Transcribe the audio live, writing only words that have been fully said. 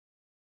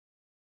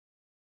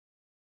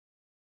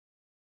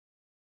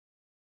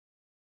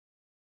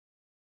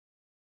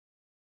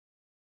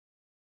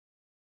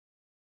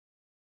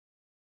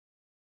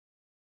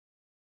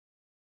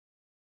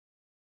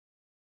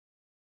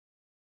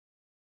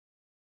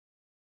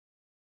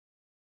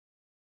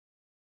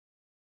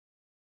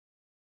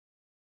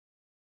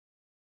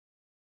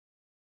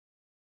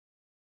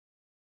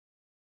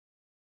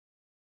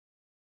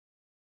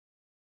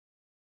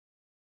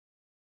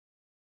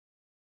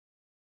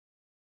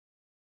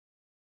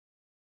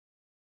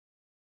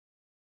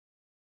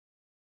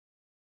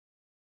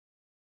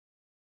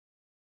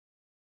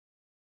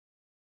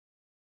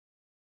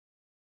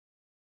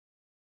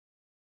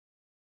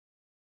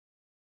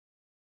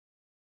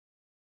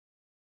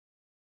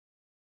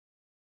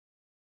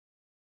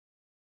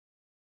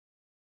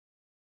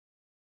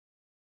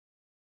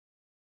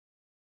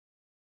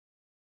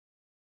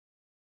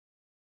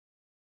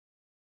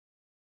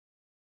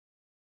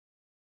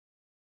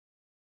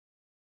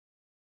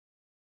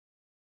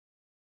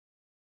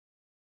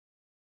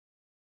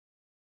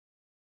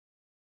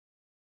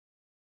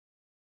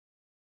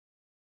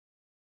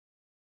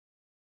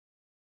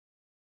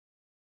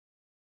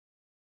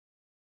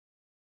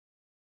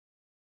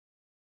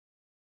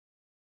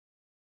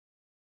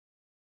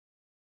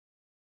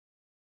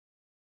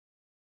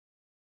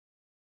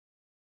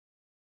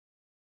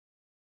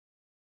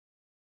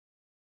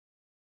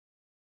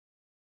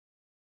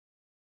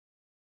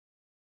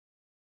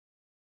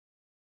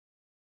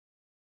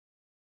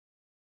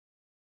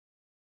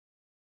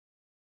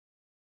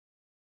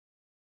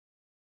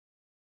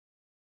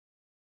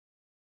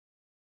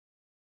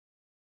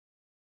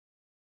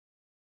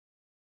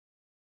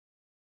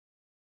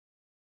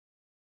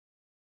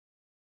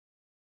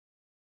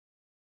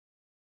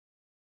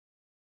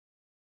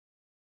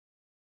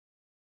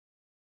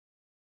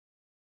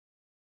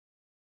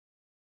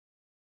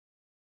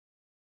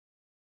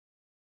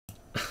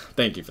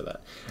Thank you for that.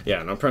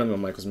 Yeah, no, apparently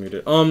my mic was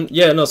muted.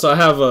 Yeah, no, so I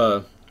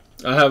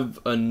have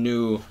a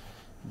new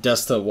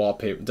desktop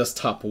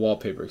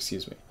wallpaper,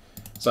 excuse me.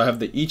 So I have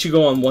the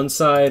Ichigo on one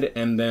side,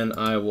 and then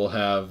I will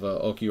have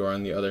Okiura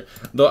on the other.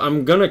 Though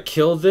I'm gonna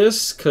kill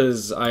this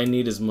because I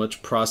need as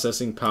much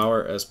processing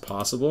power as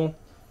possible.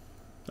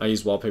 I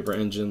use Wallpaper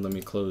Engine. Let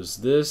me close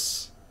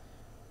this.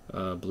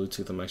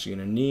 Bluetooth I'm actually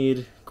gonna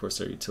need.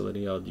 Corsair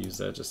Utility, I'll use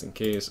that just in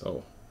case.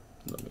 Oh,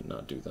 let me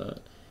not do that.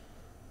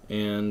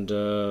 And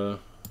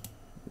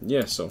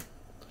yeah, so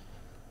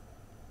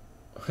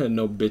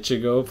no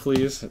Bitchigo,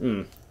 please.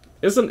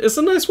 It's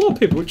a nice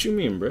wallpaper. What you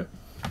mean, bruh?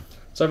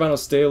 So if I don't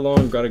stay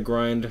long, gotta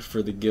grind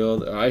for the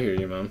guild. I hear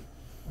you, man.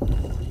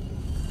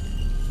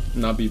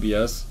 Not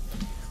BBS.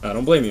 I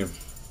don't blame you.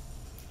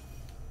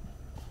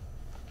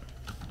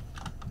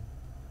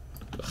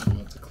 Ugh, I'm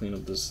about to clean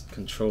up this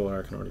controller.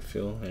 I can already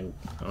feel.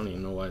 I don't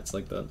even know why it's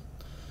like that.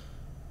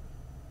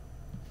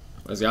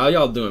 Let's see, how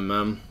y'all doing,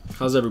 man?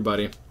 How's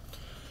everybody?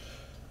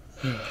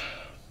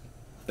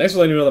 Thanks for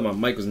letting me know that my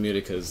mic was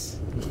muted, because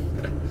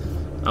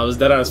I was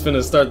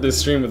finna start this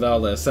stream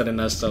without setting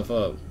that stuff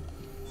up.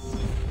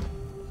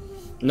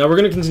 Now we're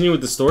gonna continue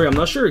with the story. I'm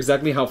not sure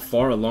exactly how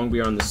far along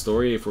we are in the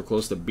story, if we're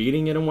close to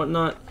beating it and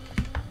whatnot.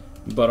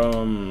 But yeah,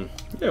 I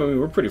mean,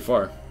 we're pretty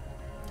far.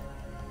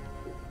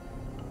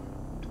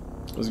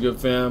 What's good,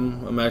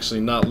 fam? I'm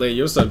actually not late.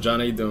 Yo, what's up, John?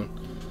 How you doing?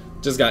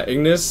 Just got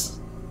Ignis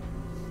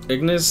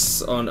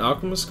on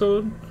Alchemist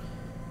Code.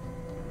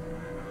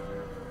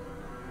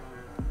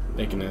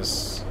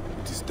 Ignis.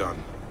 It is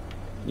done.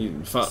 Wait,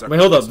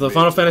 hold up. The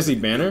Final Fantasy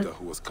banner?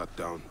 Who was cut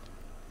down.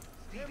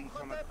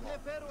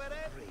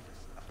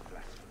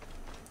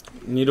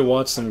 Need to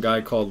watch some guy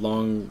called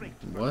Long.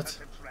 What?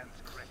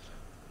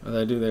 What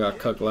did I do? They got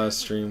cut last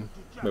stream.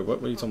 Wait,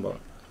 what are you talking about?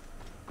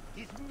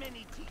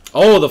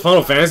 Oh, the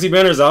Final Fantasy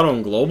banner's out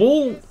on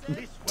global?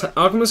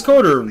 Alchemist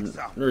Code or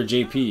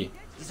JP?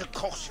 Is a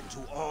caution to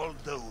all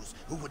those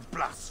who would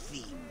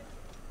blaspheme.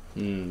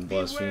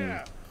 Blaspheme.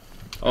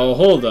 Oh,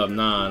 hold up.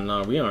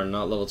 Nah, we are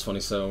not level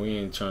 27. We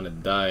ain't trying to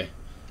die.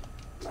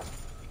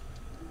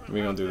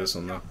 We gonna do this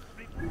one though.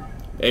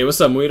 Hey, what's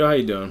up, Muito? How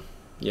you doing?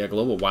 Yeah,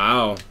 global.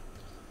 Wow.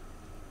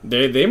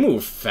 They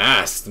move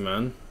fast,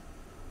 man.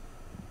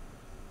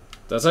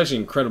 That's actually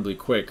incredibly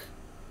quick.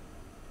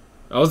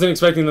 I wasn't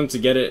expecting them to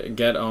get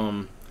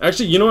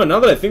actually, you know what, now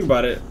that I think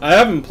about it, I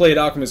haven't played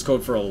Alchemist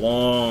Code for a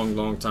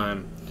long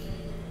time.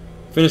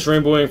 Finished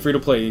rainbowing, free to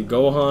play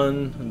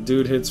Gohan,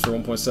 dude hits for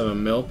 1.7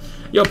 mil.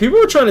 Yo, people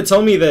were trying to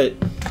tell me that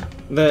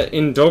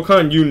in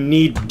Dokkan you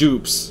need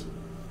dupes.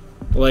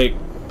 Like,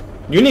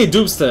 you need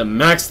dupes to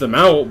max them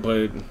out,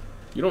 but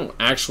you don't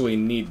actually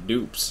need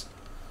dupes.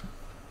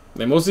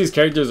 Like, most of these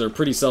characters are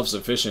pretty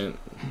self-sufficient.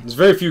 There's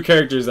very few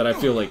characters that I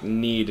feel like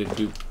need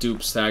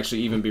dupes to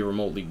actually even be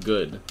remotely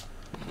good.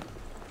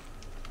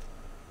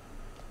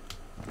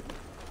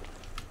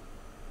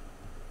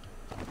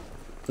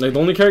 Like, the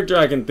only character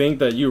I can think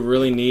that you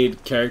really need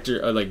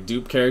like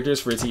dupe characters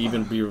for it to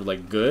even be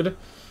like good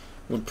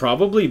would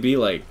probably be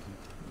like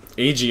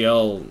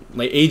AGL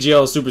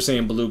Super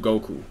Saiyan Blue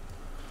Goku.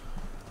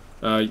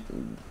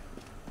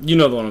 You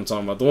know the one I'm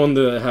talking about, the one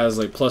that has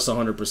like plus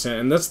 100%,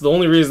 and that's the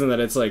only reason that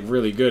it's like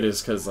really good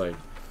is because like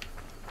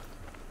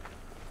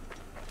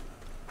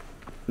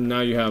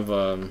now you have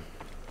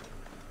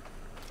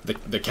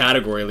the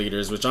category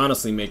leaders, which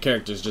honestly make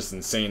characters just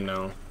insane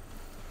now.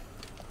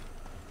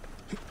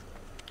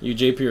 You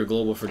JP or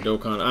global for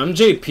Dokkan? I'm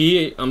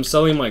JP. I'm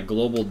selling my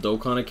global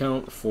Dokkan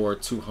account for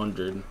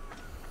 200.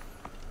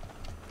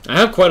 I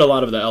have quite a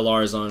lot of the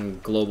LRs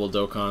on global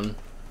Dokkan.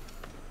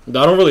 I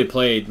don't really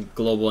play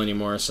global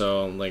anymore,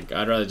 so like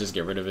I'd rather just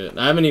get rid of it.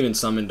 I haven't even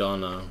summoned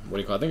on what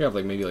do you call it? I think I have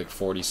like maybe like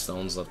 40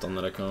 stones left on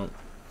that account.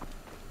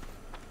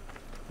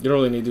 You don't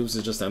really need dupes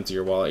to just empty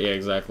your wallet. Yeah,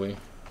 exactly.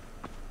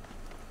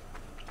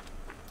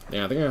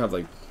 Yeah, I think I have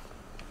like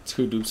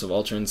 2 dupes of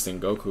Ultra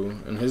Instinct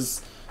Goku, and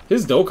his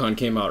Dokkan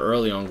came out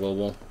early on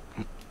global.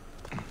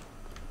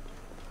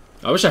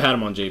 I wish I had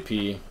him on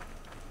JP.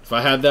 If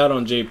I had that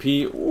on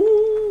JP,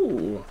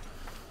 ooh,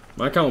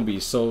 my account would be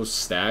so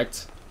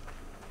stacked.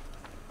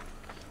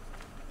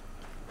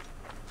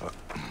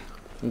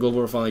 Global,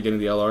 we're finally getting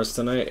the LRs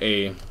tonight.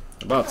 Hey,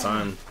 about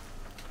time.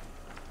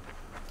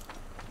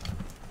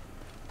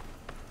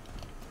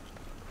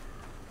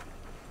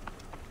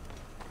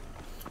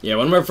 Yeah,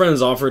 one of my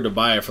friends offered to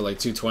buy it for like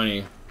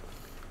 220,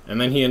 and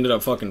then he ended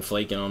up fucking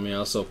flaking on me. I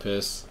was so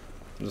pissed.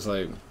 I'm just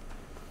like,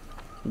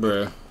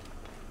 bruh,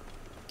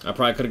 I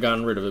probably could have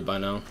gotten rid of it by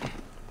now.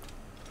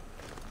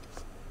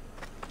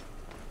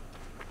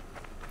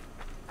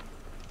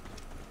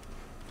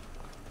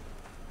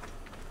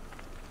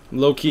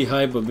 Low-key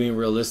hype, but being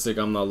realistic,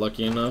 I'm not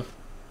lucky enough.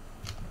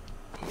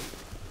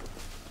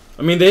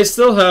 I mean, they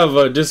still have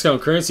a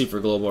discount currency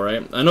for global,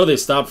 right? I know they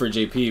stopped for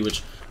JP,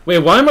 which... Wait,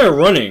 why am I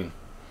running?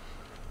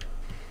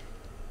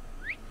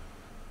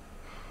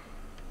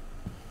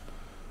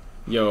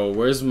 Yo,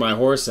 where's my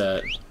horse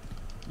at?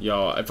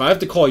 Yo, if I have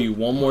to call you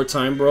one more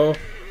time, bro,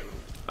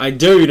 I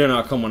dare you to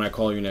not come when I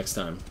call you next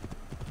time.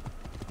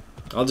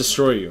 I'll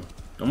destroy you.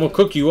 I'm gonna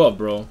cook you up,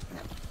 bro.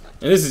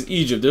 And this is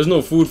Egypt. There's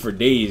no food for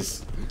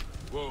days.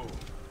 Whoa.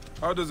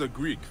 How does a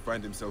Greek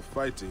find himself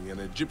fighting an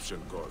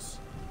Egyptian cause?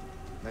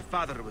 My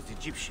father was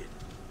Egyptian.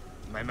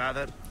 My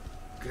mother,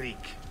 Greek.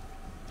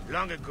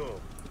 Long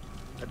ago,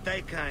 a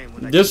Daikon,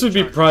 when This would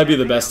probably be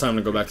the best time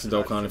to go back to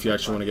Dokkan if you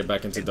actually want to get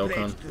back into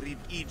Dokkan.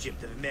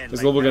 Is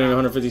Global getting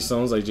 150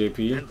 stones like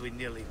JP? And we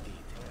nearly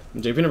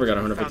did. JP never got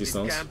We 150 found his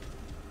stones. camp,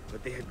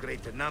 but they had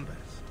greater numbers.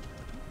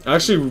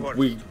 Actually,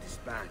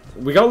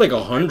 we got like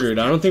 100.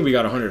 I don't think we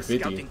got 150.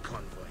 Scouting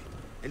convoy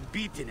and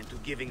beaten into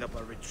giving up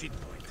our retreat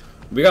point.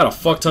 We got a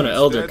fuck ton of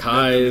Elder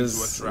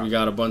Kais. We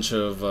got a bunch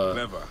of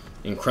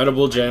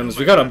incredible gems.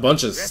 We got a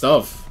bunch of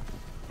stuff.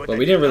 But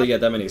we didn't really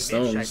get that many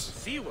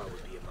stones.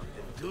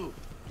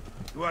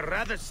 You are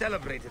rather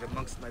celebrated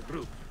amongst my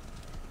group.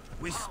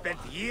 We spent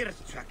years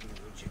tracking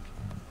Rujik,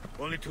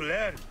 only to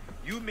learn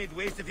you made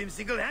waste of him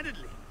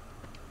single-handedly.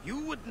 You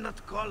would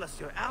not call us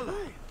your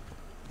ally,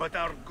 but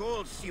our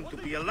goals seem to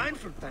be aligned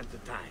from time to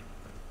time,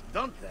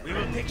 don't they? We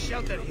will take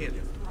shelter here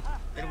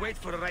and wait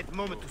for the right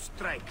moment to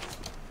strike.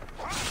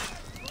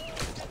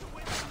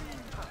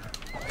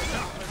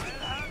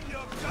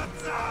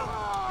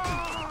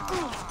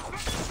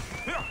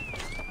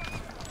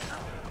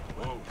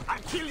 I'll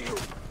kill you.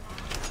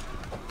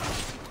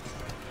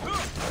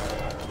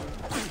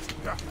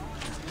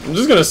 I'm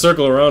just gonna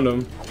circle around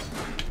him.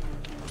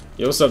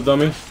 Yo, what's up,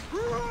 dummy?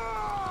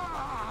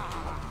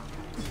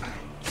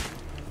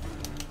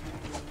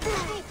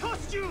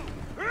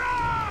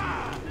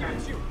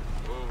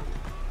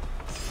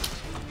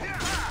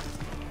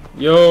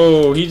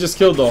 Yo, he just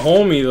killed the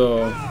homie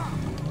though.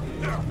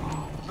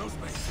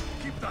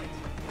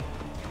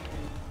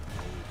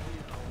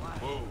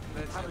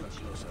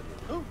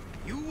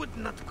 You would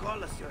not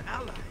call us your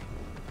ally,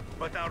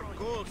 but our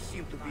goals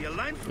seem to be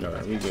aligned from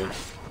Alright, we good.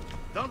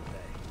 don't they?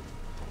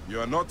 You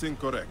are not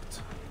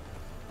incorrect.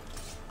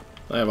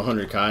 I have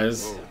 100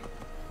 Kais.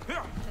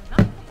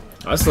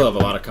 I still have a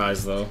lot of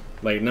Kais though.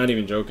 Like, not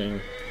even joking.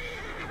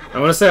 I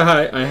want to say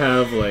I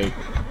have like...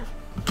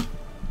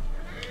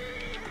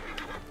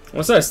 I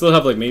want to say I still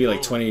have like maybe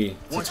like 20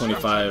 to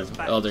 25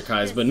 Elder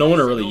Kais, but no one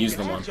to really use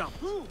them on.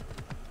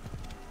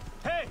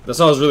 That's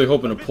why I was really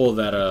hoping to pull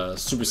that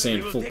Super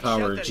Saiyan full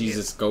power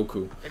Jesus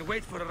Goku.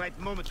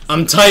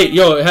 I'm tight.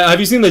 Yo, have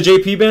you seen the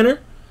JP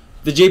banner?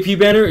 The JP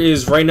banner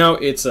is right now,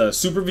 it's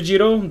Super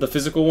Vegito, the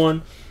physical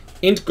one,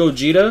 Int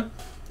Gogeta,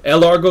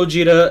 LR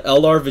Gogeta,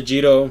 LR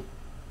Vegito,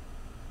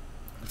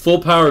 full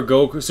power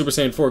Goku, Super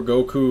Saiyan 4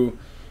 Goku,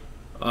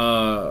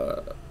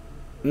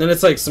 and then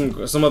it's like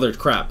some other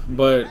crap.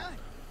 But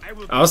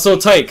I was so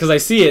tight because I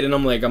see it and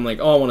I'm like,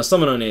 oh, I want to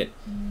summon on it.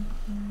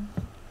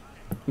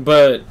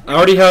 But I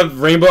already have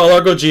Rainbow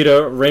LR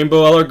Gogeta,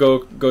 Rainbow LR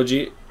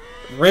Gogeta,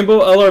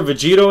 Rainbow LR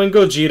Vegito and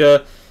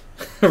Gogeta,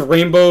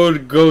 Rainbow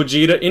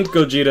Gogeta, Int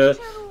Gogeta,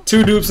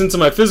 2 dupes into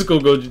my physical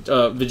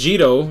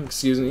Vegito,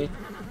 excuse me.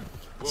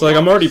 So like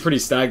I'm already pretty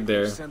stacked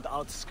there. So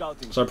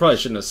I probably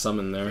shouldn't have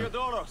summoned there.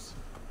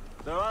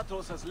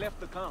 Deratos has left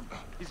the camp.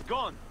 He's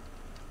gone.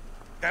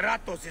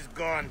 Deratos is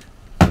gone.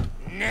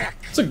 Neck.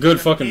 It's a good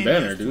fucking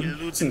banner,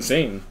 dude. It's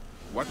insane.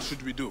 What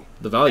should we do?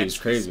 The value is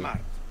crazy. Smart.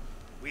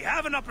 We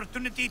have an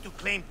opportunity to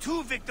claim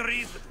 2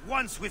 victories with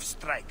 1 swift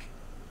strike.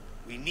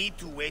 We need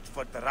to wait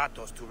for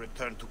Deratos to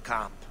return to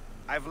camp.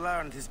 I've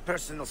learned his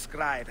personal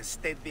scribe has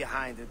stayed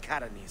behind in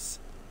Karanis.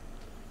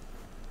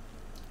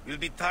 We'll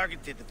be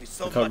targeted if we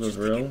so much as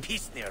take a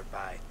piece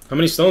nearby. How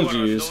many stones do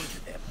you use?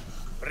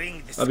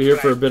 I'll be here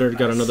for a bit or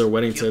got another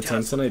wedding to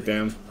attend tonight,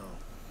 damn.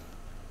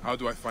 How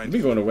do I find I'll be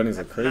going to weddings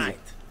like crazy. Night,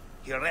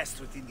 he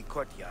rests within the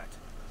courtyard.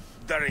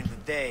 During the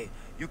day,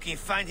 you can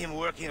find him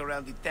working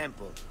around the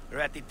temple or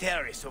at the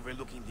terrace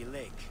overlooking the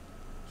lake.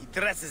 He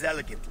dresses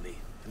elegantly,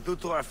 and due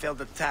to our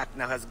failed attack,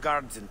 now has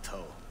guards in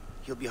tow.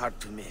 He'll be hard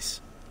to miss.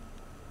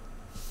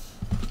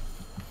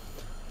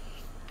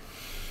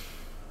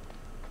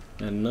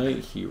 At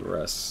night, he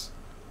rests.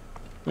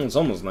 Oh, it's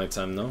almost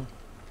nighttime, though.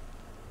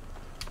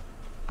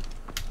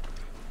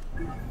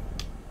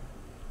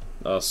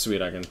 Oh,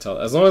 sweet, I can tell.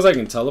 As long as I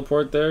can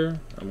teleport there,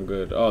 I'm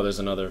good. Oh, there's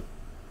another.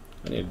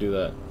 I need to do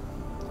that.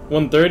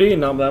 130?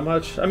 Not that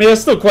much. I mean,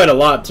 that's still quite a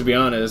lot, to be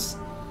honest.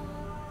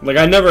 Like,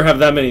 I never have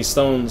that many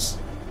stones.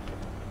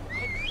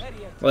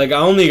 Like, I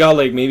only got,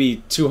 like,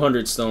 maybe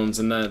 200 stones,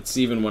 and that's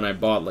even when I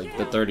bought, like,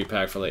 the 30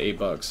 pack for, like,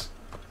 $8.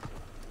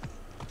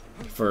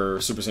 For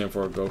Super Saiyan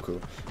 4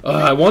 Goku.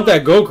 I want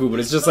that Goku, but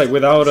it's just, like,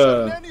 without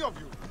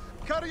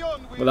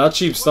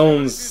cheap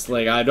stones,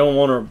 like, I don't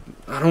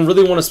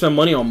really want to spend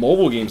money on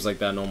mobile games like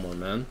that no more,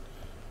 man.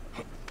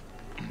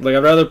 Like,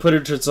 I'd rather put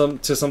it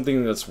to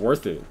something that's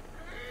worth it.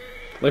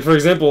 Like, for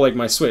example, like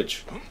my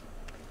Switch.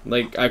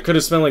 Like, I could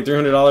have spent like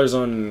 $300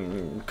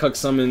 on Cuck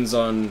summons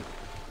on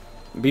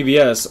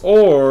BBS,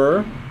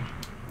 or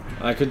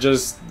I could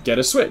just get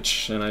a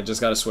Switch, and I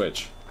just got a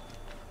Switch.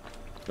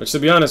 Which, to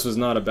be honest, was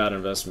not a bad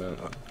investment,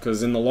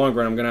 because in the long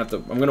run, I'm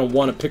gonna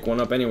want to pick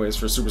one up anyways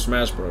for Super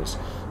Smash Bros.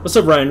 What's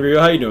up, Ryan Rio?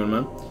 How you doing,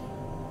 man?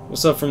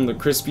 What's up from the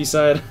crispy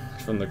side?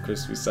 From the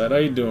crispy side. How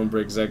you doing,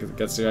 Brick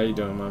Getsu? How you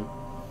doing, man?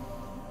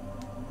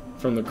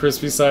 From the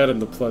crispy side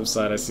and the pleb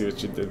side, I see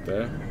what you did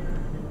there.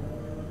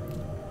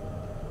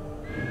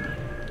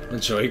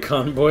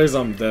 Joy-Con boys,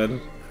 I'm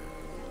dead.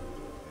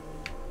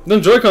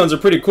 Them Joy-Cons are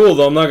pretty cool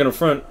though, I'm not gonna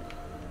front.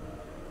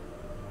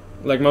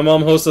 Like my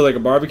mom hosted like a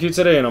barbecue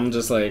today and I'm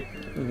just like,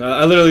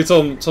 I literally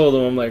told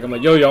them, I'm like,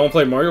 yo, y'all wanna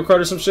play Mario Kart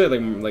or some shit?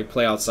 Like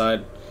play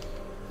outside.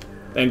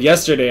 And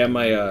yesterday at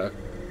my,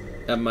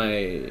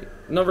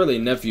 not really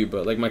nephew,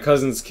 but like my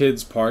cousin's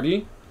kid's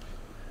party,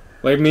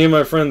 like me and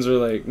my friends are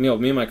like, me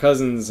and my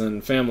cousins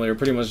and family are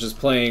pretty much just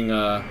playing,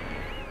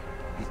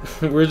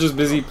 we're just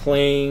busy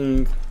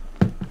playing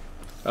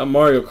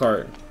Mario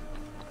Kart.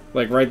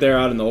 Like right there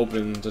out in the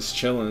open, just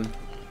chilling.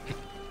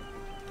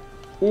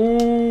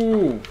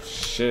 Ooh,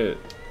 shit.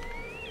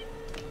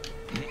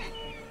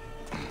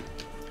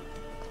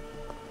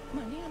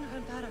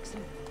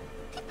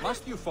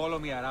 Must you follow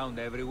me around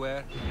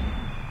everywhere?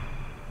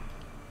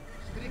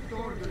 Strict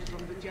orders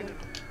from the general.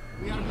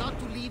 We are not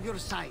to leave your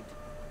side.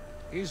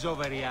 He's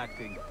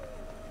overreacting.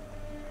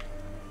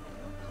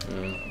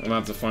 I'm gonna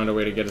have to find a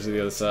way to get it to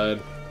the other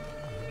side.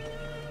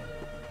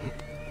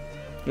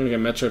 I'm gonna get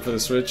Metroid for the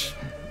Switch.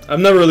 I've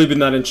never really been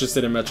that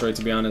interested in Metroid,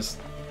 to be honest.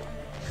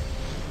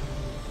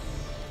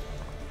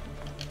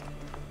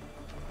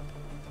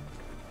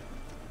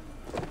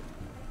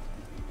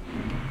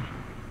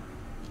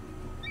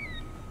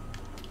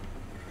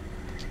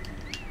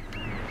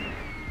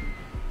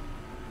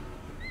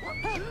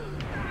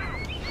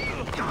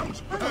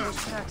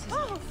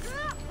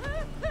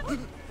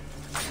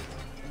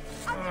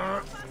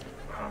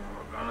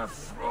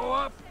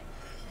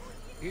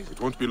 It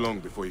won't be long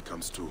before he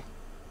comes to.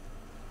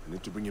 I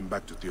need to bring him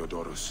back to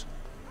Theodorus.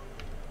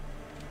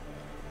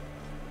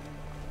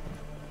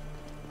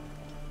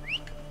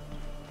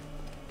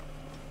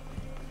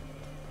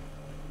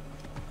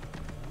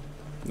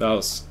 That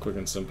was quick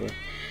and simple.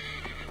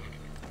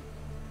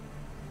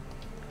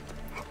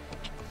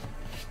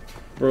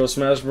 Bro,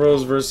 Smash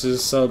Bros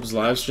versus subs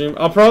live stream.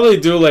 I'll probably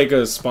do like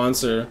a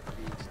sponsor,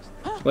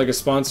 like a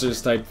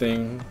sponsors type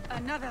thing.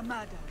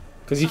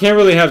 Cause you can't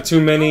really have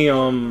too many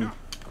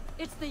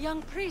It's the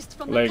young priest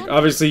from like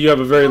obviously you have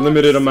a very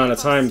limited amount of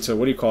time to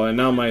what do you call it?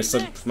 Now my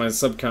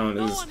sub count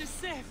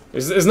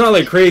is it's not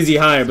like crazy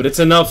high, but it's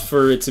enough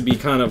for it to be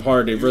kind of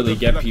hard to really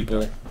get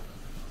people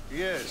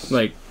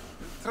like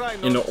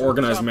in an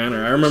organized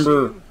manner. I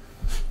remember.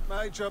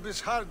 My job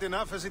is hard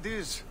enough as it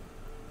is.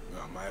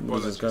 My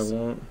What does this guy apologies.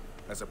 want?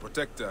 As a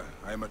protector,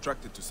 I am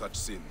attracted to such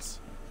sins.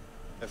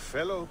 A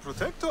fellow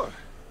protector?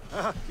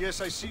 Ah, yes,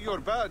 I see your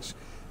badge.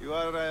 You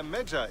are a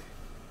Magi.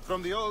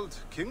 From the old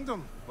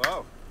kingdom.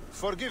 Wow.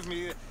 Forgive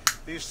me,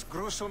 this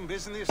gruesome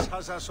business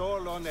has us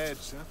all on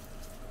edge. Huh?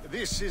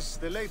 This is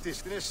the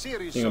latest in a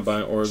series Thinking of of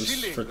buying orbs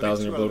chilling for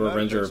 1,000 you ritual build a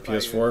Ranger or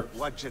murders by, PS4.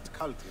 Wadjet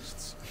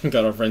cultists.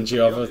 Got a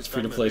Renji off a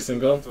free-to-play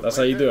single. That's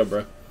how you do it,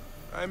 bro.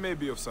 I may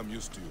be of some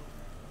use to you.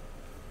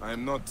 I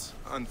am not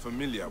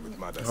unfamiliar with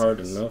murder Hard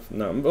scenes. enough.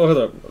 No, oh, hold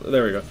up.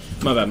 There we go.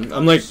 My bad.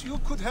 I'm like You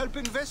could help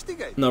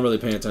investigate. not really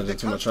paying attention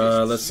too much.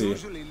 Let's see.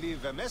 Usually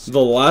leave a message. The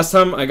last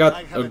time I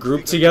got a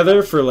group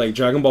together for like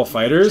Dragon Ball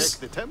Fighters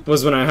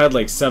was when I had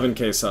like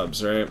 7K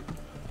subs, right?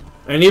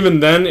 And even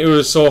then, it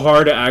was so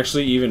hard to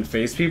actually even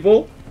face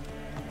people.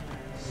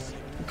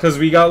 Because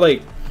we got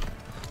like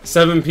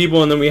 7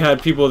 people and then we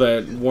had people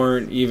that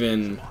weren't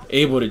even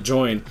able to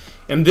join.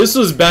 And this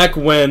was back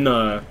when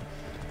the...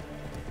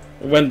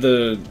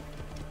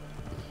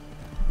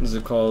 What's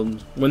it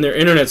called? When their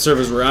internet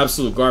servers were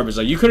absolute garbage.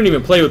 Like, you couldn't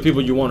even play with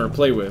people you wanted to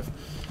play with.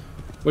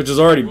 Which is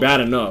already bad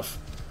enough.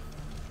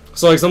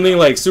 So, like, something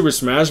like Super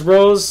Smash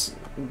Bros.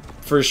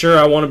 For sure,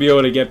 I want to be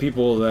able to get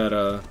people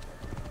that,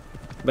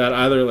 that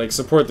either, like,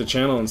 support the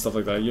channel and stuff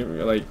like that.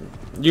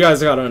 You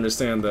guys gotta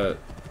understand that,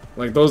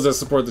 like, those that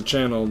support the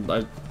channel,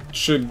 I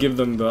should give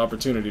them the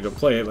opportunity to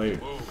play it. Like,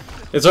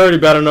 it's already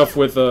bad enough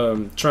with,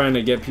 trying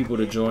to get people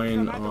to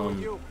join,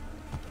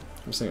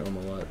 I'm saying a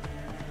lot.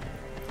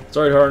 It's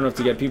already hard enough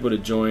to get people to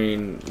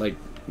join, like,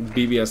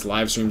 BBS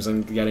live streams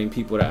and getting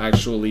people to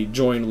actually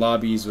join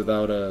lobbies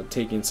without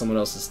taking someone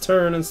else's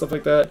turn and stuff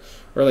like that.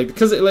 Or, like,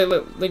 because,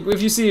 like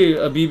if you see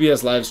a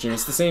BBS live stream,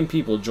 it's the same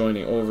people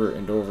joining over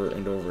and over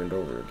and over and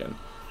over again.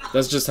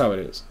 That's just how it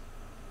is.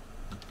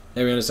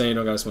 And we understand you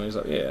don't gotta explain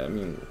yourself. Yeah, I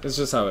mean, it's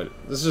just how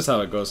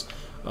it goes.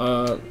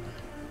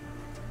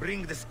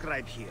 Bring the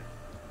scribe here.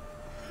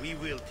 We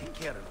will take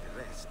care of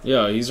the rest.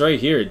 Yeah, he's right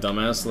here,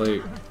 dumbass.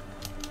 Like,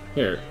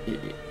 here.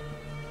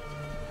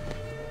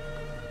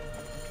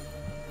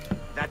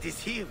 That is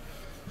him.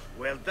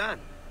 Well done.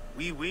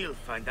 We will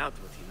find out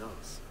what he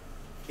knows.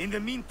 In the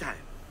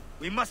meantime,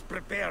 we must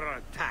prepare our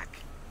attack.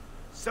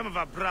 Some of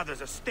our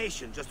brothers are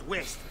stationed just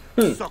west.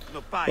 Sok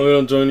no Pai. We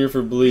don't join you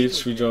for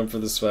Bleach, we join for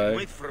the swag.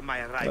 Wait for my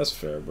arrival. That's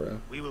fair, bro.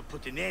 We will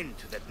put an end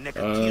to that neck.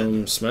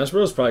 Smash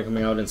Bros. Probably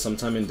coming out in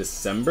sometime in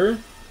December.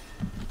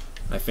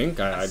 I think.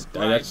 I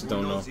actually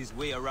don't know. His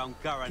way around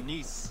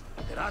Karanis.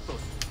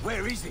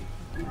 Where is he?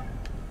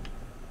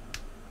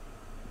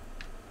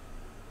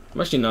 I'm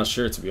actually not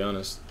sure, to be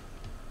honest.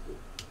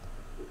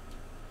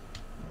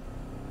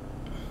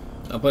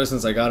 I'll play it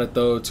since I got it,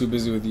 though. Too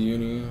busy with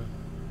uni.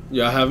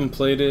 Yeah, I haven't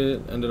played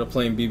it. Ended up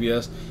playing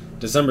BBS.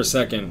 December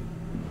 2nd.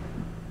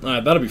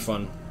 Alright, that'll be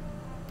fun.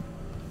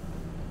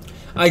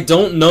 I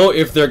don't know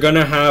if they're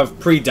gonna have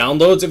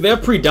pre-downloads. If they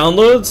have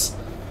pre-downloads,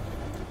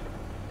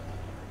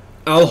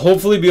 I'll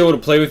hopefully be able to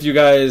play with you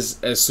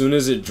guys as soon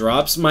as it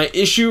drops. My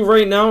issue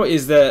right now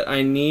is that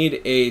I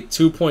need a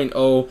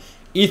 2.0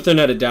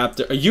 Ethernet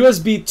adapter, a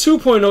USB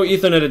 2.0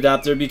 Ethernet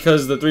adapter,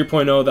 because the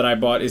 3.0 that I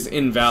bought is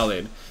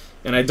invalid.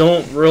 And I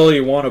don't really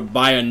want to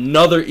buy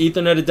another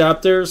Ethernet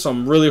adapter, so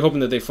I'm really hoping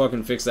that they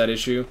fucking fix that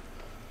issue.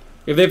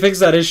 If they fix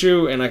that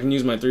issue and I can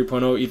use my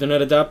 3.0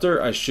 Ethernet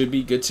adapter, I should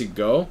be good to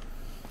go.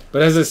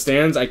 But as it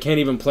stands, I can't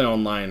even play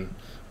online,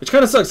 which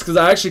kind of sucks, because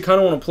I actually kind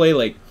of want to play,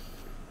 like,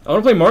 I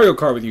want to play Mario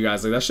Kart with you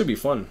guys. Like, that should be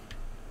fun.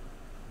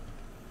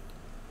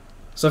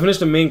 So I finished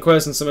the main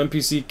quest and some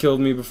NPC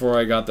killed me before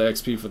I got the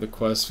XP for the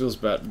quest. Feels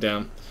bad.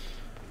 Damn.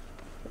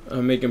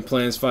 I'm making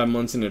plans 5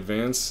 months in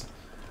advance.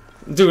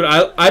 Dude,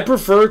 I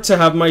prefer to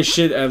have my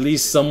shit at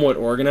least somewhat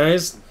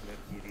organized.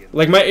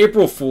 Like my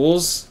April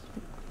Fools,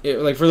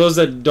 like for those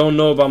that don't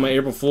know about my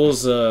April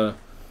Fools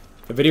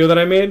video that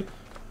I made,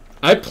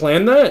 I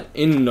planned that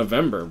in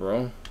November,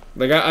 bro.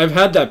 Like I've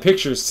had that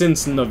picture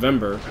since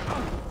November.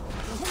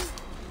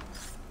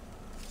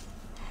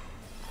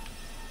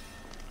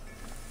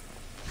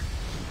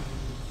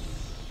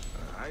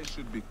 I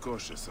should be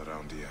cautious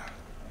around here.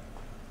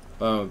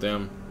 Oh,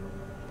 damn.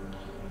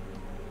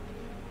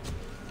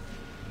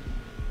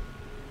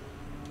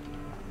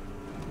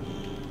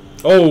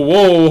 Oh,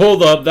 whoa,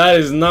 hold up. That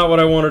is not what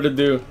I wanted to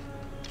do.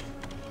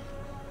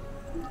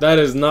 That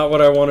is not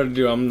what I wanted to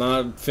do. I'm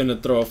not finna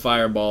throw a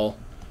fireball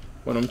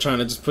when I'm trying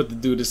to just put the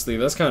dude to sleep.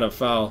 That's kind of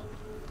foul.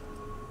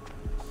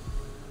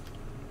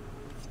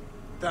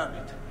 Damn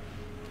it.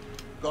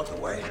 Got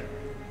away.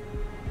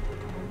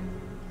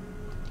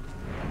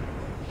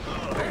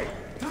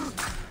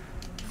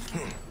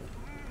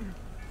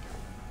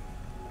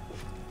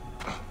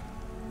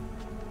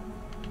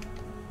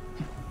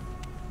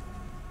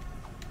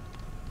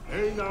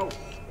 Hey now,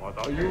 what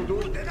are you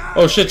doing?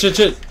 Oh shit, shit,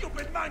 shit.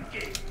 Stupid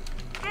monkey!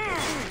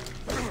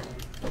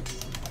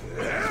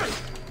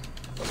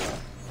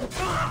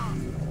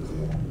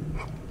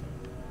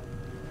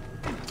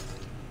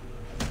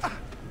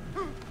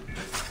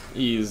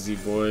 Easy,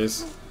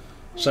 boys.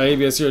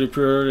 Shaibi, I see already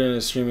pre-ordered and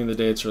is streaming the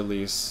day it's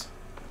released.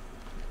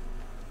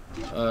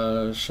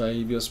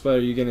 Shaibi, Spider, are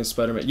you getting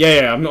Spider-Man?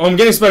 Yeah, I'm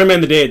getting Spider-Man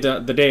the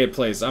day it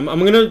plays.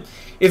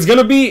 It's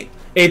gonna be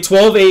a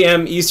 12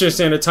 a.m. Eastern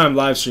Standard Time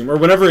live stream, or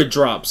whenever it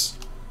drops.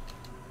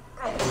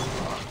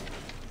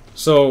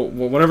 So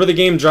whenever the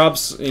game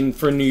drops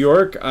for New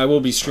York, I will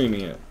be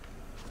streaming it.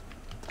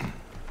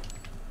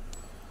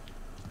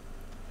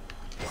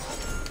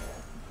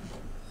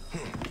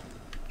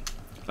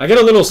 I get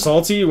a little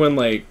salty when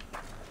like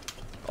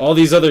all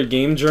these other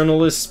game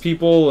journalists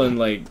people and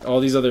like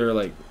all these other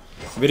like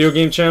video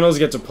game channels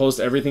get to post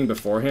everything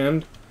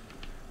beforehand.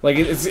 Like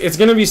it's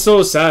gonna be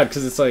so sad,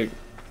 because it's like,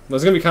 well,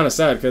 it's gonna be kind of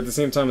sad, because at the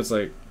same time it's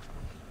like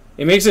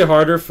it makes it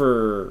harder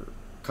for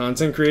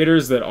content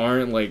creators that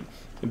aren't like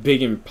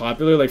big and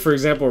popular. Like for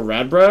example,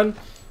 Radbrad,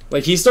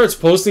 like he starts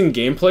posting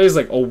gameplays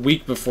like a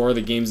week before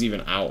the game's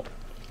even out,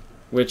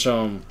 which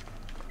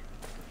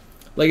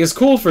like it's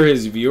cool for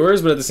his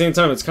viewers, but at the same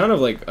time it's kind of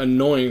like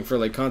annoying for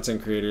like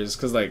content creators,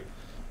 because like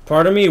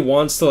part of me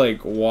wants to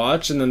like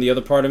watch and then the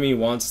other part of me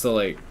wants to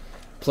like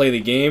play the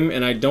game,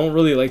 and I don't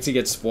really like to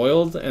get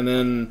spoiled, and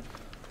then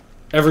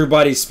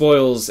everybody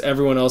spoils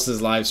everyone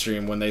else's live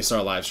stream when they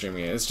start live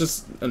streaming it. It's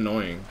just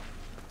annoying.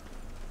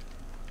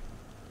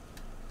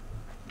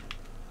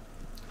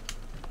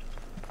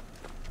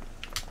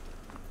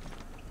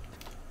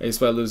 Ace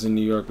Spot lives in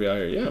New York, be out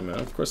here. Yeah, man,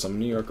 of course I'm a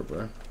New Yorker,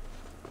 bro.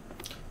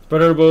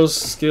 Predator Bow's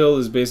skill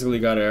is basically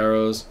got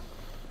arrows.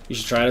 You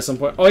should try it at some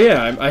point. Oh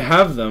yeah, I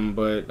have them,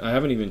 but I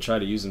haven't even tried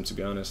to use them, to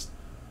be honest.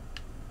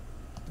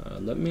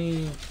 I'm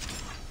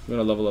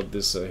gonna level up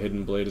this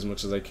hidden blade as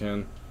much as I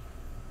can.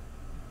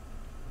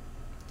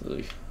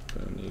 Really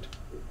gonna need.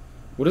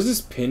 What does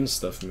this pin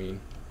stuff mean?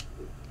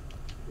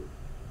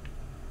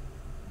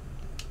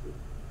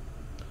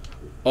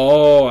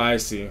 Oh, I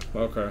see.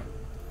 Okay.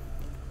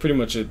 Pretty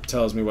much it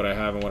tells me what I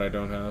have and what I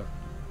don't have.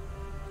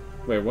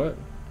 Wait, what?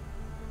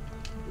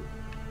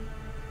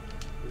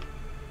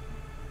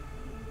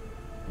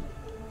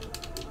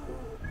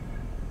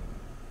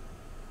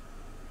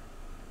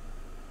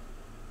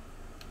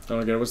 I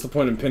don't get it. What's the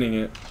point in pinning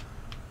it?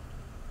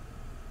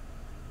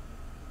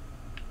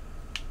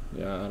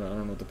 Yeah, I don't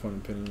know what the point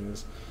in pinning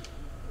is.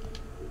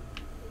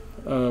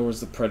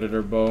 Where's the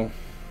Predator Bow?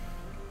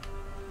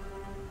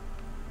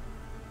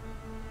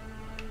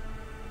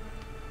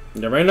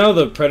 Yeah, right now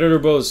the Predator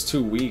Bow is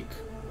too weak.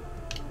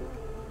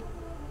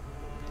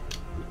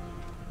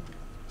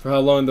 For how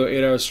long though?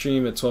 8-hour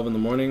stream at 12 in the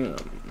morning?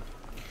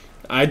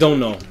 I don't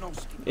know.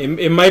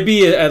 It might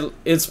be,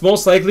 it's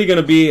most likely going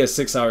to be a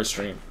 6-hour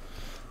stream.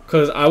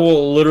 Because I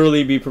will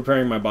literally be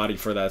preparing my body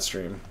for that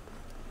stream.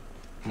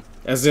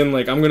 As in,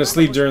 like, I'm going to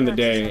sleep during the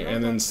day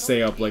and then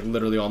stay up, like,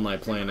 literally all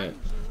night playing it.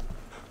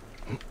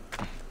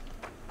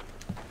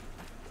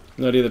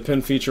 No idea the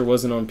pin feature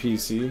wasn't on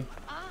PC.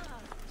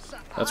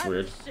 That's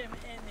weird.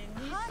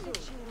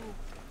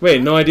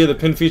 Wait, no idea the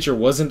pin feature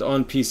wasn't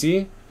on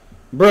PC?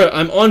 Bruh,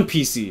 I'm on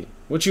PC.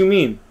 What you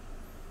mean?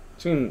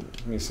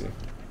 Let me see.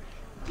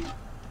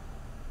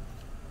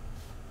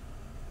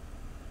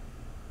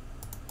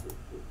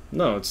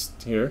 No, it's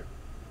here.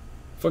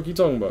 Fuck you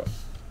talking about?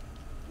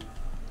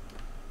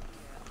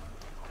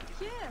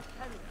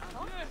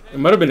 It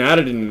might have been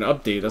added in an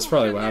update. That's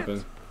probably what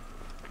happened.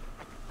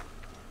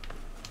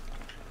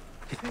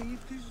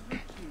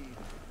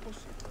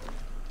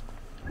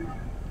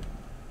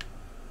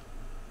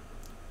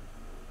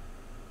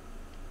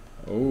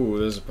 Oh,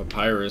 there's a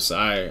papyrus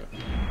eye.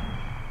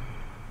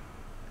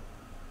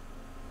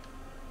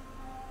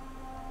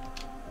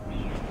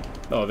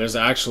 Oh, there's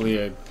actually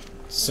a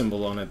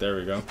symbol on it. There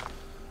we go.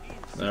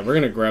 Nah, we're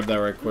gonna grab that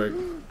right quick.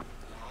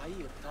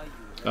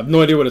 I have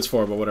no idea what it's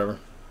for, but whatever.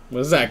 What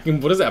is that?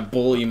 What is that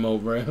bull emo,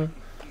 bro?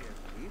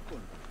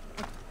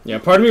 Yeah,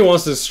 part of me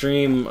wants to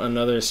stream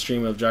another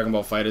stream of Dragon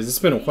Ball FighterZ. It's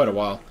been quite a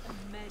while.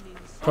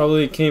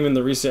 Probably came in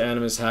the recent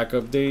Animus hack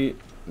update.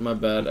 My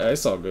bad.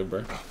 It's all good,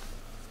 bro.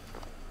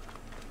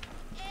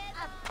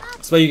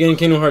 So you getting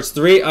Kingdom Hearts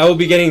 3? I will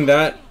be getting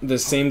that the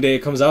same day it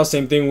comes out.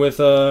 Same thing with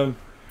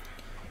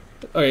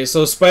okay,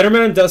 so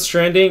Spider-Man, Death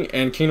Stranding,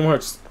 and Kingdom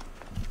Hearts,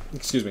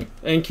 excuse me,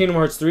 and Kingdom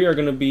Hearts 3 are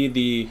gonna be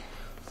the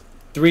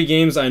 3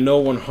 games I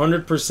know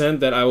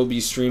 100% that I will be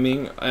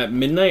streaming at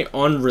midnight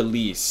on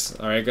release.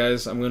 All right,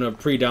 guys, I'm gonna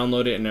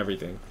pre-download it and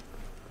everything.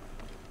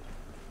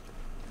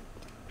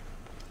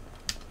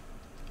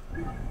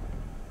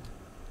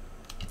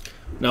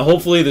 Now,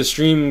 hopefully, the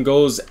stream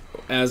goes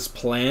as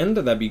planned.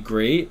 That'd be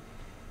great.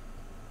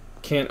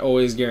 Can't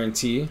always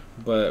guarantee,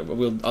 but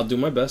I'll do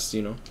my best,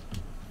 you know.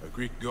 A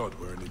Greek god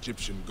where an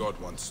Egyptian god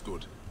once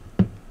stood.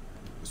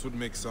 This would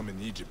make some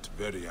in Egypt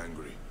very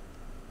angry.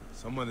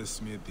 Someone has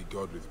smeared the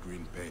god with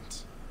green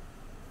paint.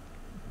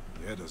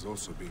 The head has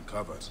also been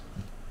covered.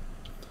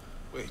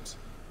 Wait,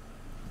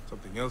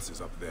 something else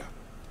is up there.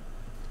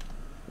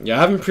 Yeah,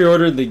 I haven't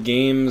pre-ordered the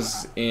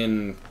games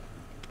in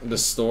the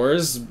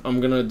stores.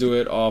 I'm gonna do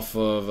it off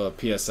of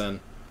PSN.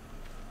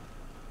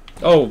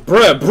 Oh,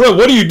 bruh,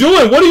 what are you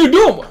doing? What are you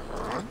doing?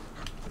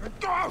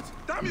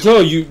 Yo,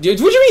 what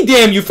do you mean,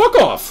 damn you? Fuck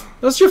off.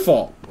 That's your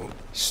fault.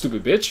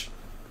 Stupid bitch.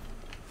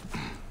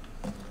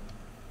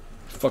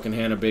 Fucking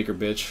Hannah Baker,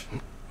 bitch.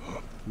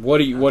 What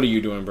are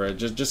you doing, bro?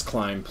 Just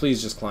climb.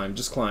 Please just climb.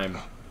 Just climb.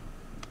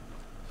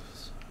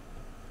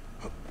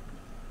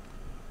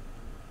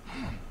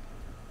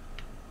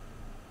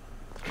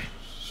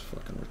 Just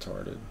fucking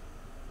retarded.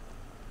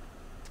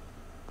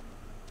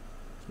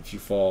 If you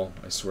fall,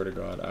 I swear to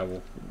God, I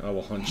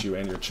will hunt you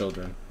and your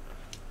children.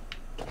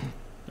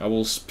 I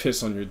will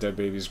piss on your dead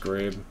baby's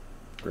grave.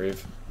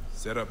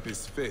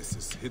 Serapis' face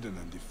is hidden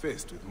and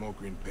defaced with more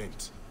green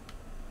paint.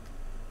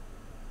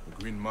 The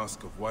green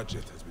mask of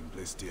Wadjet has been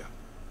placed here.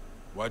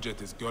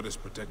 Wadjet is goddess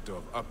protector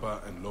of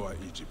Upper and Lower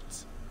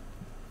Egypt.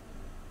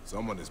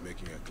 Someone is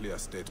making a clear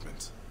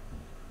statement.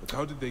 But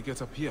how did they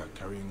get up here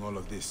carrying all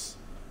of this?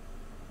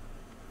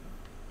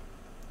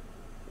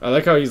 I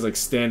like how he's like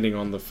standing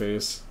on the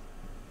face.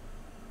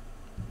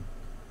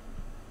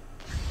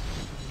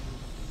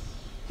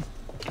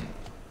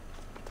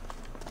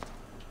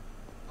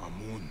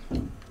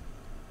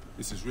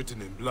 This is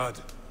written in blood.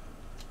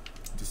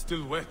 It is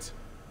still wet.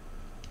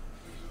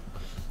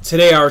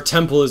 Today our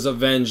temple is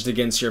avenged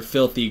against your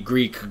filthy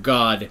Greek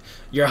god.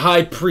 Your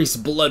high priest's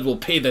blood will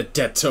pay the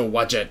debt to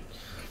Wadjet.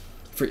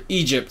 For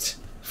Egypt,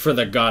 for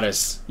the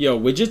goddess. Yo,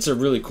 widgets are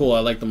really cool.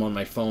 I like them on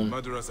my phone.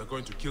 Murderers are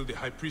going to kill the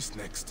high priest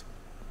next.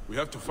 We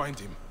have to find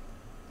him.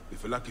 The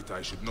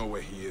Phylakitai should know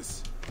where he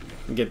is.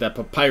 Get that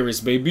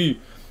papyrus,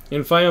 baby.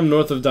 In Fayum,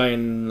 north of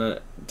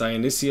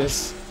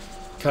Dionysius,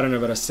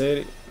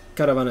 Caravanserai,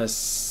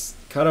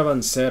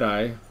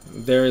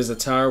 there is a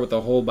tower with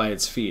a hole by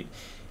its feet.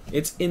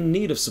 It's in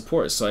need of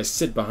support, so I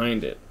sit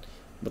behind it.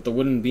 But the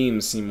wooden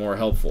beams seem more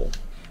helpful.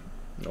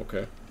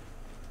 Okay.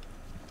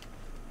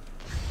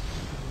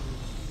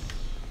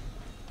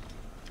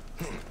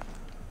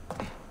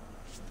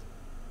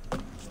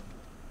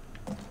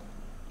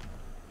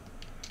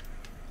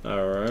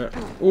 Alright.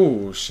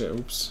 Ooh, shit.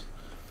 Oops.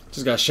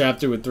 Just got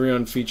shafted with 3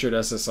 unfeatured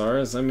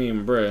SSRs. I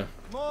mean, bruh.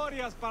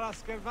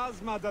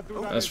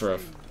 That's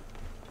rough.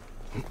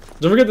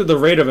 Don't forget that the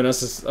rate of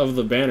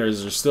the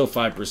banners are still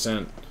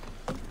 5%.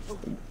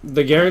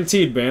 The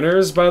guaranteed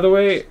banners, by the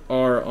way,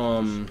 are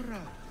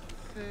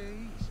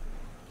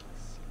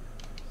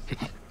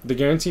the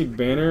guaranteed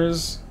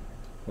banners.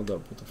 Hold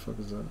up, what the fuck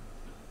is that?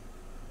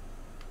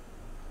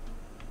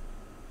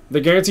 The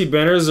guaranteed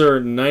banners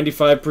are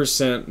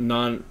 95%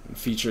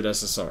 non-featured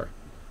SSR.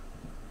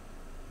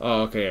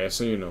 Oh, okay,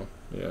 so you know,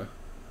 yeah.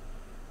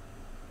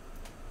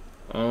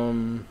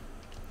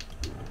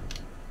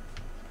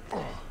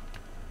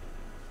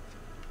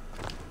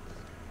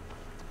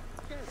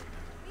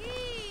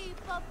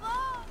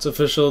 It's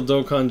official,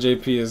 Dokkan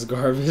JP is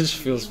garbage.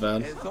 Feels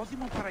bad.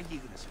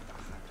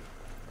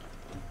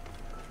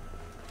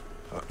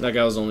 That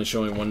guy was only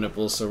showing 1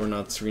 nipple, so we're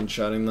not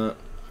screenshotting that.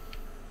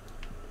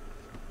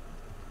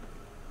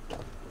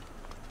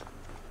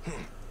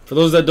 For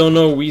those that don't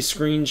know, we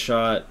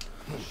screenshot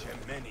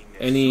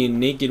any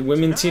naked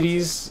women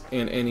titties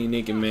and any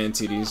naked man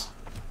titties.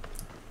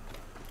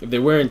 If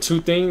they're wearing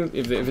two things,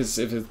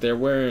 if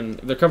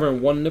they're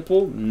covering one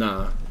nipple,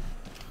 nah,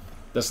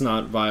 that's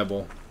not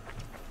viable.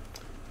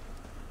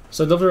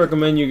 So I definitely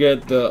recommend you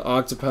get the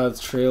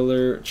Octopath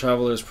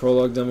Traveler's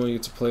Prologue demo. You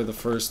get to play the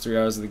first 3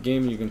 hours of the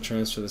game. You can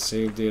transfer the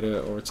save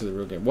data over to the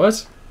real game.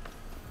 What?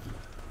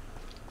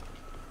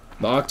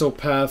 The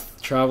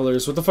Octopath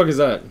Travelers. What the fuck is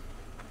that?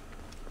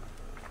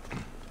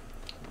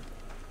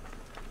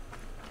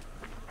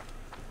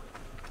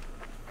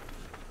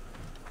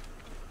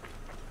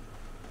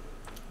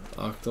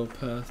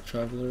 Octopath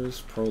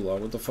Travelers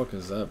Prologue. What the fuck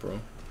is that,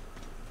 bro?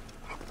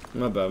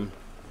 My bad.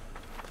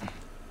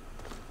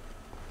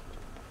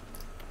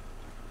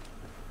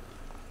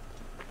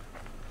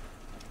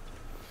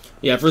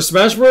 Yeah, for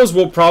Smash Bros,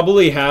 we'll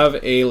probably have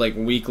a like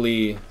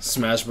weekly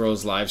Smash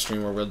Bros live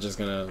stream where we'll just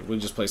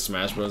play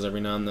Smash Bros every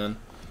now and then.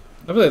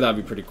 I feel like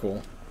that'd be pretty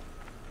cool.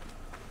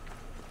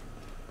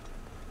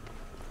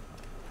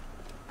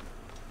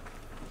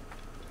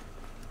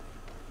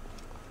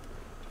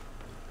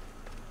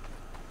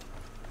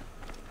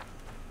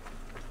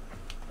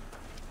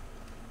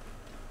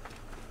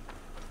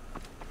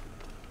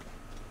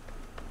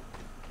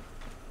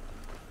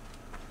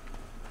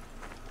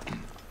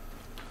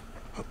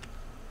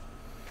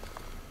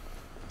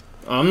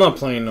 I'm not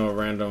playing no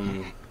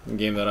random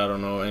game that I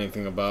don't know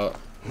anything about.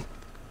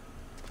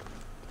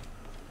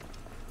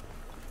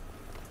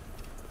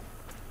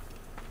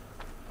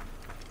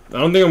 I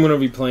don't think I'm going to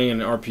be playing an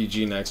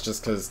RPG next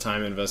just because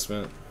time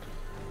investment.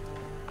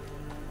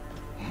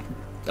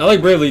 I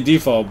like Bravely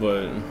Default,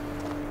 but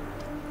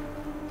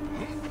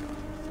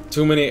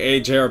too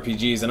many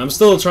JRPGs, and I'm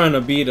still trying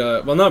to beat,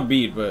 well not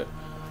beat, but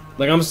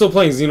like I'm still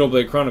playing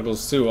Xenoblade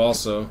Chronicles 2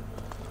 also.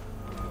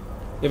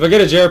 If I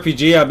get a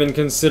JRPG, I've been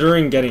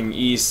considering getting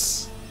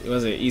Ys.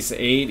 Was it Ys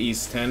 8,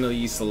 Ys 10, or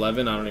Ys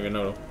 11? I don't even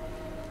know.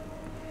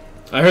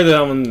 I heard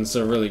that one's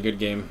a really good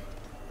game.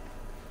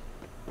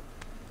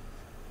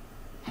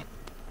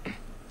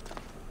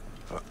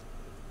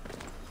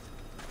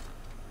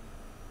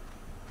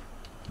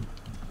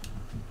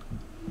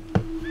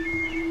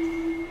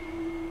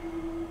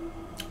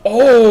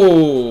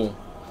 Oh!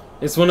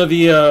 It's one of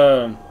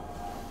the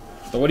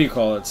what do you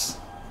call it?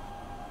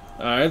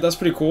 Alright, that's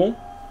pretty cool.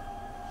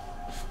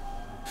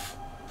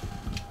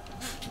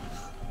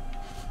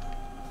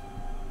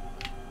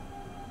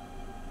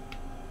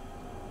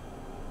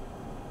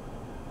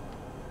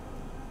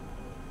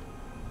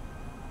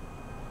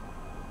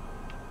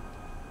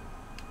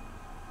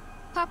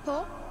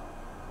 Papa,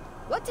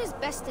 what is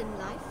best in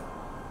life?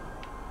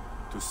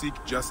 To seek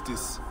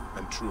justice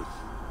and truth.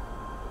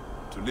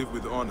 To live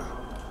with honor.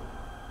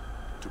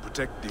 To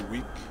protect the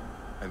weak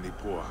and the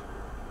poor.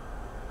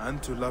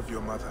 And to love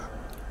your mother.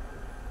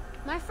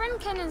 My friend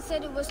Kenan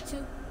said it was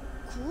to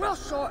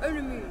crush our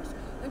enemies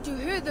and to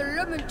hear the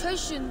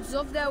lamentations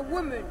of their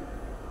women.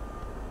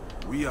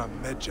 We are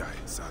Magi,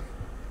 son.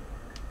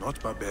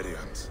 Not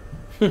barbarians.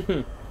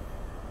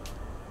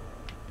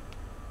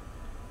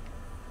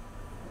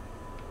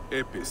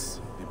 Apis,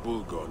 the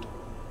bull god.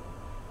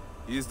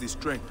 He is the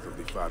strength of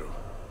the pharaoh.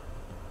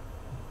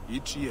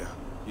 Each year,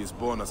 he is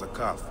born as a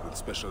calf with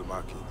special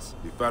markings.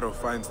 The pharaoh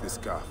finds this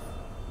calf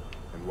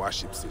and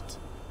worships it.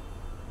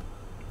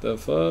 The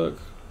fuck?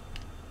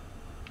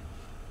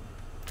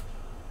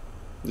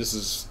 This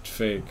is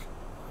fake.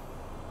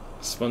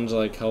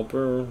 Sponge-like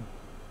helper.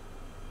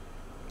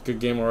 Good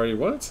game already.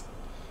 What?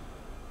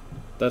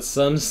 That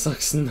son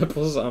sucks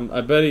nipples? I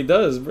bet he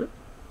does, bro.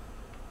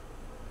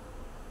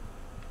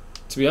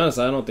 To be honest,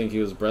 I don't think he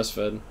was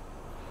breastfed.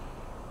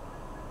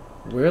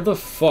 Where the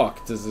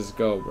fuck does this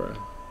go, bro?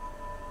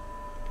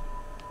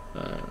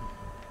 Alright.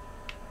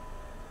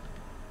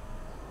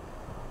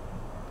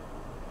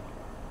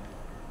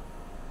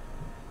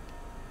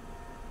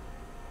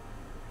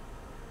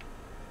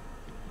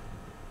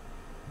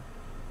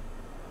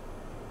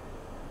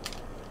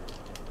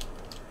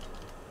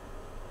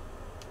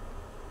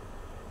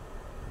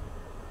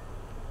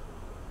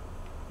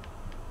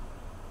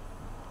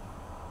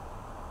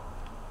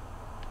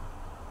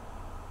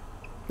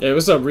 Hey,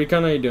 what's up,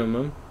 Recon? How you doing,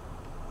 man?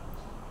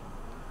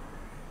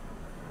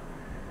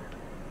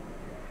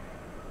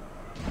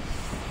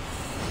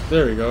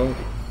 There we go.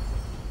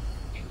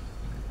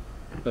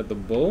 Is that the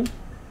bull?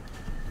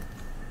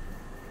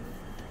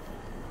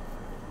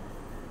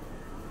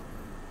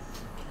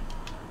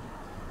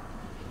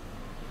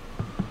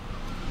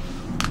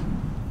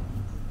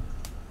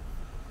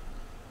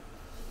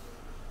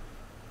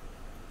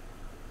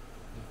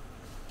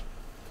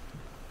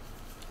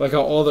 Like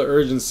how all the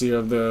urgency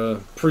of the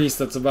priest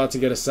that's about to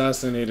get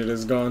assassinated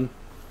is gone.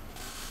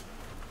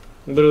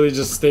 Literally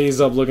just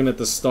stays up looking at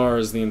the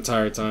stars the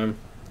entire time.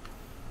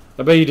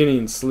 I bet he didn't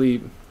even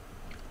sleep.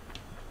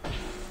 I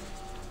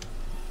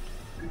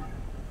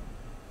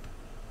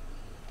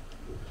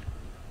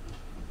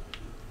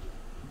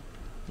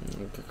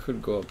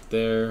could go up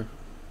there.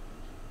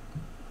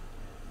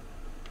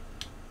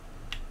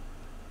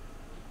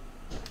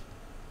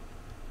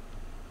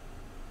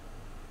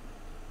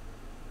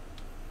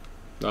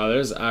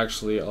 There's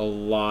actually a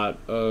lot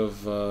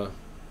of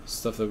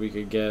stuff that we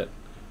could get.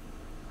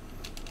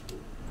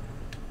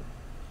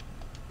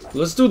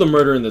 Let's do the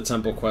murder in the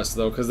temple quest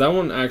though, because that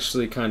one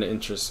actually kind of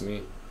interests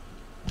me.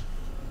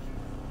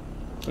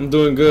 I'm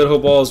doing good.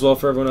 Hope all is well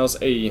for everyone else.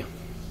 Hey.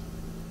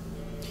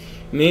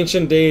 In the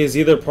ancient days,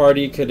 either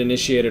party could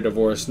initiate a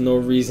divorce. No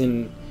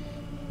reason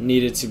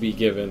needed to be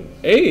given.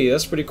 Hey,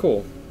 that's pretty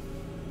cool.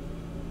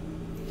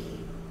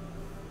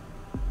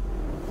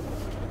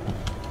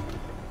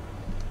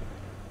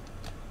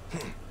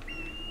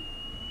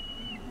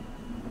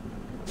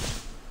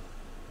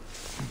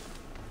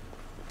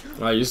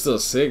 Wow, you're still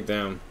sick?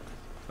 Damn.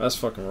 That's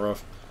fucking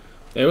rough.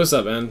 Hey, what's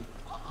up, man?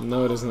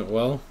 No, it isn't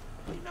well.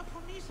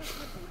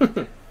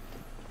 You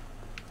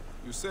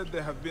said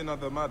there have been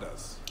other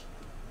murders.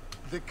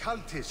 The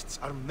cultists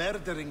are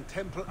murdering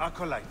temple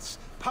acolytes,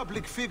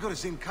 public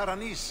figures in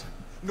Karanis.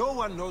 No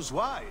one knows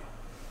why.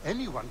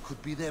 Anyone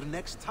could be their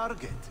next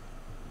target.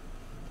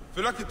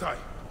 Philakitai,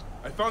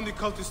 I found the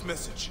cultist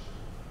message.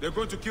 They're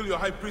going to kill your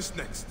high priest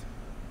next.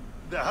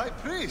 The high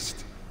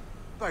priest?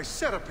 By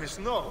Serapis,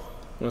 no.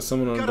 When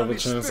someone on a double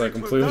chance, I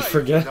completely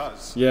forget.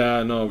 Yeah,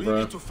 I know, bro. We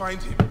need to find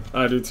him.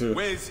 I do too.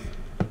 Where is he?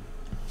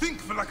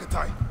 Think,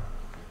 Philakitai.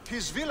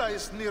 His villa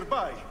is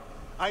nearby.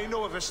 I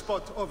know of a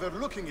spot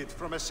overlooking it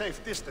from a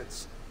safe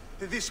distance.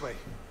 This way.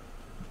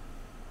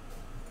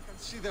 You can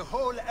see the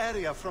whole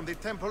area from the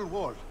temple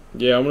wall.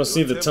 Yeah, I want to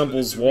see the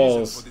temple's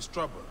walls.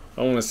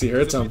 I want to see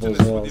her temple's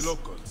walls.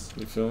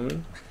 You feel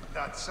me?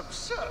 That's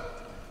absurd.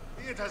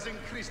 It has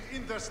increased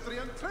industry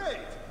and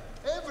trade.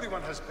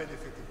 Everyone has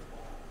benefited.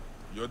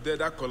 Your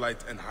dead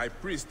acolyte and high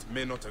priest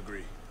may not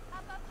agree.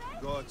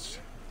 Gods,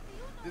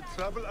 the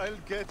trouble I'll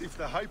get if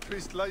the high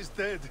priest lies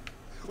dead.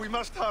 We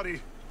must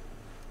hurry.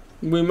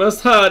 We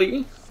must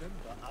hurry.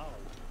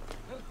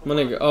 My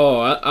nigga, oh,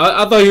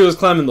 I thought he was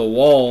climbing the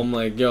wall. I'm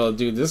like, yo,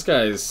 dude, this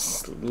guy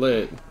is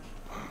lit.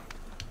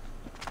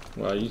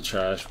 Wow, you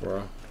trash,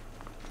 bro.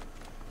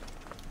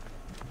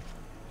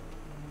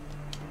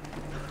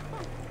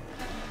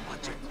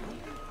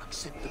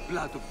 Accept the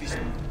blood of this.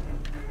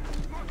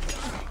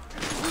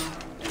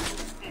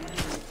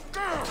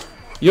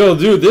 Yo,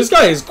 dude, this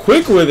guy is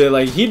quick with it.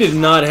 Like, he did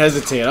not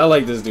hesitate. I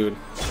like this dude.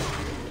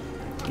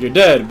 You're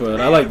dead, but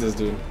I like this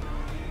dude.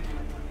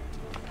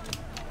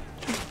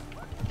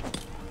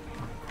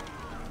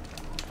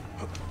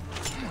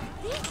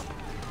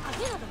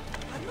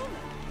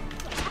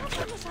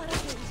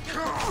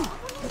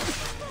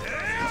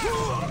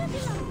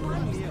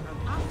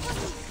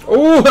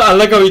 Oh, I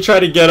like how he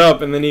tried to get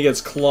up and then he gets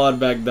clawed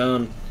back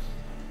down.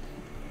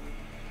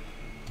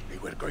 They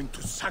were going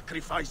to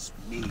sacrifice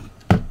me.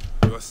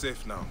 You are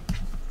safe now.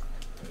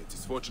 It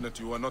is fortunate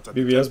you are not at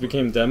BBS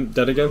became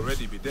dead again?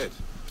 Already be dead.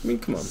 I mean,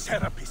 come on.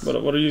 Serapis.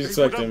 What are you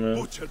expecting, man?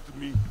 Butchered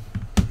me.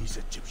 These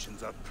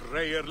Egyptians are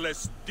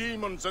prayerless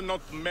demons and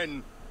not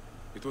men.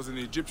 It was an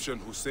Egyptian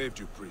who saved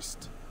you,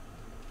 priest.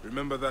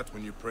 Remember that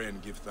when you pray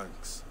and give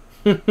thanks.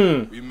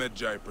 We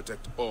Magi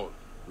protect all,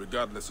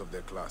 regardless of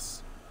their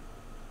class.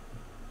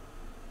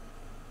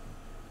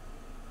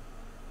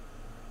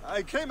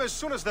 I came as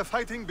soon as the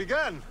fighting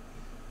began.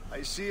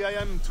 I see I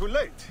am too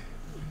late.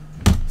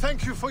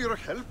 Thank you for your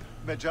help,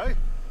 Magi.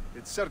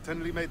 It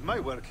certainly made my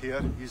work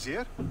here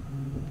easier.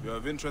 You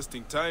have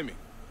interesting timing.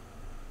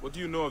 What do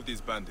you know of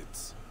these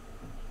bandits?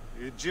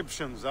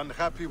 Egyptians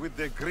unhappy with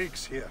the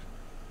Greeks here.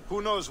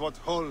 Who knows what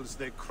holes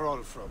they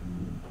crawl from?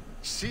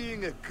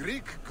 Seeing a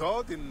Greek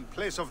god in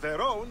place of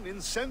their own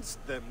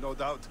incensed them, no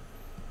doubt.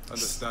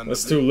 Understandably.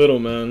 That's too little,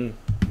 man.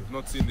 You've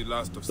not seen the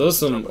last of those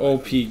some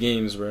OP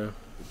games, bro.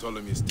 The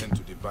Ptolemies tend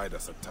to divide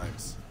us at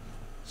times.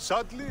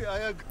 Sadly, I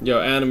agree. Yo,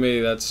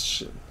 anime, that's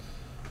shit.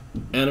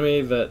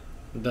 Anime,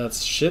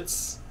 that's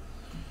shits.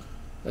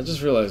 I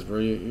just realized, bro,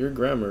 your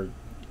grammar,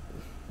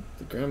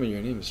 the grammar in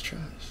your name is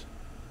trash.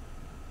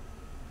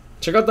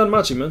 Check out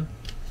Danmachi, man.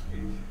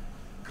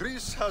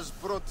 Greece has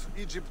brought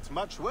Egypt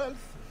much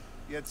wealth,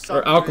 yet some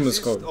or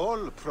Alchemist Code.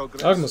 All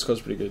progress. Alchemist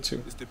Code's pretty good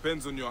too. This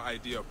depends on your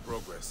idea of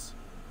progress.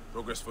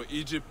 Progress for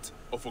Egypt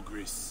or for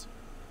Greece.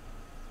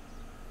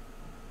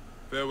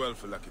 Farewell,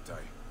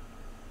 Philakitai.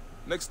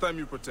 Next time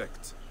you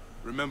protect,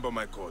 remember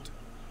my code.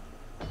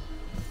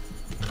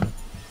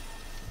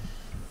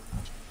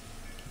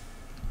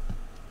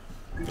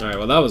 Alright,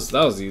 well that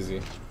was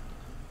easy.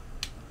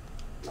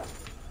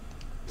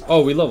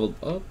 Oh, we leveled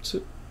up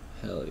too?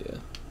 Hell yeah.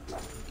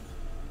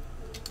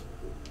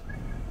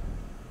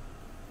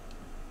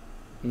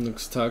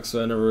 Looks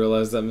toxic, I never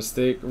realized that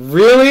mistake.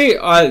 Really?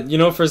 You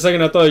know, for a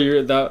second I thought you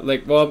were that,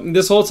 like, well,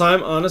 this whole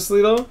time,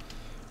 honestly though,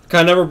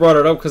 I never brought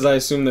it up because I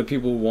assume that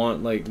people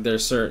want, like,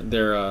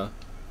 I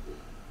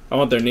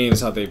want their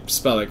names how they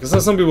spell it.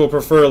 Because some people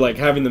prefer, like,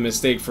 having the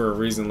mistake for a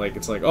reason. Like,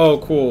 it's like, oh,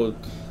 cool.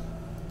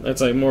 It's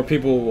like more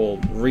people will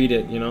read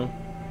it, you know?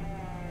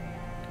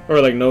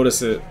 Or, like,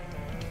 notice it.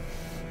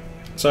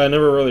 So I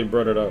never really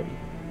brought it up.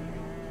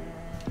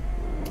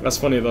 That's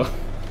funny, though.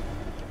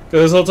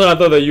 Because this whole time I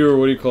thought that you were,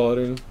 what do you call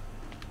it?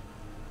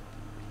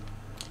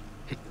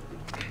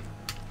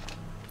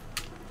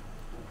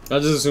 I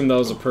just assumed that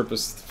was a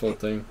purposeful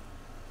thing.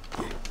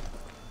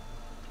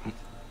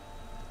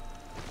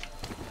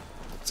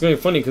 It's gonna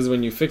be funny because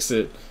when you fix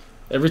it,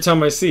 every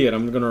time I see it,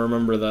 I'm gonna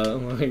remember that.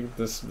 Like,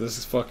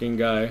 this fucking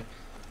guy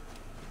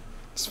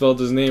spelled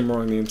his name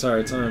wrong the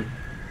entire time.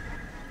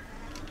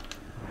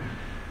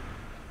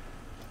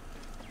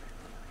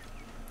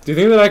 Do you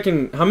think that I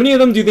can... How many of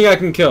them do you think I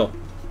can kill?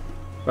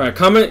 Alright,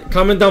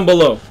 comment down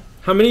below.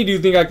 How many do you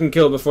think I can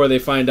kill before they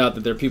find out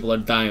that their people are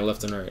dying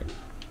left and right?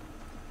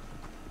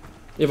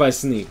 If I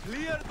sneak.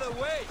 Clear the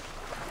way!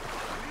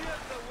 Clear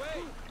the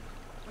way!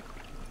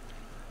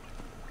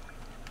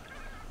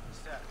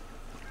 Sir,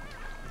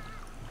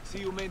 see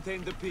you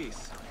maintain the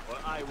peace, or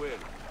I will.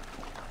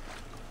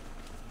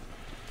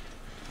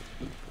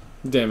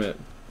 Damn it.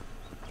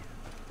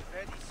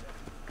 Ready, sir.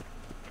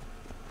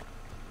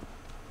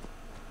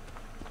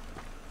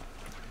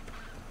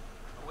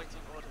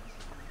 Awaiting orders.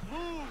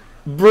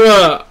 Move!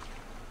 Bruh.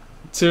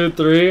 2,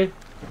 3.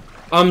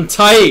 I'm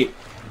tight.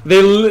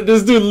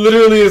 This dude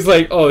literally is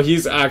like, oh,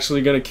 he's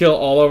actually gonna kill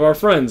all of our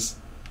friends.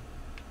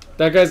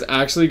 That guy's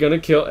actually gonna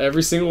kill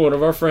every single one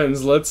of our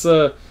friends. Let's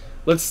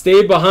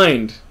stay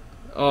behind.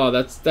 Oh,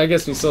 that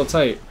gets me so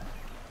tight.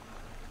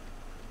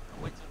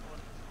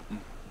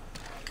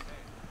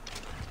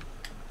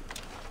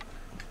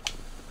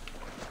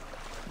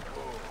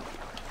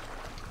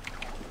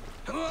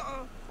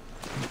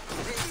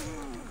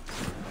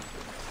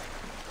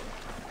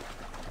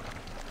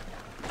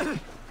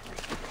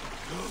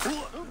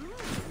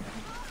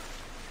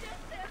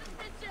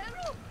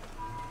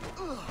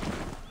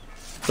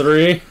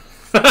 Three.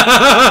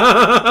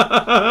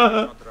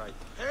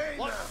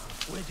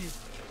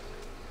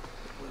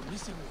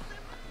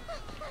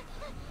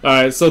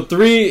 Alright, so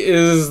three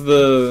is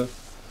the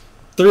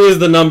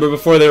number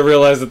before they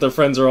realize that their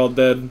friends are all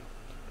dead.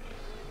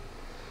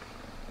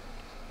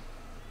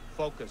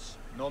 Focus.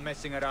 No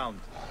messing around.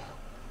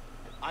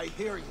 I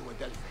hear you,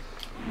 Adelphi.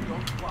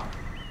 Don't worry.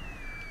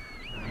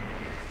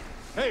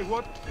 Hey,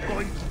 what?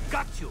 Going to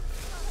gut you.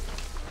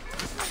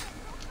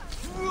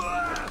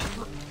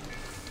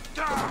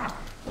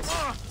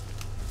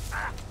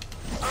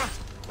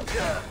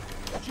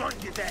 Join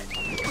the dead.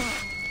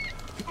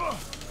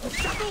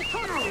 Double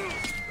tunnel.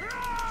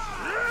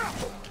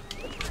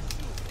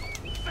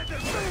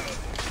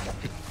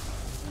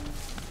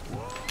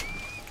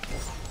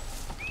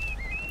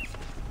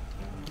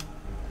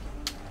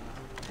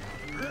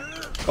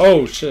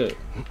 Oh shit.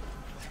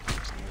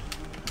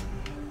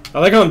 I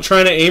like how I'm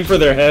trying to aim for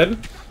their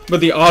head, but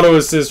the auto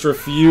assist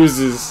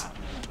refuses.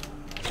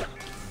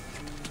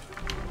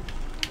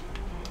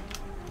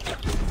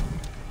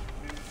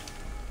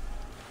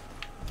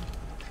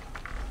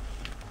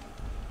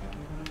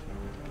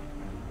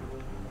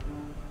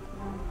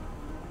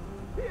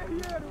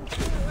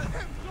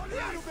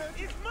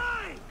 It's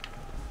mine.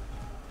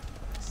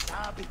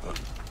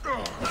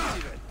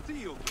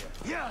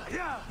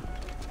 Yeah.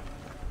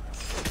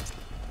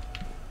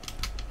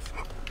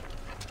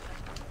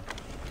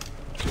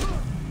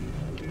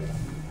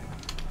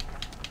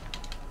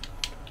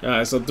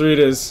 Alright, so 3 it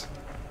is.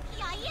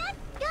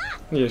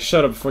 Yeah,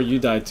 shut up before you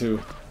die too.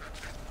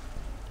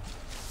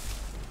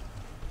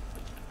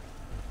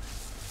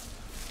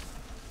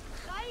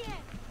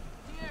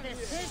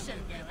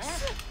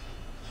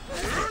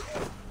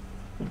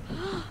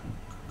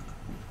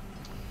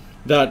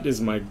 That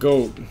is my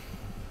goat.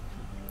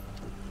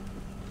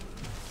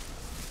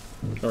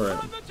 Alright,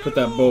 put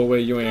that bow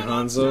away, you ain't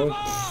Hanzo.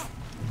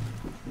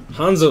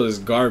 Hanzo is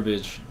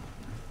garbage.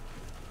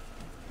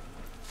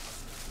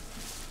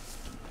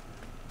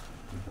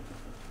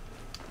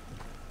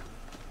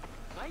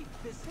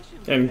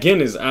 And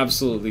Gin is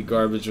absolutely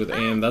garbage with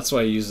aim. That's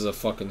why he uses a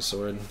fucking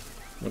sword.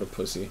 What a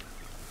pussy.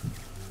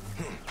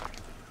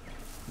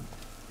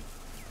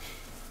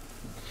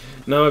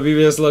 Now my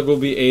BBS luck will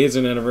be AIDS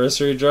and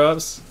anniversary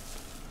drops.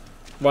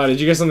 Wow,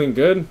 did you get something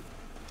good?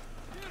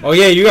 Oh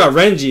yeah, you got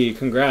Renji.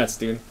 Congrats,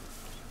 dude.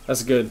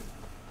 That's good.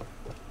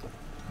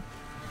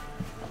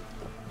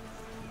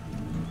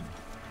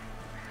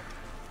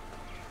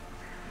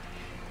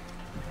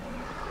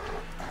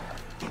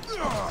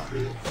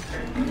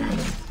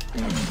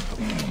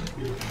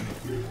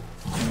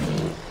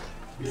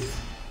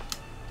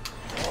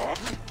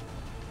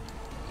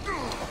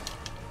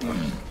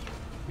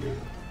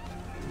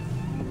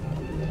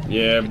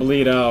 Yeah,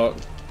 bleed out.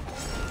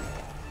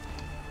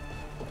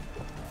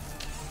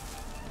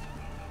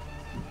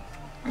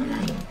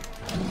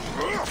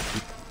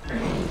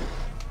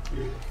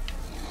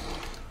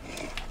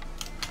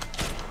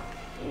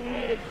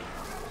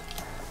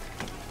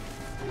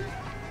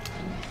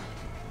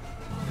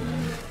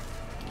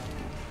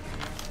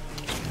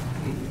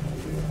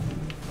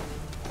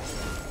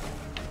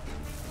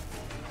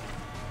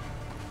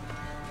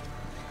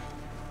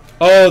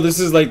 Oh, this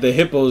is like the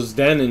Hippos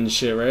den and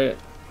shit, right?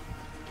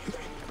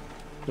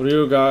 What do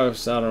you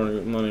guys?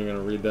 I'm not even gonna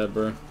read that,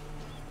 bro.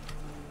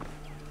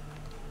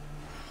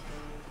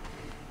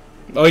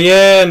 Oh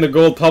yeah, and the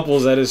gold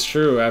pupples, that is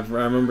true. I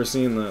remember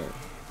seeing that.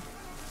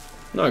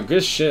 No,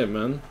 good shit,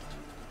 man.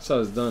 That's how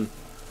it's done.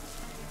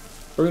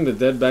 Bring the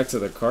dead back to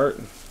the cart.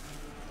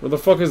 Where the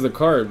fuck is the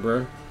cart,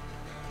 bro?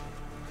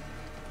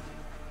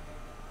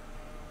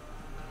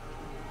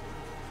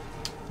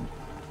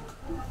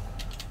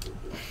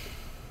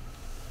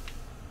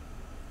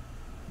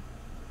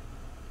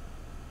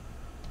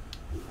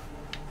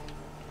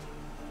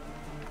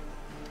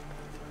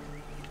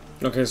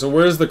 Okay, so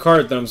where's the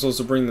cart that I'm supposed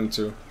to bring them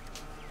to?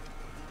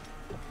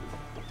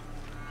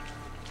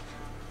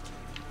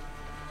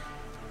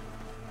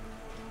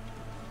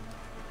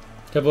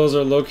 Hippos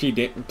are low-key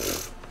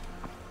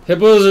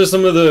Hippos are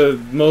some of the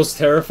most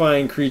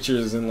terrifying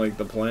creatures in, like,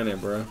 the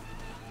planet, bro.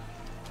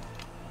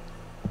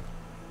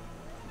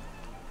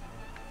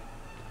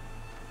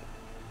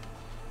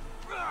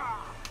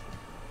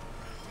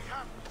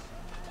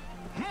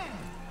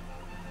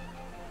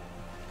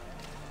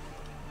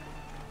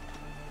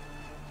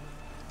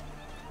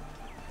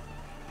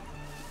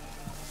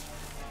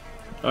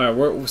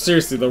 Alright,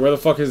 seriously though, where the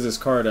fuck is this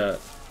card at?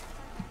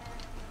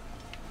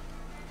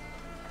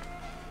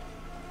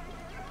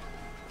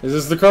 Is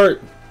this the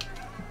cart?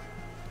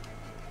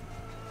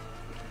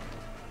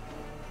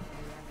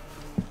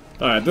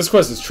 Alright, this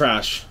quest is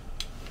trash.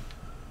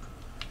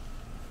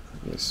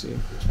 Let me see.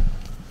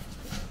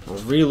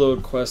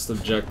 Reload quest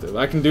objective.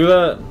 I can do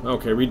that?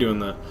 Okay, we doing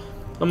that.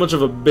 How much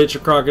of a bitch a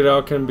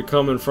crocodile can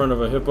become in front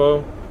of a hippo?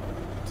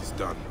 It is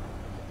done.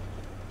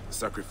 The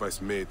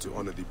sacrifice made to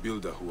honor the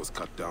builder who was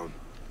cut down.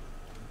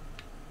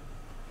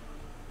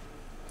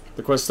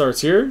 The quest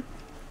starts here?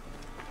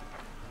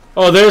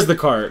 Oh, there's the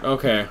cart.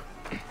 Okay.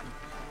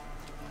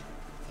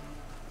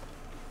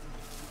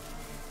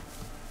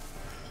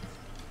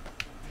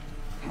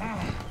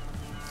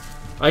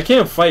 I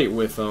can't fight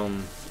with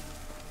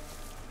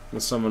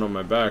someone on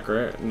my back,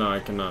 right? No, I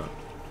cannot.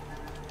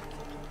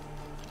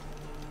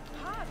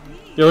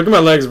 Yo, look at my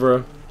legs,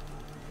 bro.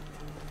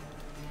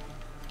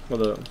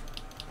 What up?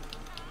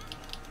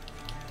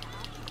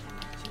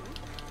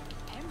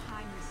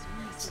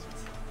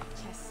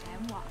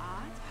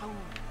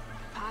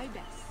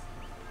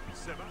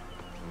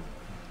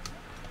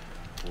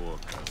 Poor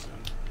cousin.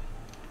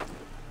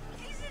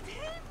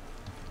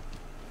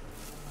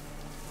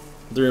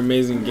 Three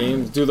amazing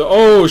games. Do the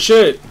oh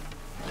shit!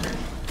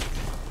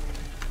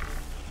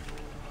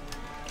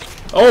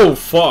 Oh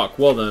fuck!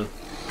 Well then.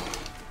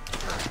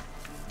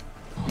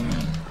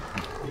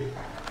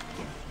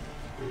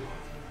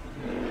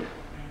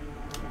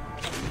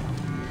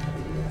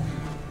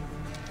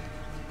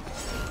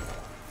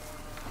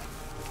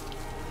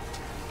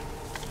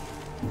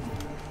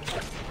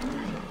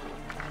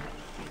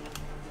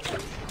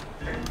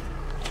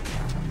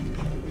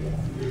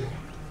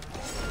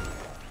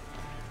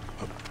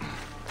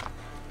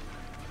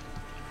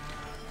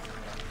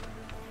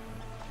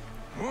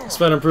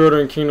 Spent on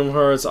pre-ordering Kingdom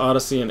Hearts,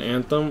 Odyssey, and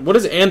Anthem. What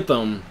is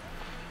Anthem?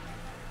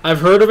 I've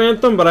heard of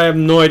Anthem, but I have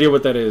no idea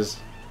what that is.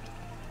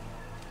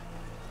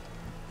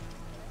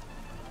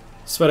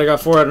 Spent I got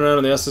 4 out of 9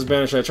 on the Estus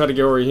banner. I tried to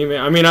get Orihime.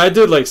 I mean, I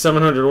did like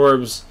 700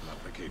 orbs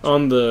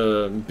on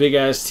the big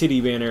ass titty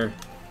banner,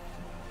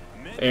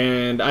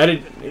 and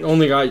I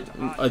only got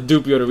a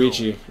dupe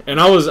Yoruichi,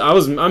 and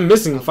I'm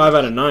missing 5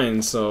 out of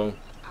 9, so.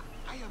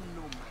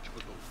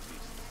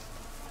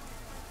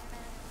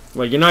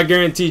 Like, you're not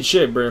guaranteed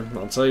shit, bro.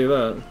 I'll tell you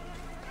that.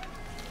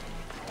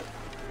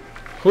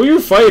 Who are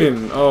you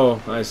fighting?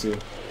 Oh, I see.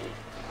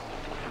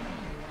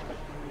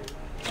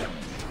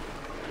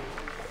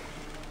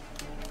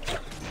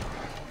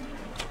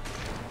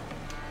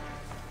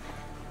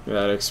 Yeah,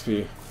 that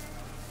XP.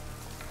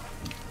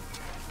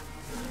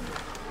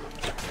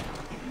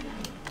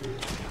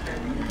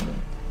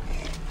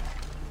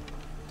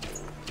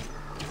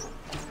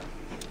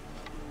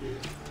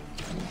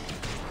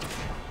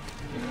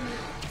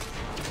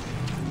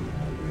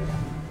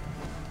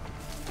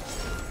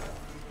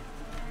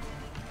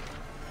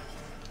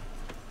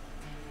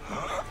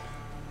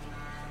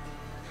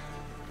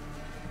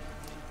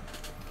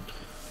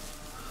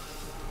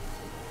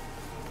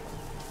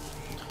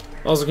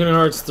 Also, Kingdom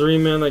Hearts 3,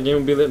 man, that game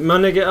would be lit. My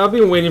nigga, I've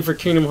been waiting for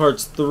Kingdom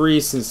Hearts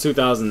 3 since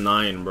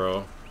 2009,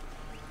 bro.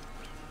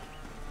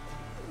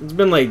 It's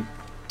been like,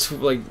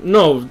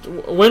 no,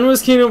 when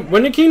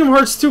did Kingdom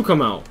Hearts 2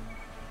 come out?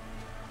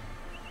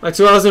 Like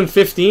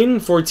 2015,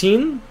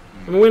 14?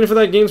 I've been waiting for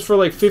that game for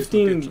like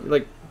 15,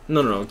 like,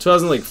 no,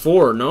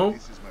 2004, no?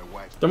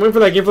 I'm waiting for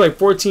that game for like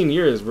 14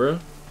 years, bro.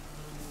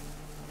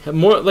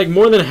 More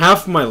than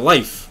half my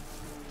life.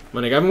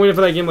 My nigga, I've been waiting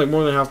for that game like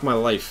more than half my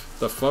life.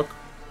 The fuck?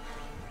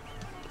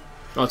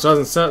 Oh,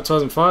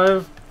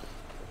 2005?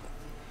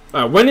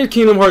 Alright, when did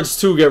Kingdom Hearts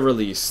 2 get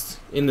released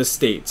in the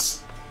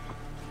States?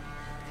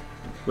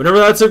 Whenever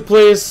that took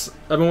place,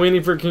 I've been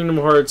waiting for Kingdom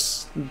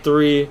Hearts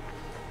 3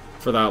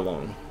 for that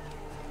long.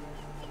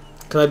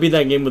 Cause I beat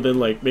that game within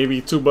like maybe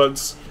 2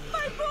 months.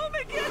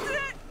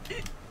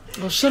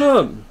 Oh, shut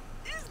up!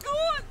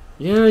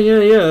 Yeah,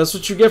 that's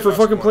what you get for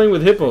fucking playing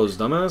with hippos,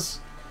 dumbass.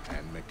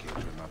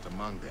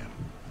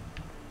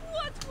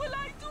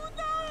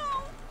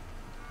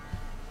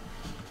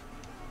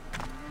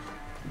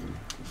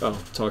 Oh,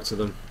 talk to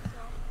them.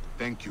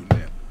 Thank you,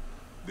 Neb.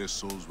 Their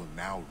souls will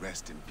now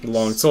rest in peace.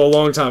 A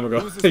long time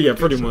ago. Yeah,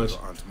 pretty much.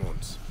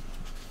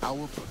 Our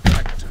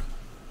protector.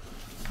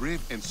 Brave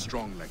and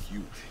strong like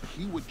you,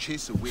 he would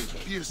chase away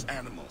fierce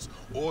animals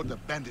or the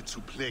bandits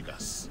who plague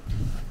us.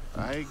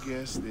 I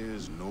guess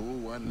there's no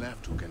one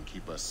left who can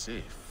keep us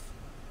safe.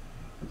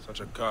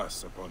 Such a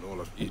curse upon all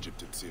of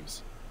Egypt, it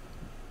seems.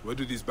 Where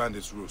do these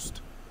bandits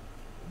roost?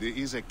 There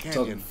is a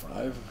canyon.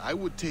 2005. I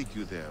would take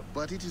you there,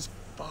 but it is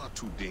far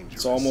too dangerous.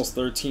 It's almost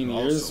 13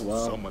 years. Also,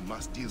 Wow. someone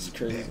must deal with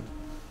crazy. them.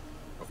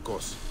 Of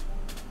course.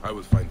 I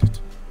will find it.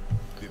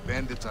 The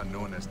bandits are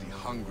known as the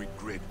Hungry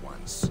Great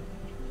Ones.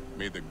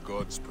 May the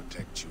gods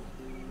protect you.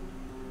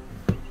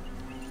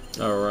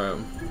 Alright.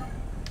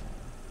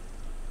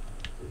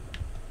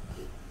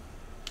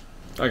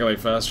 I can like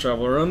fast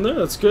travel around there,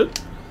 that's good.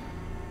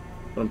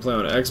 But I'm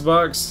playing on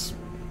Xbox.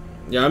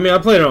 Yeah, I mean I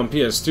played it on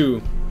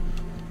PS2.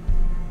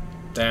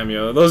 Damn,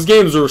 yo. Those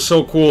games were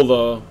so cool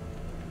though.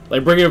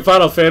 Like bringing in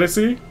Final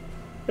Fantasy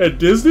at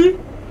Disney?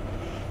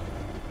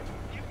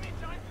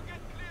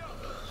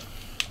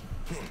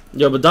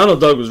 Yeah, but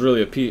Donald Duck was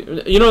really a piece.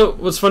 You know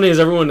what's funny is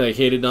everyone like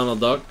hated Donald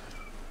Duck.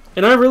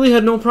 And I really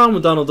had no problem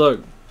with Donald Duck.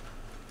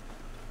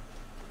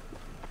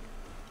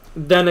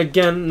 Then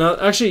again, now,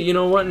 actually, you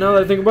know what? Now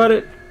that I think about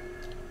it,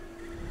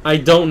 I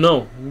don't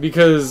know.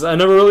 Because I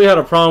never really had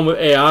a problem with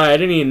AI. I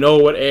didn't even know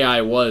what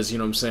AI was, you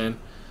know what I'm saying?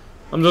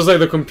 I'm just like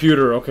the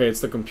computer. Okay,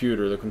 it's the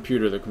computer. The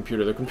computer. The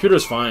computer. The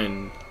computer's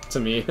fine to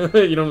me.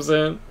 You know what I'm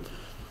saying?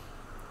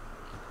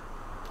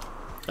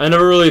 I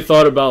never really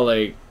thought about,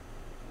 like,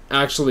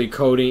 actually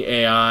coding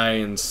AI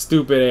and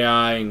stupid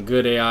AI and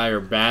good AI or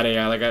bad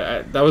AI. Like,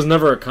 that was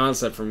never a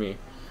concept for me.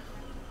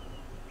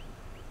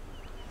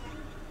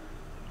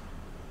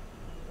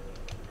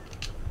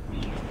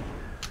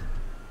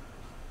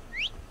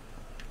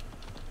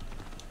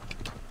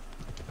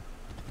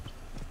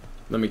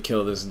 Let me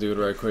kill this dude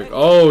right quick.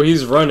 Oh,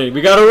 he's running.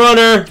 We got a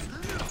runner!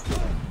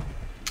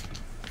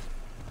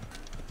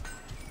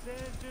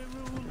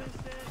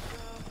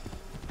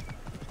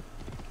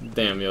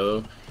 Damn,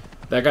 yo.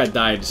 That guy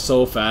died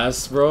so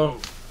fast, bro.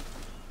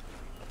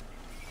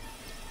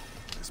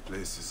 This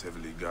place is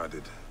heavily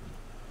guarded.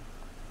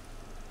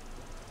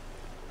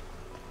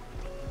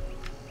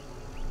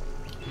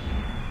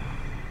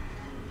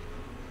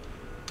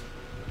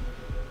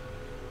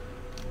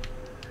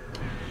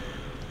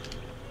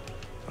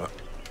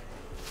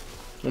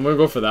 I'm gonna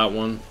go for that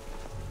one.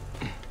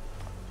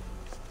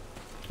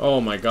 Oh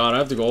my god, I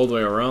have to go all the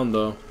way around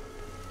though.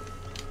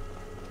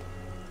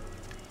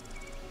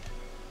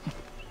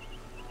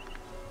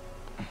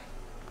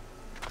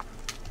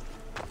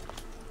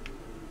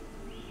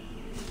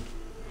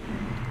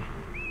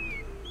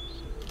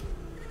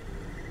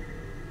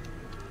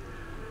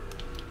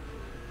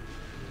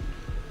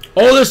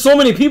 Oh, there's so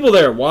many people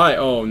there. Why?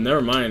 Oh,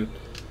 never mind.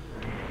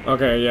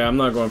 Okay, yeah, I'm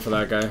not going for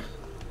that guy.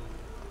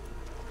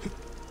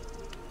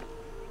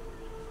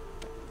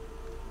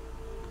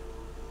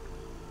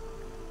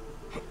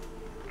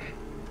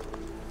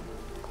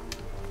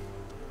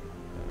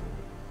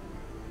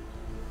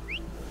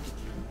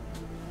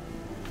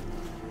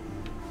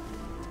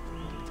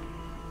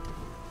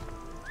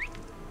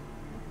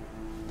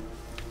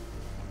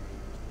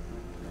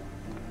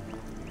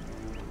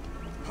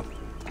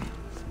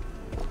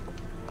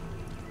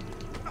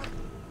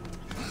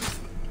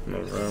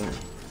 Alright.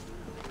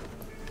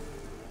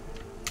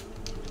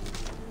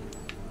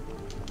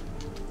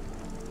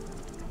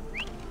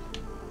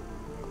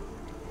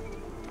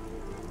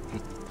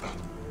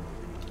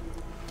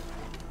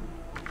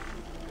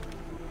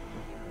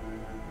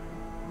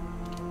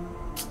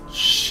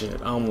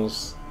 Shit,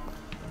 almost.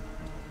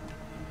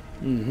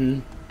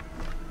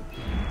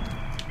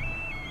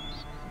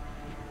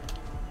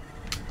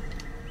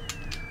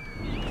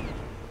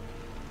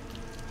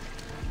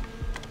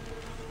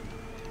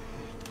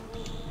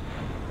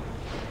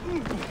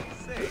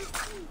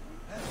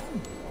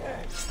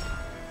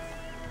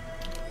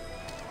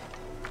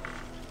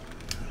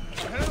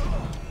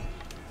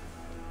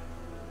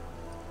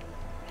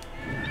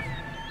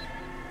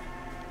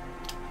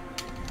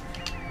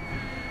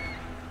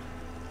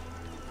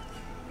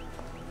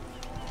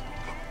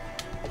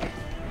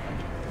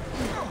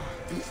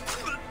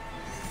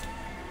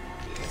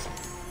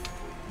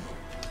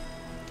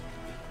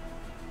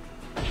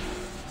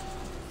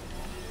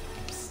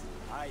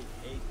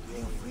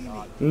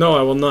 No,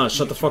 I will not.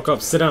 Shut the fuck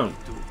up. Sit down.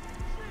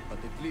 But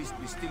at least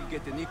we still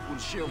get an equal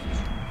shield.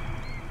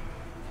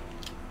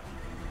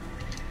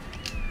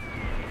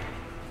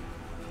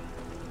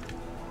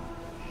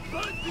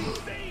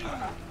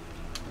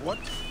 What?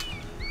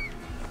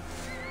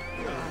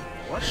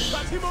 What?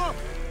 Cut him off!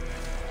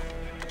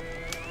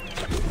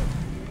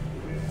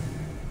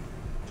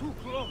 Too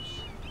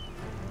close.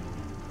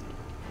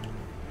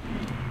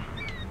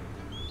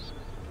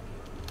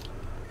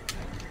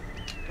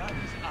 Guard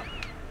is up.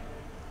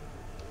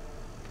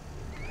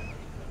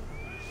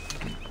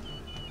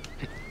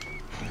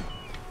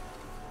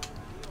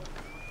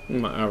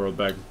 My arrow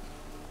bag.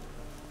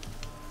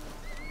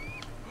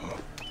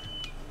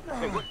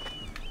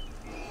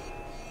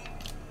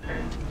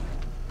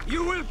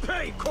 You will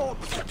pay,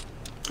 corpse!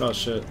 Oh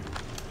shit.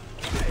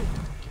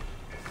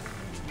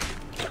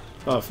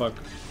 Oh fuck.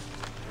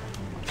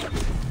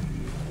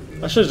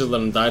 I should've just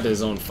let him die to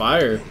his own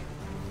fire.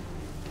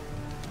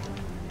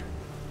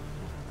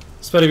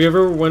 Spud, have you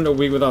ever went a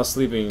week without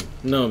sleeping?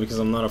 No, because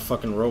I'm not a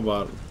fucking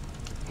robot.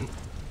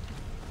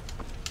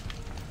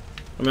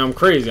 I mean, I'm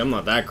crazy. I'm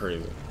not that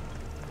crazy.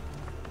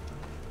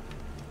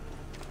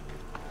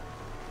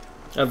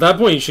 At that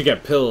point, you should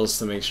get pills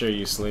to make sure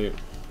you sleep.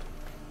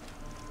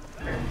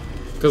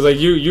 Because like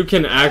you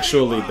can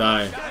actually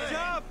die.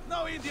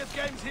 No idiot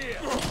games here.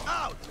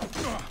 Out.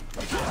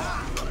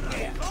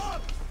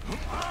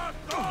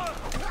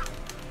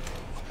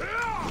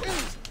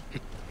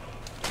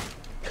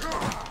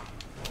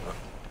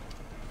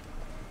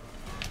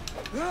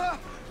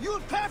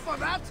 You'll pay for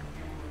that.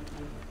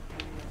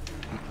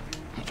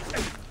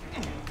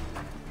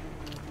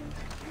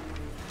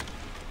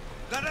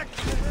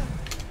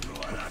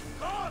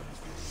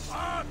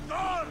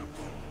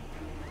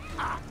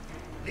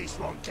 This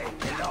won't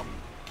take me long.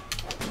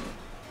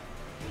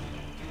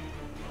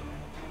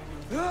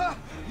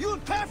 You'll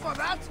pay for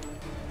that.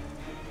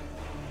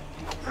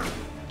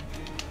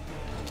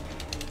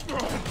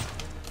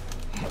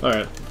 All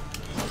right.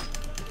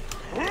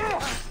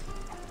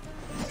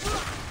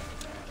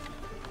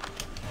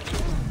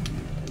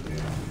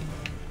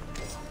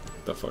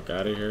 Get the fuck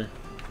out of here.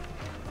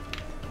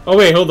 Oh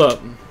wait, hold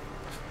up.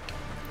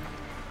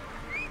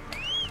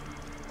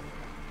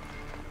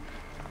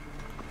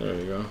 There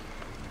we go.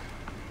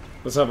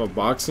 Let's have a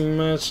boxing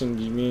match and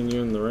me and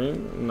you in the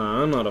ring?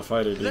 Nah, I'm not a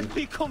fighter, dude. Let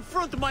me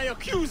confront my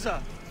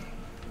accuser.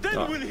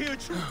 Then we'll hear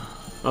truth.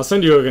 I'll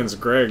send you against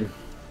Greg.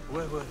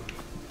 Where were we?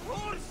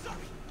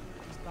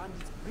 These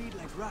bandits breed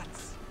like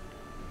rats.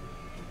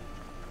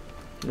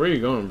 Where are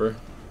you going, bro?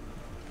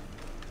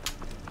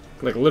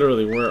 Like,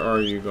 literally, where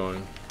are you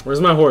going?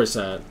 Where's my horse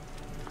at?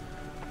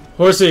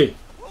 Horsey!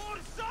 Oh,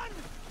 son!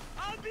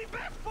 I'll be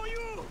back for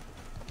you!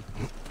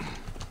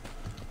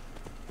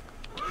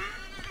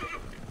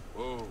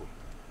 Oh.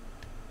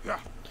 Yeah.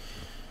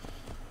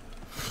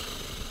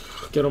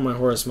 Get on my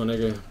horse, my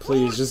nigga.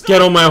 Please, just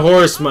get on my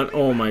horse, man.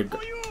 Oh my god.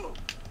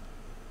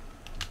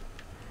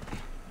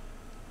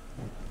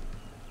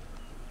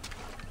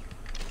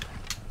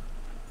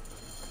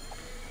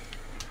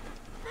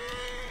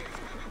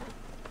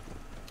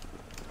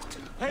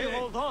 Hey,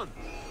 hold on.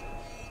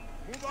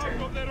 Move out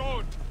of the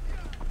road.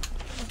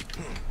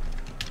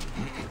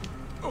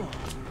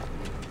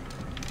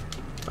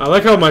 I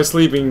like how my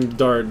sleeping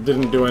dart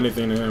didn't do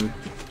anything to him.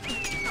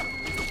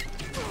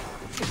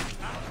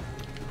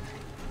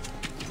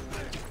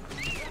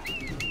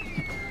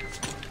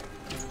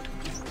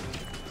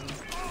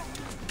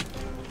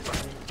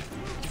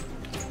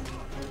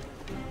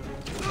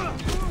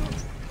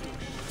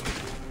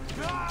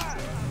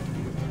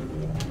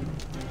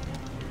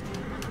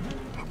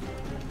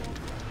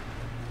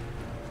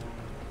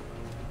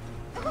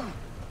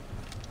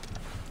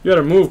 You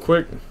gotta move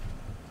quick.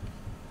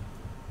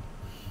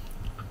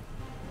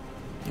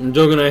 I'm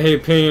joking, I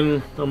hate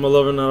pain. I'm a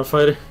lover, not a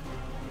fighter.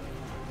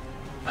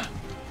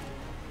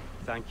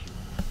 Thank you.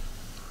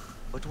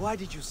 But why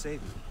did you save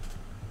me?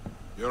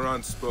 Your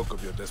aunt spoke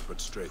of your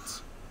desperate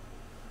straits.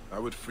 I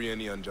would free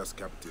any unjust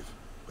captive,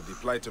 but the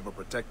plight of a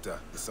protector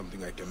is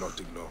something I cannot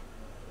ignore.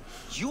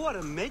 You are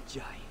a Magi.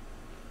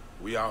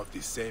 We are of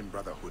the same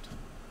brotherhood.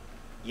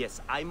 Yes,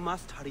 I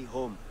must hurry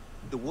home.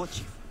 The war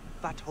chief,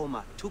 Fat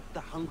Homer, took the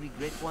hungry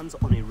great ones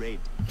on a raid.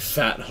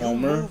 Fat You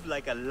Homer? move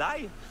like a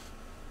lion.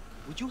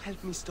 Would you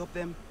help me stop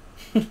them?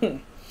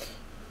 Would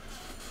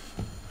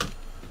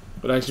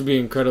actually be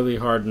incredibly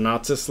hard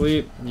not to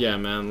sleep. Yeah,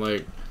 man,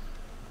 like...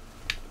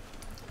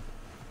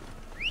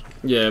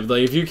 Yeah,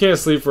 like, if you can't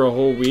sleep for a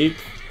whole week,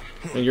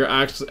 and you're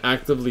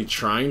actively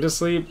trying to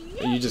sleep,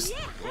 and you just...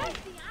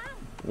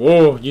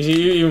 Whoa, you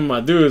see, even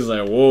my dude is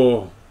like,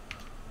 whoa.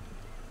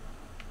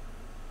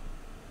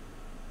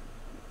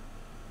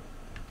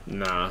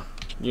 Nah,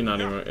 you're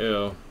not even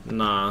ill.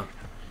 Nah,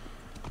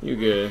 you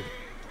good.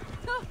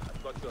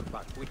 Got your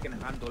back. We can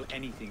handle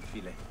anything,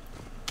 Phile.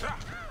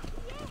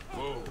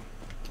 Whoa.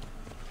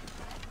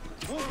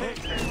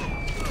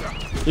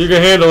 You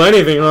can handle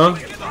anything, huh?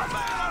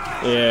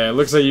 Yeah, it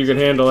looks like you can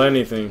handle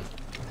anything.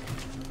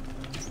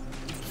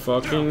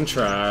 Fucking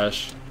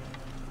trash.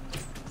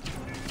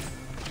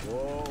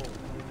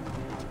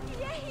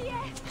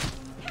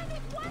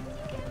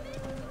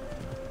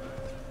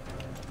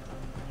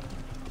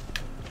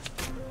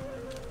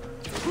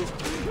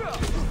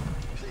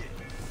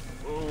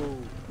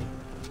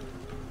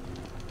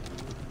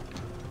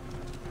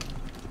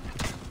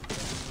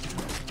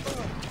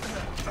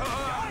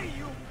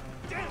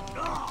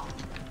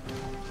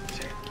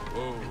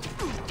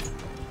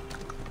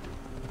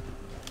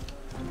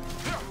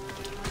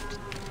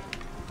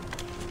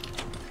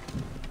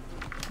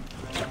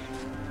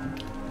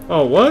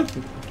 Oh, what?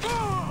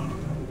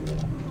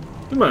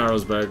 Get my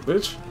arrows back,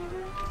 bitch.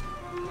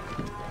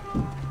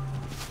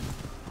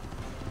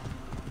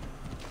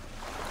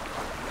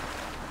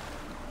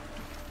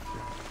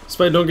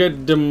 Spite, don't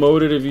get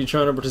demoted if you're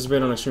trying to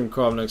participate on Extreme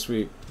Co-op next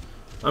week.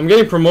 I'm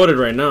getting promoted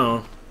right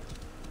now.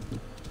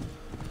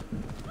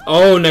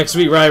 Oh, next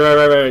week. Right.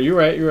 You're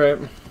right.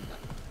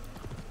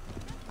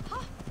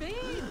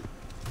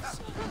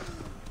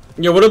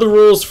 Yeah, what are the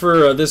rules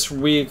for this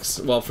week's,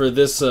 well, for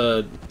this,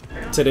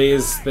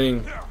 today's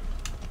thing?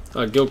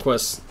 Guild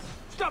Quest.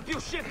 Stop your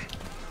shit!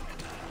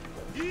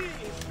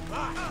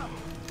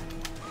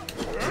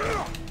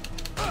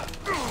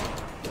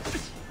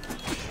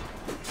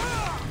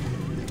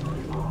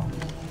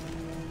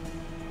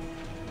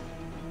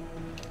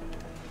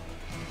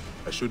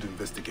 I should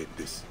investigate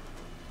this.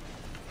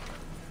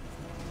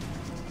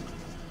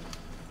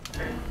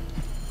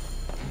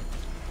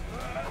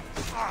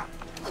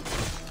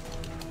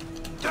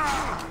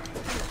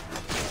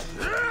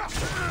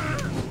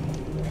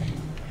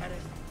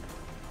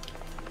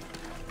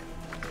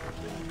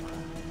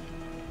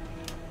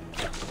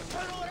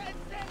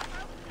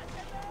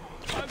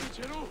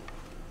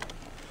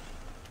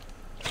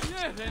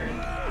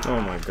 Oh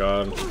my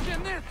god.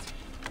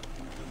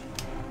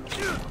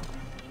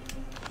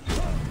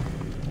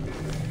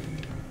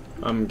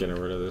 I'm getting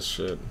rid of this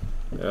shit.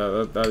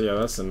 Yeah, yeah,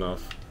 that's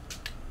enough.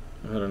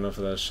 I had enough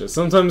of that shit.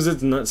 Sometimes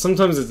it's not.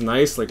 Sometimes it's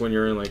nice, like when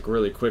you're in like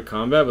really quick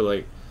combat, but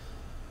like,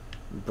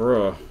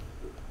 bro,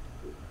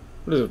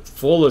 what is it?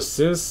 Full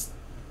assistance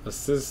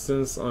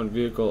on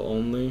vehicle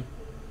only.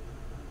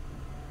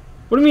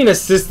 What do you mean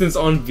assistance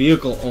on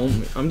vehicle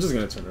only? I'm just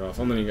gonna turn it off.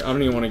 I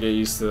don't even want to get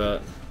used to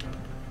that.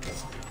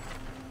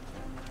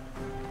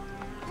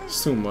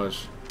 It's too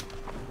much.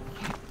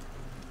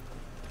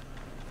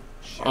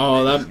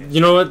 Oh, that,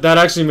 you know what? That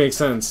actually makes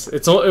sense.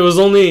 It was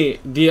only,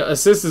 the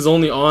assist is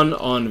only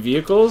on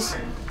vehicles.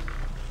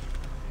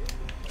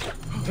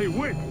 Hey,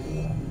 wait!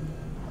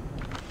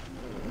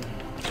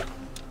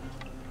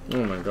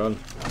 Oh my god.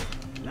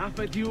 Laugh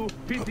at you,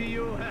 pity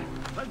you,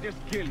 I'll just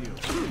kill you.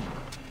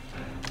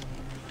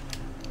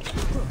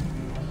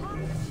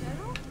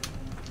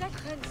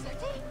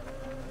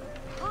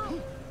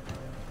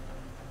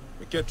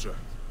 Ketra,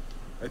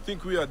 I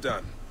think we are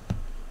done.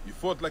 You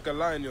fought like a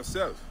lion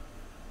yourself.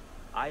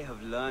 I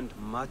have learned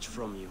much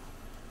from you.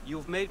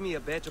 You've made me a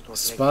better protector.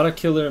 Spotter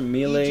killer,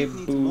 melee Egypt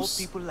needs boost,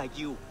 more people like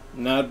you.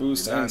 nod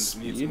boost, The and land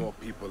needs speed. more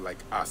people like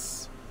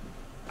us.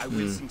 I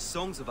will sing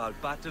songs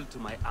about battle to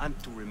my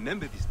aunt to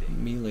remember this day.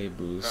 Melee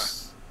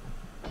boost.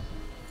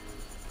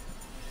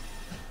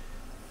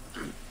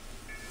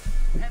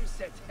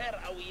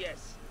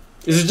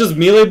 Is it just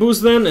melee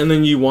boost then, and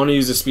then you want to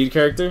use a speed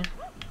character?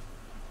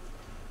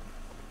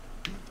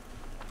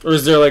 Or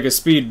is there like a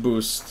speed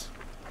boost?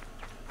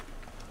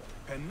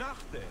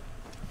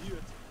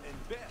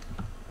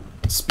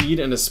 Speed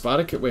and a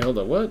spotter kit? Wait, hold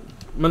up, what?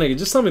 My nigga,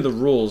 just tell me the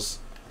rules.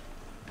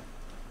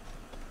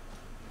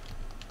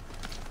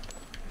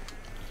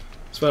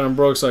 But I'm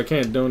broke, so I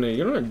can't donate.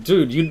 You know,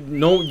 dude, you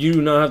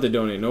do not have to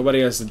donate.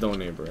 Nobody has to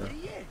donate, bro.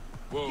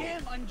 Whoa.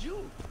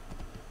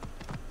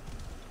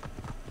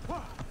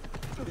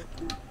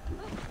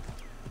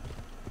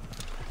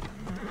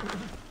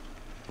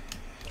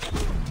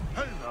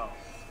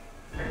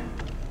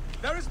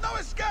 There is no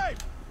escape!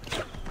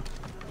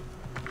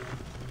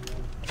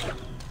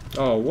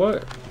 Oh,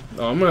 what?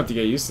 Oh, I'm gonna have to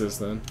get used to this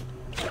then.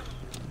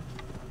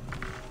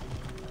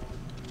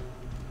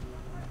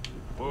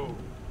 Whoa.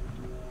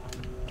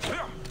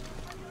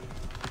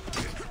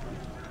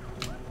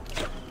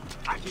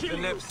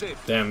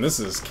 Damn, this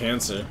is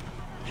cancer.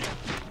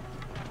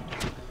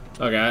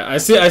 Okay, I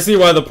see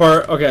why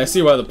the I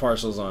see why the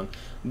partial's on.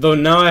 Though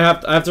now I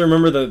have to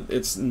remember that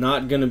it's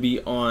not gonna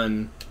be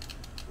on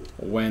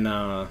when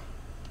I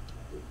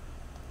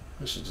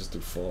should just do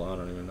full. I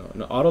don't even know.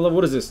 No, auto level.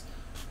 What is this?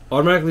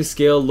 Automatically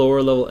scale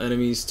lower level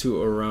enemies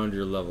to around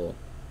your level.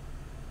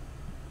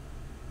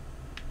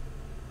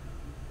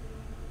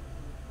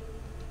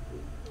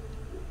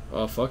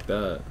 Oh, fuck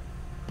that.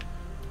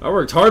 I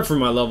worked hard for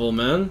my level,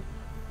 man.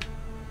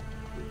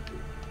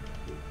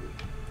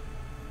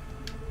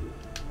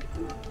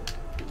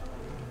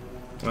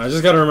 I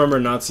just gotta remember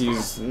not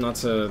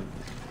to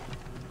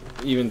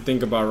even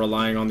think about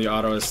relying on the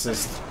auto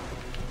assist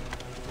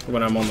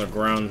when I'm on the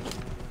ground.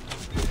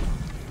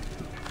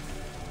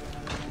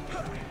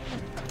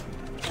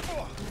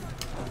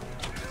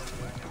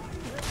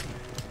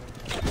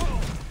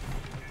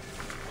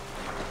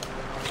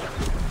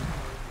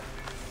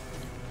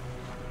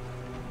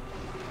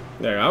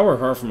 Yeah, I work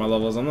hard for my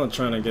levels. I'm not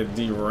trying to get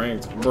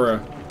D-ranked,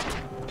 bruh.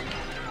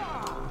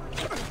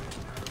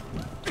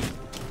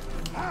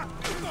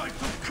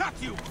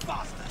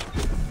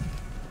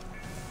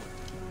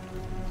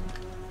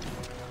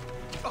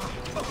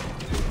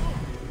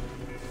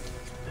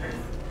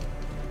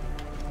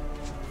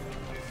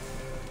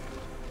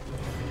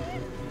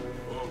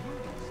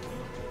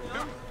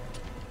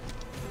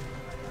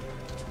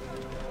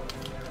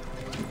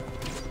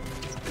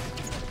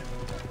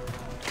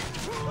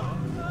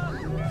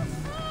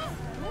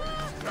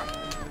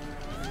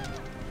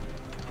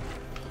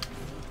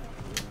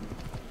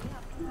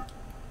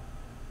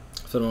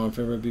 One of my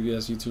favorite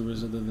BBS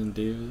YouTubers other than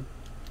David.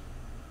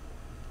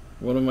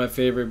 One of my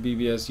favorite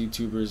BBS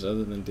YouTubers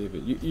other than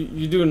David.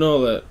 You do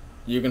know that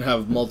you can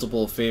have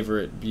multiple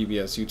favorite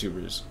BBS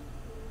YouTubers.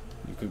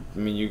 You could, I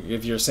mean,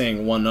 if you're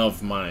saying one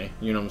of my,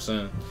 you know what I'm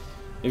saying.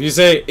 If you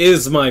say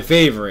is my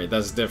favorite,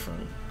 that's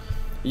different.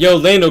 Yo,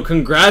 Leno,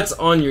 congrats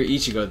on your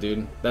Ichigo,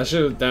 dude.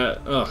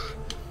 Ugh.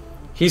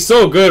 He's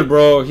so good,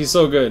 bro. He's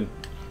so good.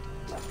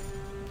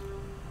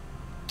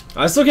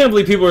 I still can't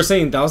believe people are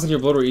saying 1,000 Year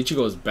Blood or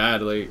Ichigo is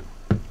bad. Like,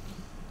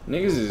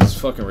 Niggas is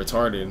fucking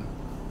retarded.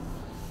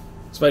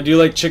 So I do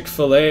like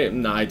Chick-fil-A.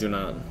 Nah, I do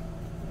not.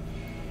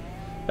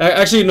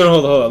 Actually, no,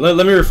 hold on.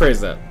 Let me rephrase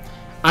that.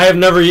 I have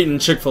never eaten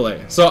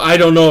Chick-fil-A, so I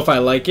don't know if I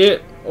like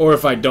it or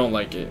if I don't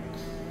like it.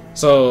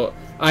 So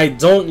I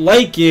don't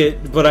like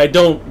it, but I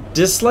don't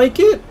dislike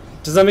it.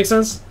 Does that make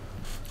sense?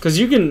 Because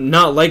you can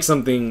not like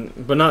something,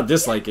 but not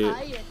dislike it.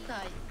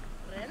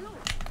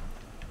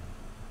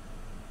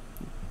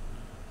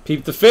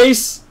 Peep the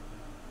face.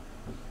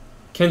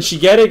 Can she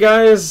get it,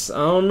 guys? I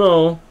don't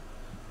know.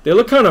 They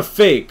look kind of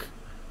fake.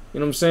 You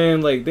know what I'm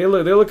saying? Like they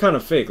look kind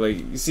of fake. Like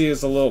you see,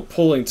 it's a little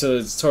pulling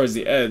towards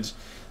the edge.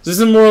 This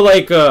is more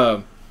like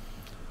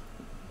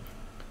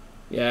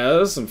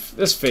yeah,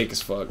 that's fake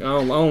as fuck. I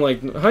don't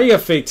like how you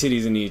have fake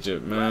titties in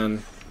Egypt,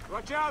 man.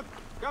 Watch out!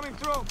 Coming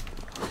through!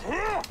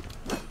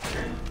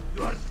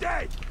 You are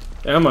dead!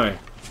 Am I?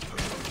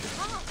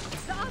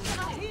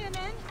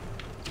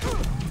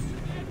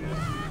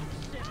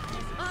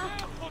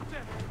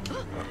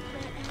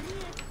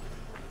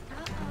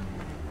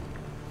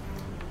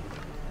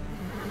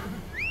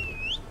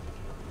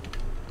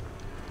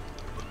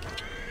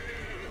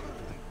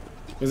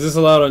 Is this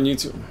allowed on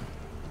YouTube?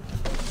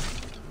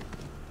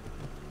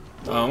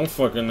 I don't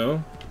fucking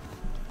know.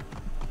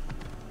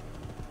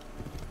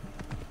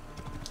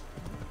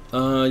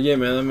 Yeah,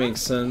 man, that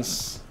makes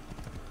sense.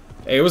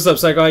 Hey, what's up,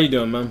 Psycho? How you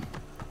doing, man?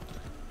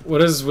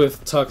 What is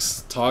with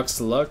Talks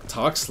Luck?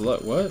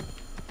 What?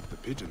 The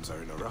pigeons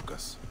are in a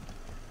ruckus.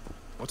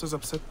 What has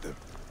upset them?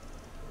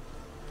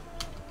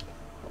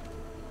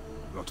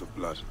 Lot of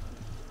blood.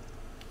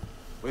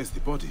 Where's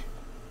the body?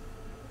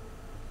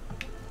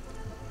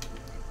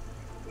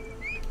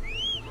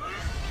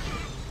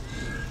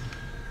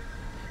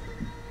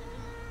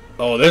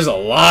 Oh, there's a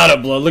lot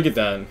of blood. Look at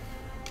that.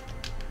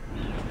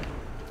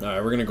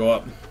 Alright, we're gonna go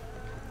up.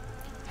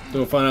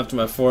 Doing fine after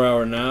my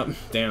 4-hour nap.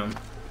 Damn.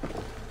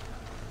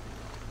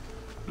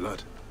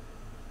 Blood.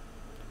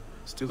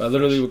 Still I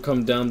literally would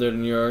come down there to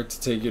New York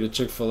to take you to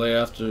Chick-fil-A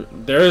after.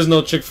 There is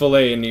no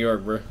Chick-fil-A in New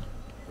York, bro.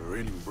 The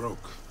railing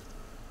broke,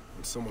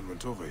 and someone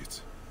went over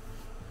it.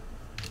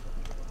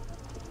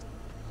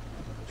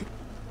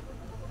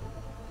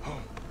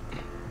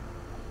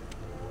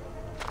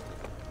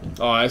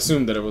 Oh, I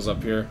assumed that it was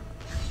up here.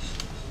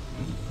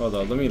 Hold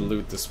on, let me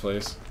loot this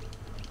place.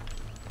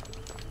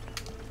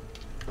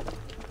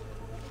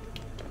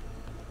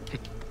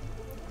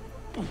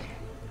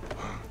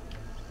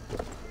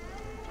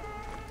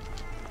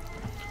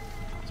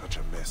 Such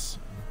a mess.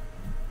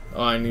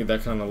 Oh, I need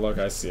that kind of luck.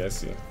 I see.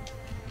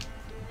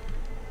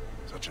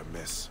 Such a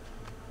mess.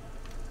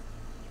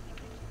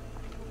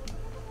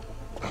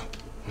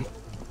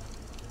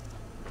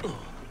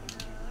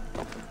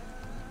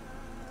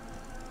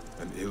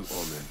 An ill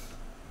omen.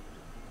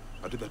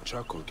 How did that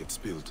charcoal get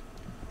spilled?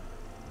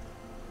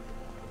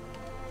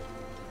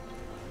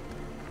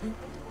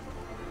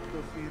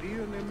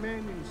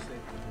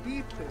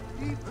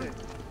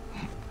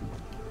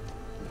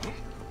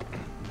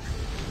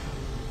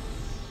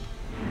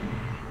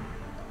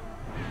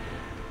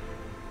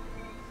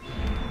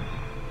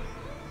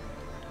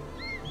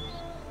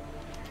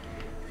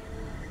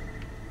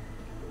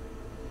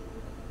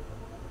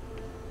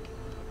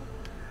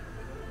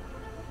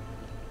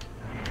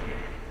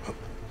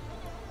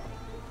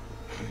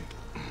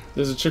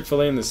 There's a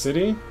Chick-fil-A in the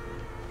city?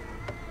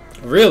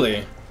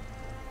 Really?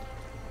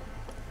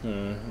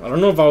 I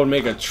don't know if I would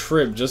make a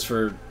trip just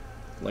for,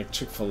 like,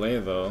 Chick-fil-A,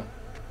 though.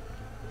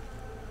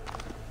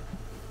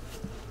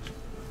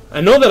 I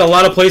know that a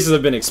lot of places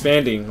have been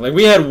expanding. Like,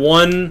 we had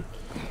one...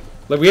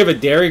 Like, we have a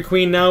Dairy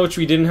Queen now, which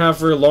we didn't have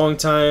for a long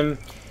time.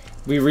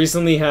 We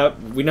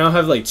now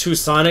have, like, 2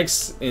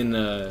 Sonics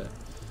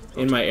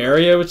in my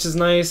area, which is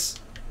nice.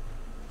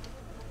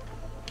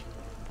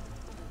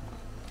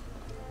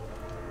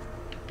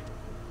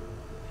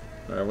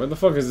 Alright, where the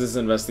fuck is this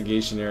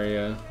investigation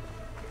area?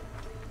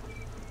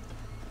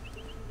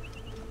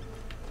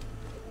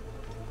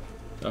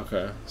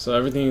 Okay, so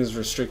everything is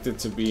restricted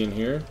to be in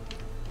here.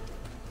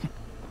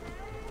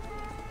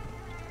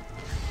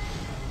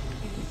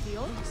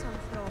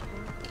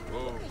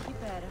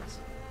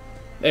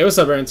 Hey, what's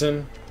up,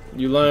 Barrington?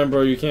 You lying,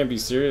 bro? You can't be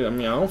serious. I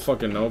mean, I don't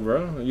fucking know,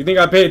 bro. You think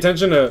I pay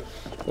attention to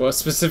what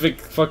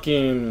specific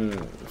fucking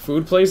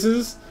food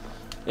places?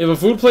 If a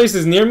food place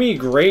is near me,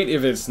 great.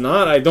 If it's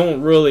not, I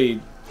don't really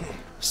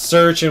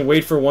search and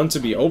wait for one to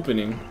be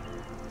opening.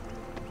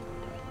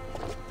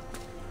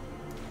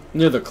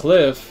 Near the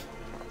cliff.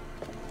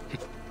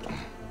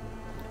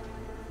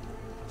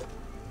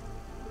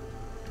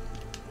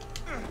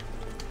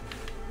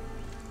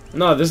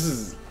 No, this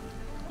is...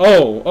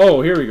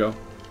 Oh, here we go.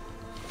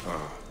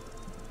 Ah.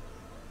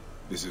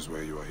 This is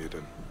where you are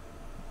hidden.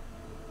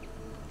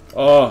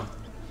 Oh.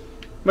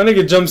 My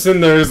nigga jumps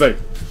in there, he's like...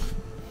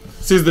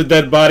 Sees the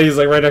dead body, he's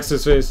like right next to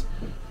his face.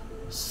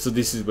 So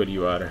this is where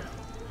you are.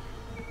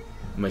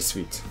 My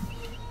sweet.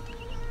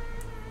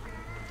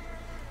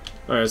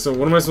 Alright, so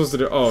what am I supposed to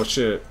do? Oh,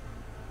 shit.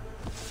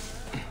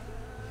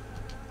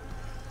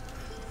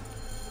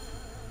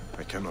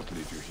 I cannot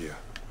leave you here.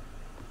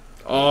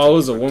 Oh, it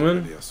was a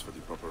woman? For the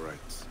proper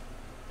rites.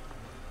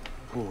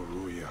 Poor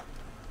Ruya.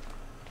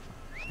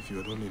 If you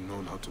had only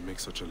known how to make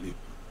such a leap.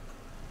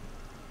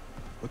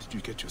 What did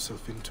you get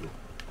yourself into?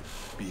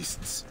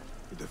 Beasts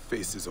with the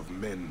faces of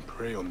men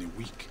prey on the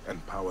weak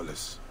and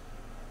powerless.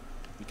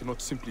 We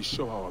cannot simply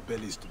show our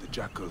bellies to the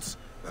jackals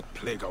that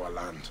plague our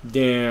land.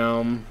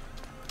 Damn.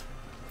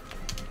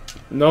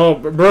 No,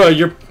 bro,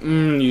 you're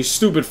you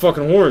stupid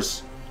fucking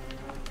horse.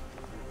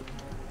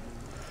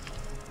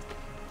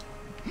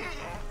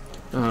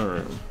 All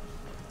right.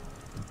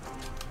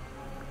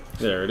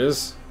 There it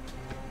is.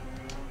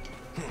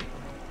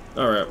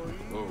 All right.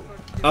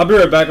 I'll be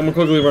right back. I'm gonna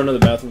quickly run to the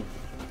bathroom.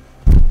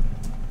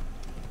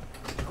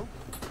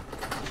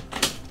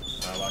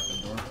 I locked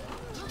the door.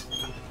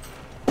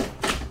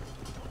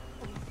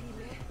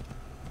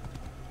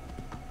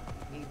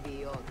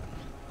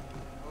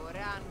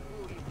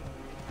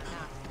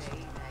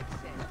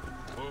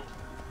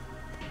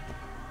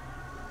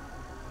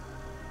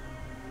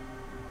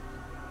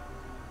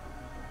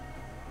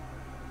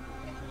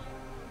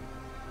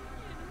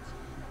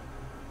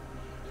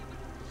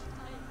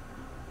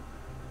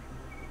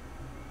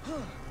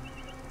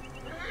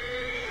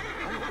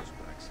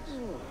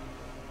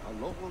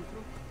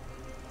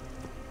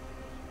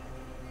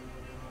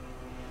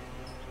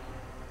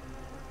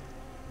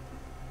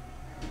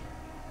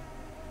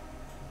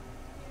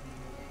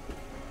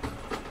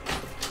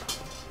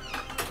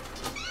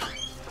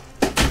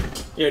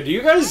 Yeah, do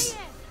you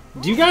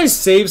guys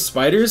save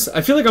spiders?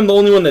 I feel like I'm the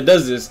only one that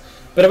does this.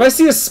 But if I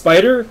see a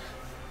spider,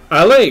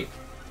 I like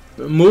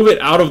move it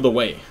out of the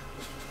way.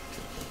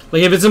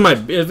 Like if it's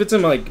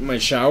in my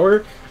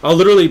shower, I'll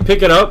literally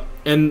pick it up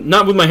and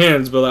not with my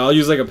hands, but I'll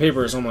use like a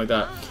paper or something like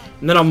that.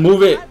 And then I'll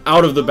move it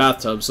out of the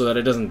bathtub so that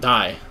it doesn't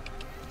die.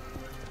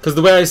 Cuz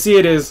the way I see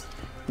it is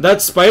that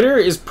spider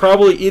is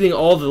probably eating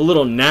all the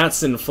little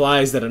gnats and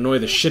flies that annoy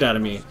the shit out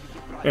of me.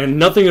 And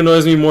nothing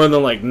annoys me more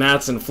than like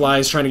gnats and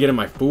flies trying to get in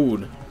my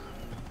food.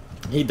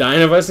 He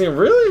dying if I see him?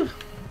 Really?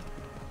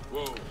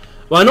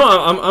 Well, I know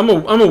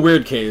I'm a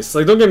weird case.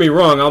 Like, don't get me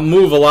wrong. I'll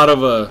move a lot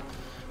of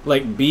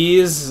like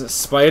bees,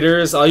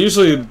 spiders. I'll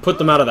usually put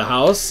them out of the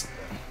house.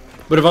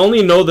 But if I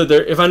know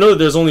that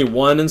there's only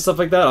one and stuff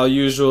like that, I'll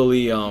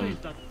usually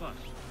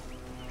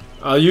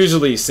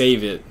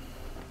save it.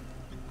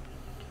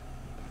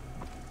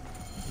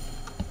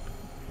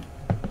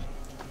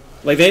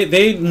 Like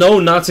they know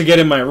not to get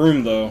in my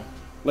room though,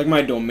 like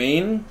my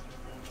domain.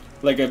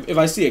 Like if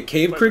I see a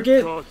cave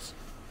cricket,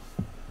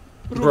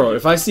 bro,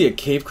 if I see a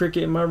cave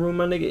cricket in my room,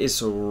 my nigga,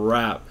 it's a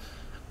wrap.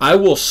 I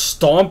will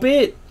stomp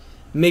it,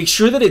 make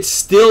sure that it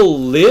still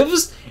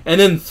lives,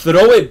 and then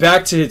throw it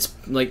back to its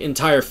like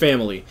entire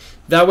family.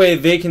 That way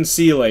they can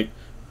see like,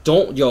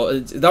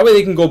 that way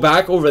they can go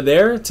back over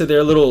there to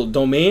their little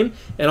domain,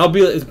 and I'll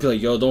be like,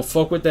 yo, don't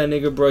fuck with that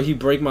nigga, bro. He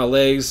break my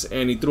legs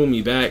and he threw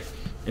me back.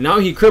 And now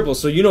he crippled,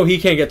 so you know he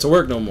can't get to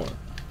work no more.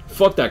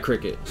 Fuck that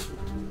cricket.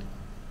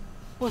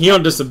 He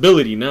on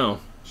disability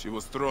now. She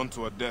was thrown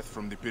to her death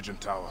from the pigeon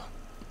tower.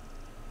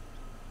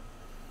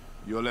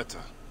 Your letter.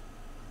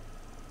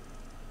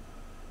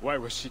 Why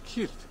was she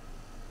killed?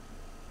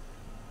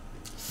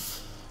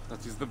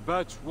 That is the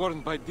badge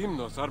worn by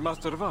Dimnos, our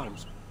master of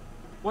arms.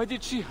 Why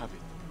did she have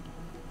it?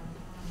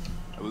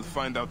 I will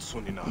find out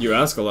soon enough. You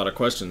ask a lot of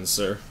questions,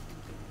 sir.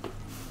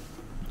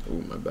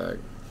 Ooh, my bag.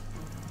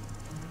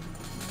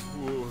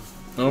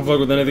 I don't fuck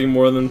with anything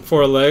more than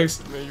 4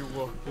 legs. May you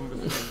walk in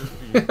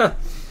the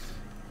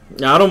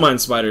Yeah, I don't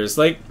mind spiders.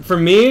 Like, for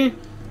me,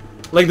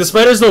 like, the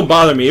spiders don't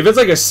bother me. If it's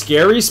like a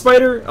scary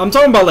spider, I'm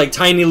talking about like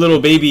tiny little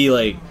baby,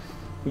 like,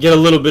 get a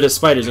little bit of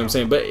spiders, you know what I'm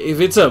saying? But if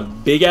it's a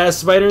big ass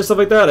spider and stuff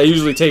like that, I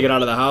usually take it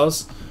out of the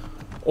house.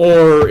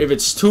 Or if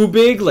it's too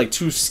big, like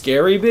too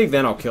scary big,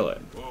 then I'll kill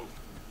it.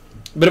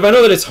 But if I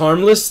know that it's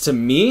harmless to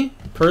me,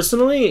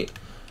 personally,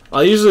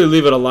 I'll usually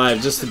leave it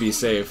alive just to be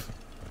safe.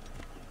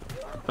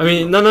 I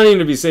mean, not even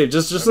to be safe,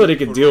 just so that it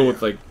could deal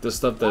with like the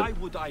stuff that. Why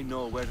would I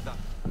know where that?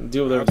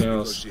 Deal with everything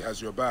else. She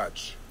has your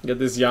badge. Get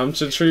this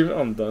Yamcha treatment.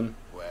 I'm done.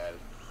 Well,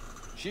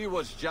 she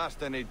was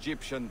just an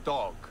Egyptian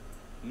dog.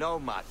 No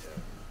matter.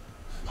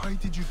 Why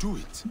did you do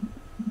it?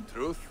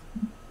 Truth?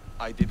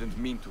 I didn't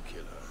mean to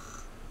kill her.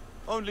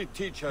 Only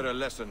teach her a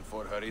lesson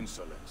for her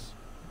insolence.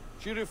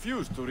 She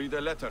refused to read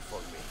a letter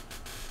for me.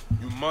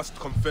 You must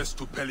confess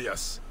to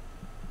Pelias.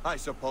 I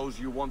suppose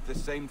you want the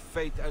same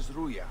fate as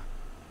Ruya.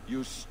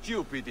 You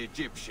stupid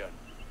Egyptian.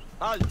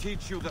 I'll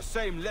teach you the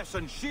same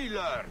lesson she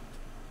learned.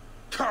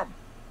 Come!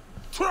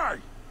 Try!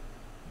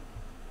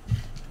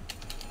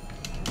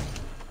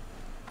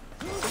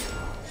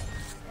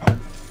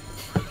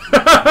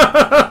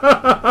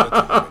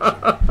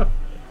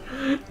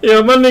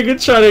 Yeah, my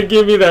nigga trying to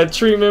give me that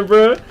treatment,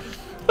 bro.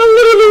 I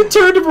literally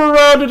turned him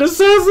around and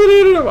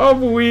assassinated him.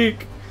 I'm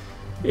weak.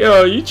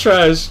 Yo, you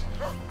trash.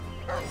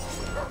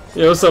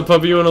 Yo, what's up,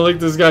 puppy? You wanna lick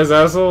this guy's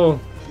asshole?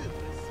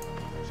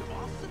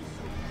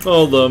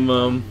 Hold on,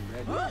 Mom.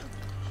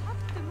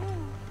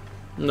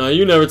 No,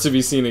 you never to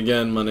be seen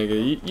again, my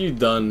nigga. You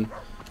done.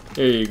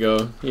 Here you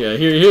go. Yeah,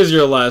 here's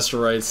your last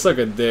rites. Suck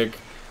a dick.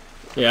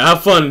 Yeah,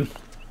 have fun.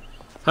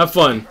 Have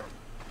fun.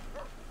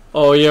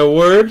 Oh, yeah,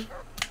 word?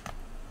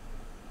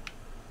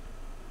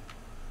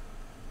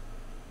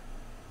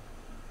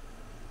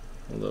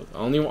 I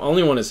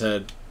only want his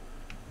head.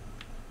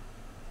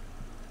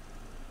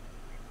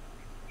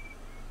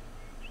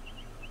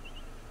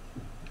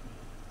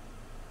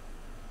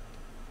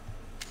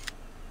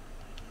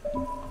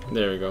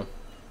 There we go.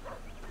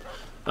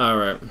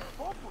 Alright.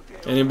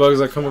 Any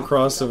bugs I come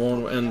across that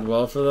won't end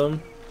well for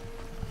them?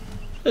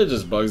 They're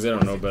just bugs, they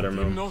don't know better,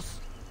 man.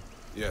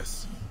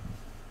 Yes.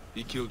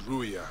 He killed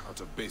Ruia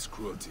out of base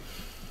cruelty.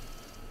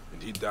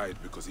 And he died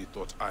because he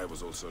thought I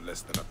was also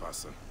less than a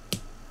person.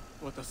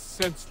 What a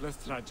senseless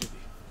tragedy.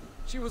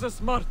 She was a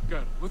smart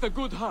girl with a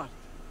good heart.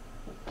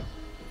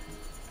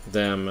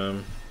 Damn,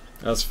 man.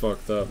 That's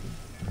fucked up.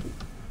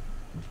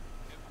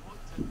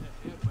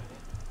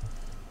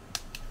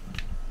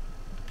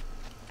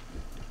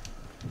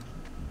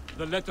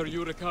 The letter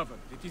you recovered,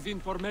 it is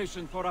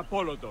information for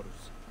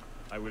Apollodorus.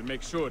 I will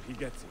make sure he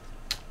gets it.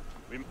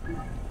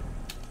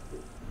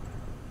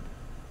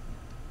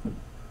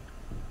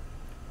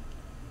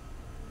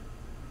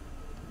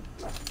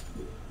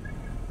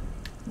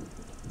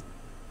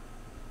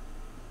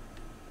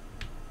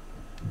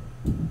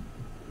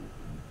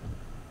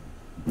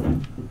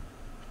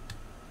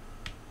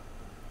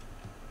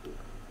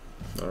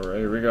 Alright,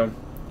 here we go.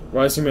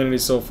 Why is humanity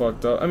so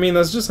fucked up? I mean,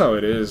 that's just how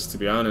it is, to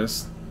be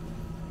honest.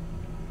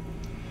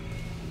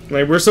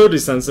 Like, we're so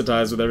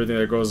desensitized with everything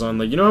that goes on.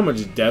 Like, you know how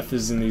much death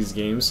is in these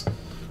games?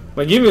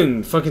 Like,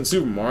 even fucking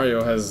Super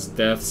Mario has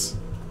deaths.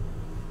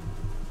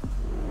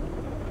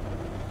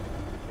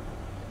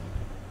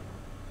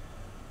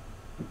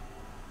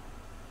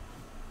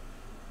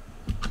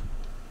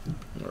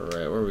 Alright,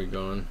 where are we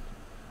going?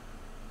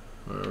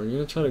 Alright, we're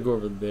gonna try to go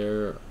over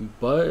there.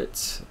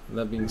 But,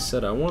 that being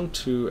said, I want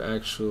to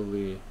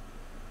actually...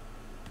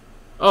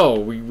 Oh,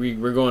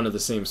 we're going to the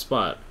same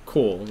spot.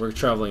 Cool, we're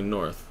traveling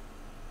north.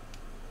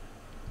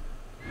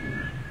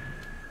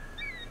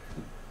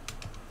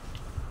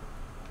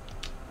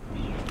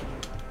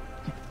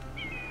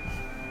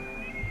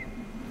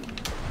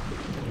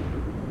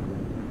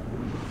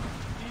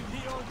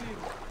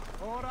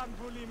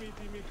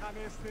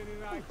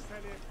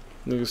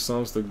 Nigga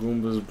stomps the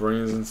Goomba's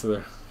brains into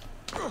their...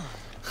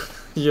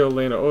 Yo,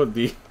 Lena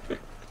OD.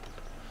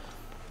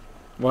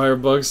 Why are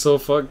bugs so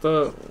fucked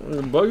up?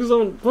 Bugs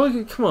don't...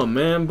 come on,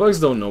 man. Bugs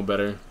don't know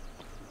better.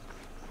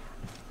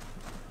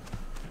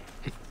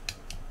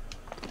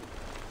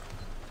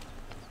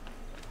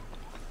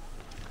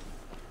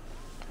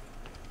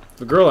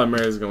 The girl I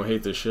marry is gonna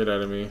hate the shit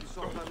out of me.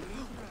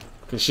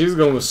 Cause she's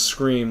gonna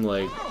scream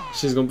like...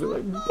 She's gonna be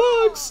like,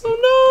 Bugs!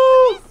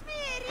 Oh no!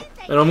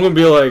 And I'm gonna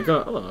be like,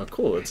 oh,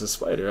 cool, it's a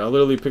spider. I'll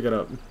literally pick it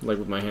up, like,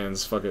 with my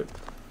hands. Fuck it.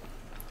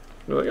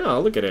 Be like,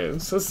 oh, look at it.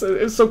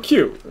 It's so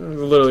cute. And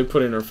I'll literally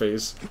put it in her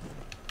face.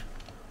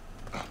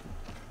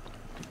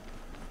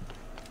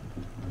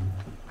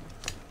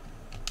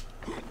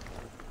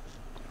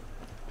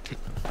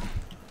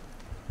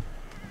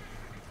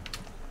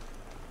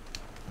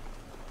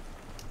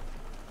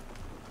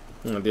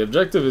 The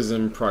objective is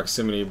in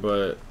proximity,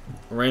 but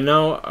right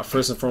now,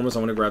 first and foremost, I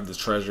want to grab the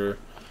treasure.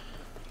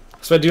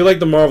 So I do like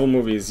the Marvel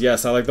movies.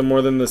 Yes, I like them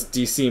more than the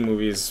DC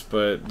movies,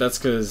 but that's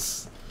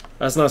because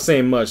that's not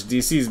saying much.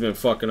 DC's been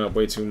fucking up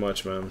way too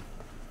much, man.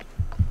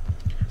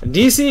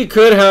 DC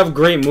could have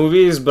great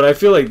movies, but I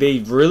feel like they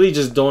really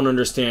just don't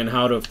understand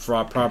how to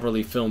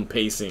properly film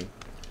pacing.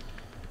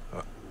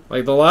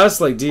 Like the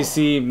last like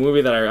DC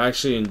movie that I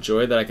actually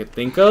enjoyed that I could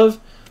think of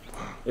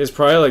is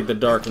probably like The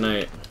Dark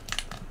Knight.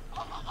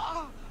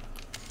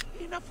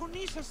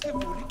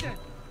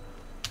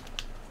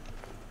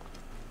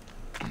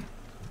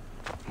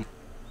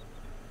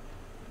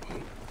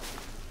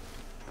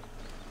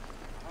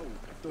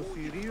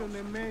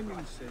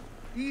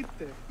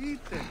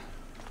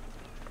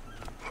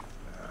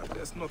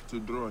 That's not to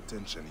draw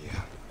attention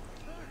here.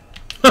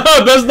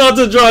 That's not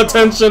to draw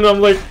attention. I'm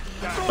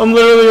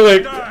literally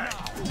like.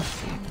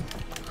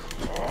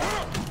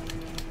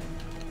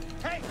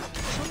 Hey,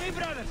 to me,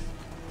 brothers.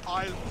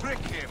 I'll prick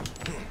him.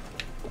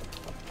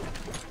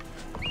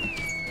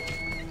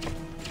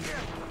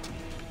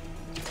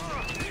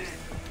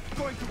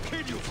 Going to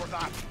kill you for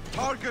that.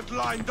 Target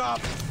lined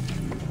up.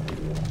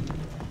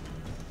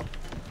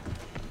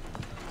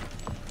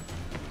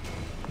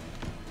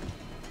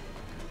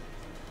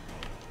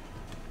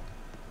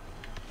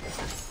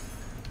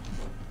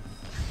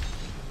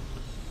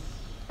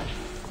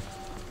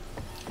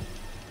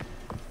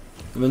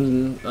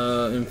 Then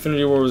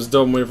Infinity War was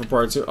dope. I'm waiting for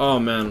part 2. Oh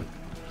man,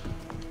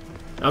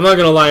 I'm not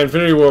gonna lie,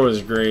 Infinity War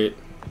was great.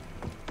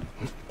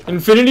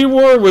 Infinity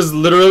War was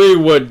literally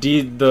what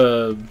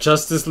the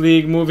Justice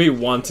League movie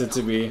wanted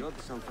to be.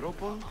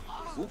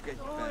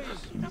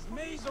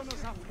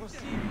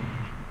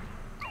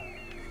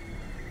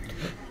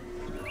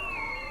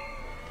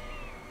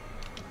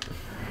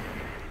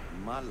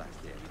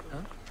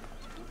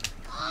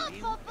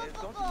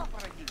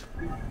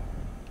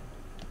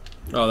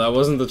 Oh, that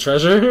wasn't the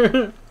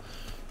treasure?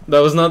 That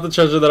was not the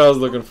treasure that I was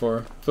looking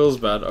for. Feels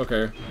bad.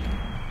 Okay.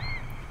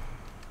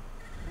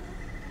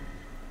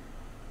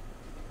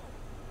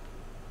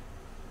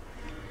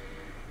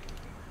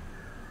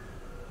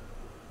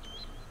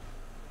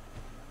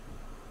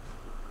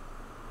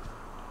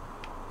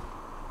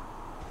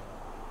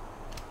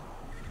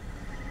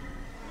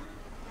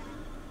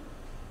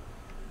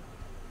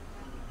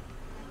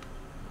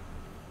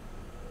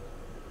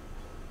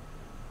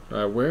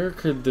 Alright, where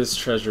could this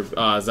treasure be?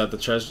 Ah, is that the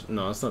treasure?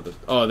 No, it's not the...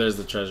 Oh, there's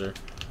the treasure.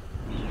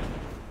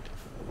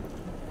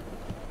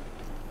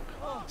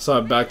 Saw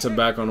it back to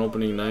back on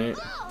opening night.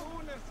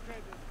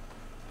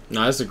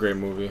 Nah, it's a great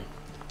movie.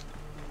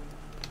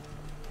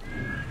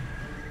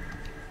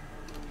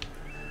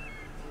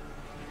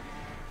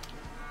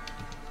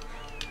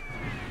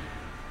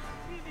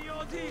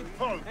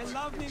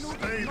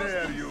 Stay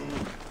there, you.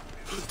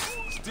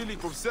 Stealing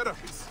from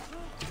Seraphis.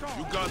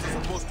 You guys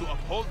are supposed to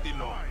uphold the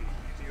law.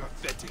 You're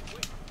pathetic.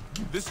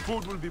 This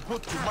food will be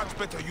put to much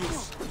better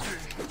use.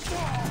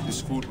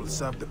 This food will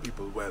serve the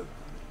people well.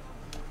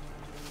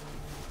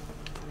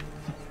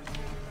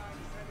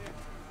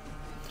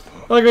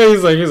 Like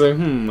he's like, I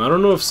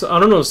don't know if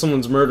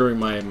someone's murdering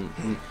my, I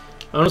don't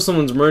know if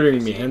someone's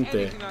murdering mi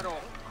gente.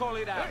 Call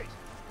it out.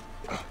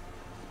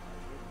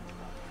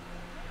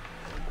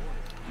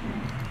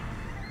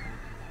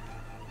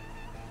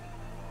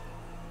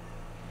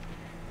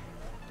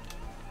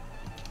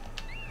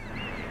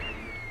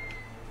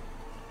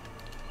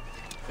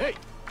 Hey,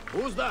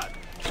 who's that?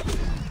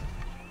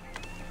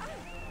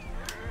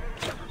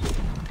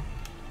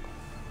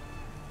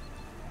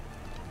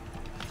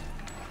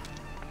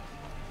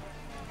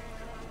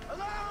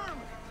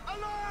 Alarm!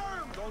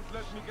 Alarm! Don't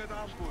let me get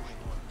ambushed.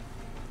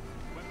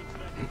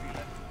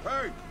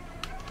 Hey!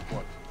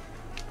 What?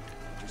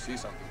 Did you see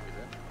something with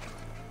it?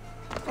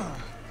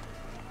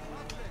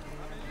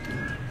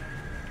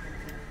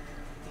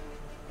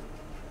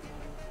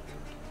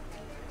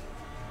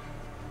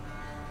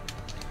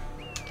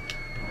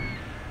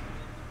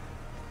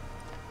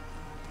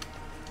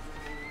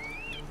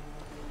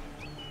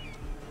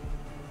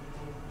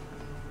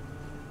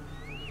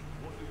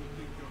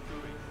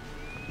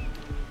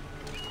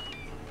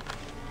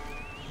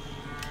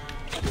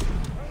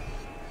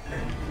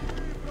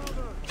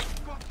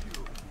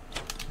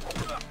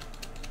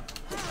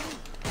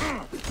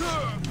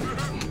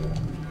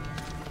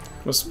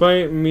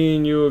 Despite me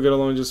and you will get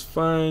along just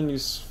fine.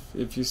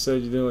 If you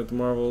said you didn't like the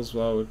Marvels,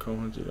 well, I would come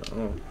hunt you down.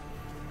 Oh.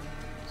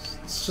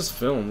 It's just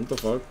film. What the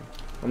fuck?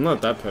 I'm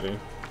not that petty.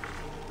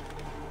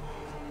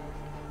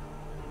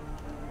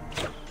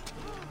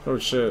 Oh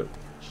shit.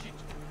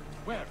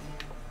 Where?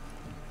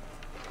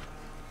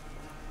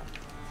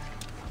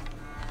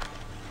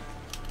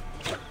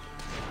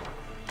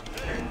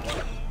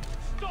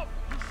 Stop,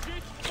 you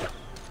shit!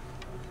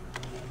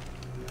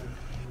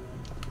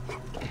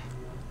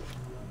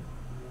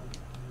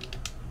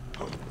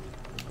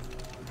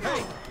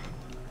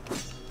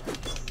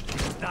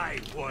 Die,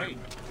 worm.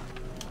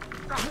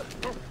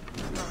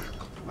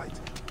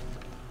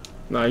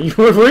 Nah, you.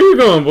 Where are you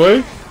going,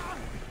 boy?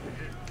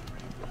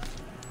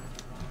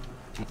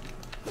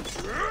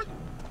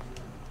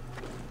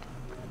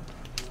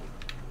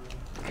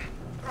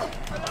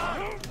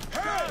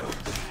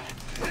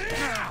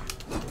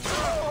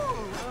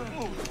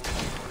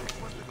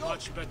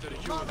 Much better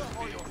human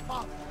being.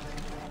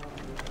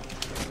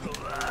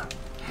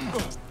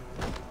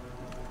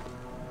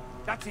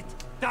 That's it.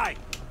 Die.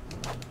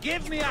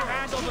 Give me a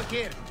hand over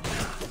here.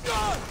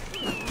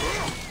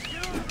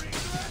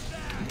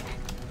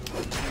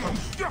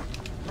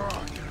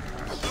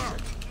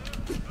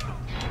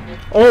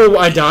 Oh,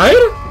 I died?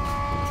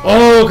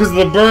 Oh, because of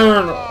the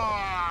burn.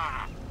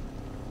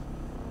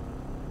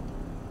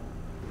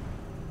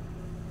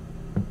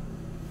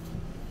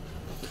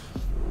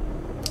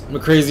 I'm a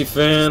crazy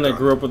fan. I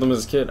grew up with him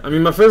as a kid. I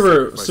mean, my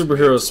favorite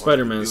superhero is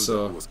Spider-Man,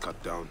 so.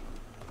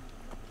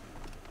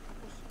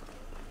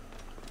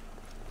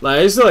 Like,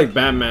 I used to like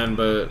Batman,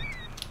 but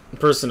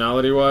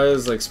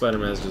personality-wise, like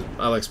Spider-Man is just.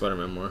 I like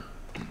Spider-Man more.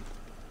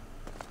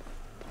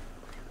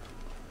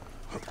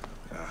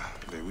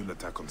 They will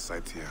attack on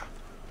sight here.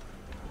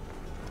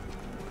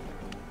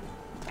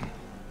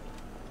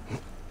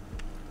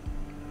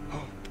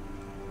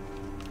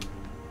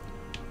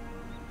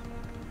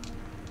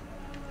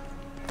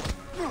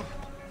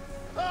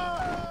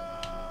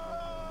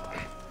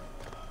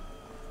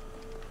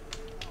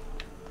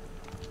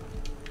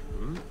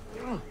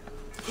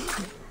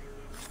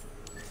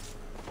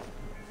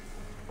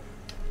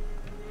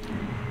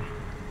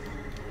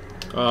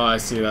 Oh, I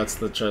see. That's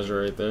the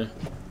treasure right there.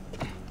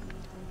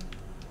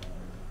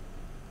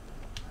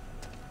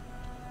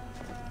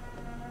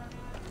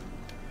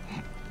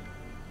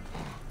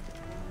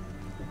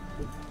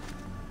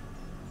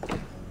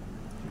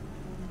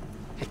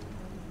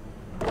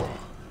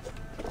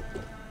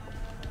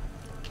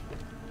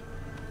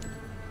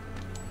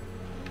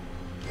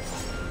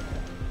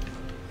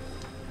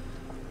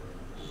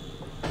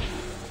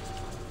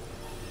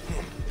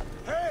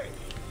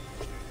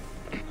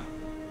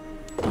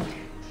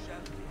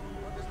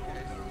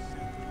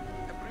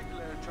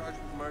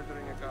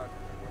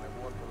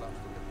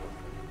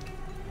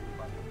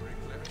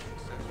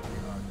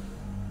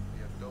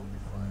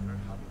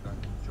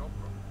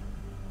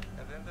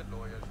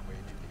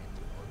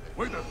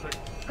 Wait a second.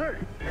 Hey,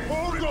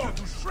 hold on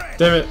to shred.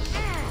 Damn it.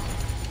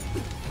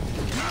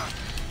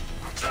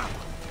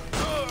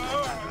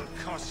 That'll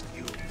cost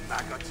you,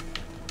 maggot.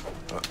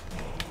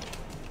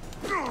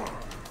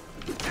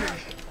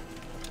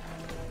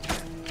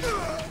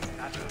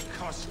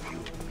 cost you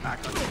back.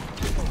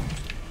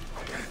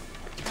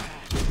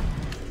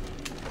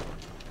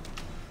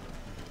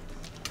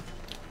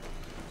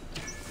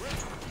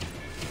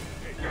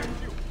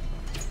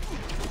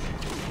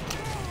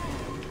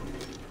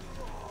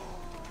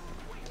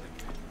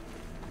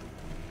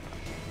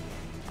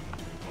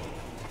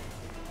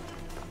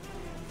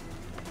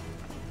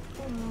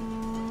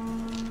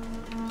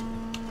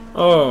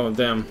 Oh,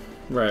 damn.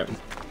 Right.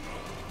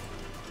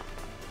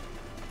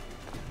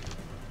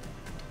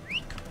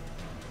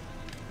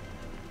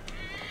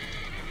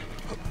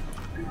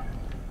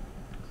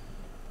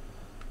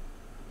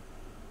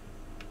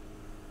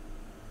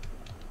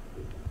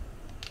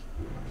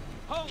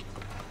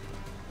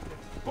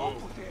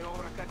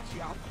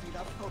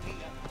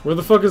 Where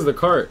the fuck is the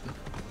cart?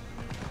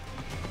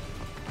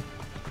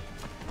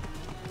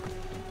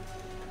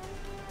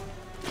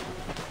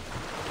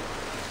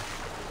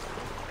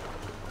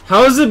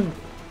 How is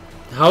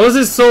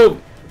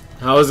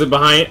it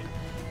behind?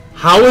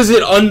 How is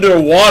it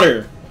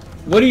underwater?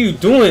 What are you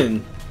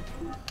doing?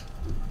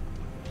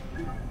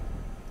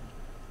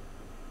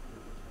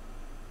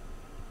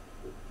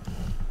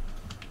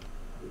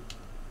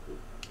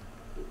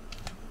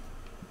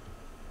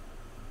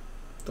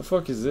 The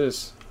fuck is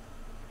this?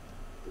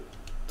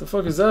 The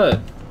fuck is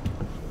that?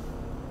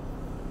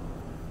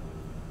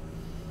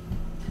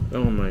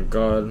 Oh my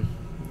god.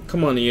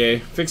 Come on, EA.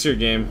 Fix your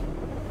game.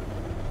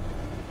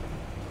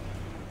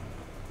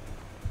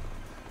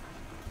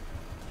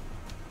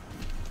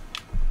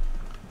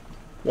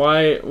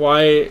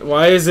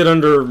 Why is it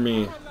under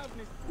me?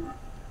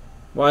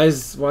 Why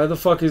the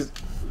fuck is...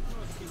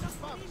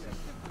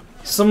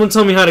 Someone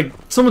tell me how to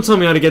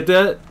get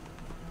that.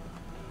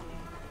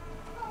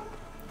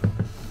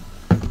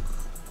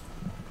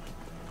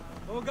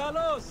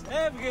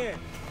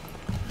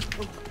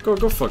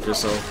 Go fuck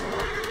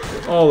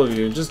yourself. All of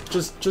you. Just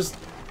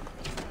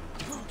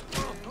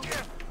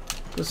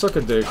go suck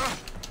a dick.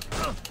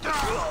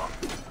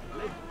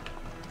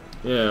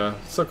 Yeah,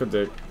 suck a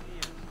dick.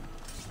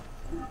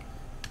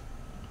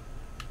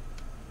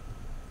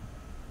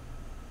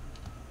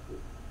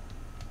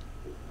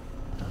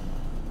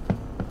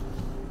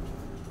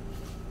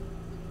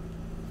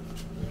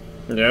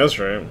 Yeah, that's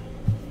right.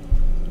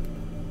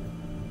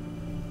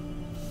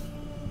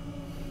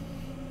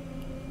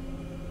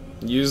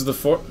 Use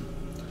the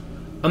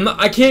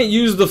I can't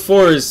use the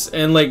force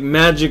and like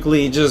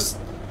magically just...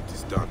 It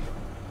is done.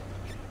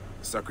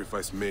 A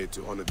sacrifice made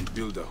to honor the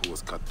builder who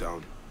was cut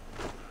down.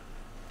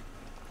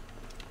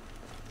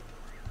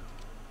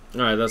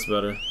 Alright, that's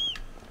better.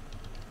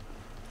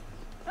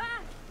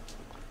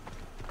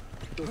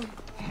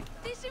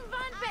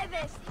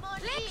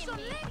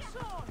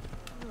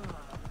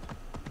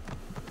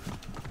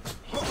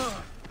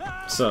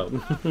 What's up?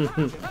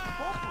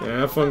 Yeah,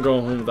 have fun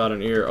going home without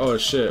an ear. Oh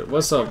shit,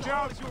 what's up?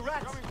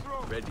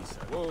 Ready, sir.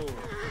 Whoa.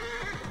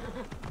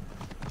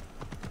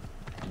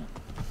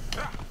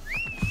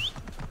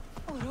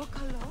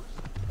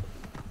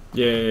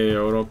 Yeah,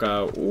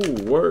 Oroka.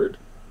 Ooh, word.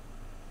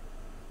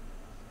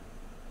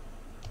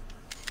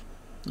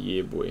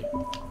 Yeah, boy.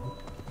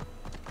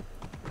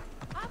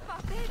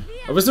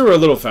 I wish they were a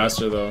little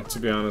faster though, to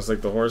be honest.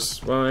 Like the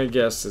horse, well, I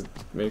guess it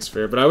makes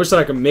fair, but I wish that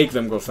I could make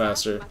them go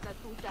faster.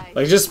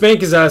 Like, just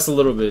spank his ass a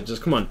little bit.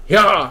 Just come on.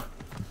 Yeah!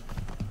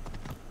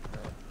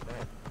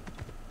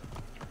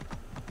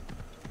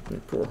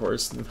 Poor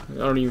horse. I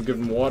don't even give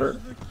him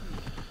water.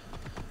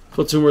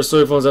 Put 2 more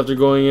soy phones after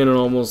going in at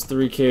almost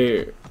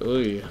 3K.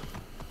 Oy.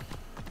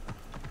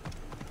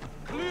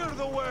 Clear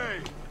the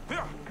way.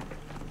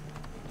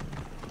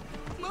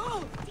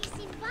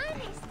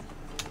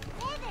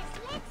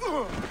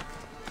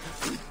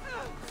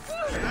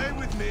 Stay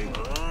with me.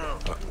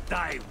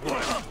 Die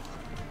one.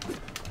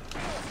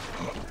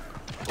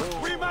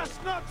 We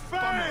must not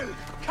fail!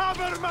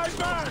 Cover my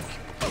back!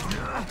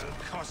 It'll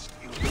cost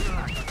you.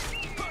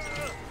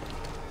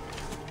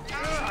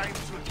 Time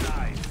to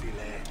die,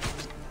 filet.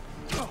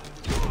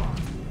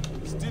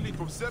 Stealing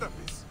from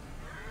Serapis.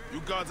 You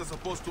guards are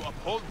supposed to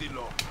uphold the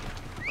law.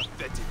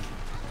 Pathetic.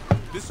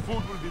 This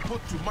food will be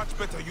put to much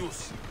better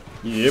use.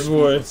 Yeah, This food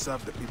boy. will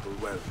serve the people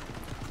well.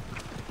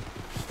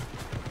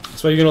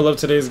 That's why you're gonna love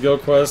today's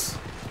guild quest.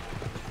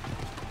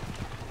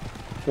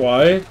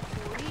 Why?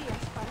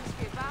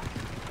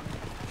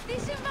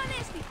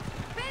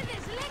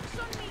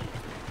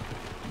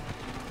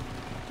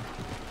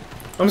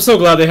 I'm so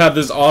glad they have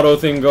this auto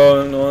thing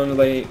going on.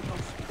 Like,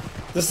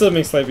 this stuff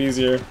makes life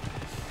easier.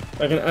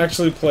 I can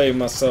actually play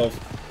myself.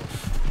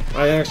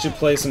 I can actually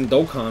play some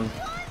Dokkan.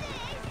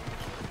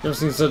 Never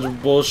seen such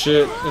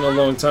bullshit in a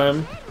long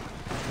time.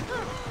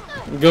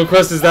 Guild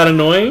quest is that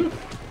annoying?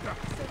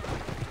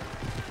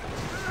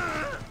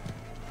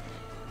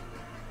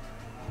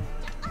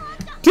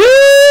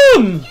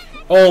 Damn!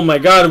 Oh my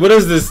god, what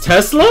is this,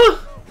 Tesla?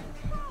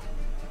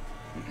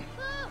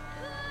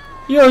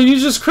 Yo, you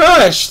just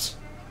crashed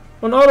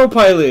on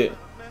autopilot.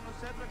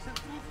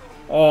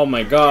 Oh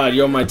my god,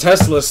 yo, my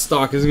Tesla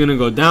stock is gonna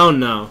go down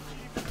now.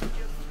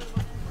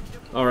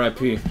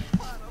 R.I.P.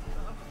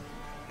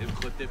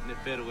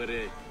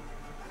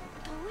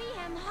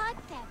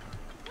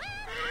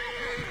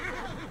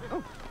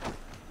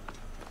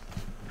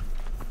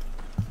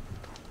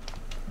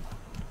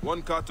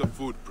 1 cart of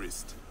food,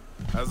 priest,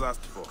 as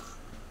asked for.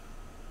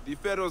 The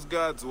Pharaoh's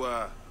guards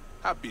were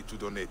happy to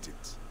donate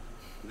it.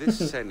 This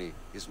Seni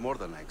is more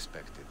than I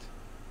expected.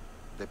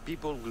 The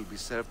people will be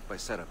served by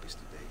Serapis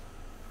today.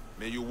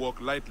 May you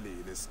walk lightly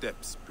in his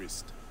steps,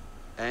 priest.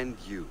 And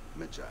you,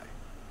 Magi.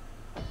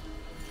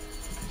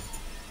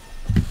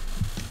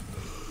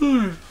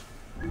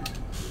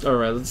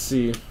 Alright, let's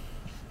see.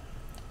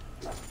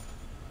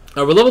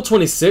 We're level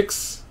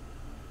 26.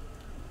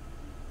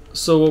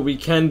 So what we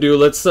can do,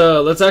 let's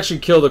actually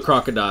kill the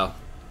crocodile.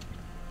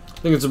 I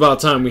think it's about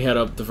time we head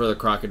up for the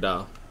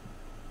crocodile.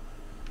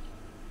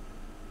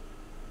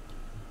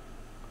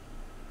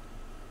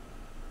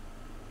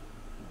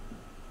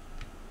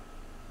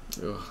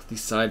 Ugh,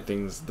 these side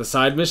things. The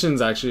side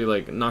missions actually,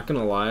 like, not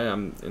gonna lie,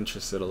 I'm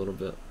interested a little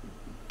bit.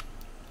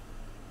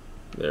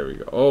 There we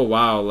go. Oh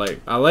wow, like,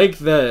 I like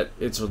that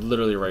it's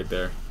literally right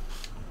there.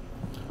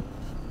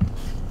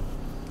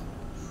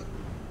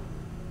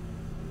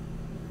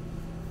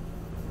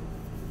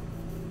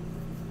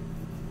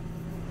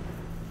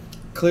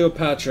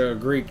 Cleopatra, a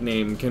Greek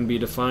name, can be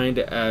defined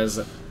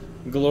as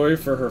glory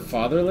for her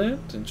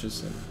fatherland.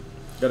 Interesting.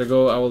 Gotta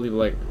go. I will leave a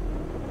like.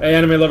 Hey,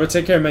 anime lover,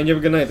 take care, man. You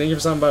have a good night. Thank you for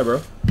stopping by,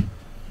 bro.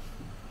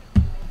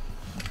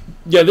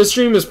 Yeah, this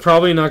stream is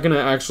probably not gonna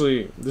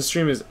actually. This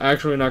stream is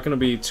actually not gonna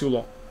be too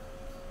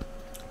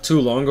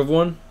long of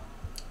one.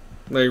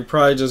 Like,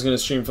 probably just gonna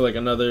stream for like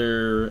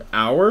another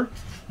hour,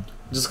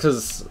 just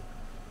because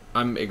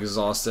I'm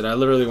exhausted. I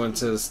literally went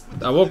to.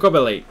 I woke up at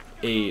like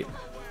 8.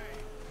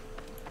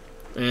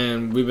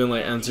 And we've been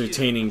like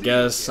entertaining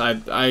guests. I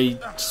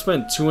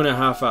spent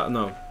 2.5 hours.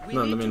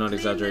 No, let me not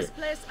exaggerate.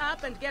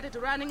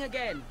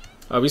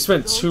 We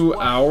spent 2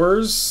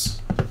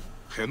 hours.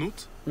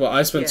 Well,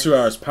 I spent 2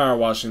 hours power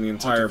washing the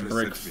entire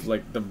brick,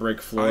 like the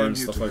brick floor and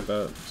stuff like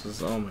that.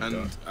 Just, oh my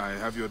god. I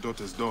have your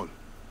daughter's doll.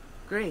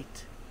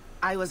 Great.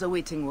 I was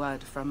awaiting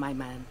word from my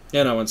man.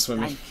 And I went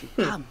swimming. Thank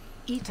you. Come,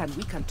 eat and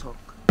we can talk.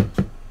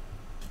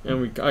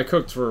 And I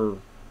cooked for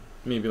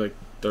maybe like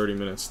 30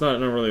 minutes. Not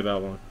really that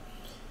long.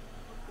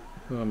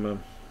 Oh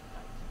man,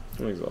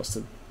 I'm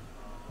exhausted.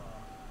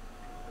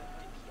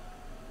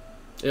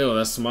 Ew,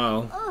 that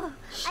smile. Oh,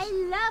 I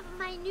love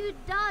my new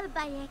doll,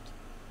 Bayek.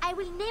 I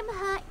will name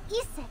her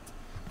Iset,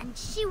 and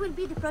she will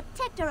be the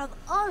protector of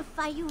all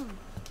Fayum.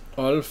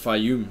 All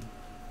Fayum.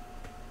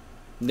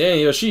 Damn,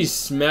 yo, she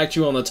smacked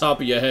you on the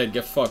top of your head.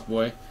 Get fucked,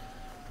 boy.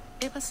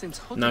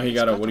 Now he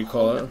got a, what do you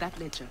call it?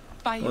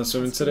 Want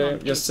swimming today?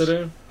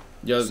 Yesterday?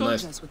 Yeah, it was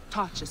nice. Soldiers with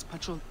torches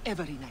patrol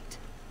every night.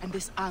 And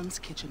this aunt's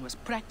kitchen was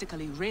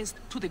practically razed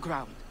to the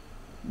ground.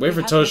 Wait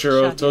for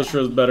Toshiro.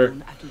 Toshiro's better.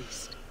 At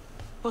least.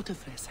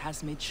 Potafres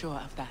has made sure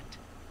of that.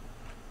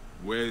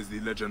 Where is the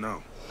ledger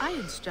now? I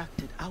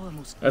instructed our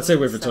most. I'd say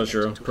wait for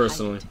Toshiro,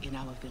 personally. In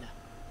our villa.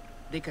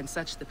 They can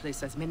search the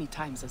place as many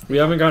times as we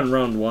haven't gotten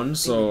round 1,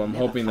 so I'm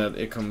hoping that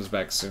it comes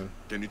back soon.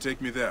 Can you take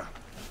me there?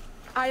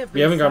 We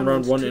haven't gotten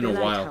round 1 in a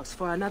while.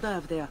 For another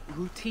of their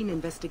routine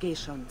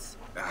investigations.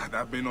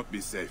 That may not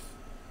be safe.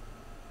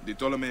 The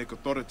Ptolemaic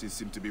authorities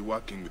seem to be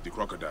working with the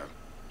crocodile.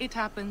 It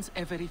happens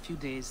every few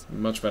days.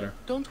 Much better.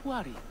 Don't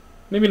worry.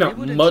 Maybe not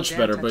much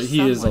better, but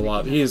he is a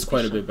lot. He is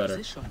quite a bit better.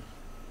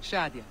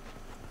 Shadia,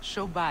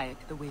 show Bayek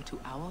the way to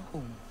our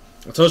home.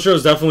 Toshiro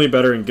is definitely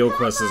better in Guild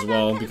Quest as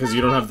well, because you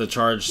don't have the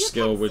charge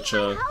skill, which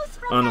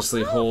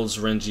honestly holds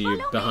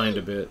Renji behind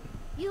a bit.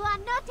 You are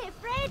not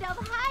afraid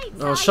of heights.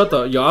 Oh, shut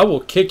the. Yo, I will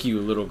kick you,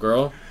 little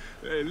girl.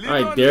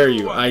 I dare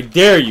you. I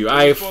dare you.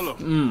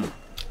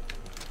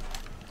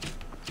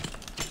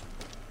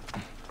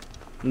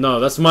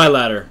 No, that's my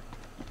ladder,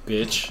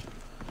 bitch.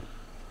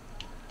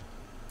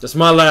 That's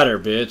my ladder,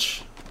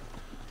 bitch.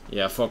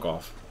 Yeah, fuck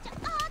off.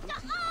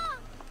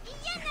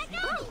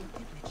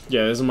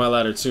 Yeah, this is my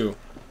ladder too.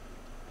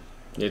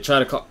 Yeah, try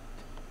to call.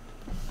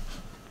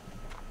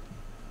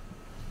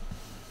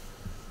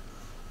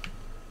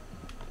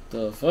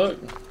 The fuck?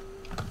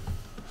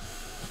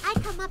 I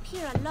come up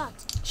here a lot.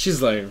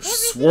 She's like, everything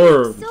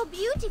swerve. is so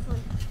beautiful.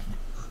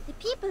 The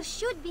people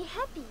should be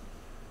happy,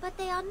 but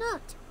they are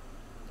not.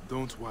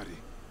 Don't worry.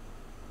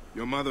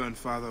 Your mother and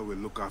father will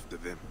look after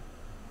them.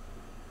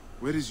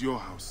 Where is your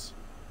house?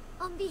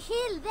 On the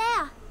hill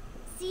there.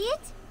 See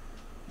it?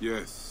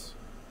 Yes.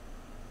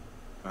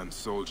 And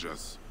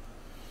soldiers.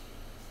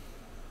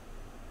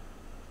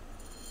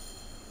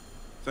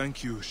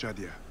 Thank you,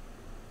 Shadia.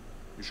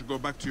 You should go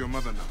back to your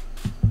mother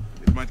now.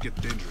 It might get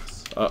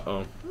dangerous.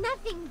 Uh-oh.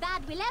 Nothing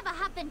bad will ever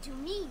happen to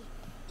me.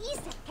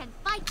 Iset can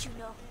fight, you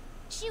know.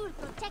 She will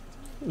protect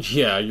me.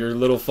 Yeah, your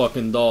little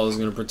fucking doll is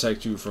gonna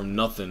protect you from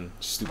nothing,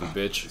 stupid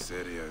bitch. This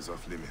area is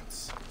off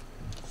limits.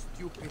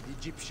 Stupid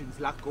Egyptians,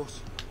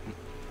 Lakos.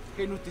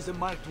 Henut is a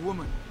marked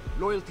woman.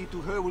 Loyalty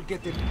to her will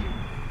get them.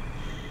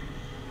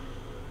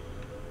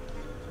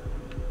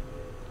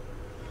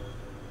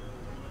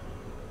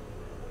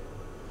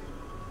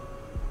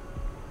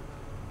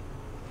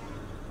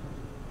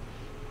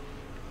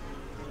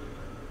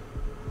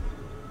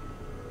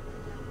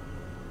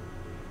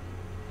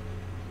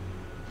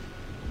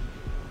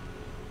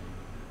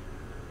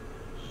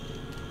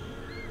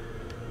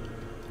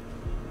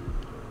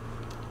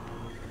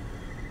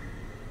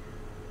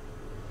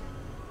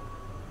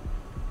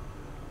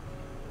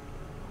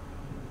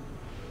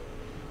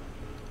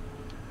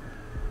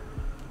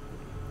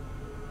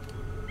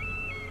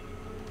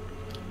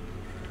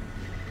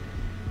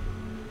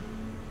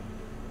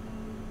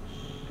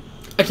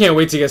 I can't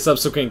wait to get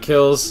subsequent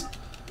kills.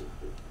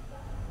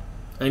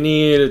 I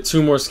need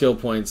 2 more skill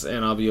points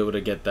and I'll be able to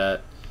get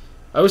that.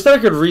 I wish that I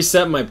could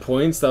reset my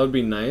points. That would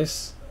be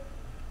nice.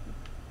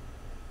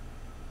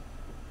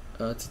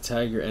 To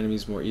tag your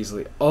enemies more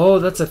easily. Oh,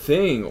 that's a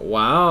thing.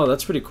 Wow,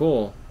 that's pretty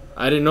cool.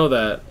 I didn't know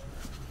that.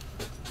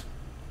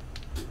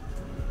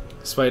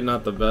 Despite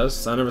not the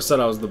best. I never said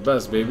I was the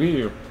best,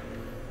 baby.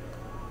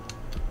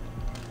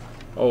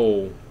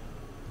 Oh.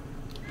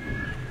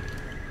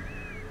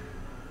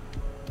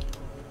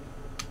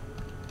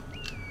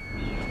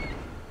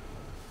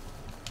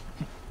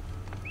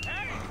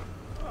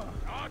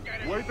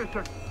 Wait a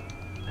sec.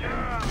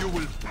 You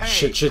will pay.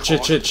 Shit.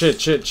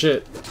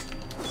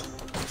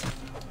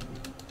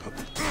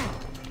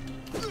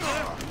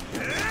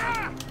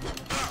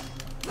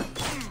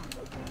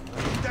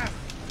 Death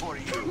for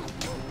you.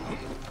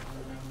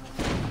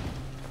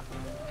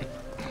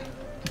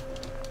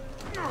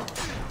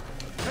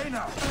 Hey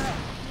now.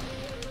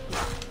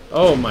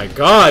 Oh my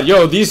god,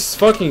 yo, these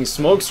fucking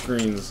smoke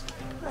screens.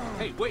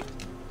 Hey, wait.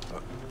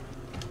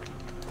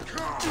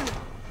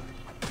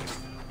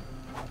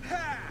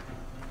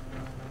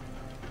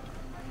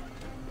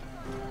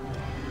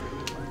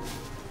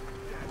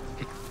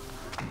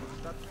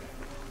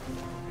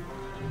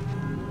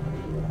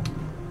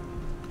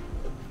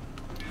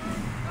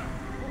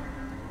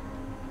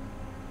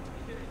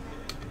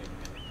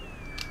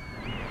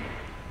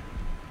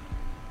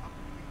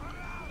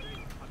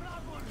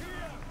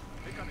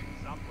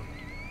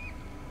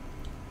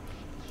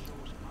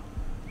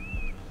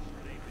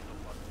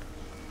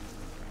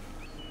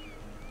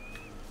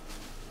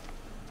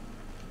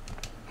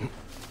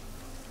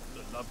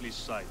 Lovely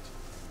sight.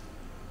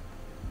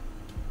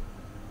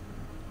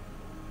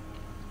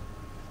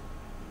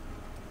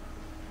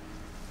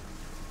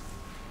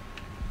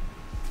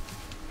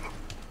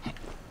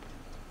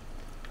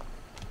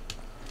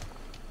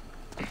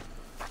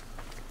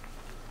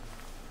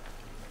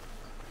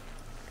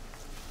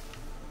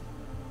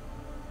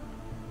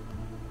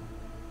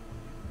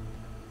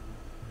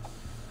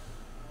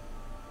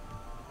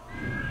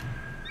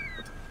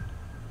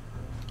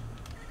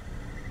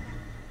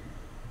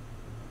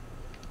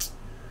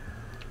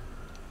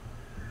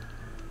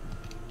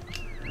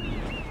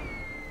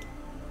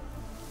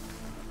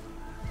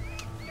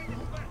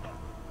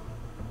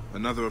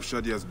 Another of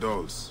Shadia's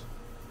dolls.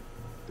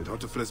 Did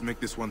Hotefles make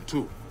this one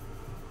too?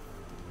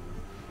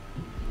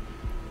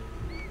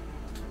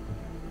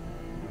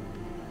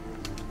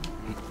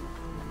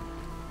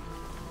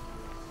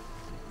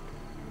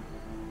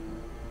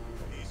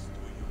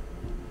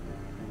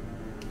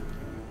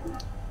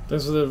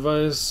 Thanks for the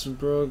advice,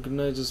 bro. Good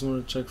night. Just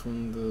want to check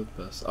from the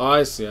best. Oh,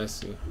 I see.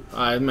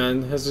 Alright,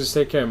 man. Just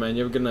take care, man.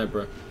 You have a good night,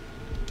 bro.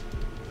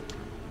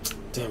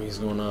 Damn, he's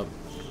going up.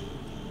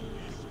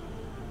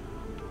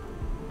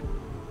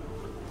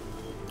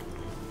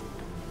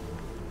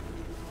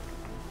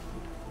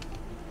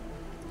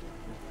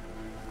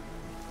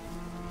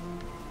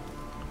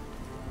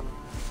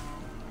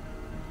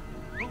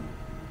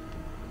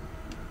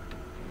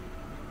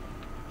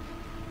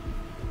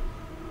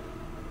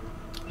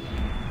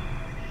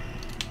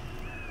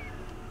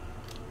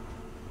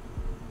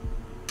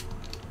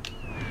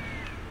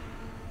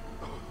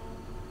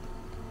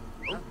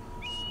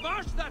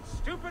 Smash that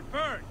stupid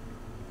bird!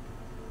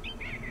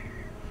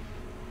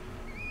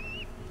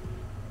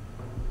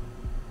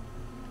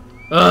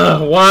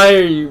 Why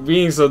are you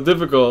being so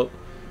difficult?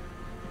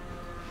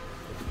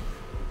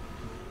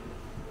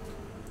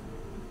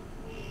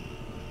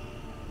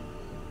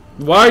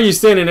 Why are you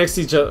standing next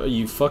to each other?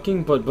 You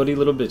fucking buddy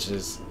little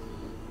bitches.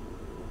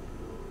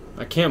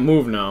 I can't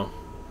move now.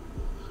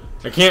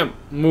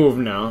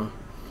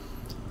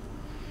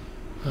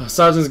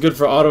 Sergeant's good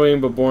for auto-aim,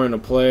 but boring to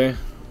play.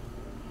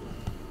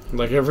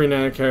 Like every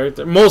NAD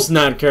character. Most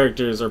NAD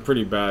characters are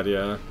pretty bad,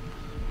 yeah.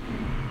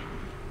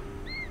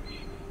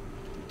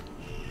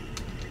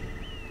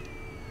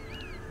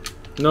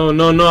 No,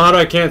 how do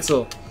I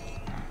cancel?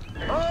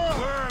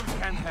 Worm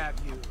can have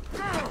you.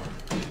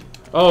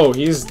 Oh,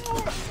 he's...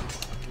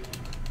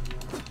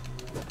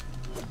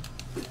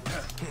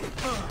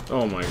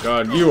 Oh my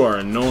god, you are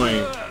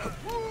annoying.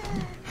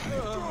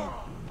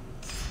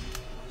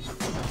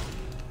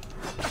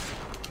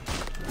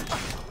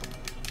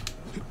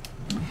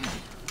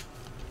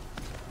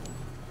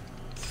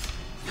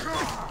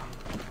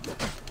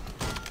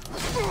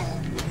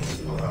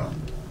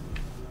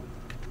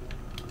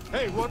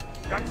 Hey, what?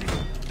 Got you.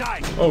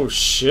 Die. Oh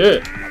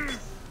shit.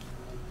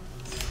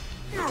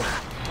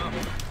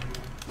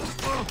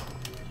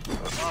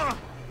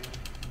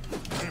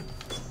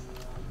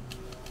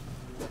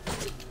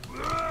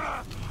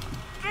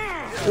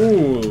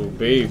 Ooh,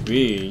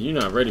 baby, you're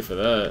not ready for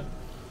that.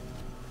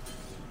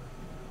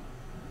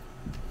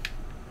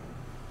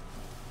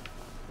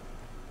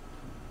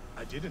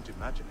 I didn't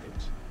imagine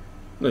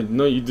it.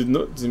 No, you did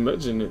not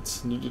imagine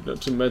it. You did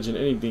not imagine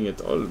anything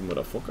at all,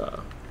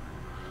 motherfucker.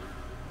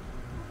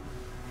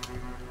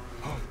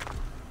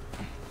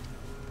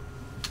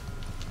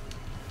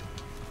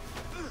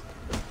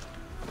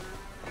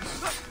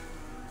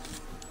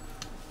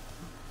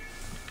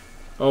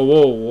 Oh,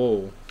 whoa,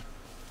 whoa.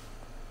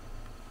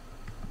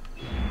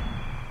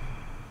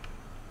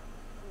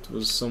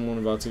 Was someone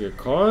about to get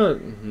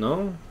caught?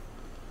 No?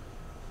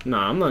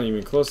 Nah, I'm not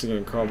even close to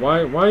getting caught.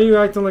 Why are you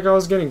acting like I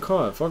was getting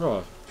caught? Fuck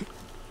off.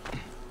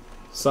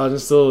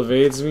 Sergeant still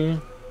evades me.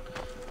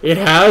 It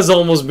has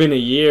almost been a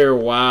year.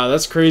 Wow,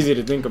 that's crazy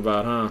to think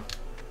about, huh?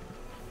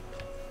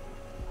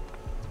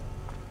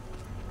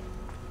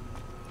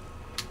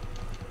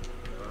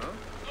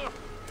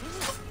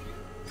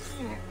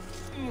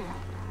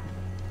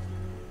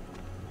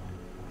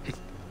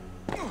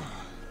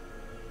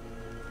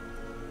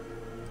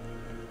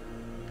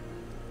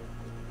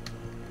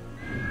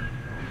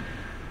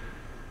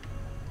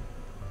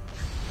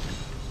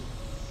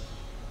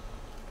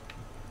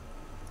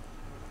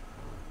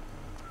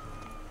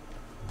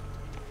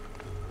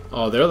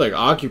 Oh, they're like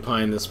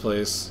occupying this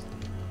place.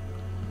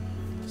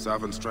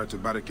 Servants tried to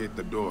barricade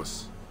the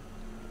doors.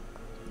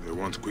 They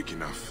weren't quick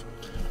enough.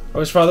 I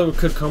wish father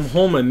could come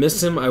home. I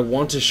miss him. I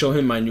want to show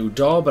him my new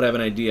doll, but I have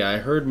an idea. I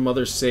heard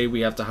mother say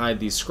we have to hide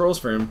these scrolls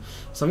for him,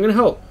 so I'm gonna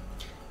help.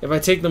 If I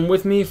take them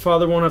with me,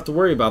 father won't have to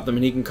worry about them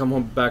and he can come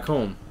home back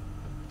home.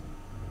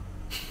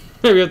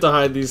 We have to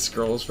hide these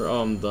scrolls for...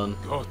 Oh, I'm done.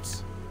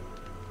 Gods.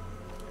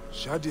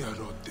 Shadia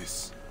wrote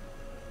this.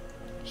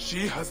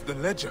 She has the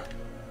ledger.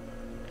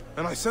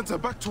 And I sent her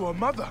back to her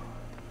mother.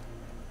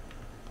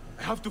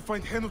 I have to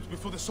find Henut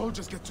before the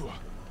soldiers get to her.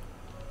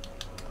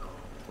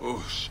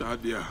 Oh,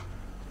 Shadia.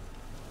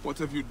 What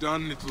have you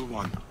done, little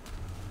one?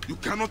 You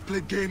cannot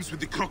play games with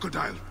the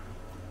crocodile.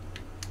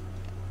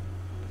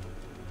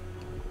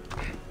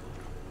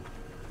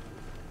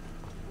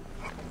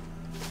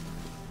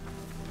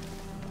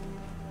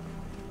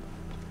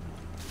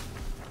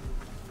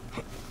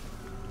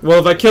 Well,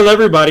 if I kill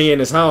everybody in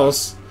his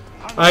house,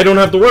 I don't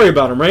have to worry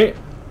about him, right?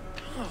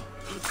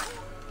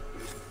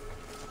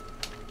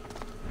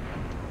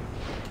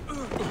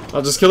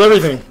 I'll just kill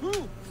everything.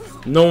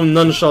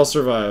 None shall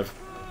survive.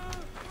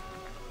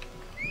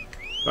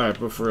 Alright,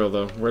 but for real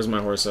though, where's my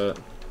horse at?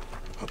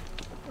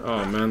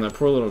 Oh man, that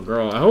poor little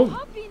girl. I hope...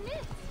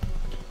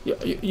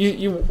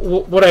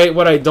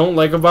 What I don't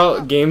like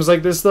about games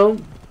like this though,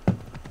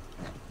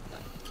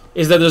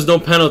 is that there's no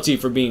penalty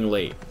for being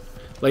late.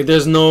 Like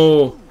there's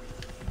no...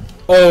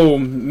 Oh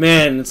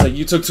man, it's like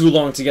you took too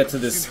long to get to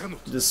this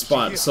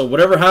spot. So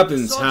whatever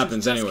happens,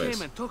 happens anyways.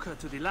 Came and took her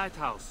to the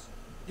lighthouse.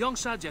 Young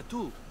Shadia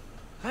too.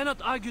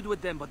 Henot argued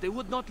with them, but they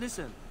would not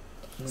listen.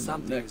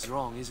 Something is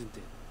wrong, isn't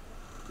it?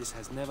 This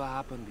has never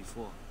happened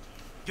before.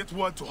 Get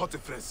word to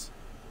Hotefres.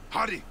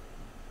 Hurry!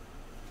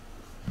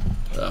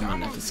 My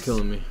neck is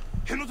killing me.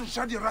 Henot and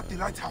Shadia are at the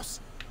lighthouse.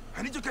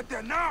 I need to get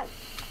there now.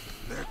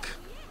 Neck.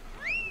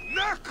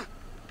 Neck!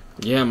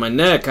 Yeah, my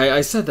neck.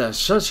 I said that.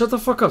 Shut the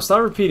fuck up.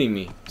 Stop repeating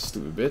me,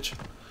 stupid bitch.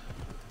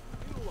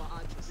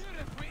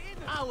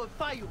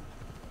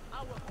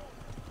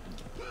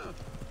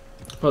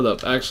 Hold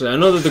up. Actually, I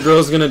know that the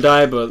girl's gonna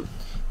die, but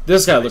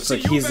this guy looks like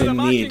he's in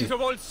need.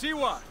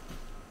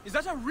 Is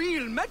that a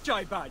real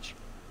Medjay badge?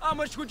 How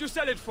much would you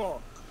sell it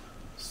for?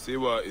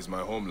 Siwa is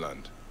my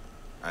homeland,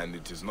 and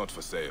it is not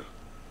for sale.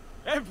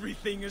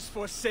 Everything is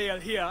for sale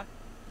here.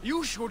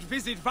 You should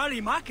visit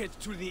Valley Market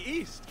to the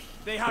east.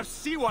 They have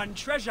Siwan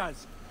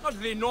treasures, not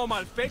the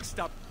normal fake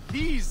stuff.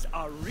 These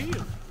are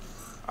real.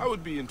 I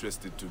would be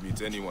interested to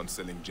meet anyone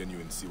selling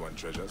genuine Siwan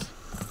treasures.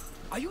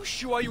 Are you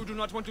sure you do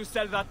not want to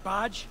sell that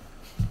badge?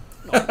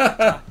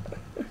 No.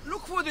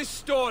 Look for the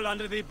stall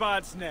under the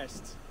bird's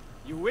nest.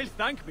 You will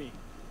thank me.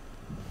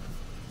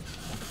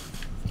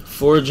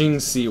 Forging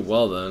sea.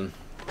 Well then.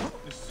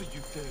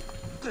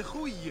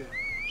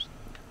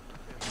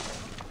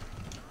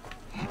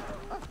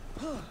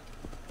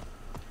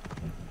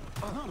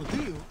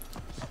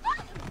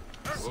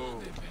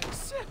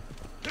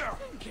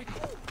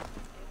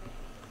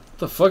 What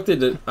the fuck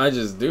did I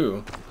just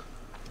do?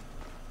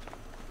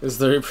 Is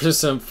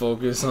 30%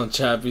 focus on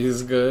Chappie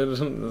is good?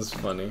 That's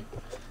funny.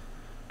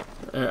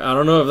 I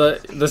don't know if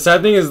that... The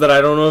sad thing is that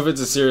I don't know if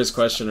it's a serious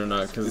question or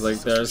not, because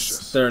like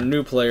there are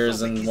new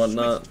players and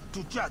whatnot.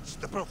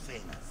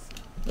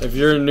 If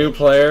you're a new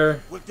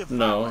player,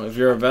 no. If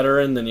you're a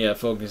veteran, then yeah,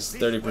 focus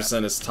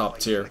 30% is top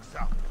tier.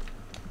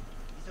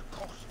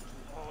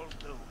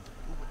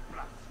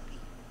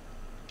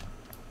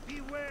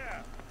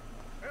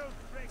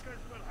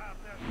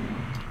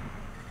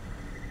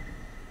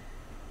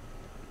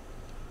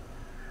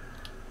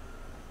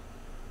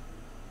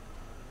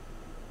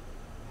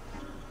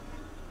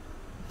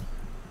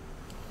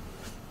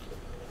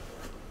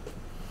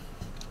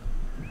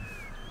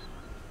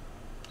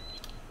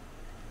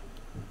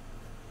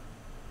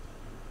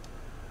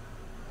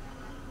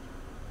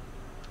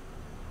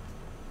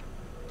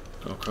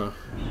 Okay.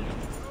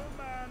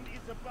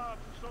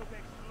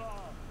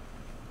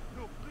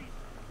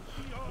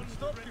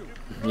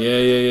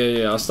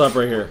 Yeah. I'll stop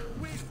right here.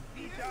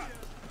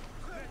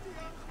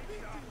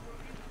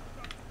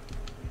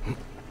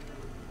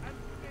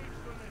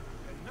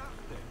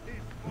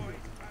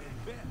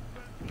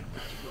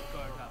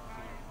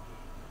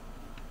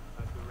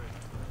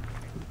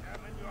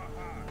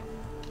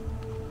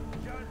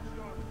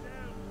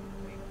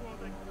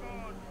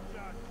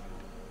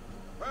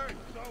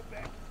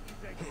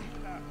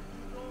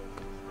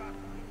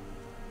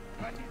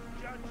 but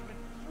his judgment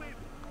swift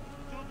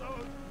to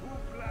those who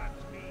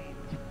blaspheme.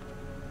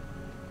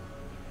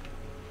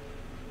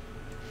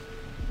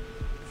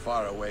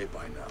 Far away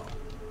by now.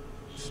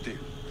 Still,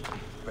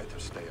 better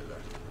stay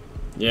alert.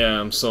 Yeah,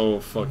 I'm so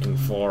fucking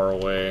far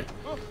away.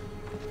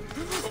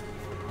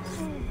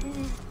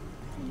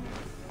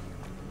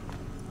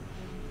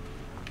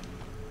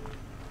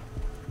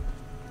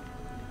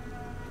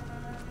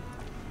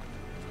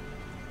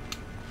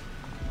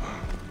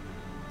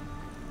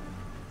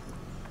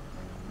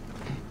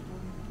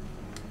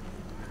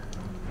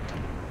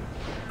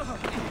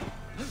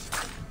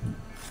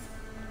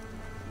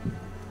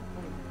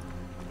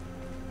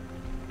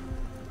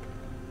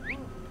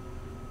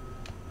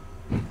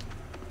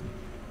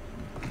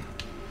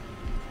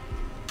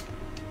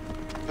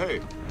 Hey.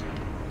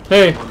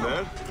 Hey. On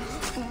there?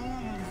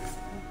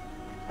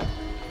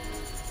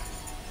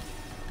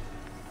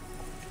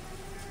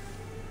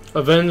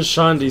 Avenge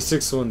Shandi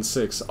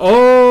 616.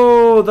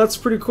 Oh, that's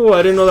pretty cool.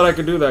 I didn't know that I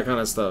could do that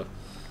kind of stuff.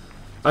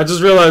 I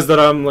just realized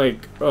that I'm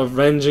like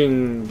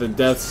avenging the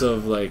deaths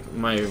of like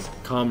my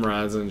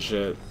comrades and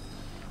shit.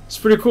 It's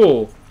pretty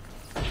cool.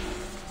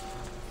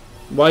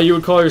 Why you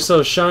would call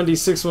yourself Shandi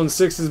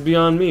 616 is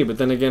beyond me, but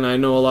then again, I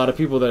know a lot of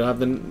people that have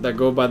that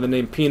go by the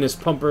name Penis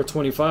Pumper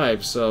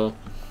 25. So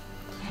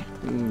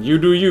you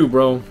do you,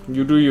 bro.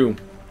 You do you.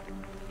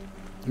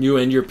 You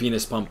and your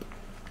penis pump.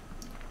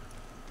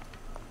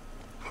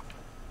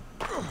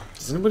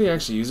 Does anybody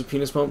actually use a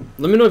penis pump?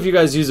 Let me know if you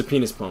guys use a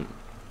penis pump.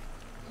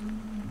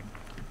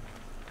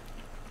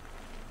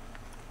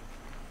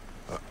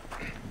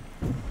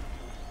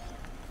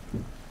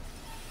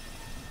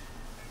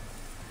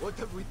 What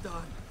have we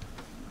done?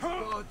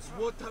 Gods,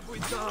 what have we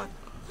done?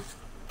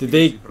 Did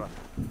they...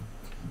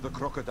 The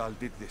crocodile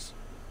did this.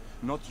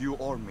 Not you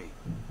or me.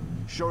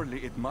 Surely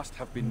it must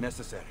have been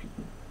necessary.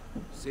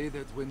 Say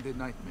that when the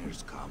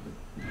nightmares come.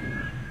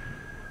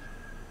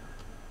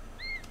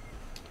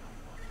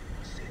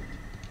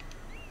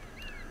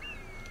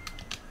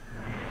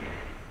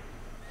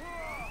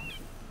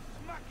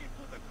 Smack it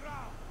to the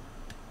ground.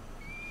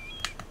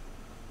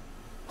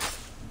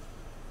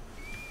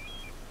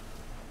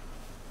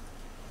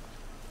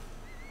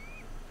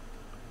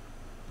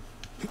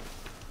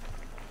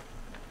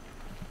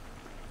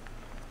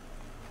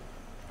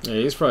 Yeah,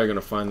 he's probably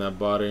gonna find that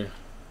body.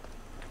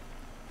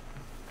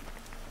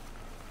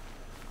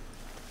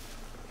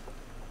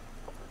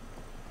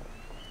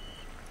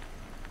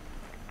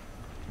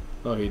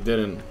 Oh, he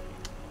didn't.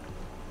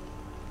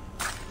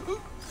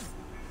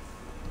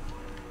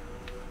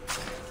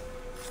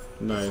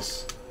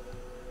 Nice.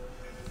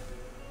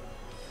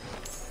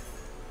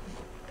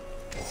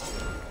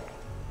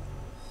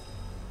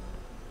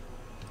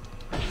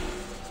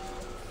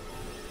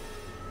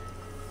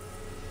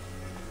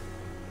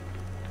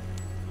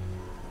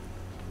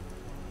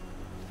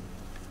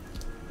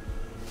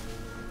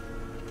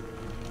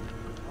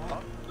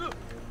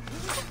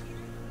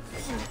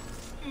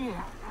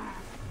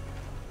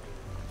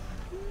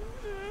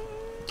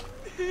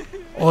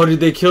 Oh,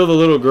 did they kill the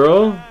little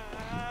girl?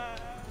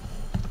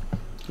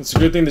 It's a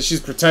good thing that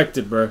she's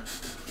protected, bro.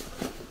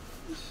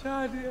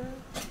 Shadia.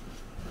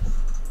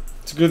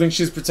 It's a good thing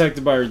she's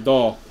protected by her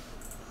doll.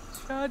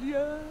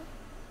 Shadia.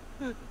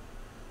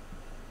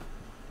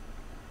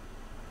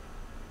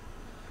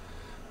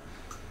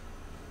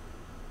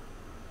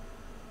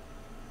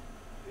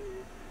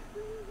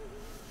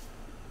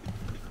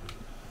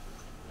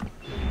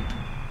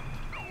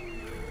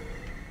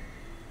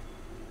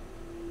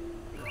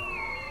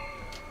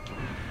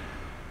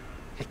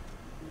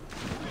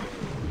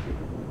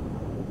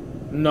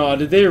 No,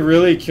 did they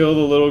really kill the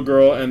little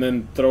girl and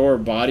then throw her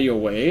body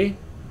away?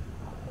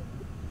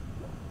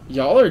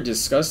 Y'all are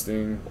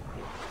disgusting.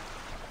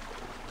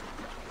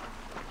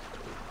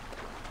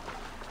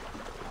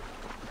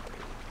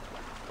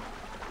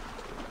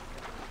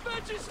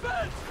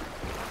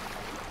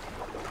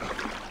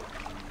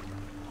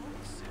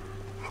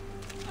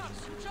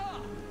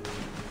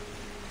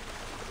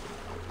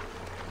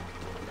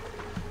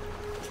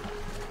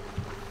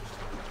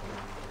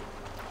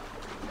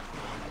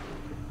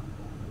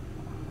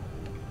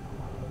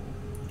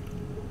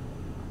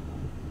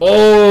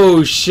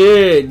 Oh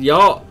shit,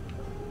 y'all.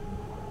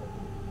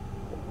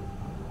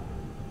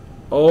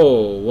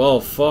 Oh, well,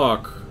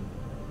 fuck.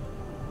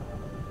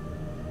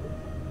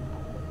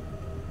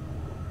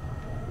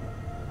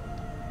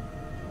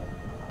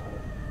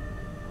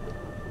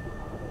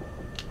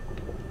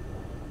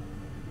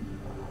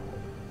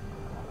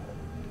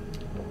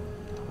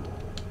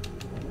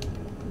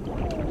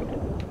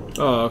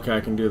 Oh, okay, I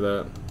can do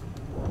that.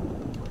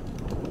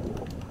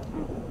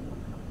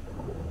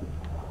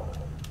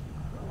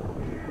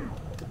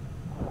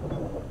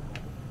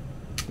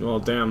 Well,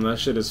 damn, that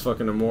shit is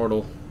fucking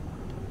immortal.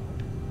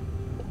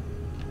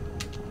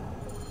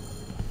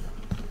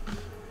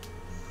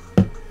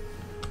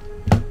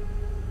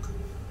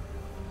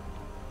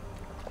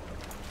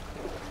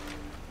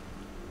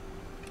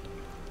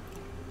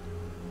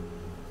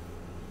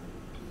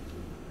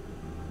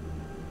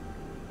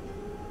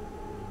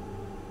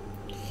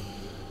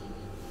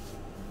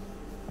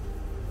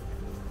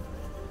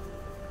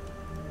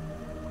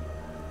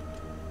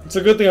 It's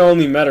a good thing I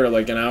only met her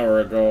like an hour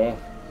ago.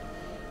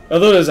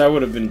 Otherwise, I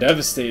would have been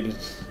devastated.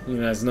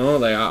 You guys know,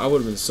 like I would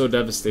have been so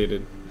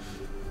devastated.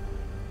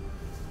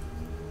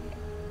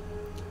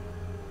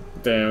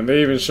 Damn,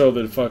 they even showed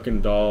the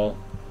fucking doll.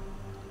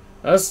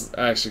 That's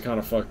actually kind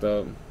of fucked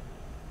up.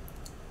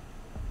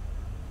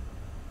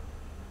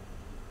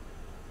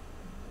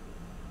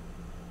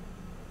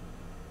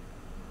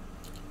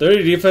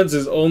 .30 defense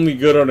is only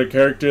good on a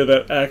character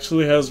that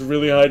actually has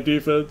really high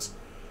defense.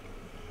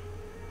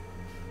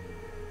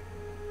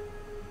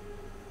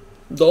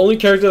 The only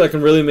character that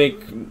can really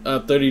make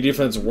 30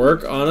 defense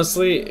work,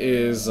 honestly,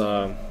 is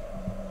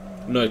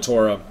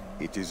Noitora.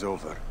 It is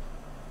over.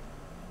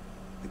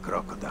 The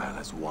crocodile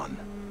has won.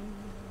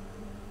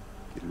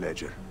 The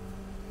ledger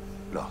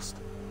lost.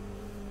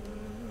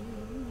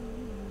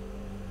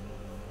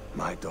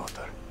 My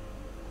daughter.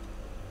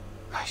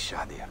 My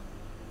Shadia.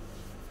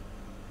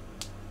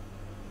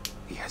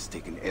 He has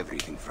taken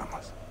everything from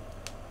us.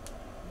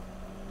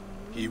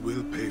 He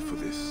will pay for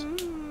this.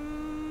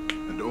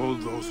 And all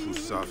those who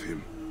serve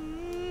him.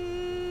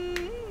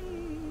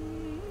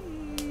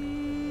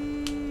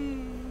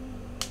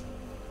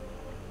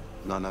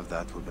 None of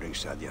that will bring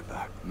Shadia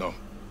back. No.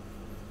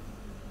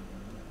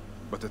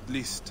 But at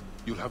least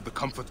you'll have the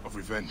comfort of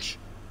revenge.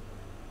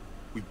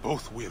 We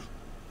both will.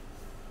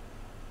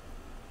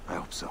 I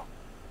hope so.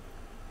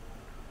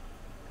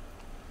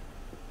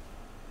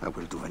 I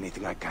will do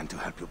anything I can to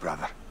help you,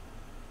 brother.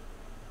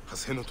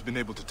 Has he not been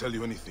able to tell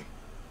you anything?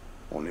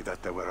 Only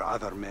that there were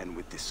other men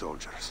with the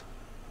soldiers.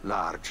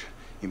 Large,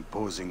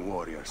 imposing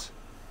warriors.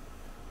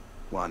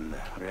 One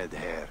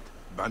red-haired.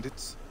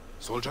 Bandits?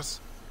 Soldiers?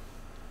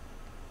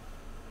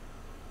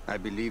 I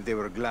believe they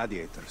were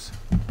gladiators.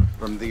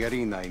 From the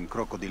arena in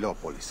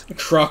Crocodilopolis.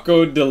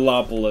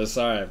 Crocodilopolis,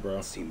 alright,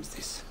 bro. Seems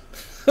this.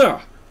 Huh.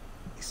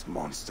 This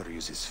monster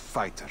uses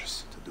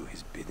fighters to do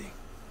his bidding.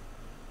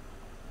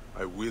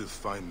 I will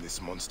find this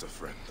monster,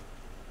 friend.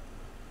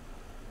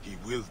 He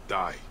will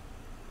die.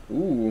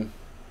 Ooh.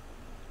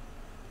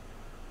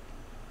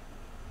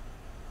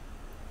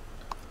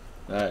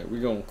 Alright,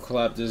 we're gonna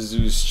clap this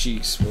Zeus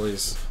cheeks,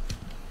 boys.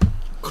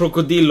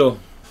 Crocodilo.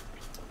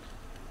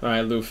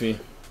 Alright, Luffy.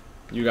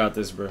 You got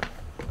this, bro.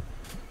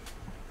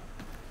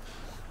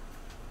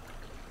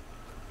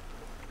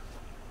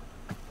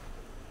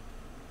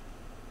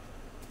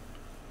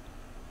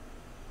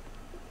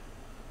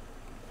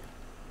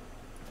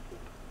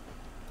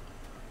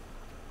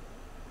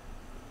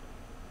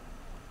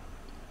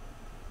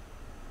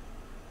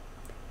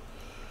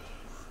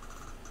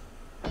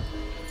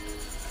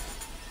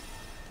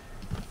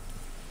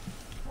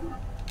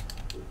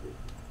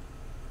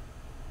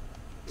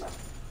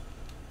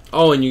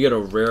 Oh, and you get a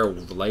rare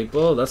light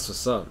bulb? That's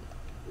what's up.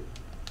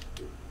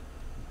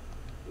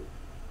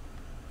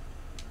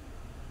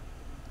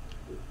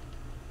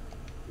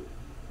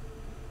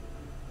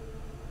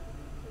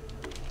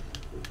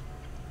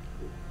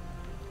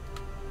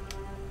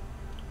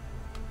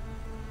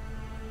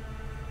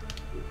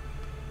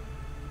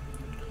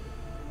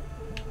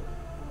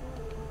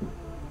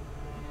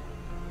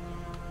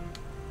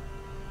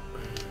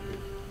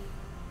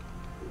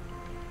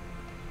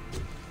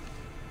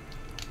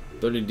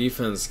 .30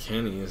 defense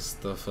Kenny's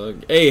the fuck.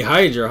 Hey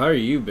Hydra, how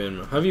you been?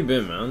 How have you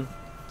been, man?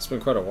 It's been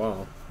quite a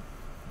while.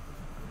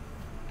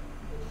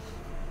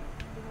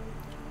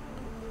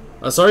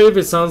 Sorry if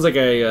it sounds like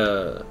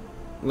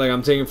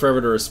I'm taking forever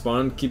to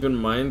respond. Keep in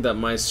mind that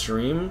my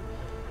stream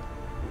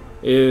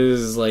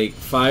is like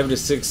 5 to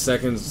 6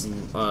 seconds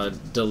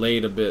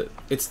delayed a bit.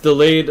 It's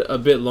delayed a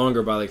bit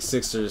longer by like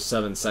 6 or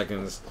 7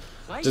 seconds,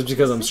 just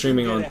because I'm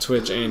streaming on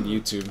Twitch and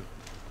YouTube.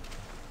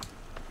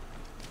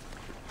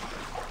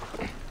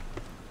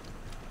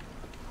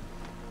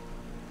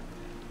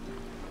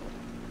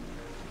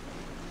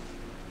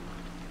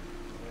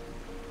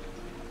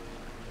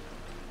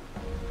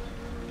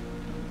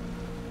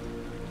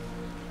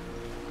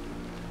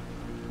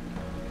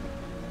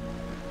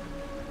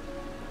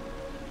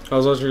 I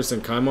was watching your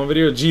Senkaimon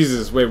video.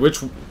 Jesus, wait, which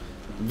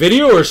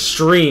video or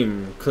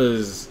stream?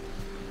 Cause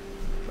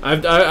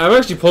I've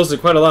actually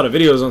posted quite a lot of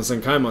videos on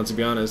Senkaimon, to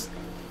be honest.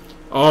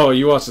 Oh,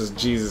 you watched this?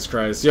 Jesus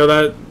Christ, yo,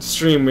 that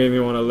stream made me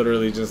want to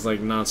literally just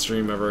like not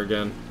stream ever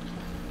again.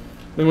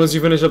 Then once you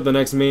finish up the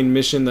next main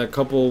mission, that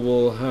couple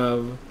will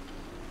have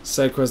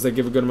side quests that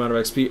give a good amount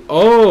of XP.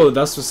 Oh,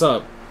 that's what's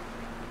up.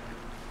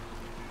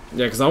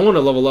 Yeah, cause I want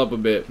to level up a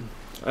bit.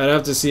 I'd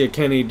have to see a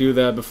Kenny do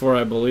that before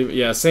I believe it.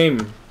 Yeah,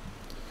 same.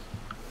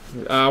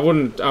 I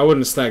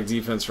wouldn't stack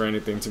defense for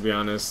anything, to be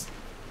honest.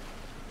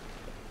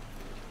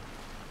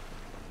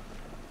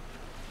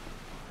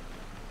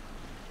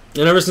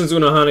 And ever since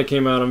Unohana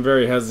came out, I'm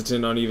very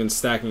hesitant on even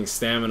stacking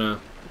stamina.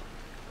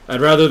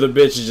 I'd rather the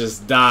bitch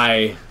just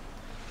die.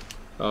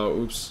 Oh,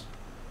 oops.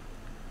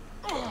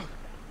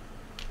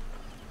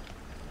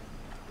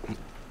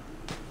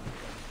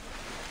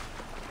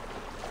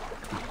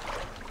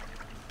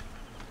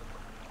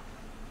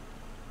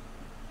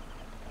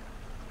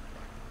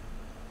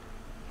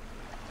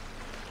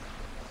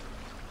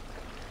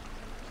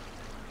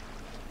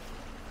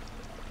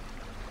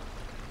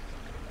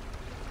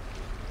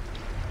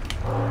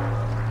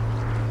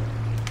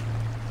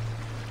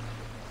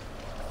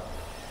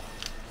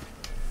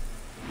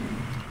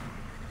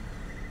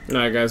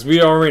 Alright, guys, we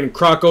are in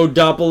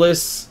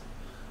Crocodilopolis.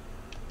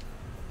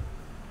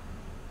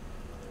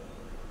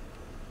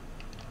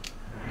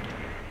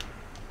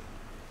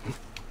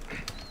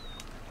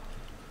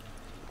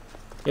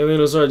 Yeah,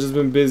 Lino, sorry, I've just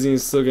been busy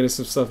and still getting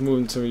some stuff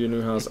moving to your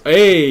new house.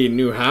 Hey,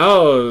 new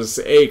house!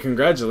 Hey,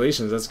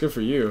 congratulations, that's good for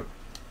you.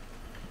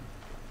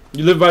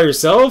 You live by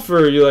yourself,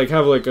 or you like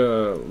have like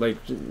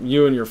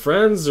you and your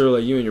friends, or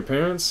like you and your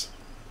parents?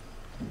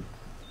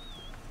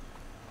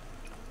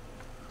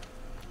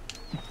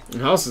 A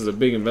house is a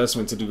big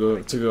investment to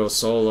go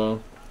solo.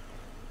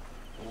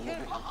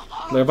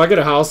 Like if I get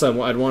a house,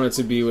 I'd want it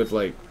to be with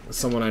like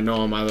someone I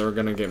know I'm either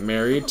gonna get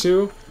married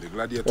to,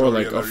 or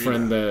like a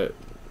friend that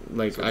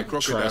like I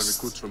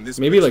trust.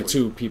 Maybe like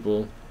two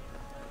people.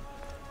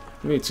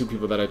 Maybe two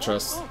people that I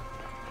trust.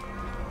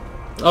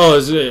 Oh,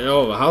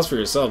 a house for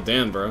yourself,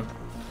 damn, bro.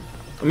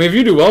 I mean, if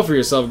you do well for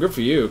yourself, good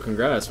for you.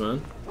 Congrats,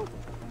 man.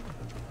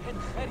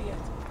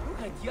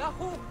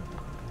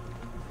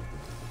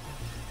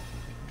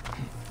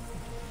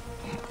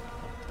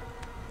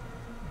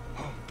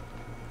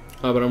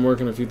 Oh, but I'm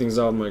working a few things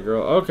out with my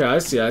girl. Okay, I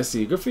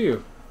see. Good for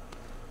you.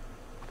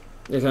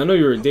 Yeah, I know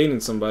you were dating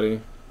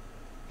somebody.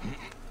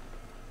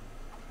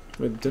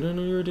 Wait, did I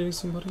know you were dating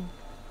somebody?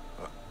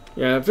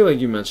 Yeah, I feel like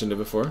you mentioned it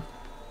before.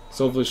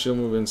 So hopefully she'll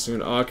move in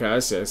soon. Oh, okay, I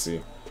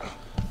see.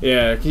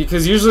 Yeah,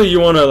 because usually you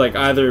want to like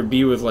either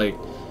be with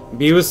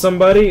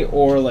somebody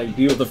or like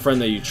be with a friend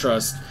that you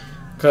trust.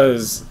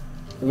 Because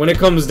when it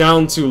comes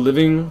down to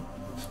living,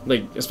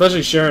 like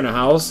especially sharing a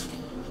house,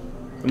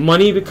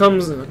 money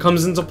comes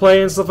into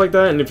play and stuff like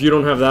that. And if you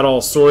don't have that all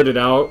sorted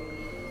out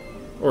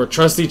or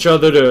trust each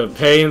other to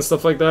pay and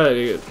stuff like that,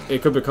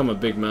 it could become a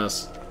big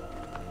mess.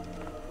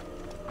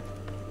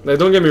 Like,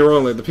 don't get me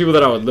wrong, like the people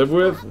that I would live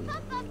with,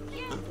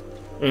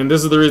 and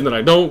this is the reason that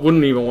I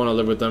wouldn't even want to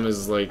live with them,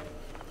 is like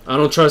I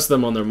don't trust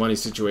them on their money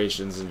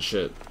situations and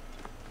shit.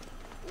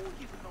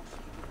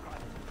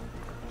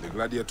 The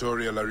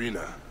gladiatorial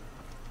arena.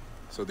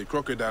 So the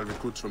crocodile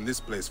recruits from this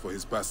place for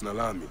his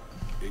personal army.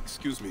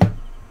 Excuse me.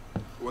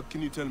 What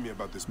can you tell me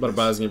about this place? About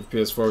buying game for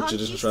PS4, which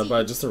edition should I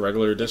buy? Just a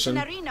regular edition.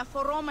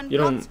 You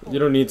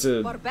don't need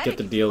to get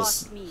the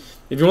DLC.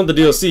 If you want the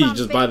DLC, you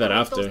just buy that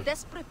after.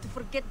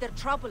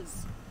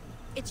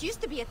 It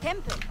used to be a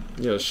temple.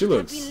 Yo, she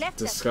looks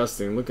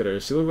disgusting. Look at her.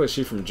 She looks like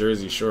she's from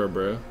Jersey Shore,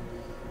 bro.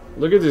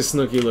 Look at this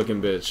snooky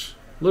looking bitch.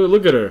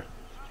 Look at her.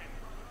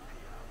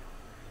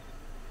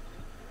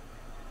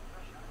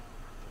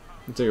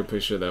 I'll take a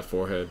picture of that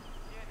forehead.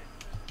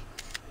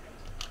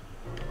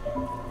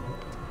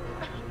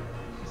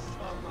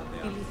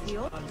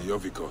 The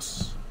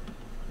Ovikos,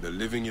 the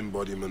living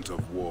embodiment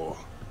of war.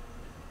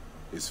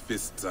 His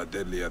fists are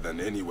deadlier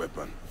than any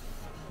weapon.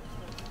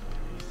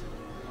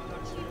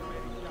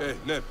 Hey,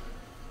 Neb,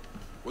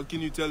 what can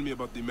you tell me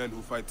about the men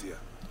who fight here?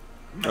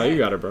 Oh, you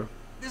got it, bro.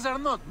 These are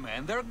not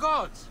men, they're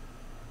gods.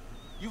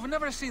 You've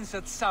never seen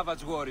such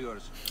savage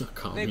warriors.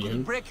 They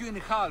could break you in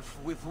half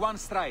with one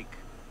strike.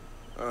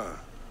 Ah,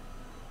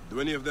 do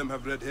any of them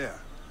have red hair?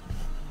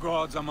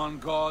 Gods among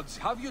gods,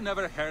 have you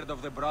never heard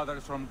of the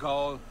brothers from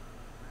Gaul?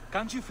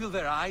 Can't you feel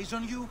their eyes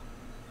on you?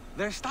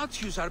 Their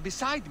statues are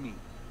beside me.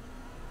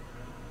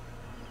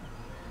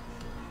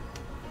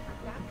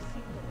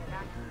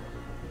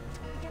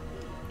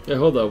 Hey,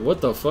 hold up.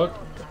 What the fuck?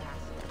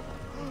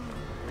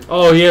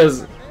 Oh, he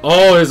has...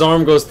 Oh, his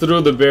arm goes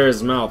through the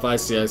bear's mouth. I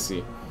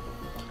see.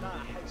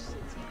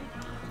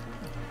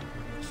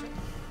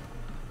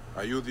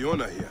 Are you the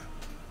owner here?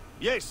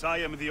 Yes, I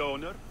am the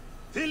owner.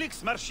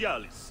 Felix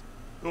Martialis.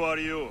 Who are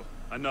you?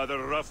 Another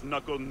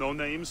rough-knuckle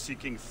no-name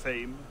seeking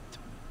fame?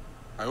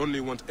 I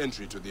only want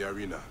entry to the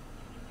arena.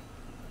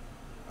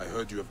 I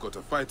heard you have got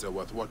a fighter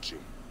worth watching.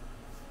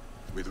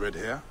 With red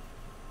hair?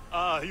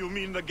 Ah, you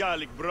mean the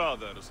Gallic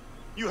brothers.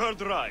 You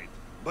heard right.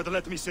 But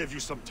let me save you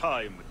some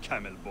time,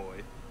 camel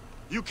boy.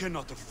 You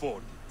cannot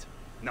afford it.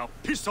 Now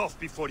piss off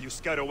before you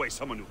scare away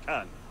someone who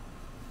can.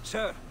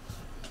 Sir,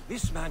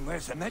 this man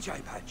wears a Magi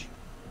badge.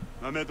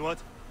 Ahmed, what?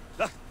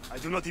 Ah, I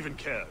do not even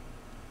care.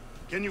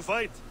 Can you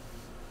fight?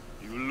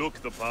 You look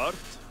the part,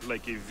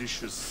 like a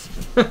vicious,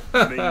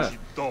 mangy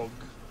dog.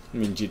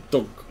 Mangy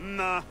dog.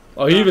 Nah.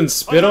 Oh, he even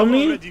spit on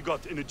me? I already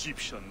got an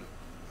Egyptian,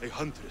 a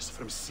huntress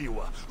from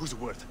Siwa, who's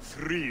worth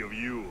 3 of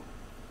you.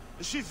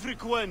 She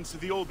frequents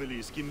the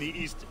obelisk in the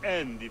East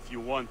End if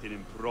you want an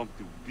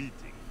impromptu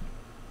beating.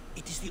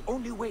 It is the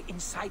only way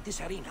inside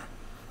this arena.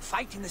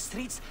 Fight in the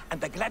streets,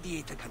 and the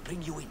gladiator can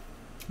bring you in.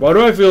 Why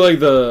do I feel like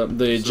the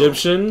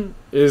Egyptian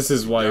is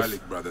his wife? The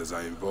Gallic brothers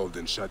are involved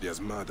in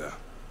Shadia's murder.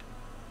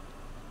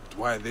 But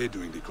why are they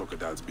doing the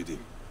crocodile's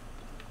bidding?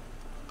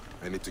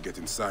 I need to get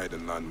inside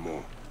and learn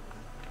more.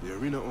 The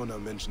arena owner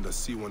mentioned a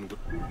C1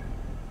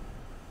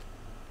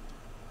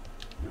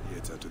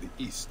 theater to the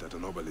east at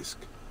an obelisk.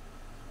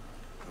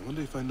 I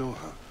wonder if I know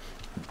her.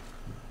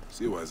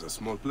 Siwa is a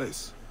small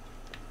place.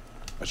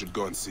 I should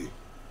go and see.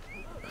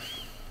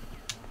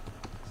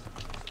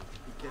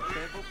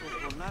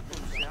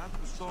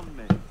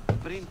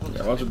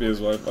 Yeah, watch it be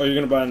his wife. Oh, you're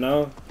gonna buy it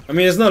now? I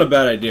mean, it's not a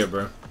bad idea,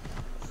 bro.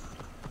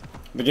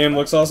 The game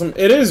looks awesome.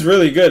 It is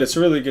really good. It's a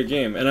really good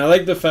game. And I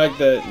like the fact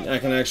that I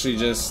can actually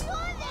just...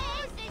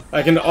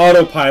 I can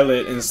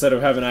autopilot instead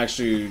of having to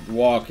actually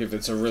walk if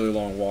it's a really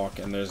long walk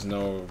and there's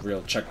no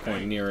real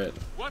checkpoint near it.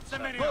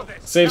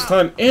 Saves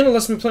time and it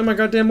lets me play my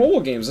goddamn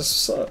mobile games.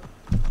 That's what's up.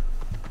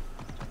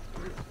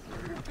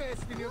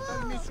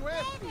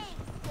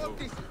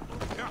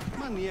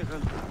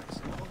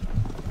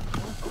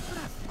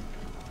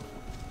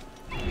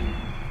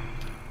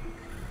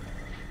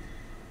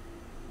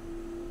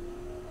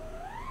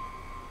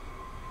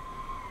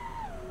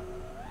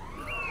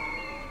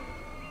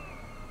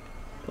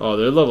 Oh,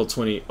 they're level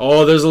 20.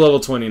 Oh, there's a level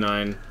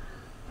 29.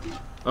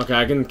 Okay,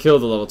 I can kill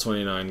the level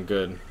 29.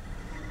 Good.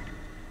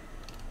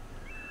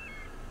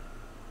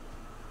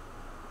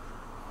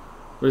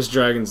 Wish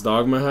Dragon's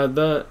Dogma had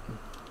that.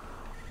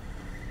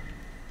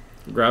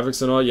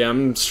 Graphics and all. Yeah,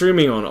 I'm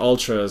streaming on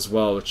Ultra as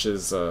well, which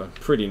is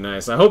pretty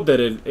nice. I hope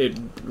that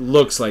it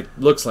looks like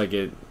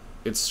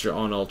it's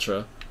on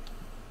Ultra.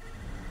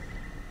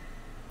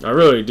 I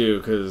really do,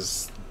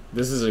 because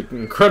this is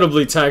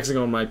incredibly taxing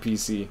on my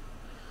PC.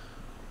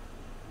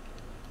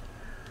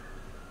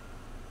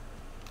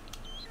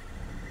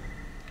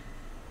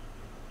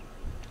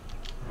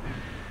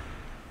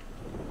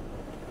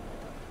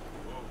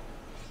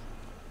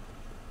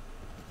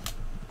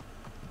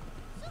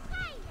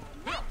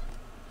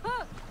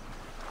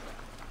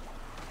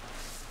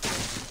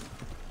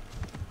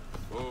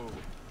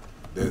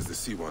 There's the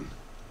C1.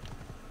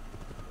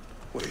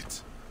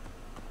 Wait.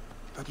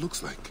 That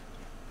looks like...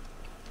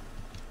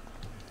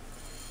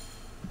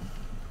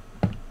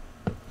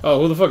 Oh,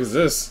 who the fuck is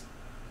this?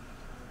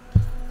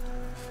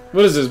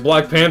 What is this,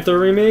 Black Panther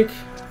remake?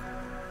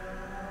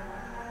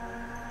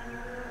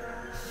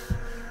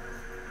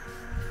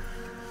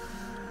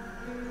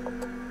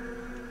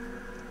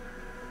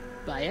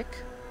 Bayek?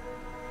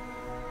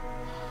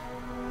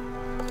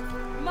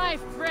 My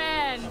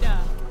friend!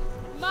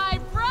 My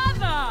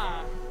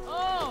brother!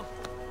 Oh!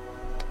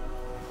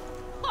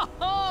 Ho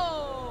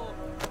ho!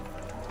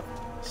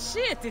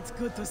 Shit, it's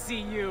good to see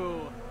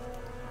you.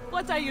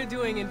 What are you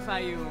doing in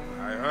Fayoum?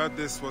 I heard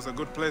this was a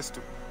good place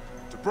to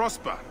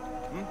prosper.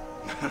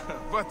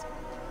 But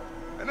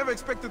I never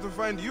expected to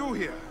find you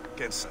here,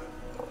 Kensa.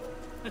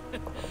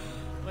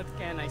 What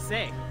can I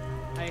say?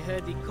 I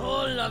heard the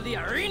call of the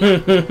arena.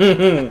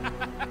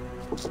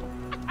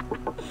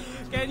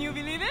 Can you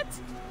believe it?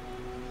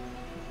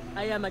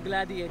 I am a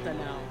gladiator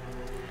now.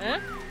 Huh?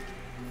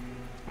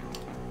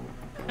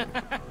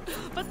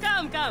 But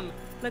come.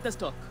 Let us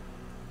talk.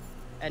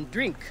 And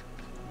drink.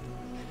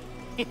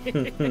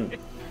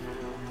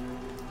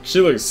 She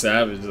looks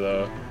savage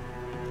though.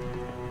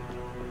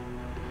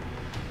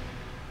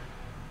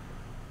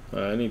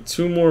 I need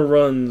 2 more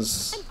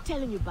runs. I'm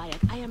telling you,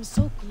 Bayek, I am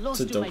so close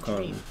to my Dokkan.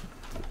 dream.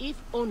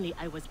 If only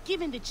I was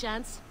given the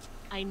chance,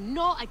 I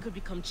know I could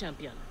become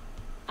champion.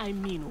 I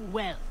mean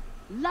wealth,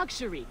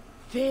 luxury,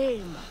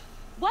 fame.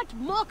 What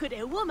more could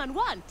a woman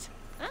want?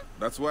 Huh?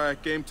 That's why I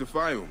came to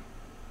Fayoum.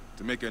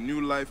 To make a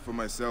new life for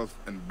myself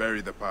and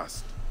bury the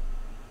past.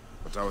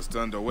 But I was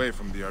turned away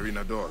from the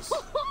arena doors.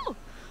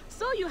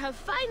 So you have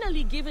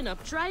finally given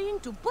up trying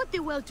to put the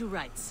world to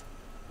rights.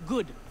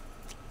 Good.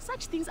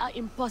 Such things are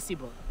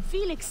impossible.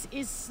 Felix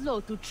is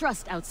slow to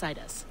trust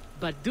outsiders.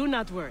 But do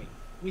not worry.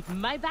 With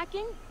my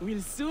backing,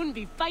 we'll soon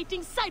be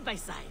fighting side by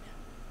side.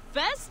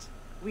 First,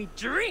 we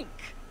drink.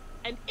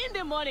 And in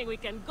the morning, we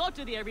can go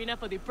to the arena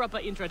for the proper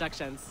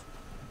introductions.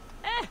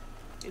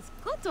 It's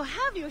good to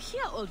have you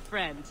here, old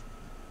friend.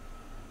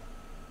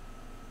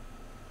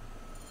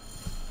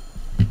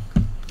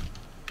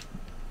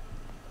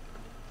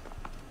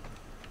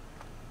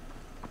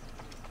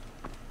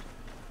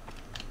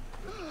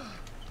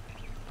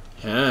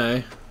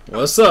 Hi.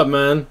 What's up,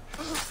 man?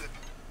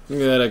 Give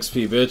me that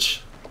XP,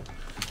 bitch.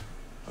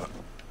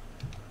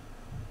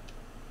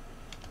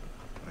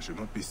 I should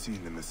not be seen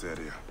in this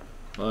area.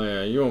 Oh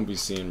yeah, you won't be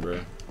seen,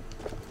 bro.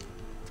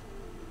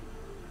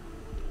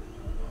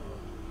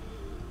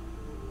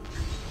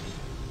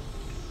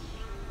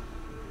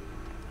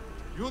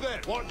 You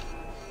there! What?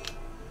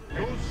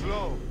 Go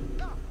slow.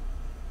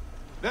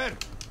 There!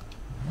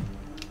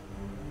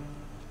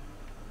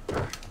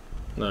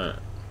 Alright.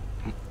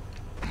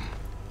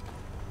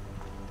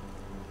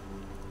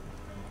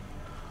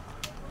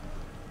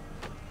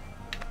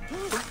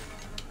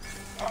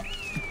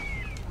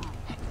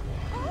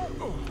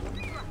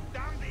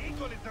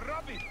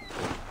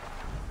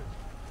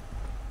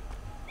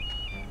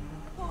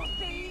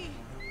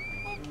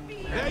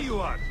 There you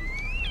are!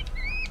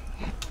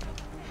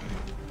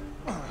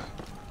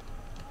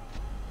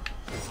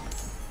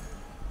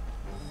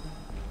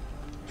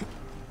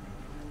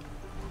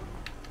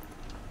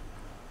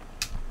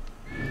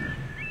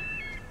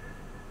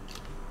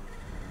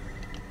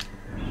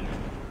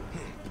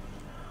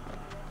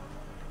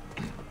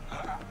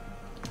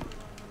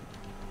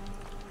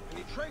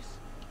 Any trace?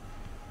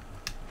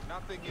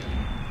 Nothing yet.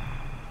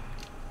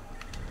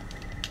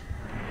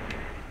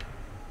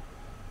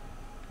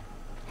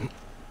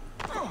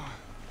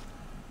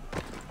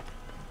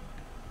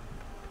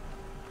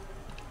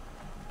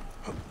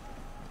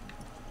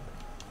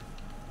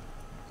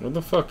 What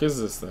the fuck is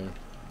this thing?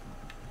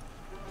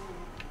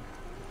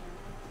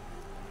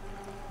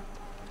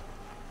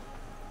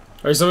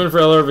 Are you summoning for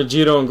LR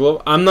Vegito and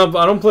Global? I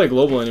don't play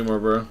Global anymore,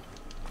 bro.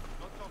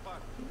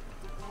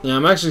 Yeah,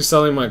 I'm actually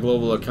selling my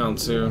Global account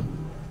too.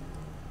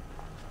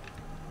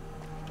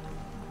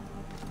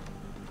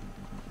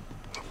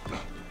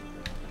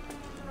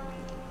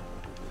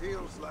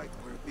 Feels like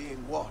we're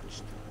being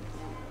watched.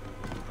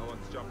 No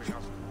one's jumping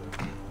us.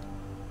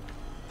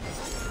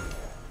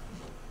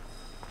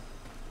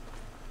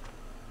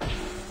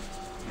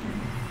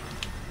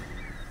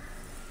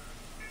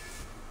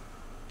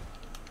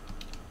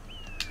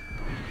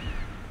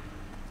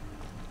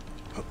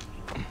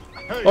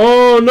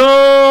 Oh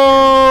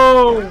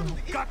no!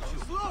 Got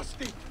you. Lost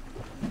it.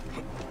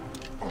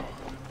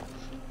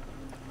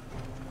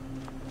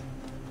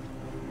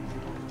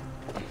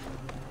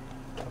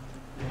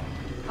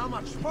 How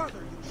much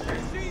further you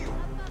should see you?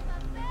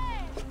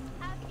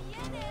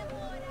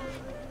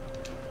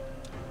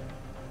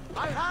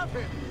 I have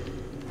him.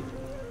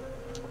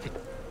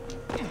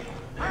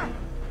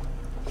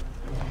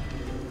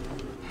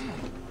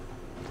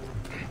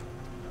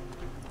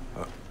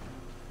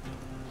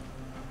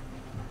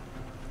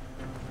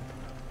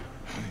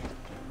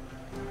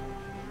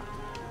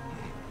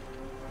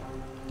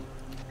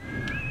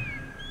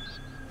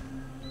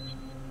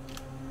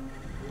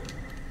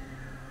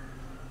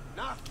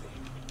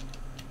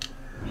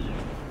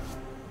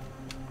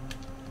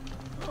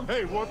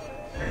 Hey, what?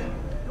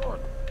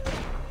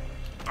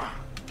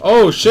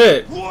 Oh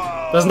shit!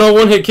 That's no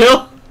one-hit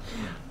kill?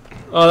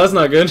 Oh, that's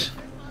not good.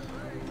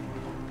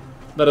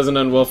 That doesn't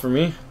end well for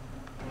me.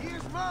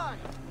 I'll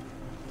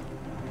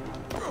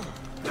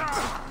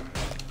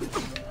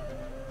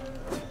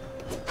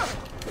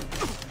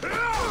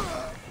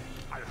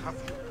have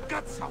your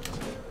guts out.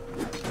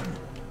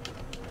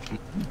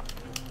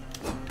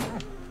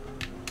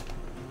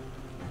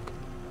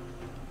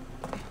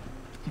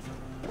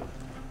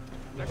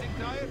 Getting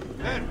tired?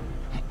 There.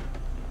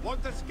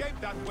 Won't escape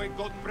that way,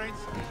 goat brains.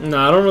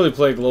 Nah, I don't really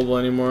play Global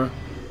anymore.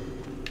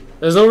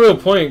 There's no real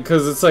point,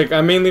 because it's like,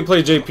 I mainly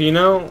play JP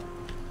now,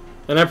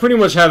 and I pretty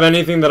much have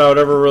anything that I would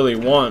ever really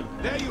want.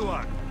 There you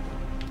are.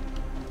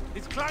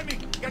 It's climbing.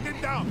 Get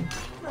it down.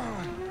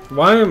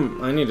 Why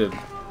am... I need to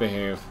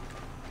behave.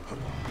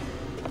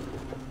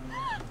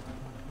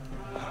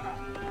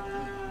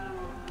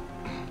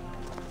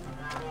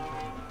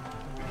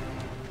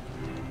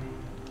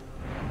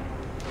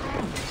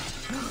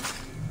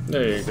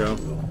 There you go.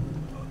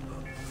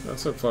 That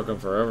took fucking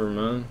forever,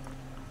 man.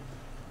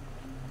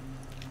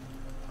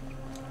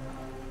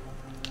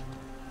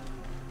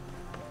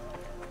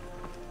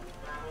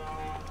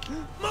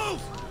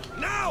 Move!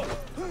 Now!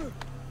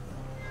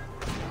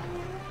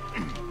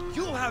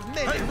 You have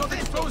made it. Don't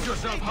expose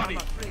yourself, honey.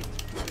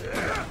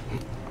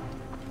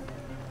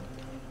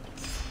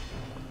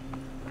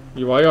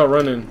 Why y'all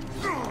running?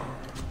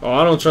 Oh,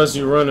 I don't trust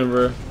you running,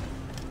 bro.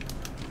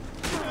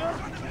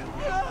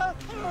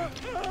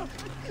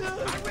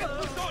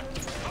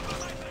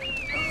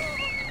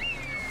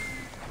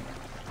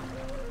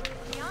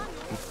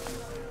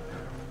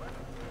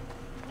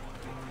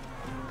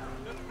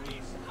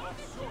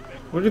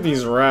 Look at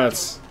these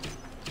rats.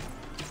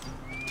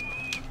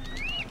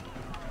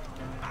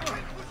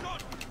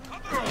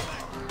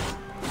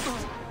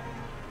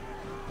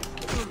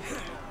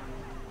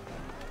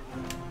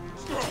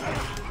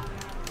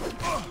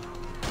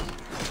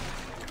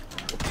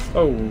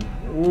 Oh,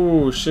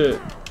 ooh, shit.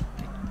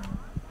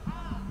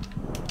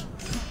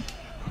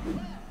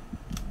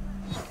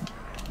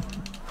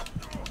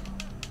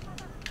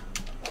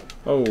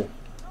 Oh.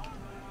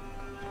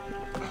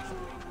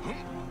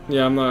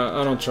 Yeah,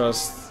 I don't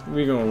trust.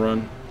 We gonna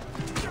run.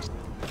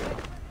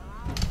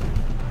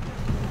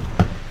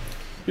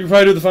 You can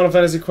probably do the Final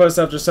Fantasy quest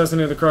after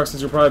assassinating the Crocs,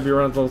 since you'll probably be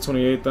around level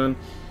 28 then.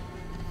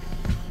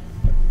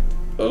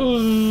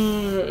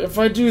 If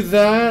I do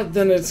that,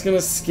 then it's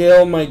gonna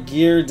scale my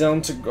gear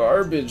down to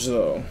garbage,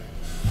 though.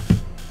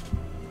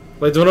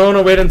 Like, do I want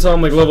to wait until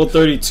I'm like level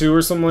 32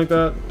 or something like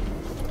that?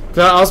 Cause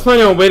I was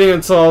planning on waiting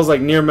until I was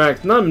like near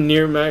max, not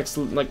near max,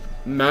 like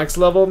max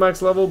level,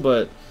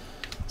 but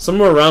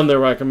somewhere around there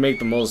where I can make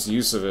the most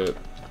use of it.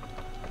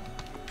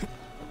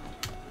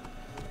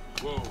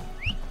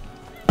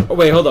 Oh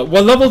wait, hold up.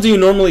 What level do you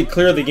normally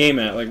clear the game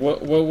at? Like,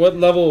 what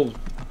level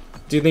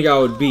do you think I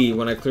would be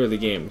when I clear the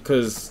game?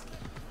 Because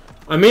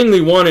I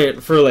mainly want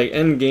it for like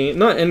end game,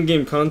 not end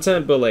game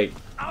content, but like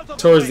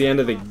towards the end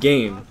of the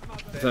game,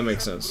 if that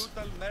makes sense.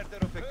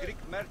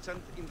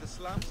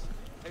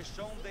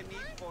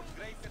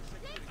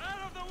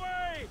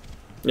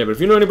 Yeah, but if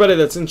you know anybody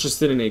that's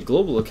interested in a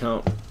global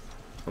account,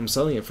 I'm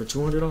selling it for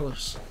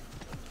 $200.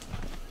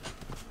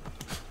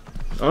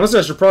 Honestly,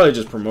 I should probably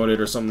just promote it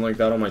or something like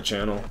that on my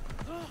channel.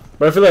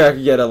 But I feel like I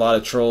could get a lot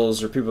of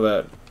trolls or people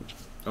that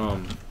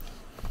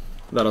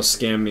that'll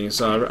scam me.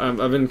 So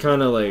I've been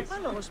kind of like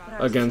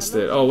against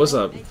it. Oh, what's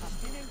up?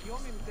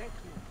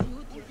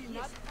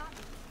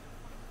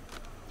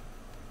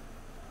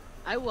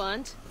 I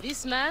want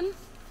this man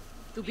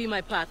to be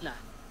my partner.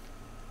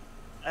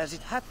 As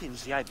it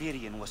happens, the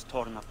Iberian was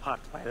torn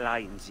apart by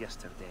lions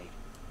yesterday.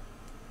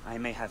 I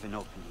may have an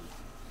opening.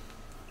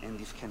 And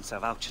if Kensa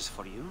vouches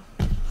for you...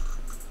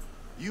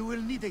 You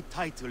will need a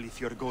title if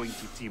you're going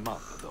to team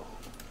up, though.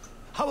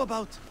 How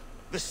about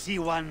the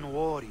C1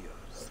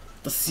 Warriors?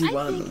 The C1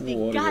 I think the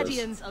Warriors.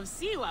 Guardians of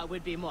Siwa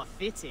would be more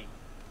fitting.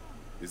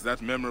 Is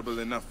that memorable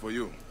enough for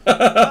you?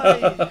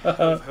 I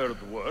have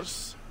heard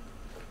worse.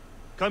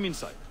 Come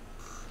inside.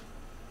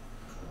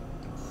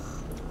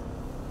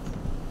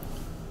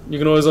 You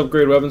can always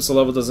upgrade weapons, so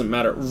level doesn't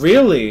matter.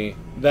 Really?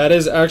 That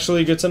is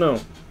actually good to know.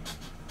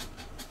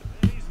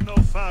 There is no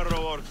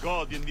pharaoh or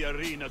god in the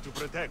arena to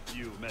protect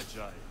you,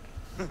 Medjay.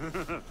 I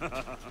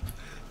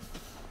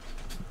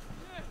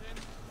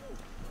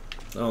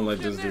don't like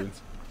this dude.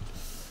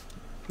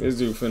 This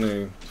dude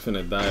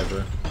finna die,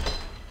 bro.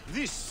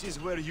 This is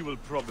where you will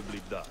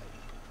probably die.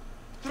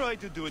 Try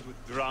to do it with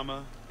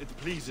drama. It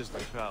pleases the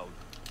crowd.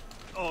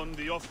 On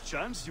the off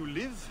chance you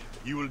live,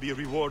 you will be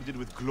rewarded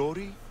with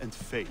glory and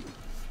fame.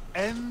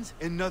 And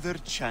another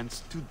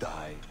chance to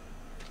die.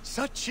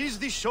 Such is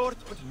the short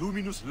but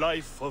luminous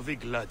life of a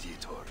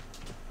gladiator.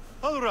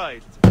 All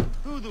right,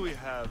 who do we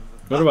have?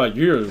 What about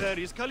you? There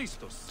is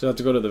Callistos. Do you have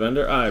to go to the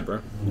vendor? Alright, bro.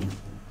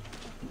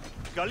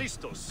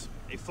 Callistos,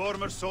 a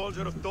former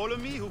soldier of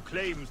Ptolemy who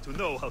claims to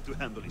know how to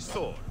handle his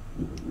sword.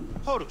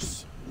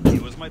 Horus, he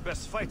was my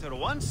best fighter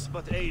once,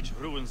 but age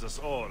ruins us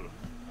all.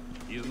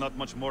 He is not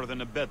much more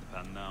than a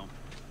bedpan now.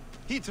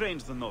 He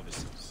trains the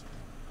novices.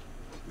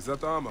 Is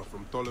that armor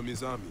from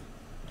Ptolemy's army?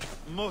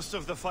 Most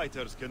of the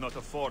fighters cannot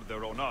afford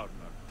their own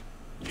armor.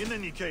 In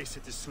any case,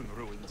 it is soon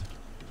ruined.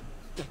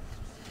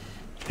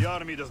 The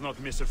army does not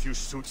miss a few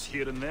suits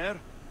here and there,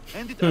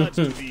 and it adds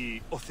to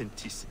the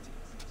authenticity.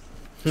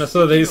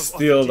 So they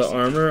steal the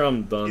armor? I'm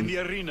In done. the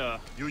arena,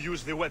 you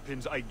use the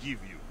weapons I give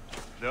you.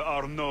 There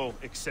are no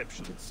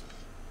exceptions.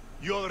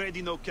 You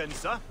already know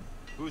Kensa,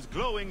 whose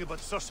glowing but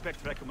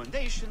suspect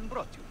recommendation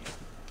brought you here.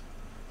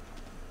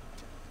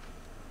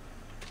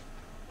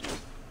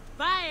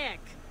 Bayek!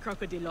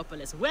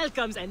 Crocodilopolis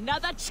welcomes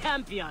another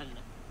champion!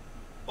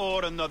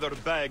 Or another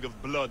bag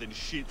of blood and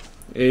shit.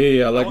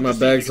 Hey, I like my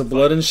bags of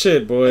blood and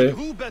shit, boy. And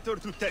who better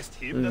to test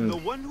him than the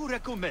one who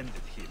recommended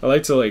him? I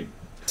like to, like,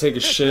 take a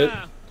shit,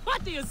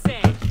 What do you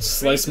say?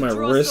 slice my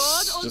Draw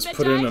wrists, sword, just old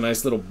put it in Medjay? a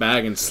nice little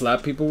bag and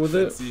slap people with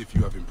it. Let's see if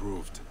you have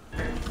improved.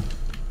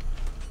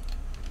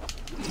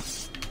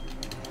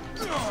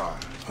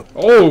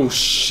 Oh,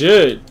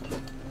 shit.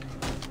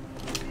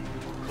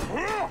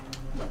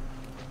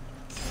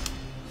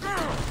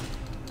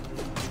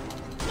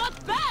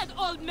 Not bad,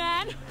 old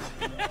man!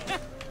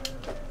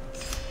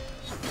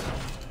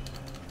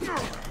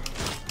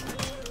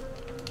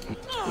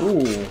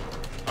 Ooh.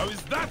 How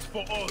is that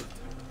for old?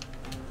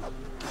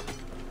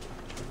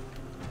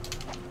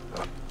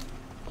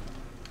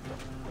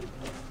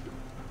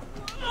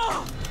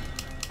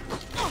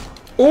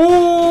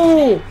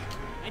 Ooh!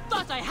 I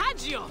thought I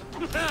had you!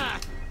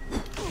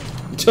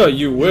 Tell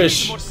you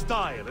wish. More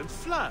style and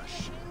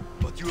flash,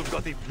 but you have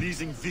got a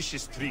pleasing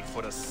vicious streak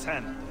for a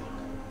sand.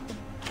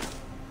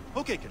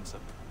 Okay, Kensa,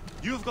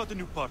 you have got a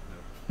new partner.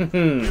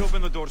 We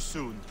open the door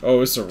soon.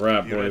 Oh, it's a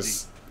wrap, You ready?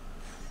 boys.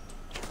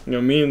 You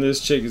know, me and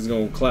this chick is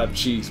gonna clap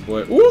cheeks,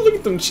 boy. Ooh, look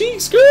at them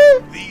cheeks,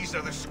 girl! These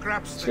are the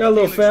scraps She got a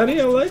little fatty,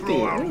 I like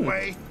throw our it. Mm.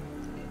 way.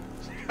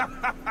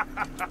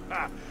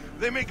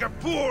 They make a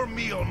poor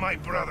meal, my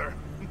brother.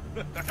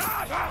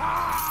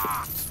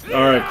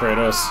 Alright,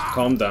 Kratos,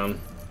 calm down.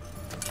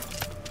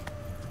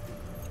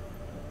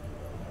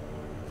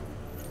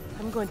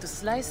 I'm going to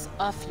slice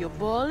off your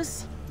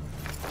balls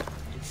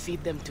and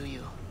feed them to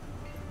you.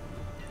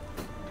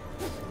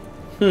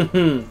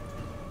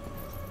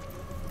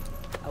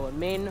 Our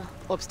main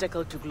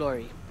obstacle to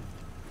glory.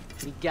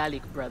 The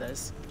Gallic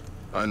brothers.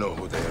 I know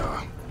who they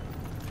are.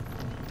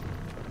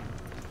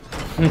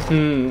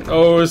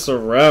 Oh, it's a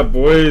wrap,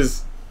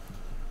 boys.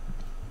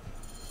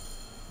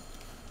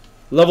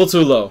 Level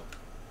 2 low.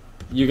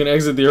 You can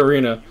exit the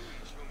arena.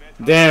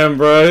 Damn,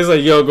 bro. He's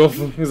like, yo, go.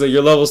 He's like,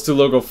 your level's too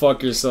low. Go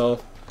fuck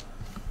yourself.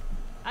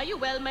 Are you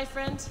well, my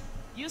friend?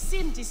 You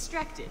seem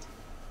distracted.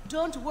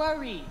 Don't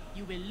worry.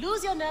 You will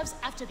lose your nerves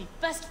after the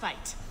first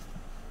fight.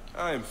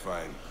 I'm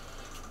fine.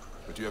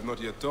 But you have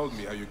not yet told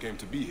me how you came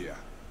to be here.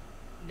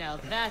 Now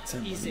that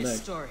is a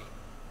story.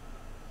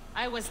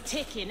 I was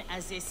taken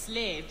as a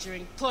slave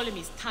during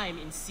Ptolemy's time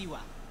in Siwa.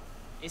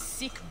 A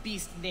sick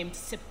beast named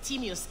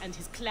Septimius and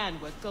his clan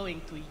were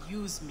going to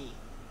use me.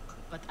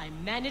 But I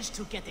managed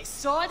to get a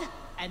sword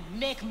and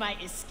make my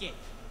escape.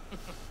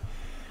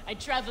 I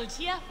traveled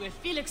here where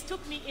Felix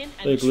took me in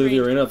and Like, leave the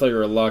arena. I thought you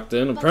were locked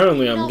in.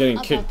 Apparently, I'm getting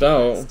kicked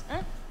out.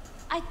 Huh?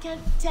 I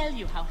can't tell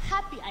you how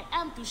happy I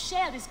am to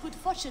share this good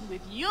fortune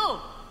with you.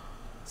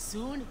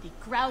 Soon, the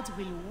crowd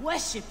will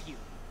worship you.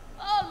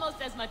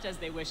 Almost as much as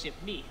they worship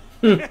me.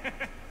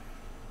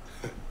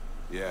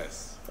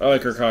 Yes. I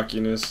like her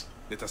cockiness.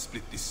 Let us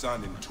split the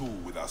sun in two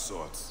with our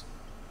swords.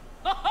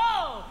 Ho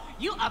ho!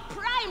 You are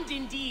primed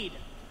indeed!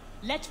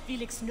 Let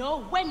Felix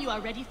know when you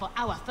are ready for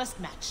our first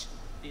match.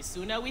 The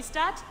sooner we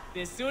start,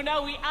 the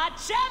sooner we are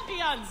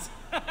champions!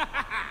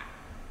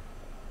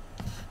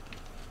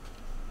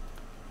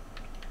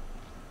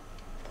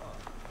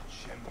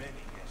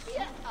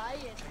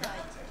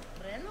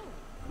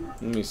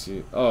 Let me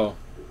see. Oh,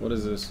 what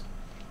is this?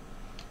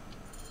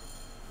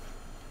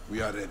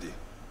 We are ready.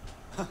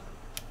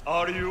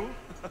 Are you?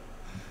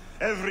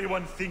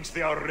 Everyone thinks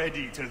they are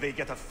ready till they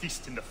get a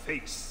fist in the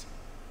face.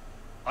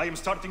 I am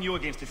starting you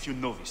against a few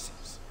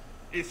novices.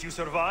 If you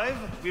survive,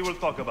 we will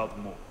talk about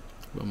more.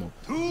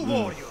 Two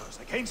warriors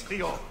against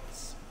the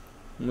odds.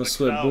 I'm gonna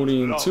split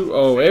booty in two.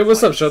 Oh, hey,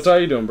 what's up, Shota? How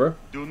you doing, bro?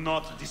 Do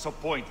not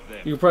disappoint them.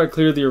 You can probably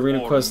clear the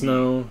arena quest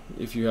now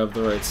if you have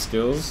the right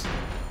skills.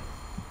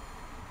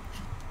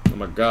 Oh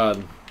my god.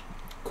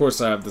 Of course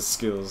I have the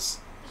skills.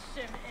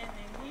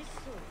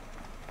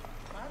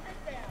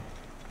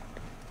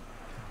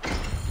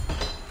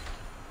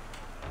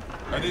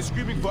 Are they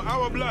screaming for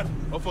our blood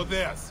or for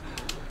theirs?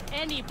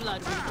 Any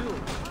blood will do.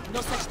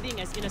 No such thing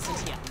as innocent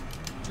here.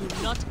 Do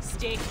not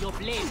stake your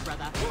blame,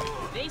 brother.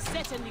 They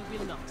certainly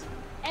will not.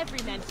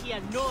 Every man here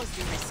knows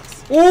the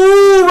risks.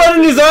 Ooh, right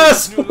in his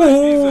ass!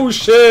 Ooh,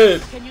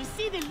 shit! Can you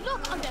see the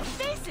look on their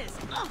faces?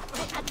 Oh,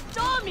 they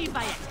adore me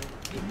by it.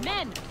 The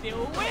men, the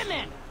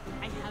women.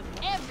 I have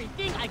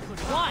everything I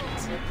could want.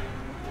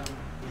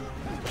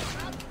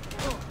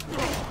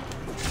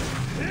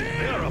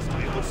 They are off to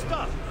a good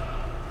start.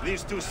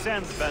 These two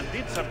sand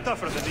bandits are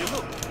tougher than they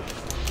look.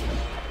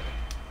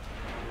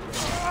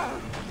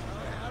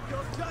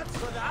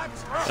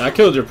 I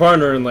killed your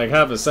partner in like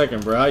half a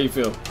second, bro. How you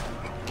feel?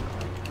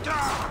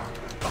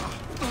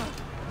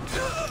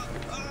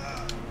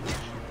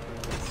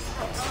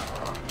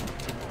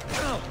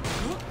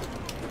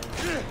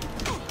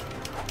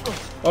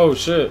 Oh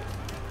shit.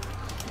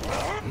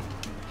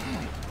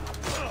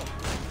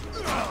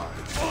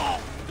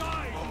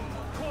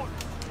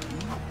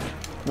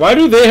 Why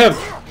do they have...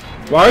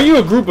 Why are you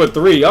a group of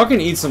 3? Y'all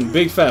can eat some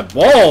big fat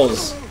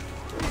balls.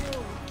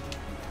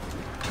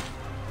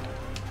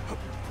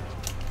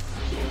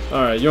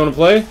 Alright, you wanna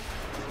play?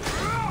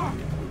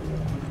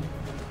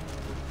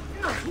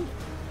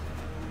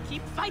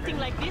 Keep fighting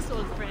like this,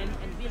 old friend,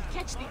 and we'll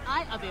catch the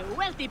eye of a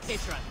wealthy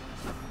patron.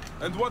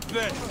 And what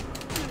then?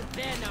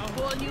 Then a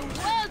whole new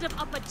world of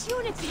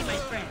opportunity, my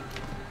friend.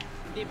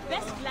 The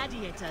best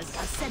gladiators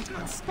are sent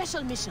on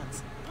special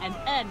missions and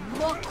earn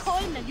more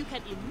coin than you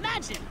can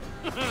imagine.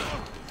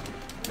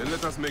 Then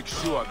let us make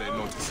sure they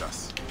notice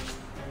us.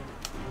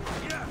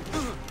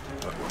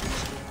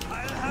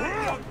 I'll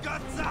have your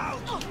guts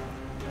out!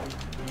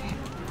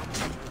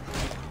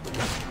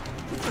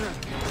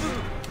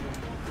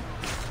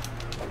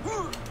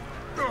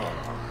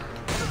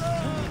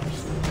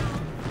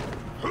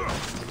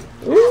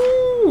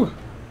 Ooh!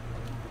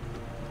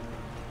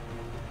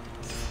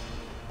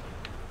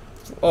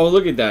 Oh,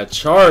 look at that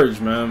charge,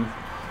 man.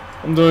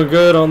 I'm doing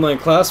good online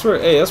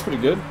classwork. Hey, that's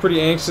pretty good.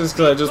 Pretty anxious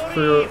because I just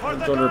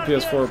pre-ordered a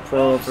PS4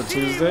 Pro for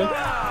Tuesday.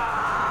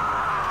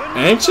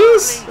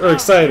 Anxious or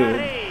excited?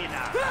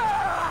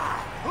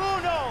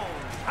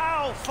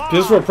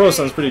 PS4 Pro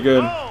sounds pretty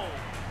good.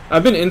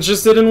 I've been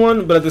interested in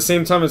one, but at the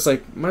same time, it's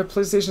like my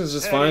PlayStation is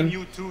just fine.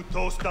 You two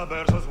toe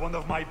stubbers was one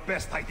of my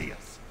best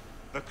ideas.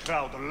 The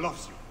crowd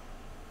loves you.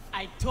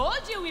 I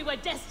told you we were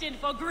destined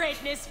for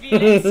greatness,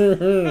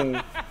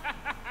 Felix.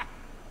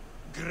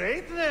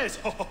 Greatness?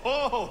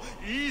 Oh,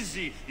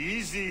 easy,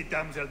 easy,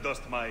 damsel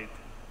dustmite.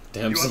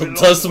 Damsel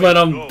dustmite,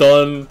 I'm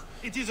done.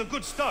 It is a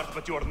good start,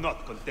 but you are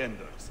not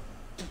contenders.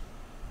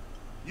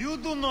 You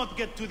do not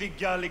get to the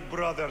Gallic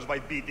brothers by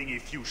beating a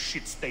few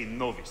shit-stained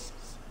novices.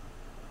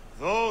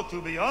 Though,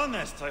 to be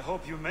honest, I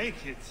hope you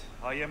make it.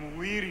 I am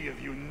weary of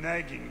you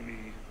nagging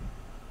me.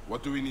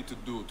 What do we need to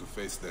do to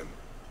face them?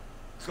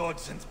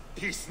 Gods and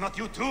peace, not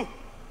you two.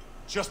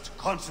 Just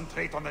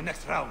concentrate on the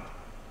next round.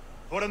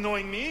 For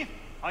annoying me,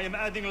 I am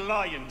adding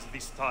lions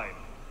this time.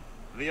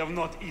 They have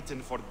not eaten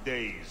for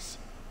days.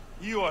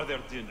 You are their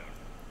dinner.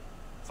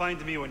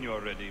 Find me when you are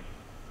ready.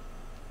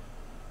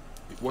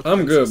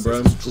 I'm good, bro.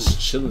 I'm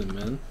just chilling,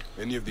 man.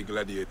 Any of the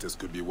gladiators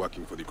could be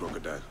working for the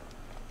crocodile.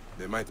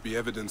 There might be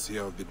evidence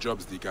here of the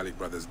jobs the Gallic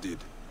brothers did.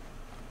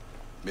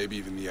 Maybe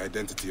even the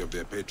identity of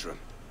their patron.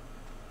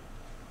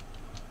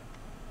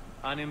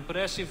 An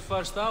impressive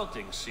first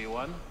outing,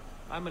 C1.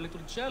 I'm a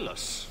little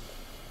jealous.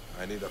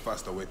 I need a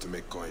faster way to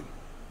make coin.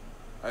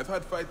 I've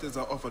had fighters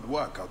are offered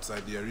work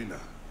outside the arena.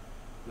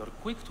 You're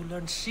quick to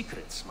learn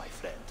secrets, my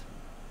friend.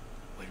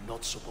 We're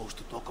not supposed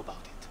to talk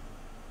about it.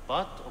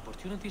 But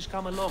opportunities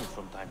come along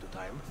from time to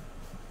time.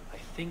 I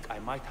think I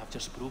might have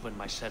just proven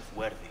myself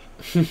worthy.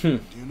 Do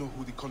you know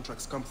who the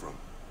contracts come from?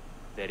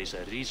 There is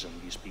a reason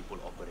these people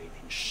operate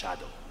in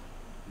shadow.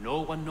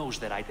 No one knows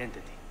their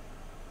identity.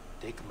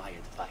 Take my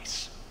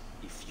advice.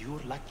 If you're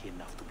lucky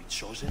enough to be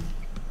chosen,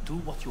 do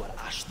what you are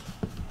asked.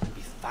 And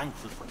be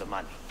thankful for the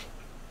money.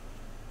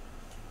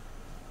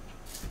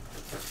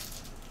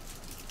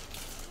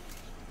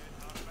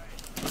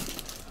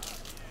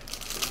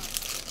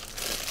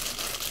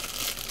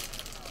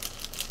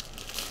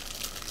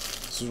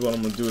 This is what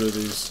I'm gonna do to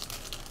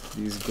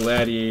these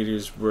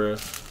gladiators, bruh.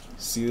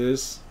 See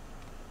this?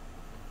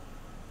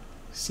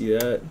 See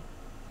that?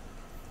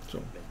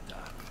 So.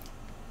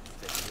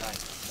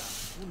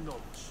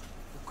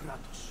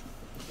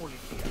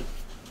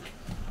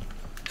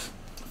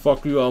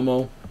 Fuck you,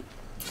 Elmo.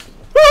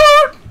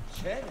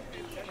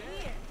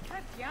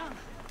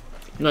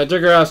 Now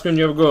take your ass and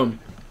you have a good one.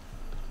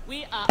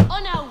 We are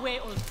on our way,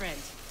 old friend.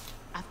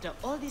 After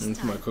all this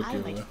time, I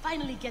might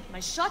finally get my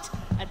shot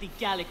at the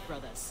Gallic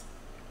brothers.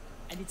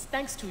 And it's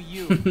thanks to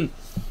you.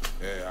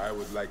 Yeah, I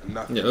would like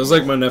nothing. Yeah, it was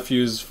like my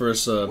nephew's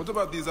first what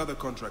about these other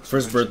contracts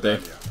first birthday.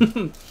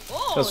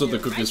 That's what the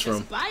cookie's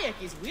from. Bayek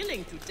is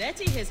willing to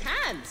dirty his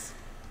hands.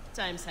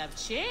 Times have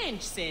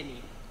changed,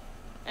 Seni.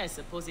 I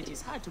suppose it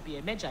is hard to be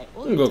a Medjay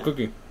all the Go time.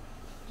 cookie.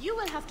 You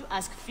will have to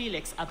ask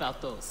Felix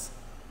about those.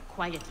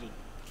 Quietly.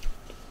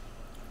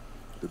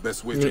 The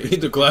best way to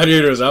eat the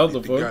gladiators out,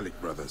 the fuck?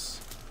 Gallic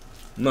brothers.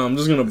 No, I'm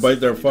just gonna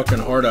bite their fucking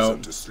heart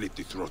out. To slit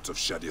the throats of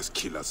Shadia's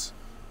killers.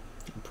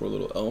 Poor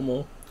little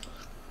Elmo.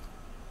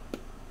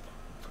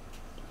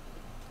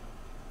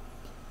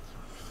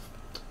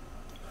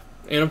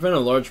 And I'm fan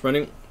of large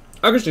spending.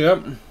 I can see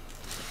that.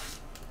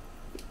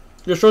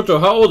 Yo, Shoto,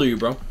 how old are you,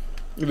 bro?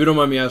 If you don't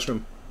mind me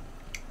asking.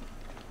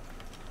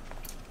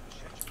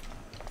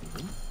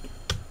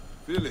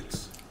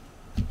 Felix,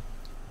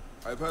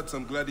 I've heard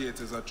some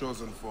gladiators are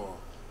chosen for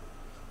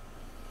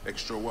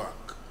extra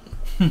work.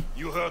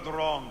 You heard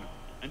wrong.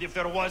 And if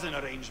there was an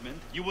arrangement,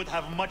 you would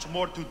have much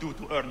more to do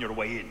to earn your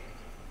way in.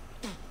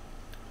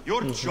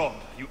 Your job,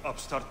 you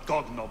upstart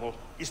dog noble,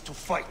 is to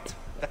fight.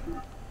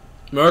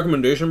 My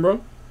recommendation,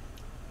 bro.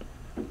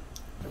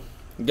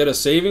 Get a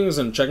savings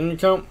and checking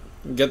account.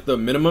 Get the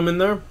minimum in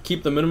there.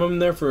 Keep the minimum in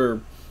there for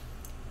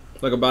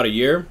like about a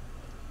year.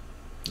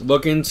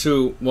 Look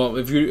into, well,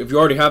 if you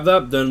already have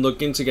that, then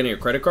look into getting a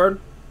credit card.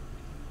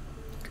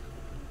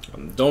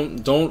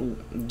 Don't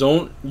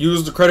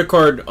use the credit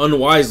card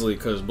unwisely,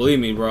 because believe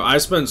me, bro, I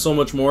spend so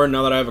much more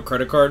now that I have a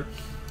credit card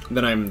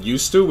than I'm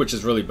used to, which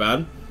is really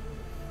bad.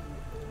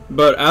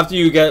 But after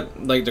you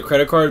get like the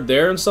credit card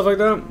there and stuff like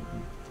that,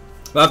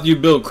 after you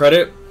build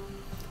credit,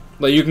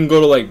 like you can go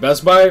to like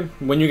Best Buy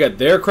when you get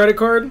their credit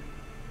card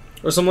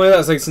or something like that.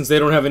 It's like, since they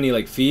don't have any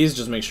like fees,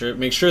 just make sure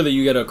that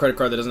you get a credit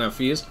card that doesn't have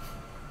fees.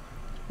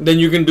 Then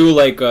you can do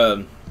like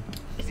you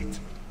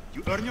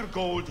earn your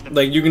gold.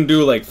 Like you can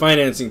do like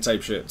financing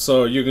type shit.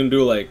 So you can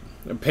do like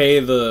pay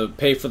for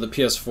the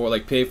PS4,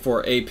 like pay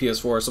for a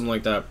PS4 or something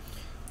like that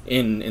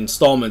in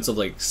installments of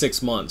like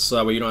 6 months, so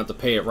that way you don't have to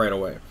pay it right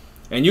away.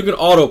 And you can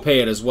auto pay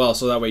it as well,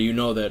 so that way you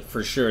know that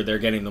for sure they're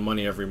getting the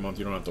money every month.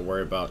 You don't have to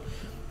worry about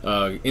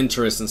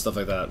interest and stuff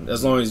like that,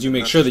 as long as you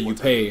make sure that you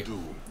pay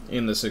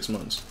in the 6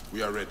 months.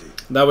 We are ready.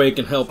 That way it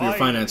can help your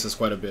finances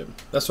quite a bit.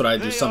 That's what I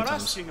do sometimes.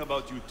 They are asking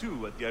about you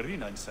too at the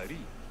arena in Sari.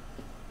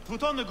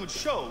 Put on a good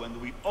show and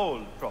we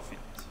all profit.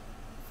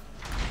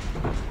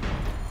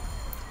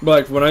 But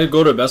like when I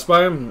go to Best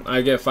Buy,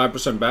 I get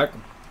 5% back.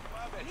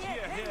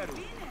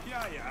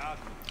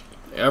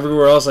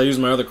 Everywhere else, I use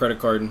my other credit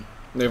card.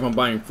 Like if I'm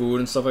buying food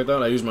and stuff like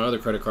that, I use my other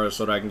credit card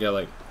so that I can get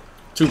like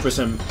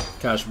 2%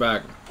 cash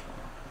back.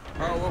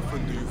 How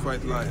often do you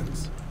fight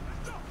lions?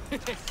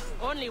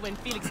 Only when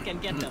Felix can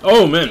get them.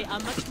 Oh, man. They are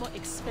much more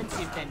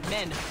expensive than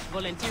men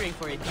volunteering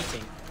for a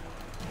beating.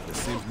 There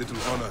seems little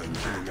honor in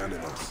killing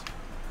animals.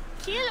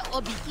 Kill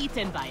or be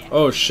eaten by it.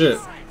 Oh shit.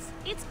 Besides,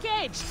 it's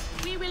caged.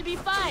 We will be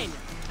fine.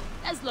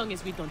 As long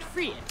as we don't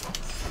free it.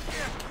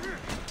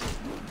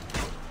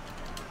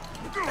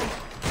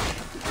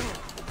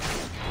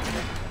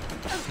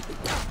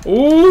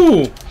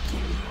 Ooh.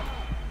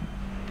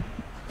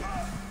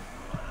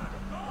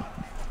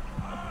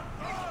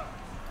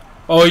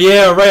 Oh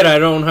yeah, right. I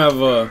don't have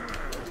The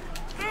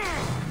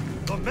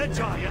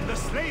Medjay and the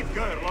slave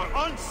girl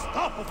are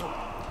unstoppable.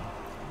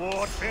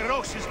 More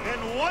ferocious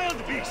than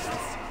wild beasts.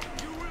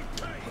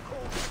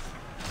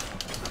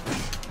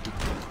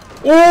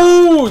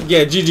 Ooh,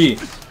 yeah, GG.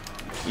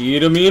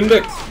 Eat a mean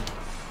dick.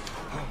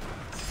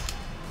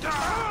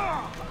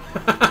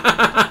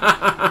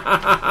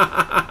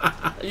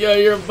 Yo,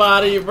 your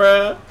body,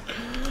 bruh.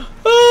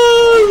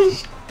 Oh,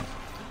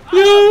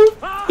 yo.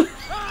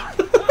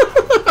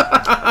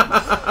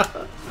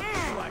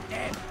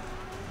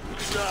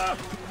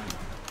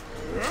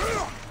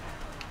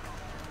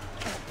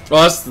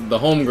 Oh, that's the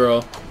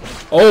homegirl.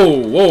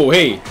 Oh, whoa,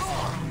 hey. I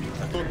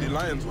thought the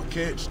lions were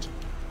caged.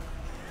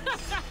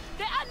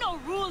 There are no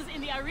rules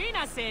in the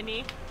arena,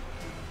 Seni.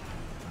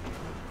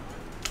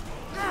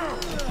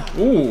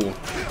 Ooh.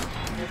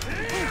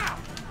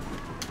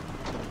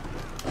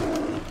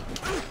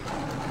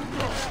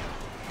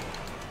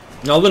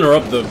 I'll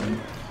interrupt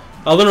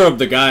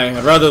the guy.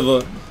 I'd rather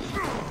the.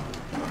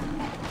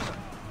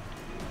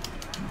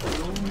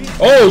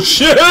 Oh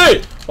shit!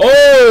 Hey!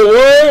 Oh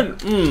word!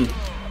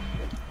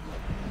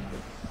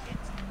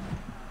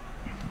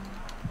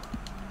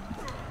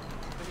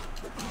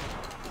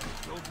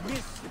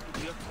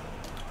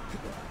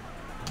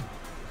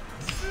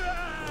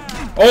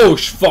 Oh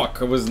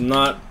fuck! I was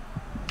not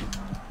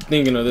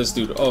thinking of this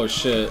dude. Oh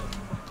shit!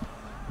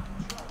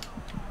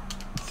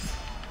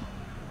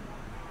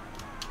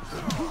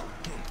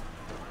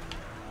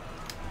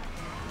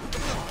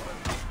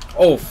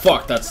 Oh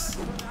fuck! That's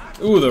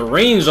ooh, the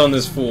range on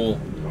this fool.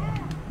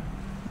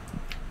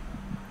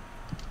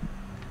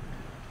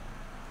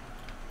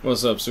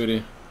 What's up,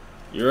 sweetie?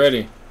 You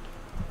ready?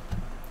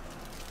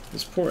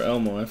 This poor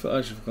Elmo. I feel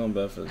actually feeling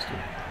bad for this dude.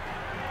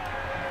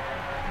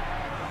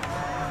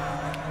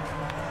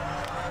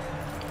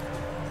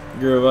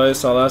 Your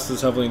advice, I'll ask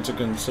this heavily into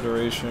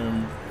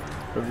consideration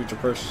for future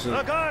purchases.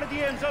 The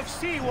Guardians of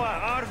Siwa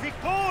are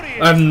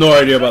victorious. I have no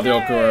idea about the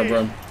Okura,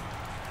 bro.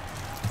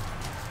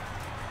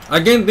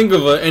 I can't think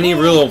of any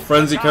real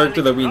frenzy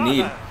character that we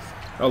need.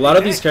 A lot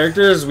of these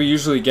characters we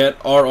usually get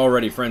are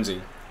already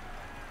frenzy.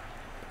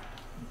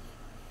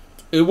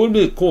 It would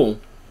be cool.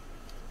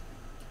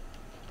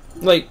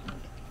 Like,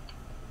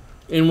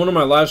 in one of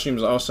my live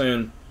streams, I was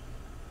saying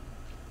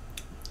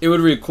it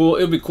would be cool.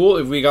 It would be cool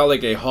if we got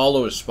like a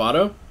hollow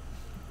Espada.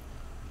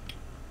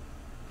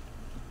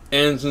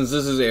 And since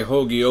this is a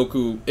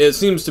Hogyoku, it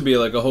seems to be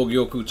like a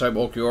Hogyoku type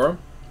Okiora,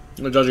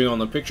 judging on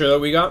the picture that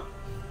we got.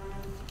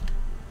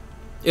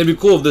 It'd be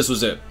cool if this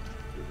was it.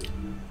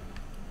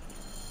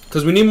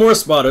 Because we need more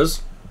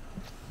Espadas.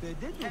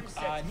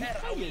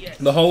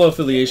 The hollow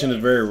affiliation is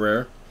very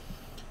rare.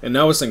 And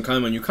now with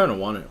Senkaiman, you kind of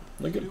want it.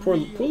 Look at poor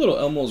little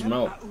Elmo's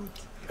mouth.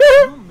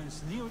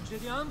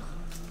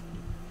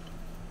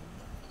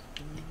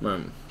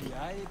 Man.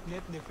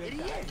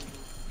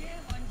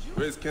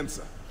 Where's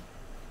Kensa?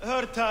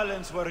 Her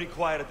talents were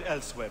required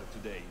elsewhere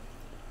today.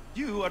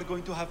 You are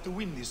going to have to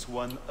win this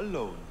one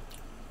alone.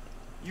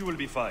 You will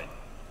be fine.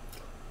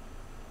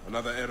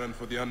 Another errand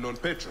for the unknown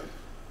patron.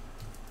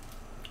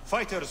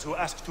 Fighters who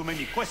ask too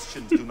many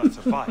questions do not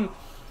survive.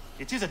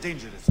 It is a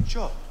dangerous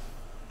job.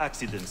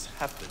 Accidents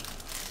happen.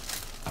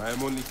 I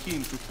am only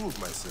keen to prove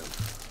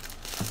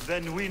myself.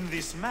 Then win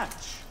this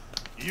match.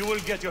 You will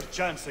get your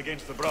chance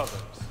against the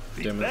brothers.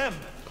 Beat them,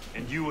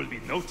 and you will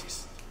be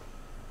noticed.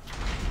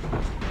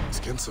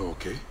 Is Kensa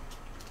okay?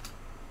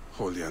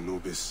 Holy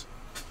Anubis.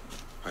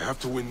 I have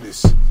to win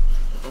this.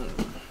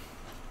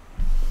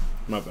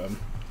 My bad.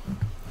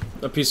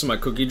 A piece of my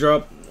cookie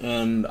dropped,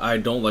 and I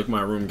don't like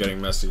my room getting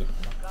messy.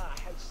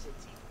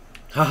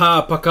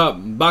 Haha, pack up.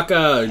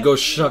 Baka, go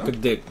shuck a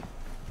dick.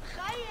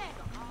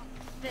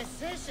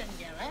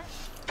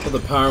 Put the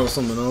power with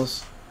someone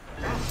else.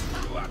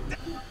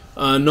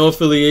 No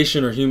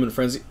affiliation or human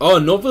frenzy. Oh,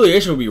 no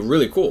affiliation would be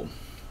really cool.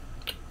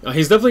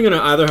 He's definitely going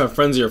to either have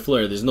frenzy or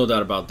flare. There's no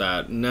doubt about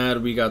that.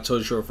 Nad, we got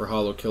Toshiro for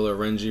Hollow Killer,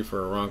 Renji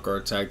for Rancor,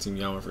 Tag Team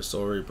Yama for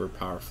Soul Reaper,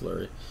 Power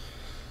Flurry.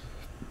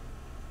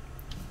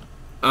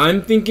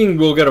 I'm thinking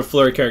we'll get a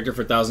flurry character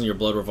for 1000 Year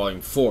Blood War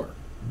Volume 4.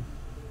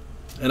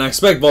 And I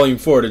expect Volume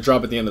 4 to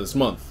drop at the end of this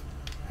month.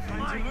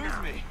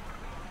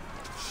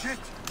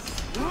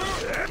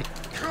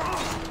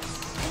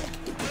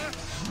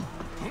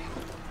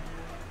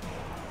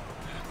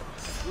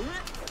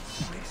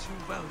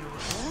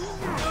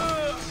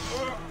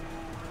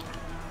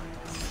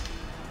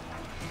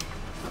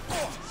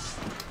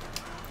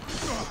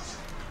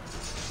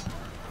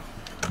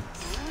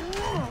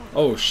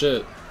 Oh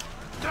shit.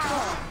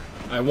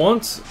 I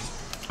want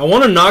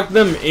to knock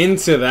them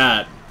into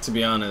that, to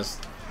be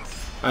honest.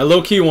 I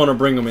low-key want to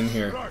bring them in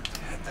here.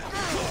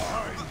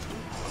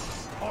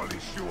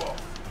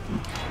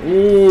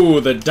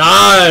 Ooh, the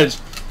dodge!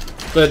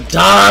 The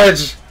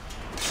dodge!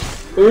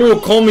 Ooh,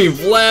 call me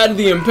Vlad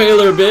the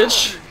Impaler,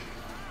 bitch!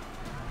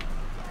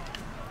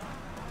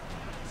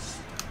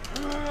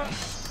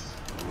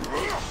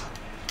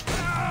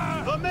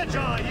 The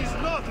Magi is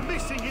not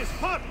missing his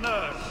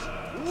partner!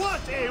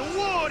 What a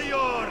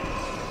warrior!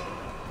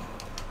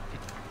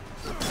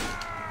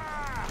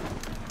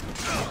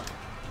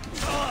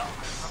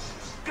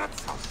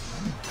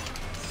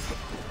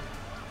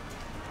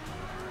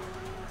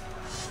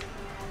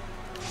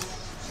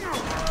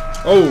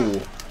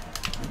 Oh!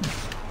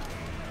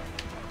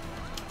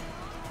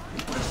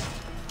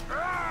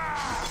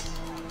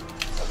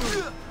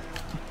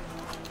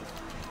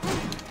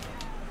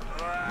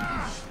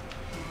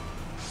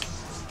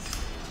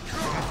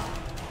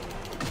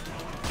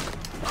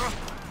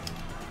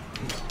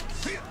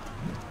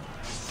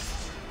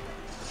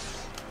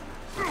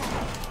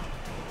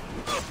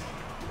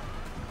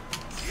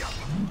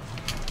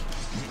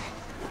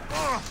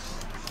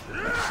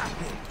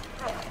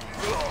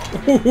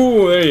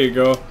 Ooh, there you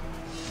go.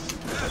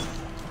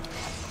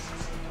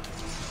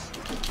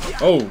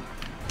 Oh.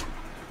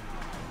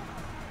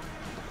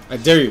 I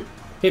dare you.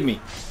 Hit me.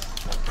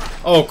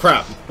 Oh,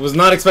 crap. I was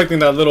not expecting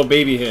that little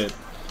baby hit.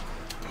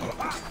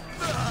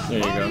 There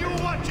you go. Are you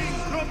watching,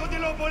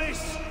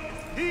 Crocodilopolis?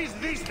 Is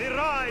this the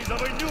rise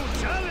of a new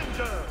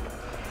challenger?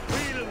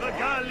 Will the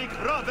Gallic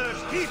brothers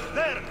keep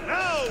their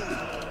crown?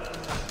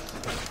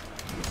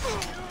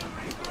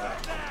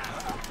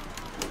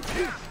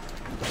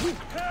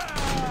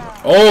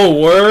 Oh,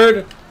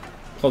 word!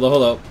 Hold up,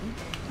 hold up.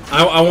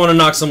 I want to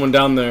knock someone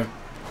down there.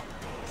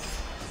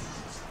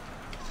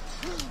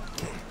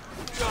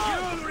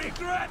 You'll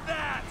regret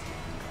that!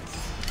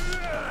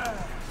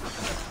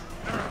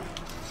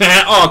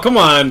 Oh, come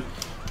on.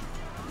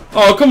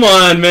 Oh, come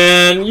on,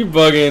 man. You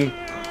bugging.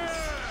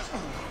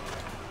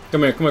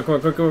 Come here, come here,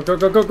 come here, come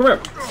here, come here.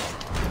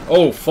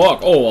 Oh, fuck.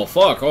 Oh, well,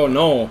 fuck. Oh,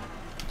 no.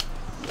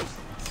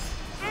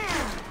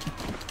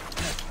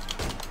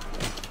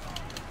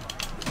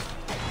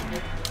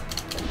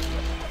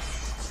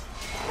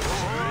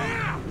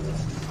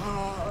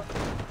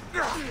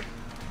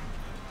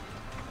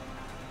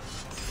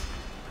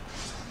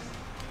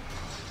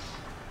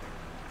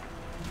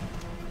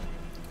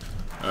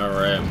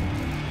 Alright.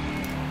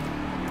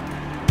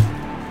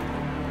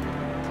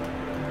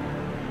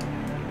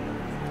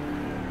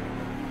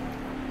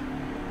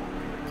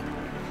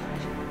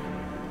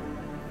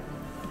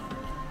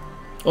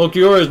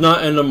 Okiura is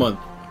not end of month.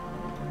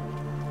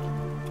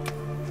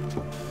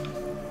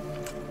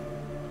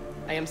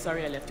 I am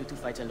sorry I left you to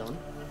fight alone,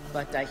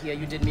 but I hear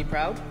you did me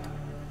proud.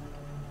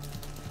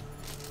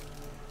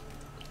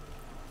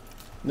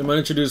 They might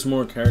introduce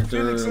more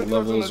character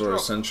levels or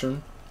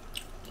ascension.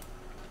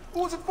 Who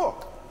was it for?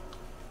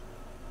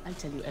 I'll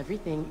tell you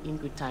everything in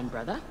good time,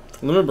 brother.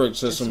 Limit break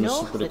system is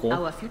Just know pretty that cool.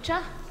 our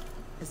future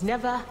has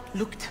never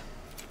looked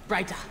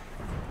brighter.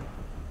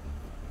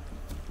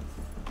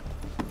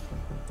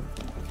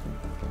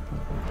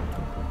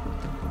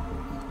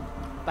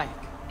 Bye.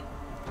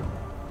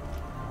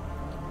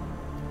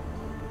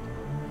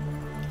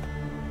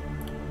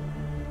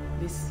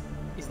 This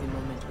is the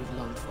moment we've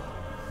longed for.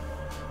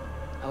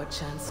 Our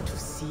chance to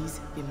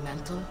seize the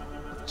mantle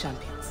of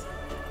champions.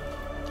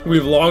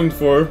 We've longed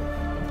for.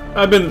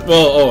 I've been,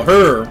 well, oh,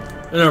 her.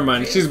 Never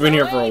mind, she's been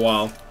here for a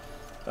while.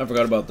 I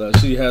forgot about that.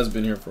 She has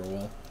been here for a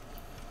while.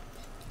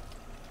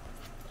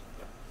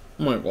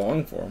 I'm like,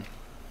 longing for him.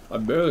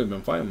 I've barely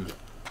been fighting.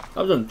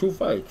 I've done 2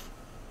 fights.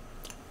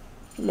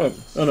 Oh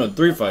no,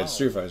 3 fights,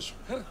 3 fights.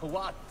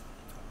 What?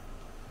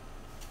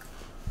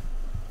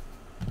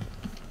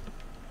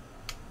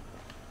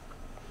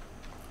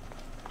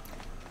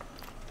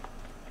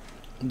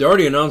 They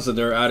already announced that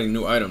they're adding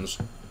new items.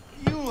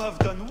 You have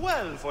done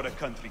well for a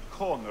country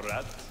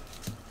Conrad.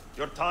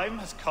 Your time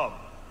has come.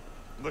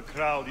 The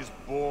crowd is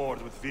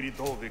bored with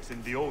Viridovics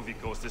and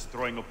Diovikos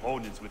destroying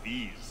opponents with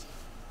ease.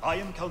 I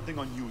am counting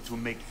on you to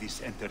make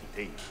this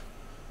entertaining.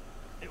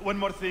 One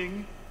more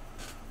thing.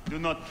 Do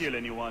not kill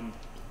anyone.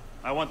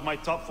 I want my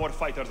top 4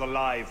 fighters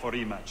alive for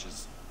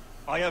rematches.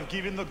 I have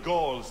given the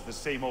Gauls the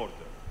same order.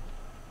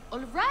 All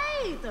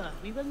right,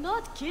 we will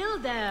not kill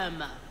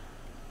them.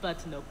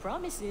 But no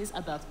promises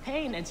about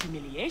pain and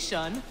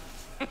humiliation.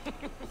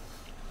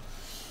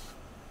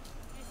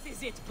 This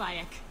is it,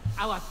 Bayek.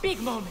 Our big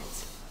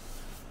moment.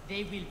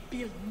 They will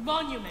build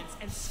monuments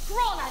and scroll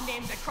our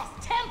names across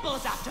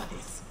temples after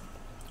this.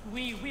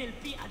 We will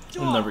be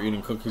adored. I'm never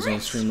eating cookies on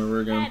stream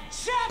ever again.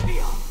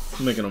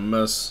 I'm making a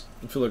mess.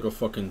 I feel like a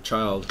fucking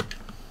child.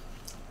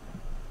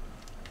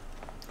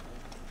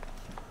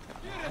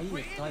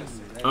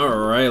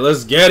 Alright,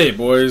 let's get it,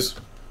 boys.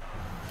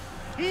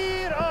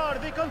 Here are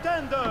the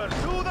contenders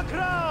to the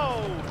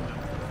crown.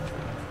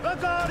 The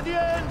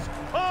Guardians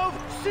of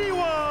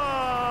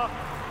Siwa.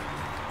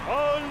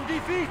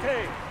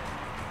 Undefeated.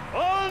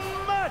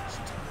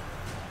 Unmatched.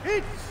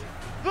 It's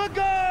the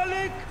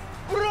Gallic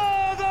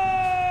Brothers!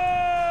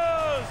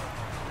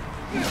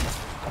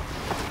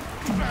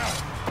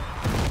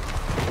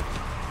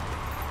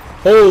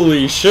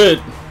 Holy shit.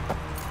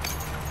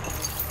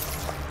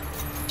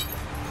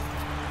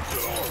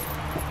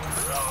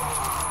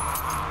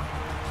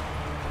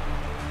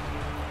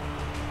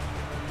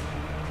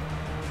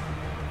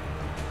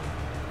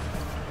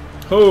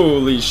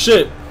 Holy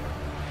shit.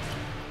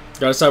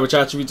 Gotta decide which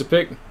attribute to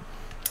pick.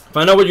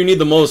 Find out what you need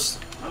the most.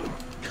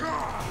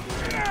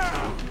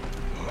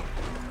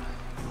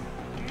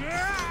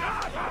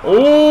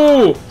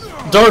 Oh!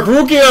 Dark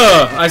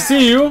Rukia! I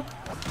see you!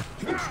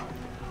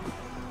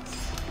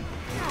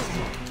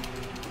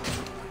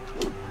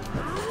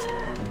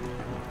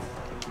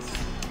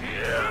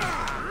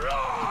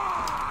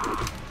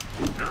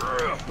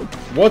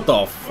 What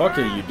the fuck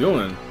are you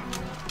doing?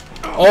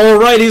 Oh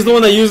right, he's the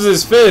one that uses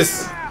his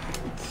fists.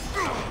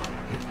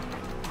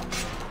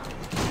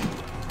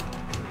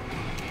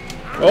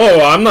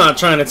 Oh, I'm not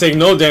trying to take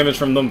no damage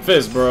from them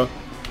fists, bro.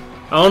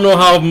 I don't know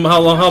how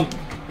long.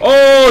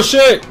 Oh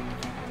shit!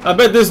 I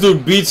bet this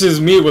dude beats his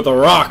meat with a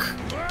rock.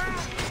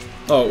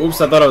 Oh,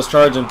 oops! I thought I was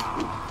charging.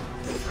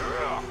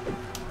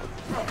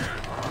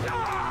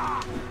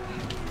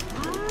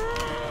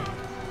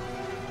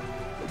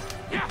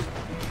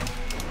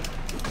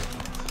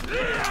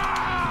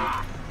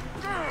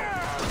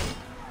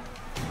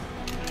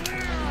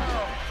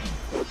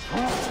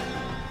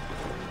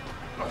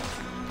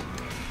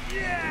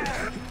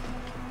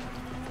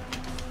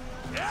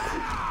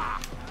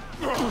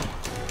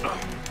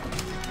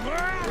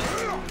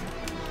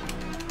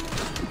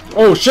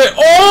 Oh shit!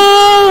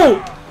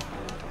 Oh!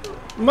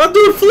 My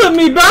dude flipped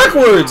me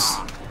backwards!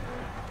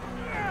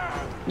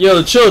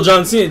 Yo, chill,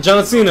 John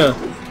Cena.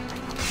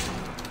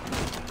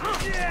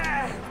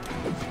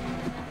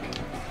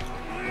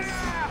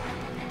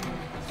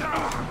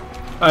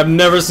 I've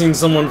never seen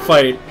someone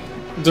fight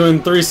doing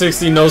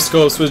 360 no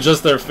scopes with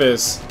just their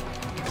fists.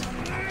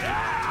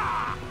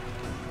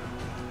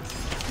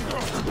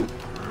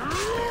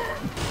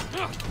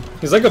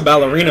 He's like a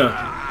ballerina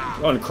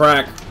on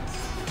crack.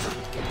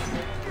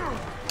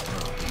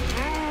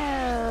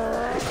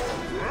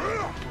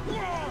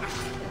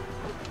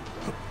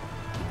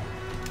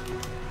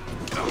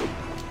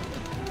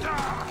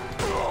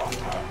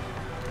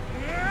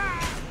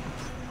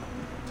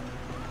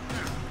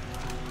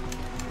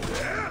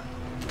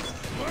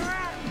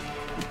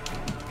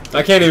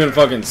 I can't even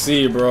fucking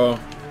see, bro.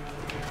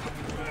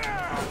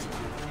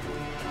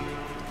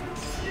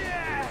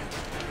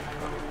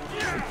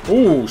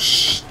 Ooh,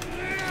 shh.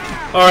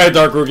 Alright,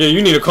 Dark Rookie,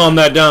 you need to calm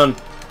that down.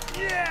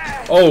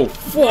 Oh,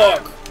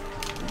 fuck.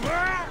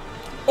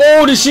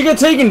 Oh, did she get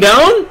taken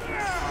down?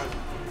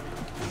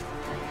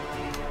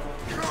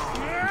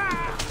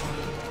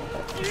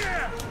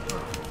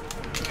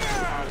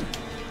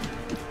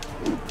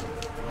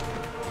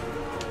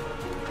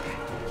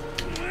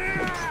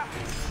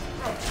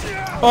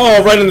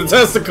 Oh, right in the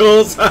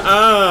testicles.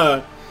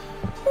 Haha.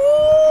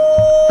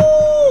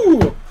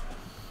 Ooh.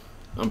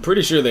 I'm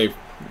pretty sure they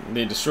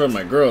destroyed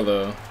my girl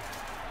though.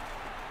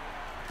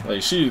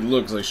 Like, she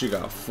looks like she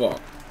got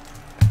fucked.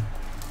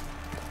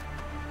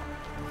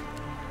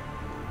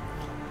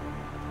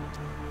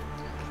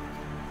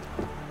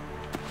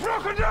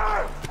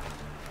 Crocodile!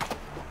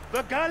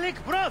 The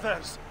Gallic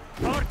brothers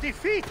are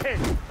defeated.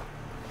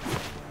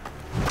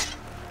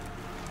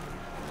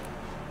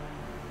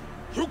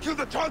 You killed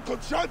the child called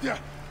Shadia.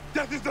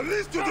 That is the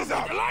least you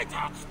deserve. The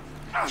lighthouse!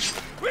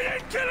 We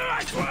didn't kill her,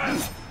 I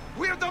swear!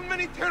 We have done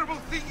many terrible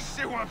things,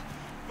 Seward,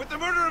 but the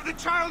murder of the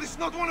child is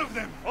not one of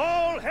them.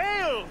 All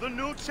hail the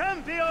new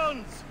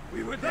champions!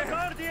 We were the there.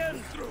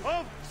 guardians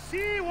of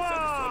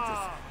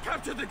Siwa!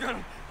 Capture the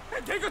girl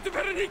and take her to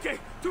Berenike,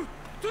 to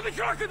the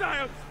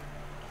crocodile.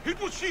 It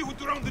was she who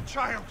drowned the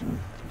child.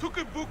 Took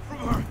a book from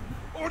her,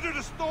 ordered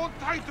a stone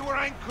tied to her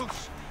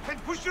ankles,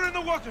 and pushed her in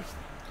the water.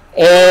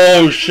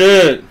 Oh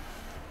shit!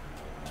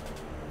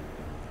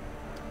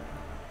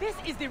 This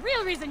is the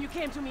real reason you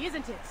came to me,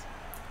 isn't it?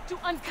 To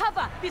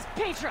uncover this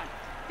patron,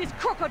 this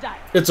crocodile.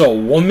 It's a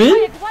woman?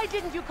 Why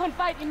didn't you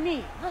confide in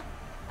me? Huh?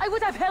 I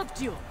would have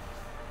helped you.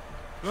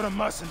 You're a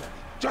mercenary,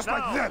 just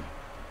like them.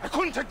 I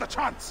couldn't take the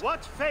chance.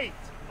 What fate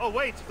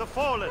awaits the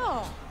fallen?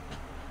 Oh.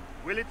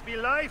 Will it be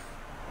life?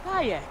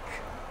 Bayek.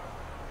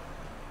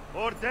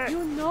 Or death?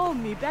 You know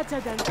me better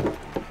than...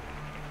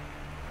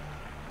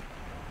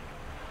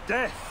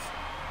 Death.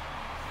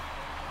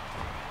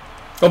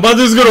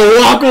 Amanda's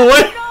gonna walk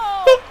away.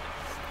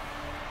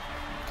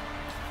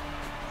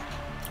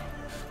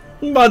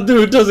 My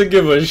dude doesn't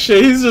give a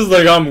shit. He's just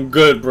like, I'm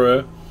good,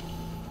 bruh.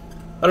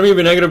 I don't mean to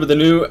be negative, but the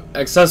new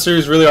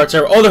accessories really are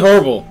terrible. Oh, they're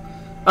horrible.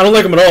 I don't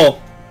like them at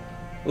all.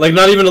 Like,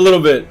 not even a little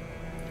bit.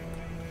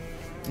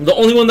 The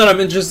only one that I'm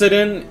interested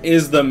in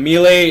is the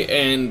melee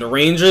and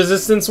range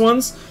resistance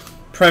ones.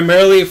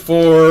 Primarily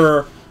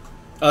for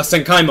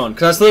Senkaimon.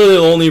 Because that's literally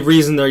the only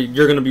reason that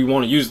you're going to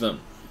want to use them.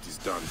 It is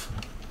done.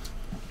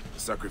 A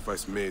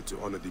sacrifice made to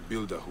honor the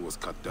builder who was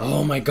cut down.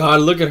 Oh my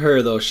god, look at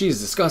her though. She's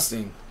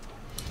disgusting.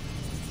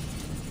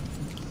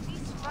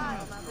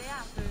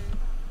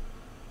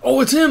 Oh,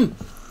 it's him!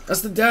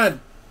 That's the dad.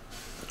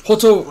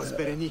 Hoto, was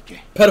Berenike.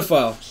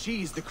 Pedophile.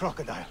 She is the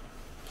crocodile.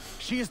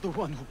 She is the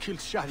one who killed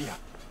Shadia.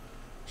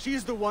 She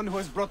is the one who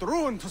has brought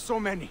ruin to so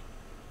many.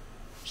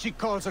 She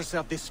calls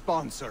herself the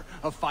sponsor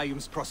of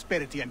Fayum's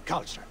prosperity and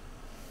culture.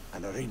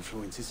 And her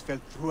influence is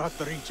felt throughout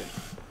the region.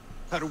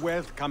 Her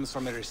wealth comes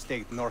from her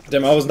estate north of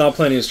Damn, I was not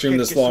planning to stream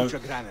this long.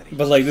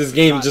 But like, this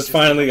game just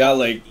finally got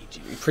like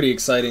pretty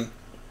exciting.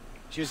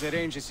 She has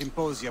arranged a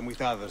symposium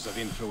with others of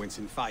influence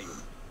in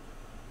Fayum.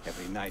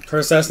 Every night. Her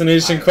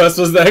assassination quest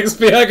was the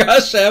XP I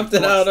got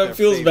shafted out of.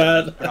 Feels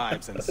bad.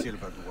 Bribes and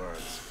silvered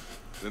words.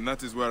 Then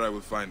that is where I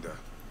will find her.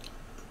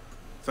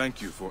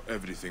 Thank you for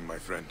everything, my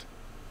friend.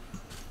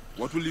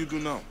 What will you do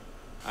now?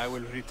 I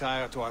will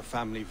retire to our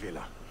family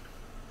villa.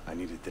 I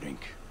need a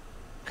drink.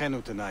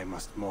 Kenut and I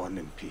must mourn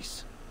in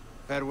peace.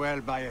 Farewell,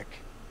 Bayek.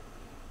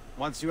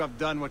 Once you have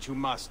done what you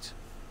must,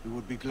 we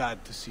would be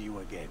glad to see you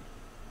again.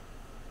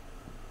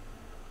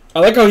 I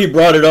like how he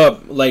brought it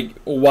up, like,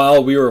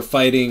 while we were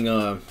fighting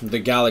the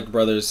Gallic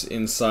brothers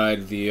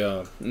inside the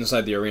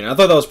arena. I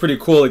thought that was pretty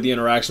cool, like, the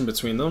interaction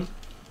between them.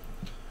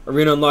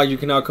 Arena unlocked, you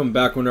can now come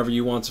back whenever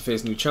you want to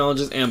face new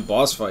challenges and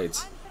boss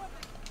fights.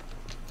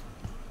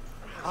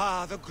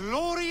 Ah, the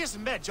glorious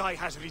Magi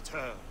has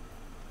returned.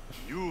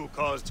 You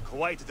caused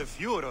quite the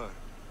furor.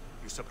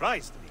 You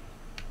surprised me.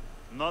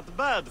 Not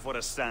bad for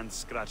a sand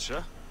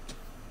scratcher.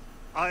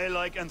 I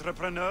like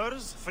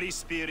entrepreneurs, free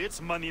spirits,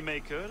 money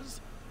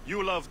makers.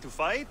 You love to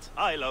fight,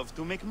 I love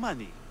to make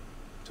money.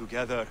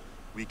 Together,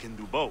 we can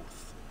do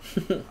both.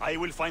 I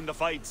will find the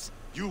fights,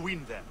 you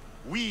win them.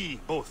 We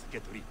both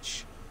get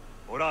rich.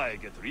 Or I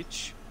get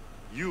rich,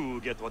 you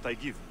get what I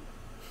give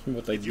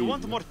you. If you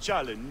want more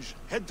challenge,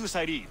 head to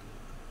Cyrene.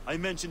 I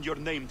mentioned your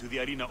name to the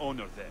arena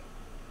owner there.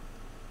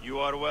 You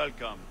are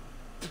welcome.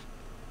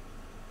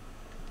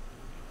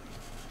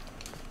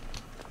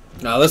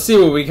 Now let's see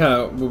what we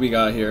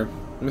got here.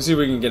 Let me see if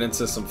we can get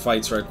into some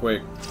fights right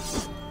quick.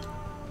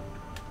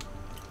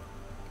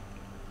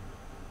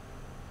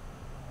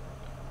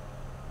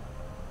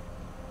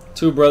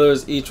 Two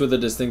brothers, each with a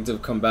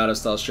distinctive combative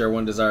style, share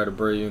one desire to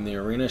bury you in the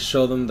arena.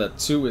 Show them that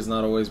two is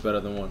not always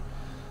better than one.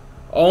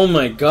 Oh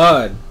my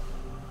god.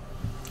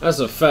 That's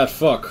a fat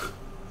fuck.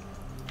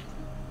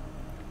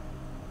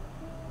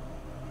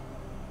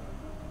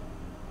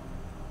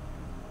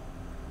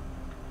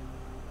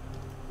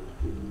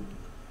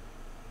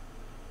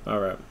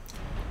 Alright.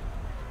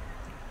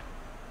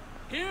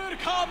 Here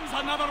comes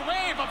another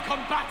wave of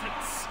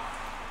combatants.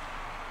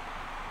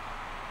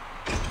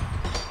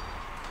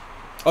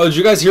 Oh, did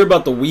you guys hear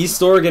about the Wii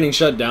store getting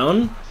shut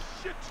down?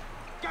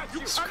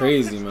 It's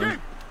crazy,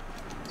 man.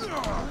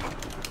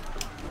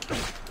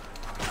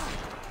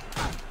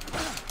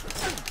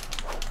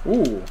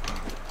 Ooh.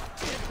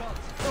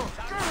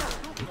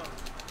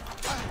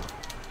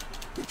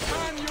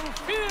 Can you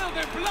feel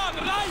the blood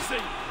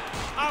rising?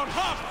 Our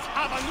hearts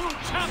have a new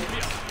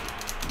champion.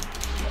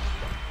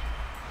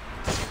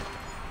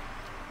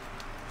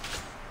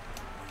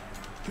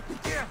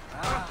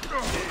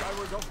 I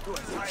was off to a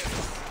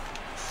silence.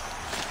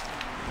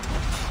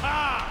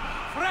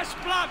 Ah, fresh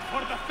blood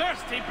for the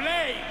thirsty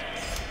blade.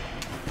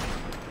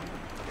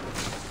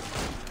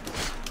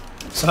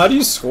 So how do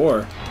you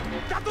score?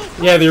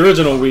 Yeah, the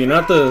original Wii,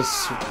 not the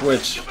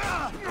Switch.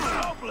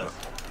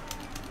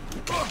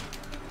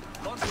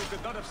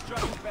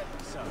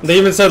 They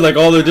even said like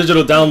all the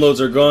digital downloads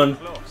are gone.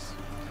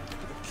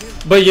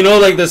 But you know,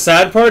 like the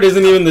sad part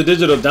isn't even the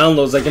digital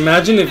downloads. Like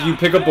imagine if you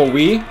pick up a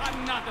Wii,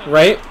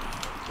 right?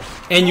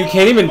 And you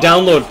can't even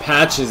download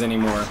patches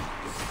anymore.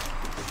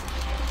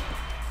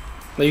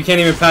 Like you can't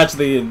even patch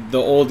the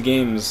old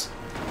games.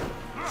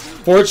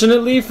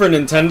 Fortunately for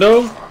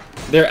Nintendo,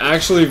 they're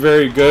actually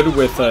very good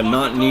with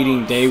not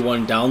needing day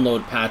one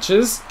download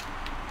patches.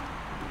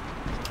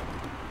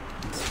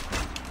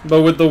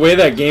 But with the way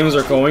that games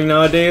are going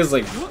nowadays,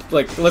 like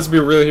let's be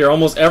real here,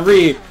 almost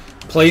every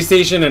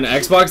PlayStation and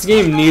Xbox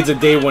game needs a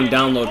day one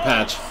download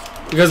patch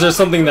because there's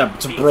something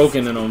that's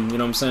broken in them. You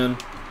know what I'm saying?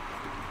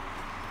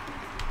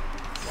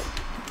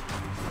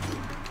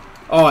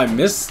 Oh, I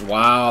missed.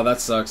 Wow, that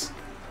sucks.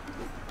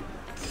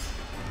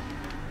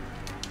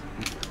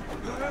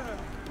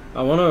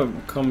 I want to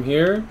come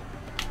here.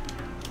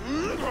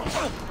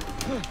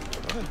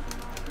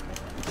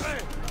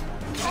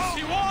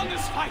 Siwan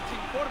is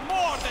fighting for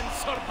more than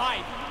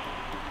survival.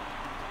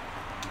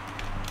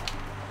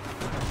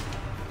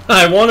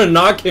 I want to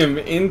knock him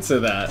into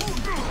that.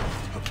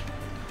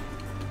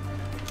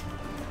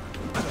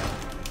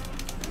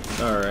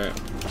 Alright.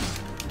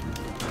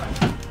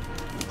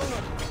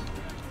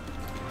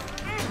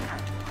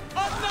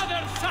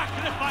 Another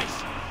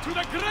sacrifice to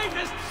the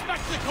greatest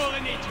spectacle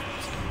in Egypt.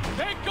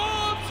 The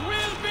gods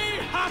will be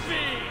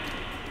happy.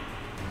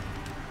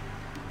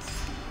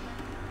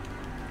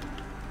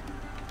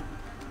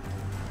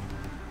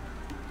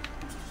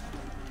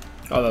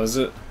 Oh, that was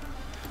it.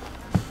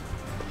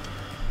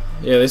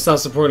 Yeah, they stopped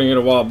supporting it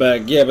a while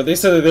back. Yeah, but they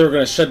said that they were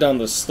going to shut down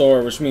the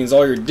store, which means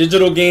all your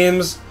digital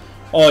games,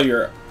 all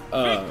your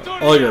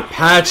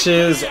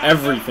patches,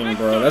 everything,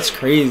 bro. That's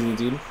crazy,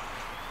 dude.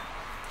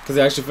 Because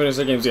they actually finished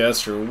their games. Yeah,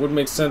 that's true. It would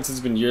make sense.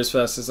 It's been years for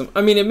that system.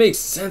 I mean, it makes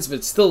sense, but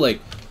it's still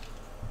like...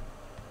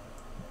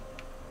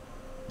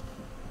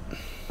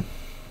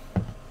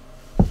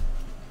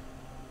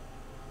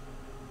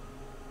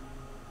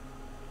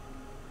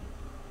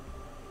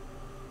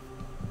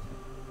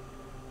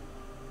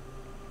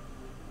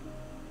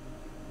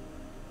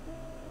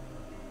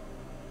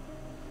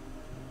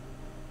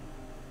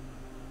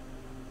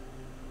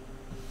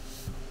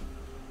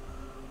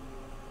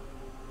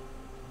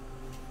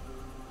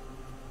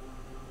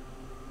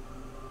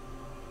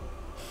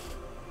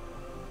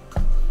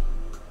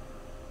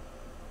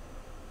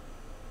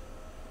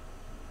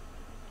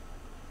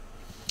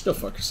 Go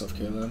fuck yourself,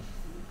 Caleb.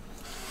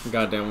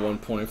 Goddamn 1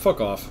 point.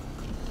 Fuck off.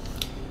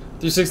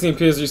 360 and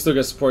PS3 still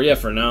get support. Yeah,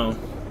 for now.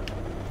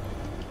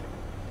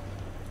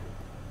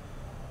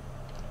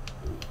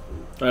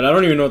 Alright, I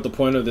don't even know what the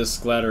point of this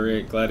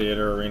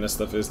gladiator arena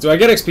stuff is. Do I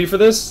get XP for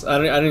this? I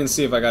didn't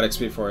see if I got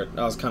XP for it.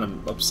 I was kind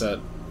of upset.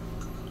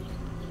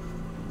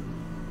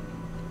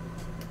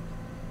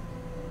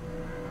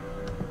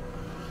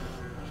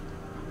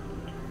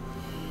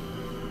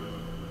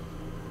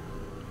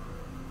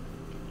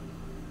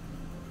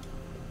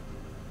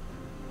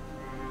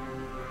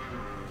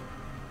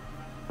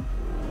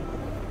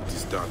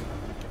 Done.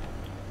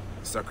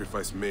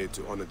 Sacrifice made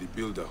to honor the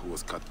builder who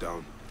was cut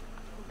down.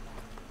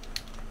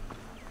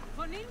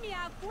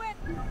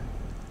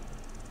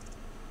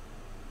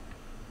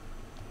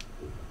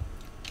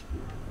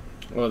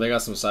 Oh, they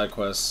got some side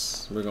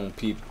quests. We're gonna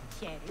peep.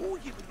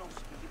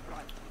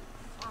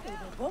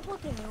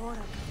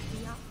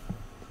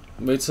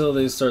 Wait till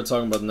they start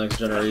talking about the next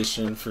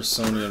generation for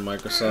Sony and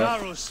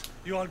Microsoft.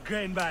 Your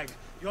grain bag.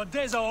 Your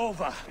days are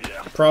over.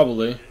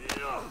 Probably.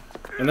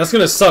 And that's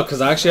gonna suck because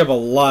I actually have a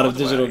lot of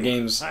digital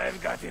games.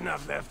 I've got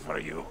enough left for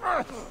you.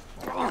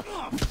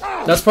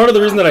 That's part of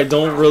the reason that I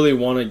don't really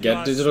want to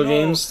get digital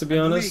games, to be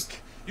honest.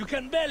 You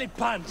can barely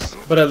punch.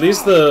 But at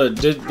least the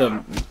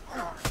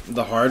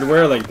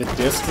hardware, like the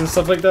discs and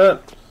stuff like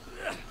that,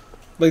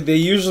 like they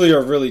usually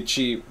are really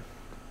cheap.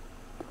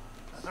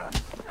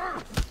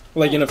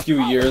 Like in a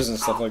few years and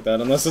stuff like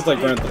that, unless it's like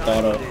Grand Theft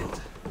Auto.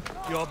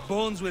 Your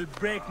bones will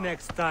break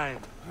next time.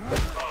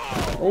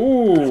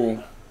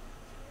 Ooh.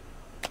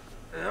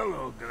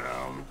 Hello,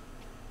 ground.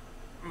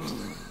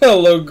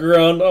 Hello,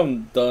 ground.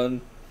 I'm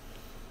done.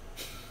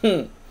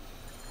 Hey!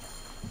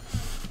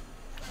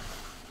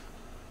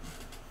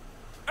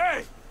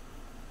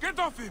 Get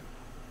off him!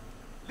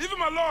 Leave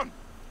him alone!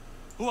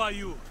 Who are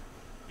you?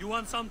 You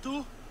want some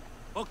too?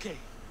 Okay.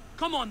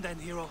 Come on then,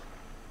 hero.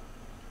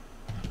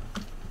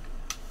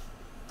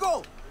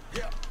 Go!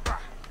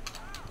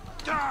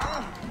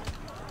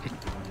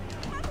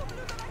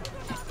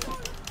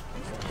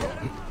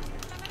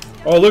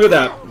 Oh, look at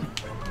that.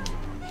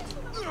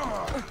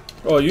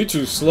 Oh, you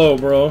too slow,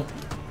 bro.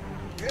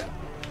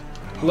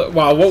 Look,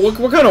 wow,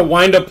 what kind of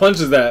wind-up punch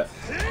is that?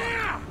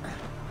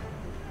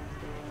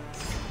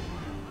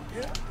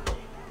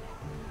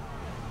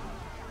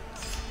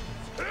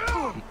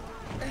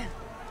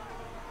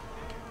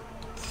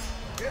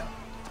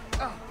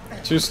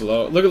 Too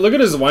slow. Look at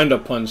his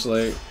wind-up punch,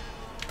 like.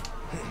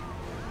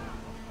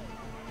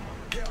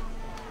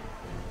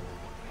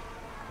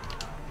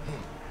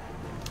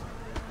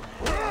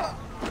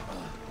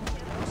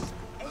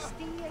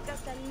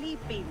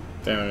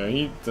 Damn,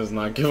 he does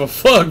not give a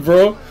fuck,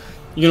 bro.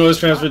 You can always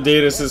transfer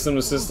data system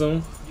to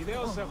system.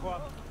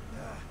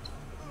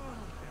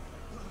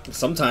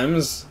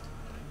 Sometimes.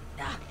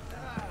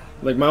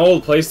 Like my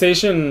old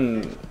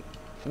PlayStation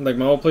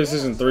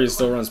 3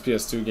 still runs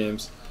PS2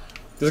 games.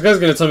 This guy's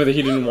gonna tell me that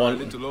he didn't want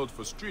a little old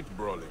for street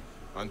brawling,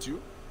 aren't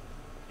you?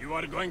 You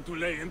are going to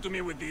lay into me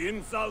with the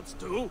insults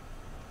too?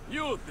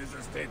 Youth is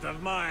a state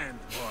of mind,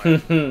 boy.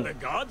 The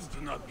gods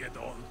do not get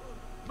old.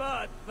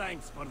 But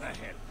thanks for the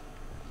help.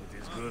 It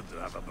is good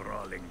to have a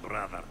brawling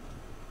brother.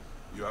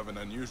 You have an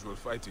unusual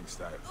fighting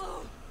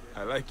style.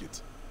 I like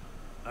it.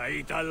 I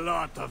eat a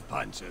lot of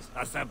punches.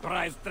 A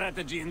surprise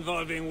strategy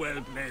involving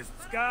well-placed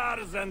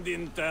scars and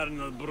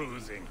internal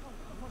bruising.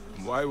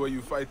 Why were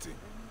you fighting?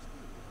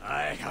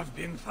 I have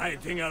been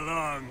fighting a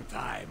long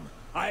time.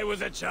 I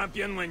was a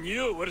champion when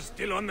you were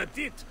still on the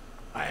tit.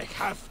 I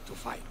have to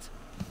fight.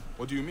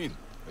 What do you mean?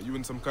 Are you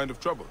in some kind of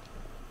trouble?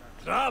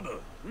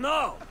 Trouble?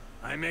 No!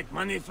 I make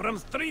money from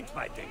street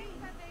fighting.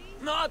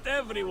 Not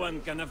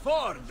everyone can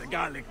afford the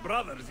Gallic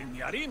brothers in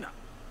the arena.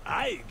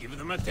 I give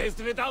them a taste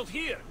of it out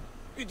here.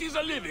 It is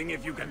a living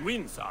if you can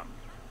win some.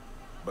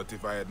 But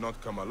if I had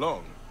not come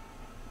along...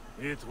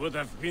 It would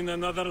have been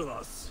another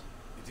loss.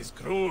 It is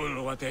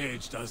cruel what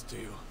age does to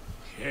you.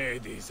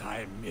 Hades,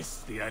 I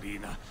miss the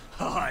arena.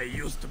 I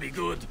used to be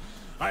good.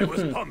 I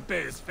was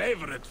Pompey's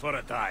favorite for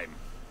a time.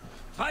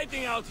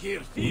 Fighting out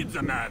here feeds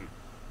a man,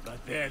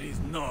 but there is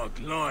no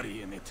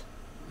glory in it.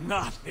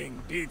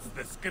 Nothing beats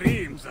the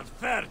screams of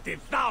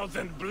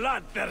 30,000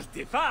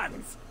 bloodthirsty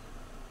fans.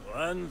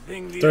 One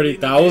thing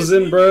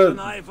 30,000, bro?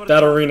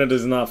 That arena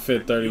does not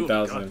fit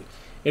 30,000.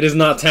 It is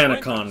not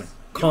Tanacon.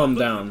 Calm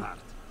down.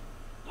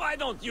 Why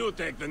don't you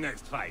take the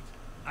next fight?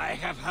 I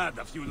have had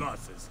a few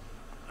losses.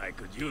 I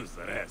could use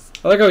the rest.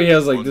 I like how he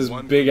has like this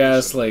big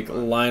ass like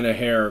line of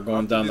hair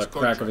going down the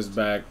crack of his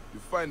back. You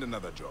find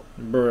another job.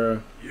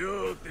 Bruh.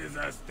 Youth is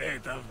a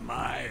state of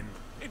mind.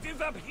 It is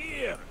up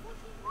here.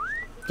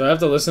 Do I have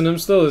to listen to him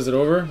still? Is it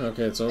over?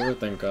 Okay, it's over.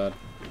 Thank God.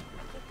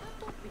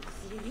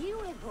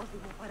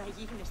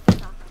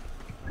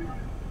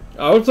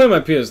 I would play my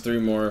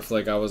PS3 more if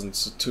like I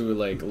wasn't too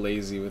like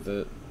lazy with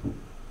it.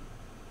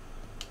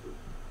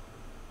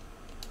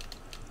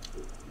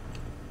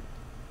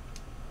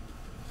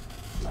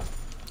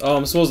 Oh,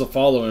 I'm supposed to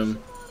follow him.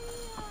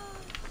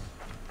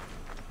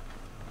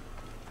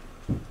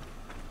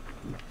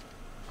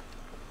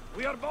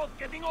 We are both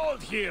getting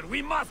old here.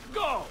 We must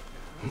go.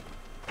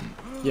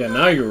 Yeah,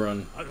 now you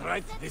run. All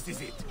right, this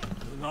is it.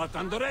 Do not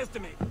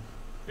underestimate.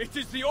 It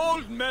is the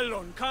old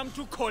melon come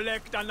to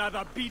collect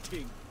another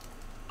beating.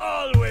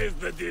 Always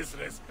the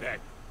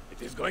disrespect.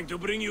 It is going to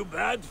bring you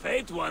bad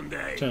fate one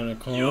day.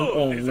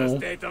 Oh is no. a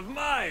state of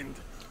mind.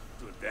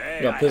 Today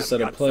Got pissed I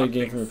at have a play got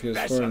game from a something PS4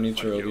 special and need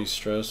to for you. release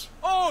stress.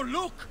 Oh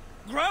look!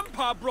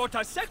 Grandpa brought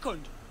a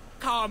second.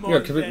 Come You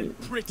on got, then,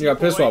 pretty you got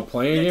pissed boy. while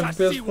playing a game Let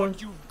for us see what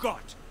PS4? you've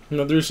got.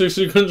 No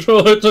 360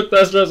 controller took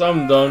that stress.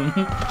 I'm done.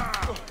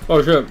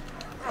 Oh shit.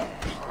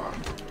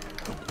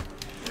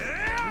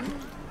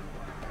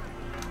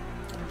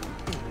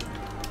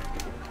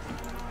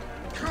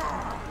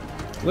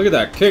 Look at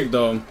that kick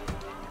though.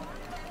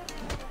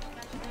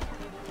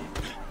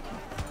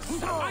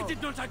 I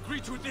did not agree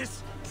to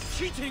this.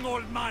 Cheating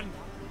old man.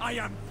 I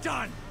am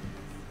done.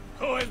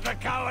 Who is the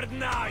coward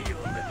now, you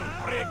little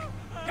prick?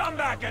 Come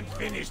back and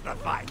finish the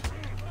fight.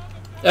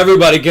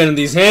 Everybody get in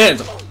these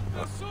hands.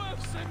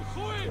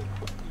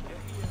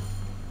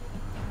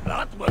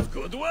 That was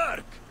good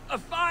work. A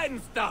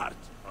fine start.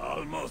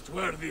 Almost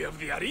worthy of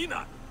the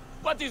arena.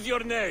 What is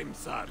your name,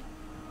 sir?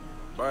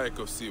 Bayek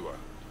of Siwa.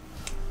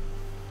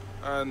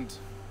 And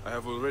I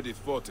have already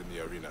fought in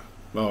the arena.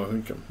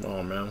 Oh,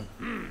 oh man.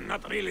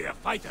 Not really a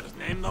fighter's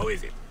name, though,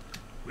 is it?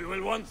 We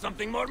will want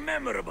something more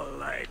memorable,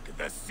 like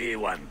the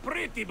C1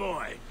 pretty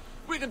boy.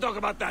 We can talk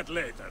about that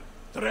later.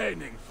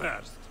 Training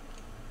first.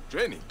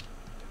 Training?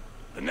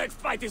 The next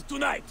fight is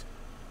tonight.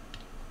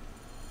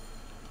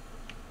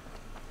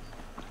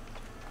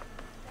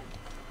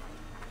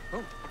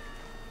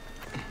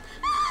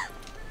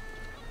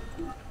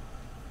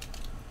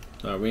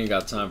 Alright, we ain't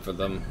got time for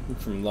them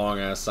from long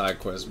ass side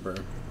quests, bro.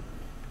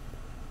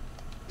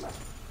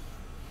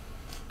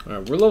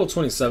 Alright, we're level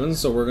 27,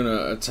 so we're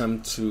gonna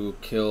attempt to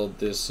kill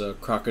this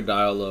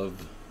crocodile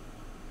of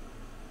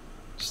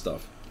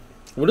stuff.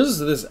 What is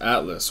this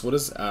atlas? What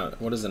is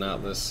an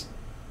atlas?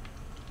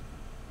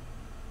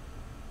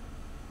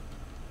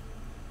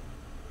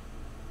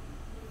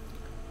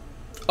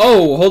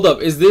 Oh, hold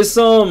up. Is this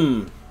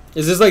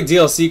like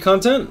DLC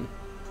content?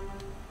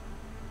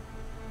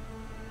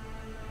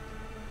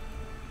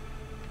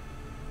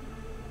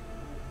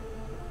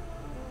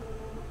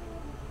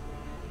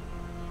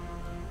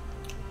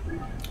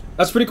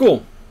 That's pretty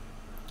cool.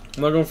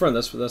 I'm not going front.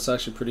 That's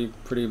actually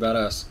pretty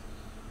badass.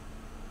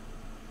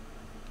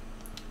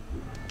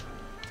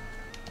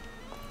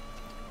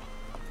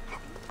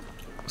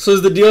 So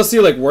is the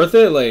DLC like worth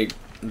it, like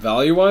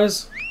value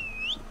wise?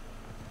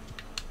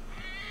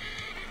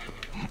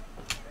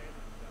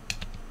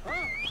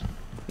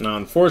 Now,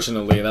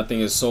 unfortunately, that thing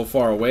is so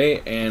far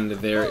away, and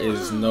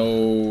there's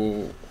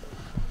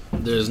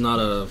not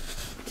a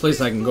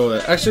place I can go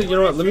there. Actually, you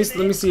know what? Let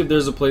me see if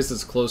there's a place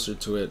that's closer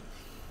to it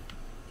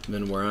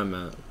than where I'm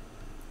at,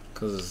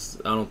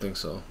 because I don't think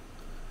so.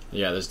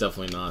 Yeah, there's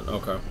definitely not.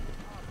 Okay.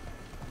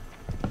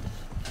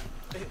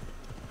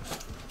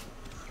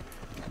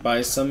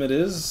 Buy some it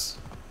is?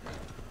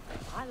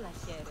 What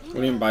do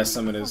you mean buy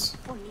some it is?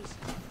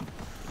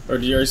 Or are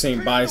you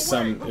saying buy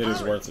some it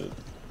is worth it?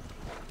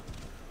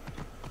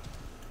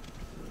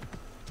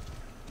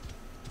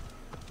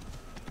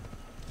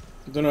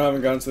 Don't know, I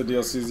haven't gotten to the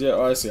DLCs yet.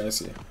 Oh, I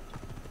see.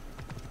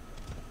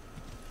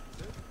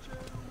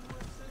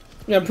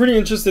 Yeah, I'm pretty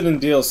interested in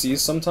DLCs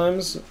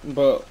sometimes,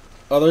 but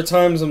other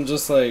times I'm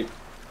just like,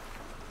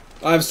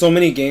 I have so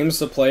many games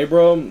to play,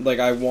 bro. Like,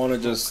 I want to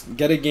just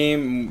get a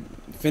game,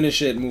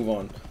 finish it, move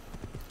on.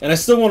 And I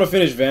still want to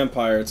finish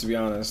Vampire, to be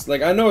honest.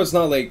 Like, I know it's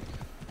not like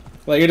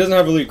it doesn't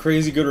have really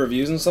crazy good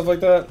reviews and stuff like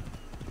that.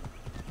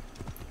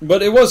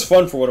 But it was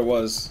fun for what it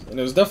was. And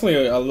it was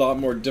definitely a lot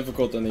more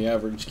difficult than the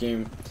average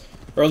game.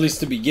 Or at least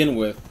to begin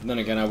with. Then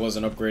again, I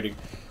wasn't upgrading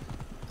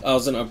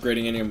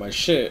any of my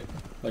shit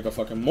like a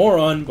fucking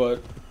moron,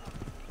 but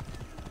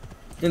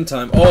in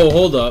time. Oh,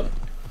 hold up.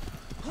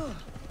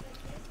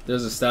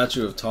 There's a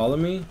statue of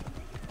Ptolemy.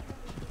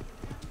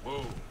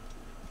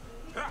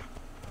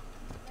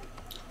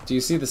 Do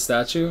you see the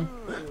statue?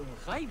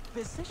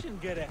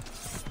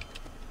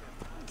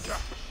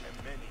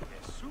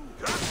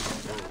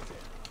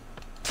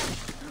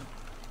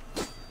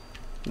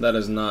 That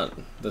is not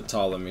the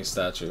Ptolemy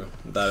statue.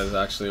 That is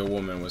actually a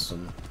woman with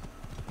some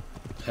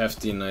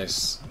hefty,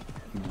 nice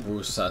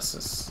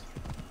bruises.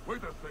 Wait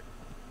a sec.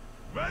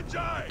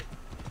 Magi!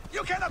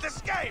 You cannot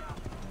escape!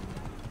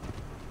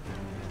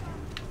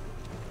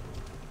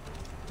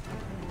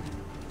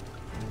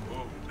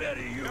 We'll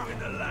bury you in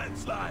the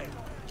landslide.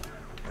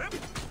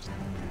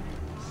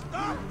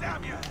 Stop,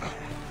 damn you!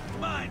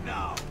 Mine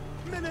now!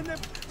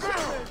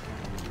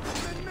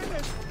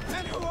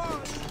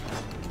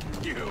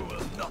 You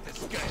will not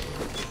escape!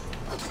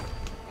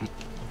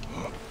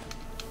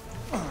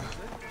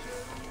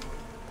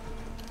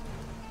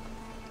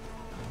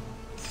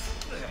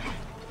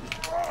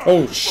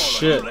 Oh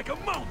shit.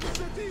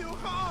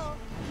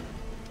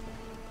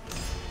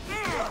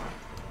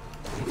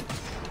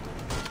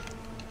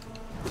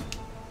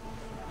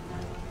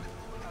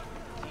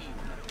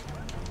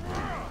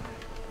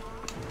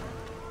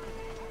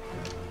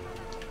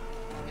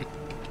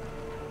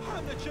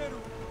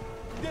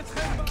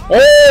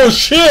 Oh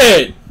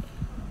shit!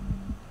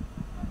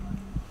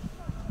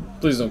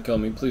 Please don't kill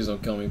me, please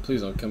don't kill me,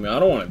 please don't kill me. I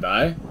don't want to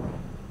die.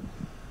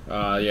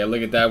 Yeah,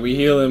 look at that. We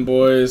healing,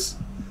 boys.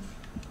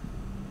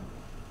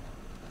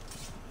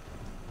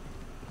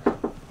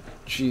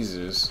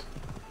 Jesus.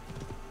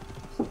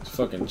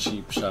 Fucking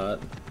cheap shot.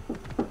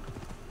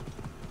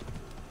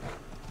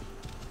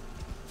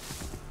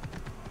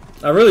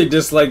 I really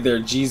dislike their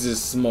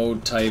Jesus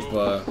mode type,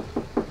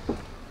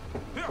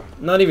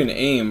 not even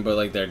aim, but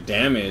like their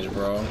damage,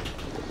 bro.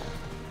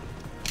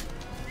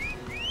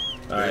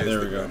 Alright, there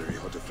we go.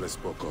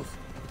 Spoke of.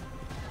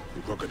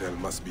 The crocodile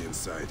must be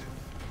inside.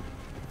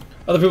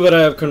 Other people that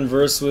I have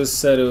conversed with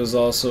said it was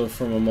also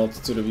from a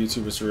multitude of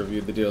YouTubers who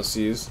reviewed the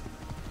DLCs.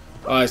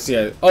 Oh, I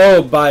see.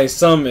 Oh, by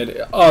some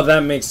it. Oh,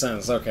 that makes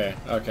sense. Okay,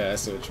 okay, I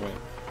see what you mean.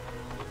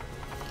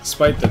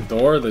 Despite the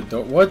door.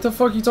 What the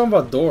fuck are you talking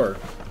about? Door.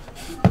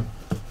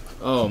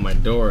 Oh, my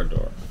door.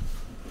 It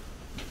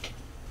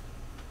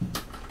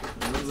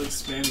was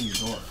expanding the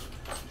door.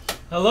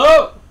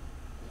 Hello.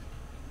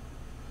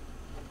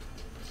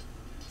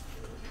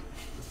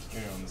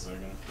 Hang on a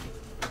second.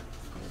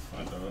 I'll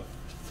find out.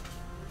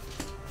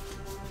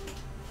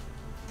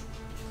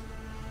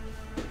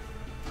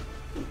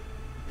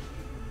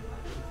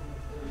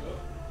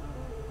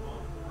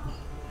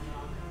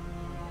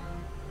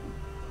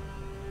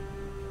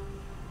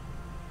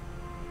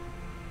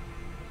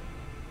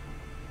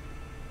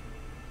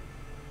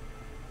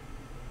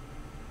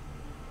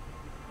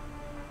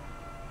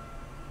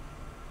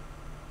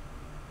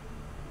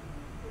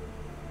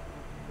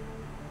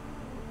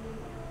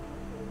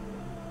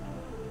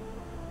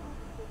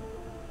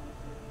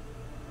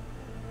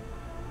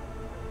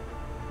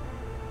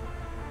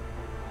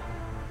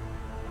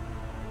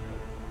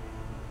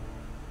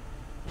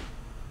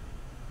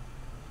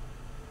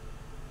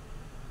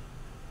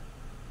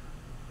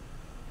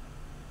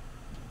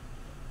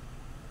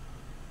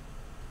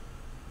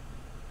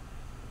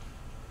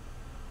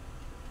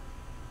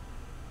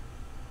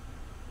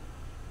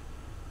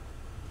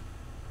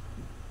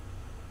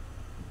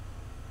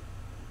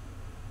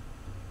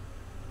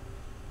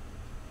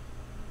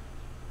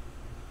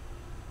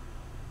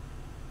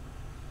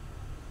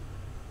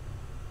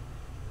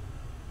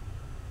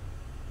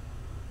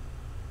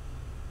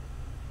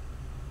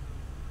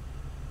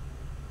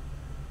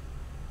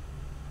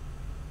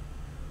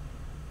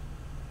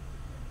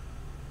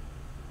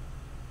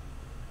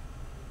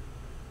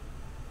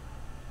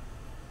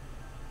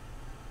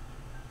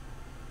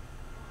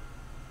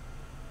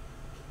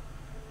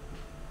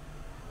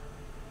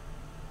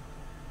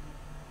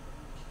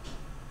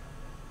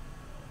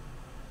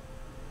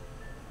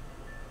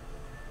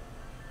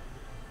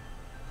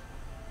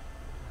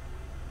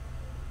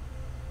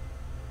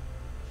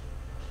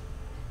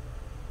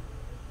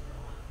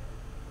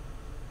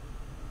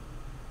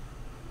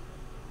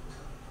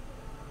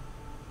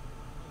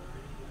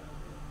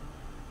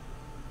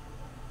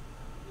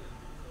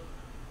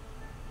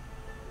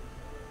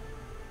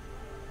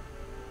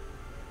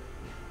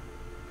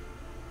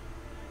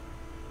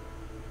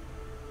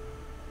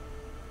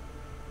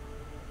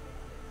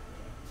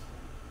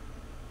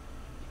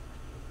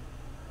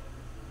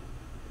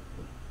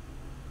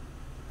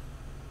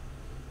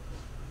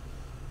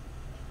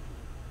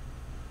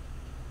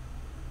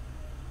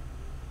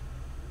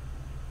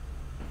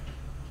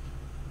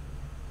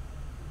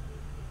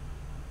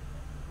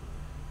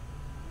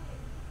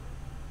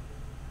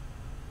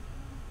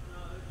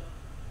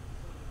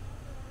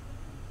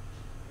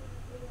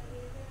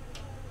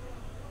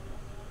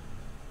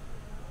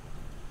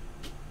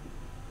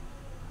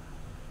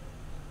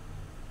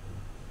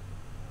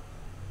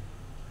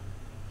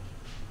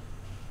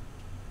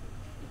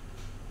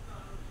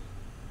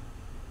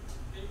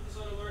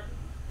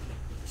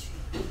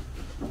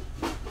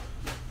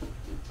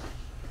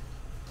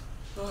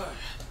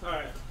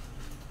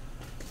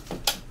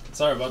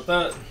 Sorry about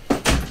that. I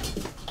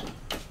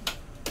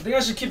think I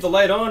should keep the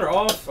light on or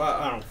off.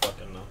 I don't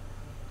fucking know.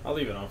 I'll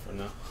leave it on for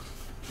now.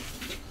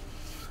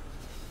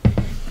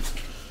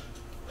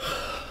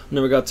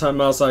 Never got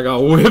timeouts, so I got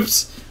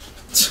whipped.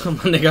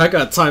 My nigga, I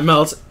got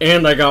timeouts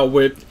and I got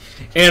whipped.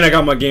 And I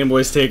got my Game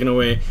Boys taken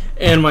away.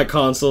 And my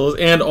consoles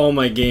and all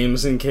my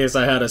games in case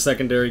I had a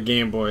secondary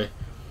Game Boy.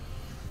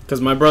 Because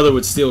my brother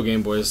would steal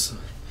Game Boys.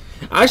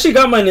 I actually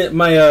got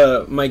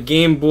my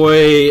Game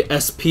Boy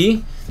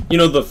SP. You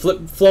know, the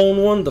flip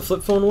phone one? The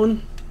flip phone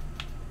one?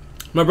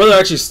 My brother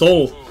actually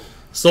stole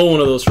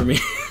one of those from me.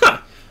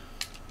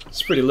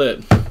 It's pretty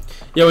lit.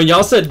 Yo, when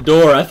y'all said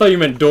door, I thought you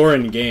meant door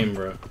in game,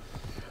 bro.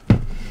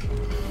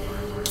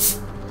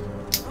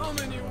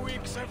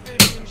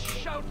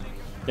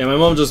 Yeah, my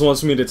mom just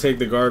wants me to take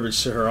the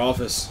garbage to her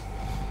office.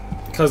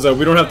 Because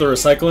we don't have to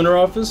recycle in her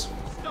office.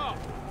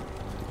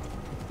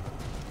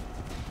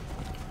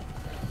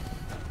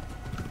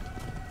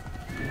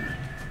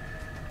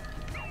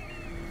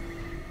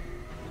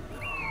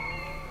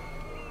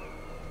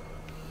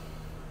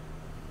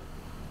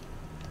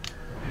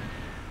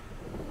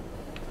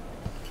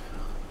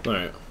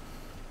 Alright.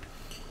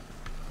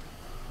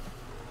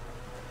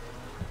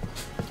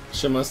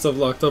 Shit, my stuff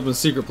locked up in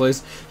secret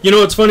place. You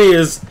know what's funny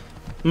is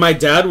my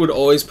dad would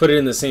always put it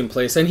in the same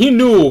place, and he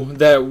knew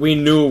that we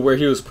knew where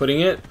he was putting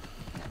it.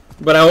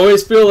 But I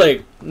always feel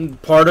like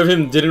part of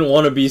him didn't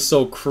want to be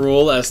so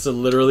cruel as to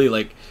literally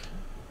like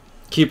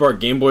keep our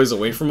Game Boys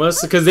away from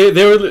us, because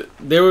there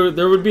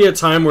would be a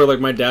time where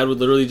like my dad would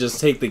literally just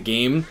take the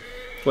game,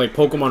 like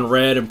Pokemon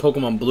Red and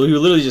Pokemon Blue. He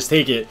would literally just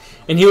take it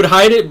and he would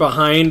hide it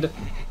behind.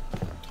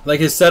 Like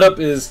his setup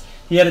is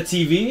he had a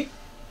TV,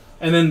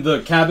 and then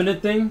the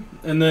cabinet thing,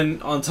 and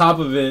then on top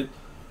of it,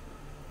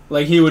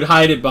 like he would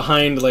hide it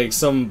behind like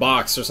some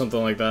box or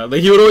something like that. Like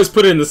he would always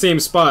put it in the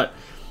same spot.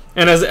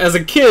 And as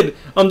a kid,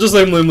 I'm just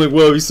like,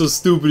 wow, he's so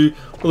stupid.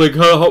 Like,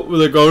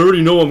 like I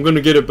already know I'm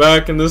gonna get it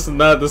back, and this and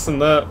that, this and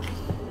that.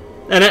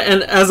 And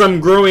as I'm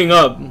growing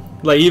up,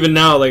 like even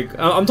now, like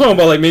I'm talking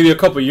about like maybe a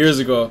couple years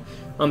ago,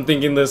 I'm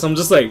thinking this. I'm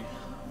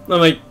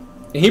like,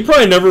 he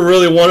probably never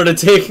really wanted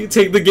to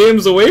take the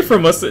games away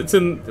from us. It's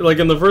in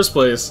the first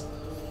place.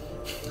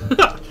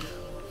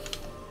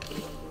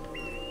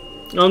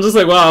 I'm just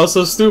like, wow, I was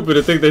so stupid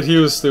to think that he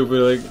was stupid,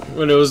 like,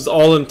 when it was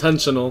all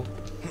intentional.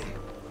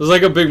 It was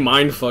like a big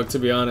mind fuck, to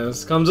be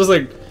honest. I'm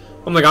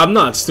like, I'm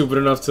not stupid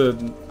enough to,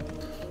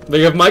 like,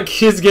 if my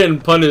kid's getting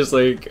punished,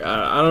 like,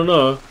 I don't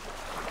know.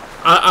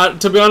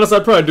 To be honest,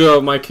 I'd probably do that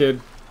with my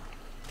kid.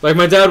 Like,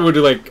 my dad would,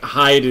 like,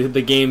 hide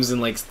the games in,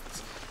 like,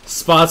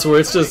 spots where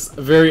it's just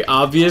very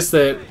obvious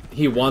that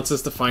he wants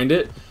us to find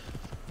it.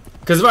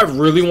 Because if I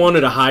really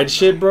wanted to hide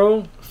shit,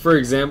 bro, for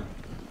example...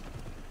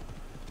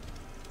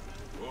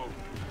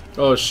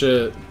 Oh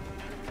shit.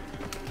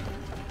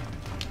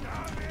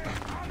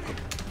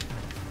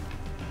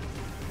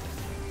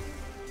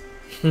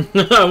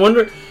 I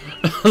wonder...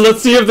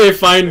 Let's see if they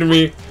find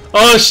me.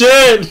 Oh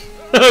shit!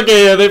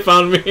 Okay, yeah, they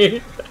found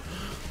me.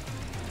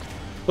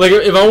 Like,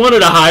 if I wanted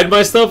to hide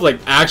my stuff, like,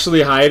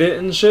 actually hide it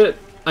and shit,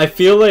 I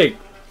feel like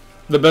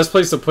the best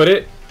place to put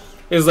it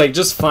is, like,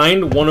 just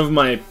find one of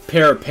my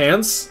pair of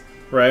pants,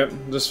 right?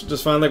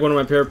 Just find, like, one of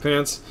my pair of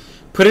pants.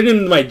 Put it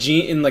in my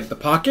in, like, the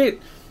pocket,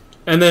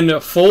 and then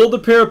fold the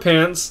pair of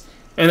pants,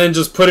 and then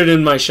just put it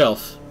in my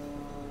shelf.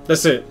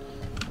 That's it.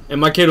 And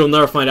my kid will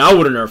never find it. I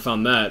would have never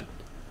found that.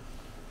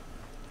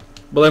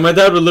 But, like, my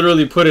dad would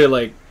literally put it,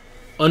 like,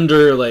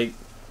 under, like,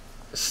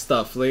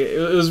 stuff. Like,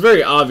 it was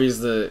very obvious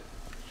that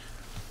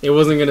it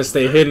wasn't going to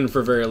stay hidden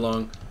for very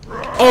long.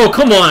 Oh,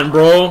 come on,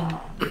 bro.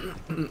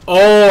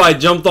 Oh, I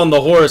jumped on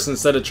the horse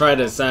instead of trying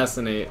to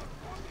assassinate.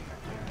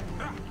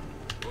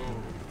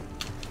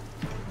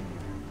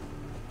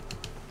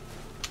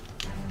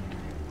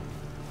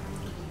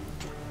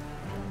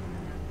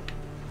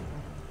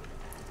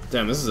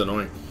 Damn, this is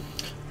annoying.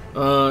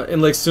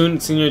 In like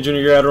senior,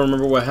 junior year, I don't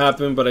remember what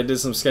happened, but I did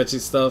some sketchy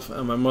stuff,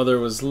 and my mother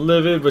was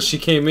livid, but she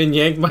came in,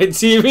 yanked my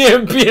TV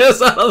and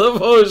PS out of the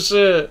whole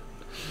shit.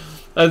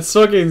 That's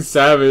fucking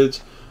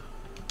savage.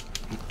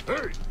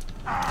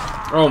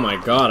 Oh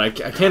my god, I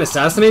can't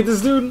assassinate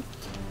this dude?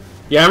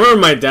 Yeah, I remember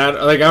my dad,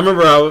 like, I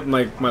remember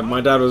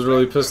my dad was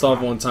really pissed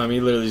off one time. He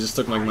literally just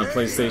took, like, my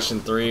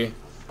PlayStation 3.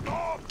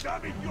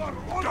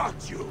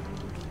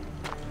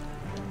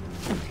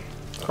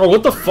 Oh,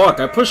 what the fuck?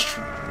 I pushed...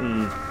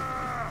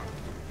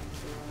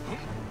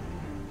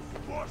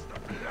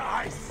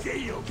 I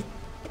see you.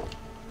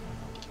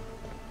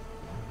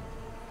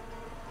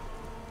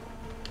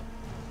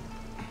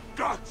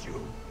 Got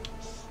you.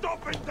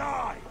 Stop and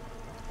die.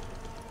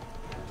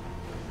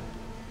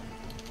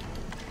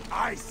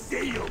 I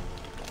see you.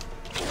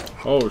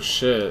 Oh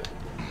shit.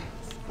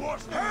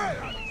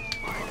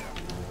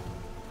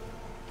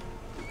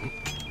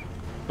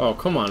 Oh,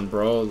 come on,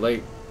 bro.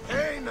 Like...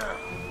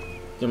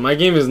 Yeah, my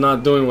game is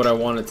not doing what I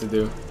want it to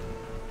do.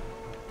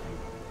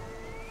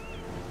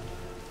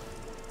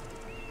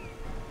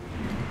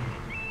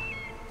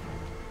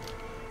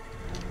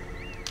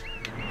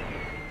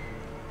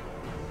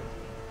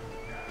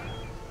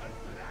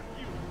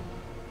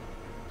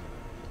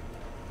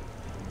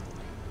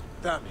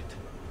 Damn it.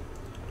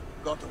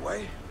 Got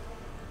away?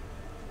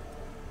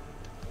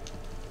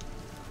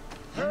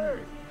 Hey!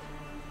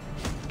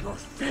 You're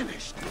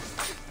finished!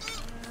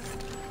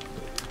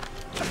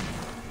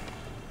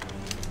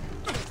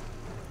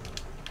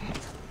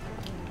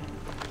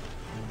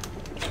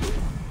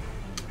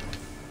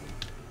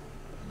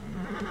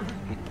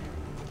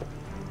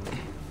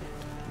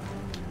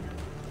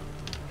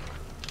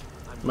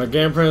 My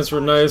grandparents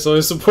were nice,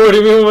 always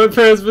supporting me when my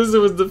parents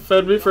visited, would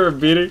defend me for a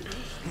beating.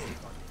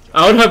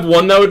 I would have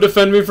one that would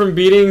defend me from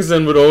beatings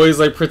and would always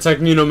like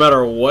protect me no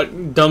matter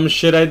what dumb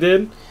shit I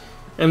did.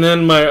 And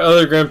then my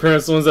other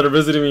grandparents, the ones that are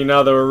visiting me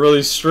now, that were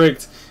really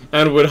strict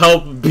and would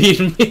help beat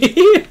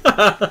me.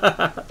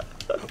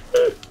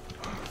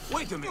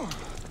 Wait a minute.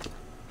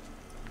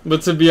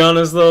 But to be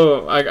honest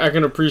though, I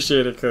can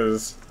appreciate it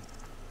because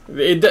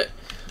it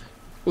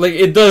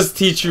does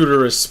teach you to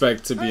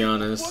respect, to be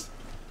honest.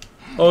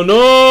 Oh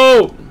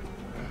no!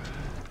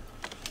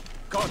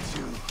 Got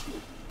you.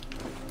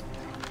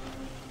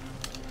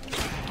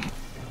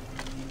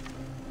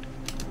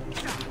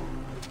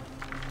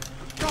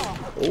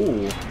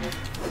 Oh.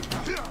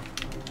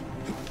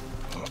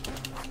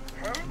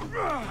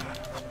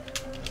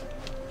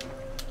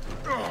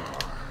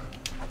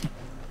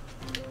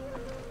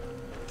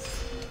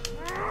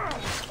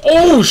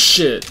 Oh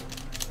shit!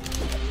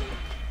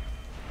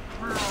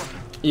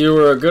 You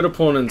were a good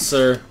opponent,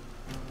 sir.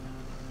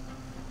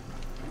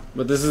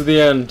 But this is the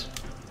end.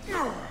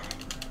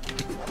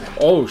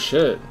 Oh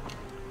shit.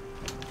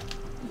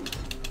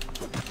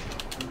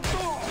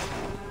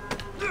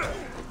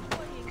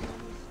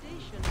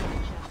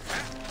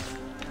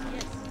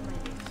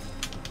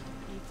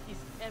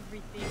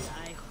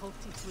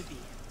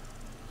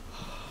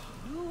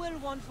 You will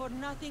want for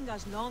nothing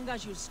as long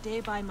as you stay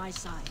by my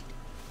side.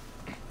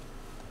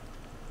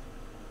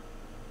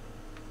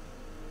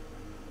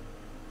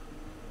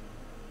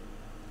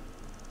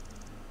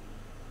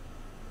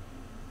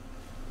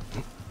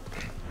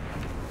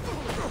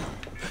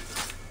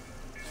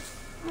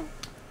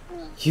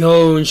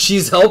 Yo, and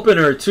she's helping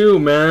her too,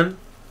 man.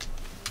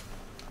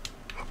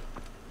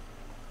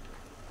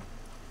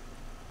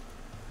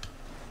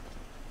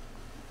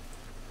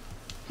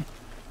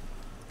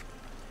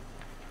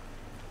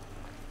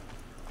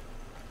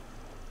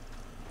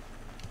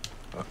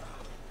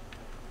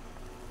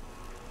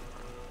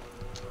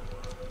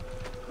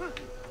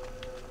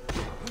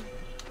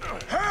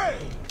 Hey!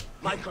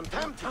 My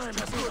contempt time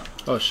has good.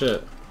 Oh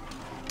shit.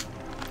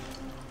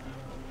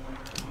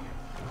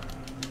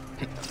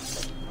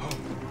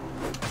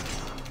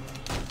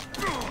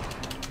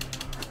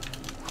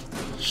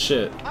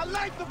 Shit. I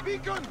light the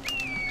beacon.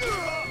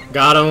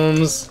 Got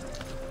him's.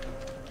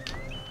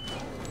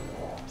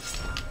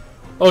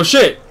 Oh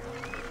shit.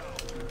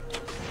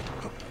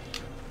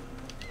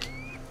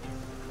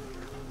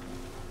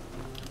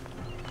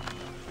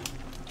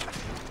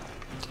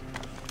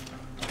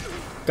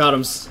 Got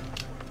him's.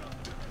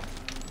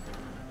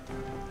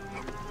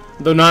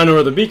 Though now I know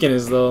where the beacon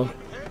is though.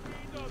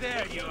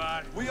 There you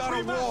are. We are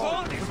a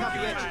wall.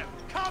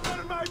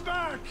 Cover my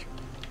back.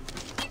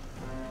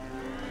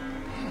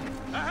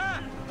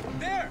 Aha!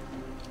 There.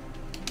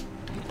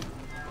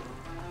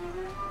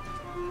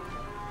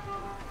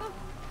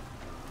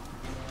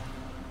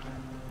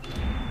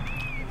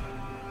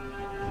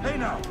 Hey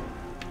now.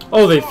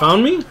 Oh, they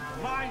found me?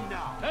 Mine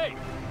now. Hey.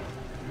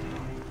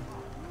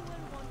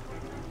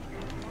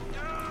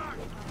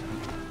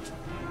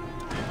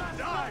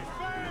 Die.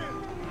 Fail.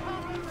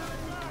 Cover my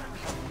back.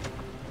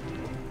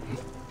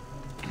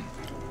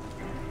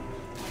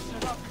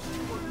 Set up.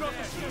 Not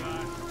a shit.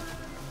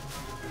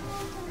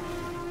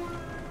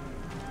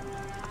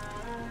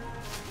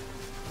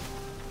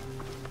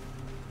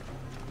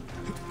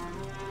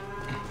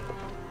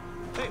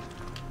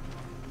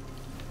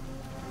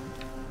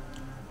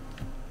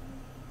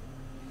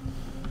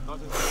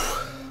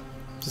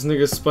 This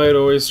nigga Spite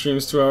always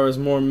streams 2 hours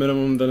more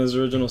minimum than his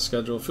original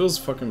schedule. Feels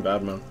fucking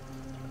bad, man.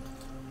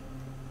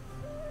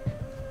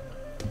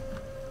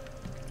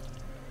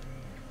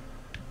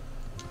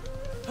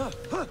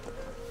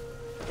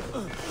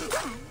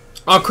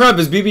 Oh crap,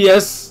 is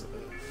BBS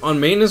on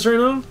maintenance right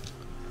now?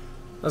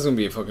 That's gonna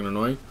be fucking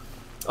annoying.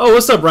 Oh,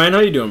 what's up, Brian? How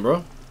you doing,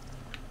 bro?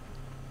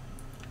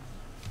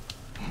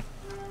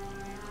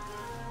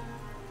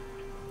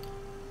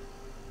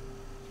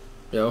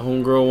 Yeah,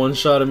 homegirl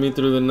one-shotted me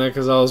through the neck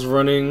as I was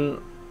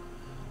running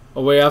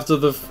away after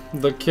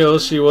the kill.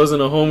 She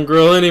wasn't a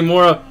homegirl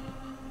anymore.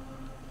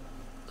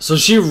 So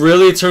she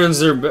really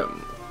turns her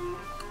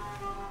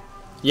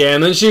yeah,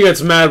 and then she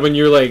gets mad when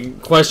you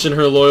like question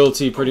her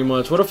loyalty pretty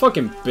much. What a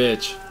fucking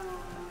bitch.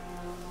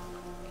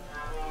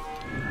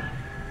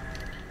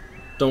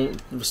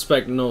 Don't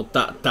respect no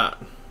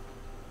dot.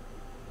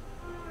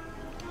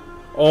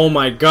 Oh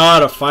my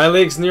god, a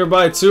Phylax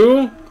nearby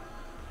too?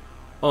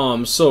 Oh,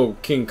 I'm so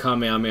King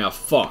Kamehameha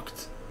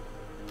fucked.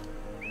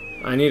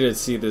 I need to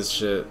see this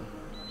shit.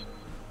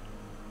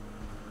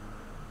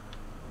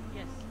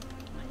 Yes.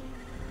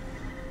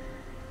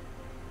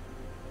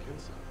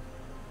 Kensa,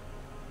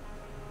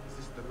 is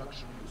this the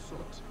luxury you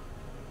sought?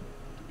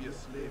 To be a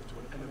slave to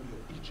an enemy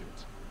of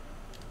Egypt.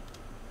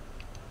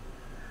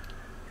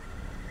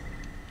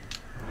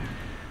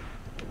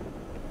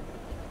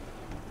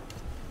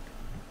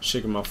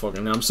 Shaking my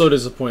fucking head. I'm so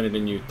disappointed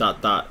in you. ...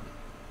 Alright,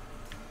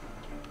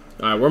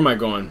 where am I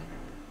going?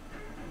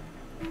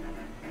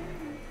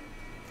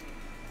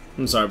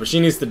 I'm sorry, but she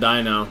needs to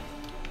die now.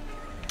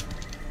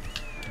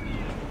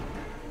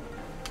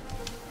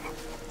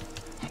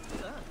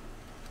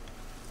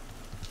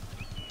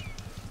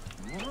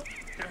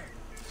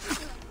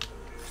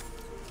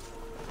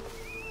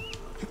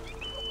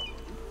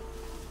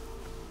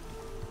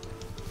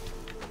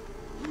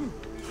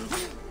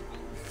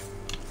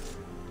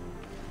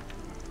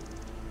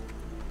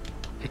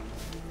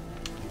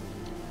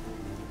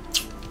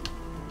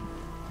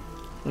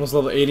 Almost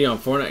level 80 on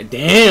Fortnite.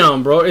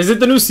 Damn, bro. Is it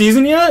the new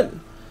season yet?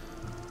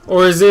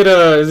 Or is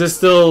it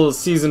still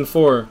season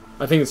 4?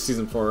 I think it's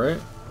season 4, right?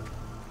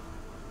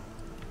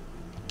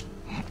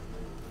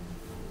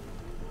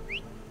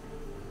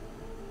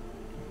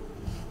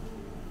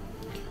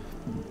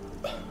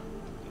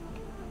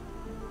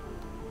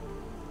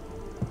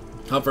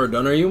 How far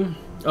done are you?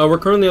 We're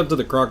currently up to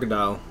the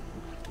crocodile.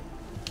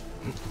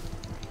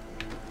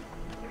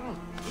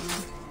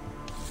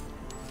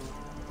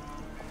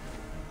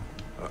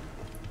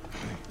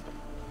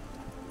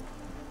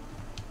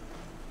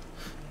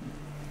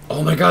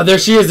 Oh my god, there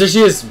she is, there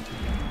she is!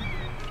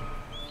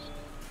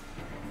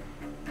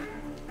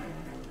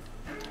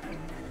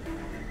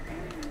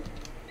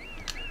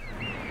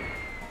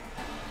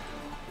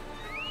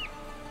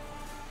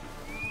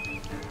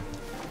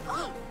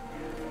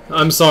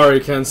 I'm sorry,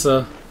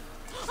 Kensa.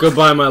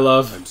 Goodbye, my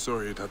love. I'm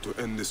sorry it had to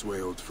end this way,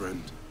 old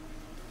friend.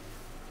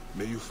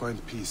 May you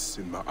find peace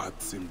in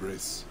Ma'at's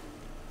embrace.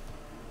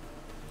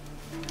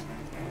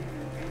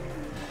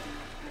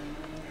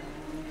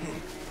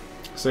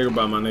 Say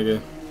goodbye, my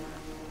nigga.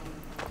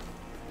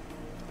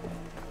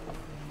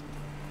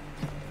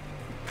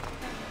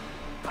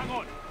 Hang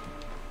on.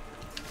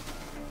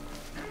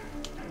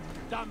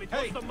 Damn it,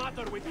 what's the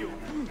matter with you?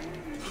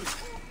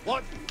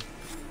 What?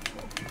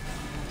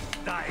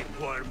 Die,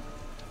 worm.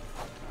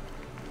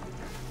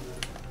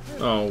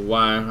 Oh,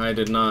 why? I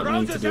did not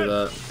mean to do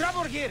that.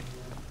 Trevor here.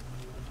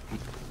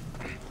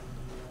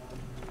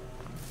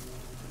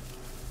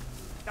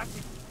 That's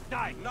it.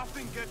 Die.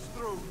 Nothing gets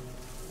through.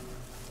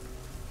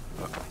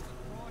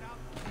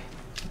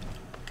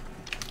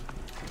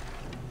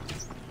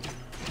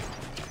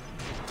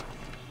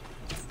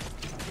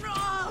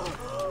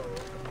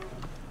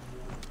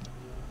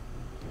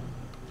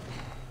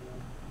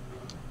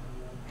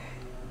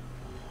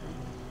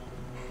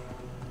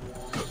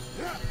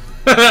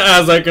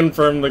 As I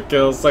confirm the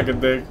kill, suck a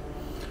dick.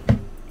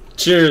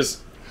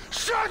 Cheers.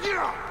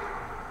 Shadia!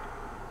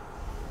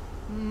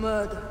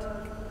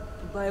 Murdered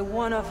by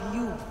one of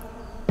you.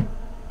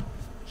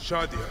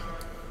 Shadia.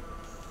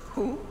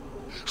 Who?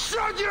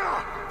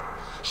 Shadia!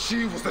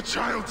 She was the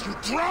child you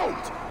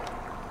drowned!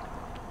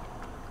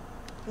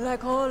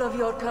 Like all of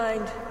your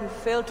kind, you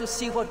fail to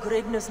see what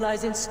greatness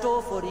lies in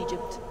store for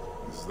Egypt.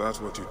 Is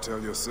that what you tell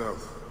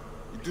yourself?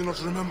 You do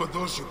not remember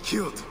those you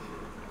killed.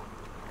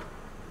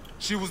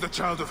 She was the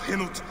child of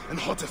Henut and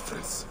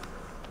Hotefres.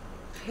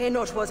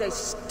 Henot was a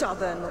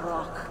stubborn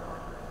rock.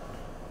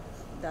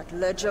 That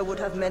ledger would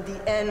have meant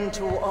the end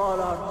to all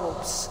our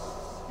hopes.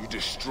 You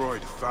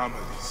destroyed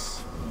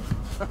families.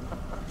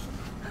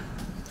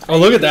 Oh,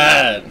 look at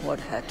that!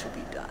 What had to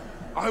be done?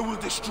 I will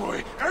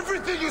destroy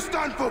everything you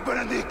stand for,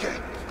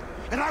 Benedique.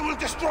 And I will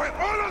destroy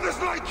all others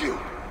like you.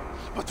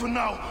 But for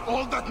now,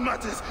 all that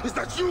matters is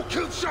that you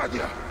killed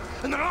Shadia.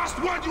 And the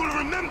last word you will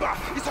remember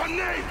is her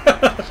name.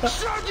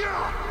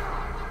 Shadia!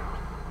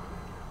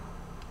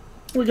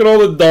 Look at all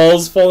the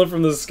dolls falling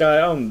from the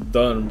sky. I'm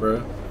done,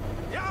 bro.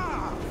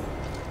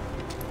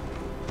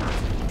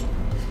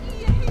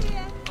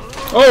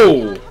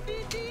 Oh!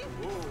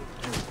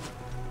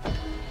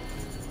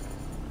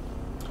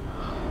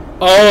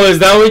 Oh, is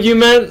that what you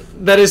meant?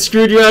 That it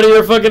screwed you out of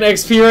your fucking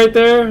XP right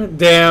there?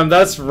 Damn,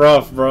 that's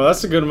rough, bro.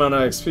 That's a good amount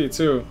of XP,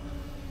 too.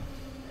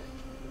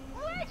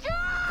 Wake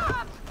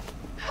up!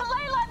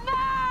 Layla,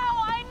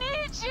 now! I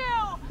need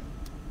you!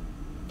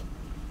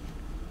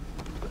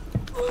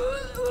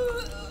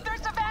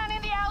 There's a van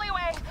in the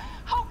alleyway.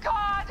 Oh,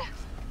 God!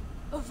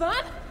 A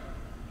van?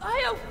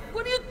 Aya,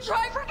 what are you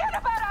trying? Forget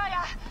about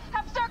Aya!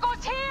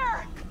 Abstergo's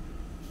here!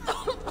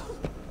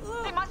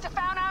 They must have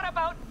found out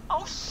about...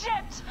 Oh,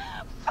 shit!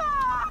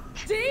 Fuck!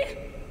 D?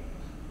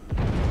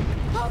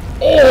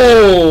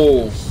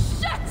 Oh!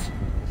 Shit!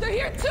 They're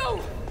here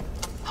too!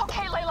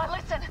 Okay, Layla,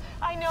 listen.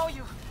 I know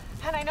you.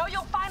 And I know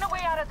you'll find a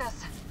way out of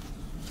this.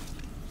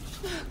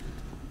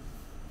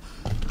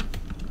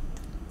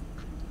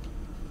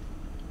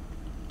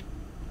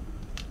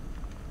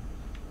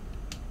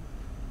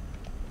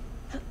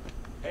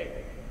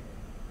 Hey,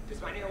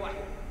 تسمعني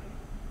واحد.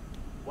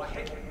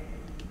 واحد.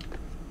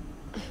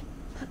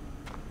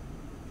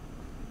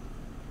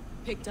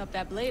 Picked up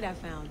that blade I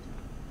found.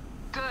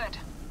 Good.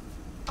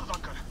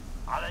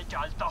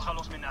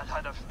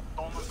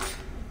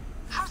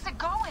 How's it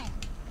going?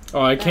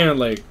 Oh, I can't,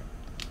 like...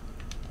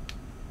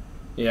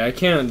 Yeah, I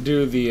can't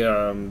do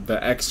the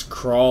X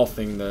crawl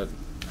thing that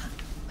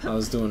I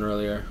was doing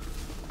earlier.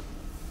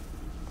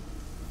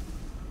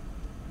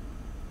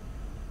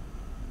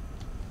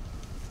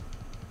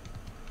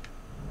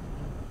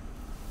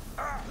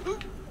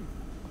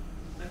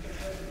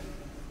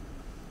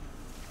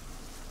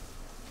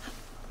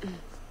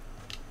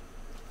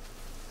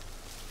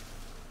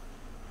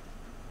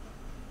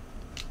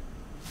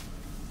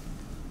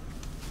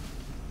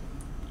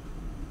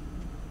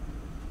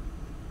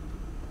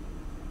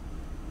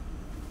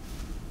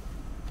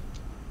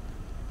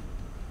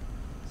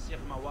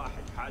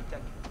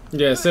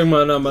 Yeah,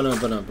 Sigma, no,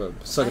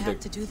 suck a I have dick.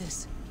 to do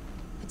this.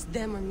 It's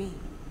them or me.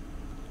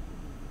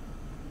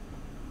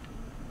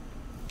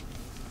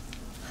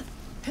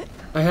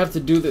 I have to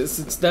do this.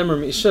 It's them or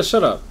me.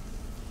 Shut up.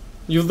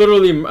 You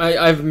literally,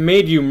 I've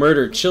made you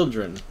murder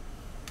children.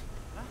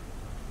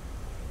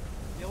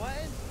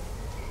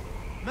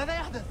 ماذا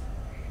يحدث؟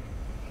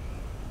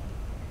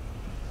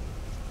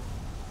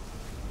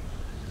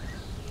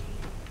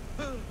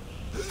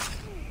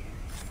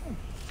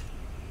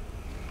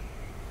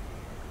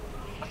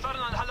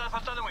 أثرنا الحدث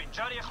التنوي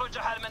جاري يخرج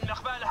حال من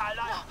مقبالها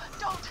على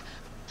Don't!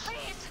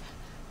 Please!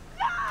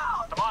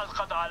 No! تمام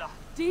القضاء على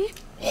Dee?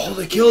 Oh,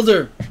 they killed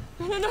her.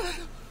 No.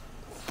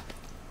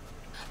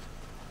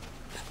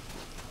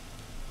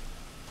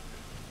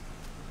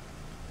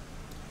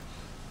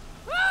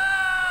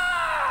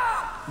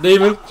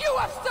 David. You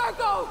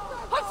Abstergo!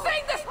 I'm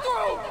saying this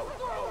through!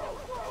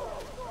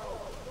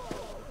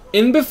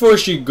 In before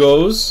she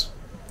goes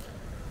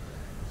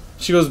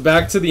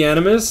back to the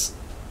Animus,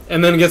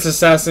 and then gets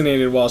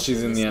assassinated while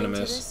she's in the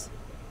Animus.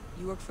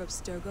 You work for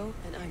Abstergo,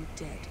 and I'm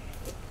dead.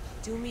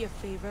 Do me a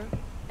favor,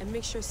 and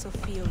make sure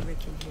Sophia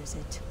Ricken hears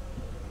it.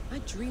 My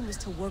dream was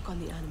to work on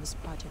the Animus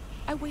project.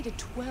 I waited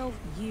 12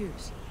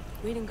 years.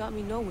 Waiting got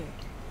me nowhere.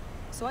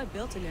 So I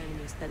built an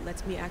Animus that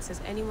lets me access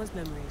anyone's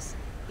memories,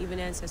 even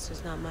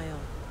ancestors not my own.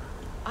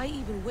 I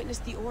even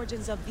witnessed the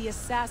origins of the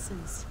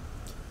Assassins.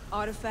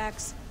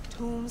 Artifacts,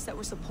 tombs that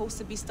were supposed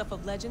to be stuff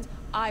of legends,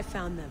 I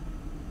found them.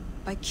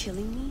 By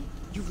killing me,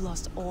 you've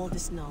lost all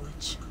this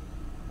knowledge.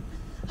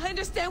 I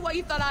understand why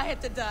you thought I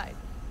had to die.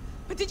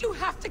 But did you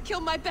have to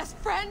kill my best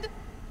friend?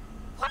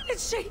 Why did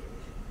she...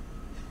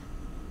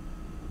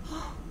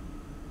 Oh,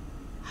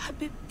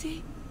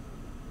 Habibti.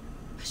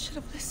 I should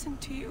have listened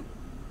to you.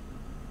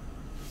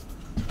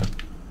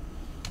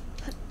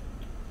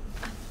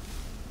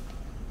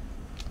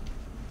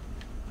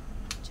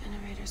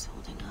 Generator's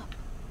holding up.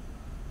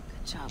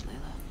 Good job,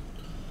 Layla.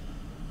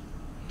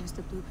 Here's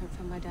the blueprint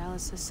from my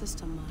dialysis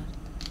system mod.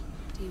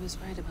 Dee was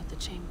right about the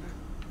chamber.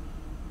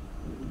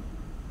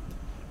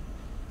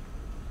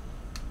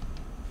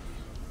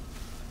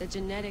 The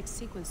genetic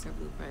sequencer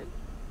blueprint.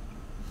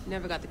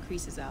 Never got the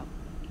creases out.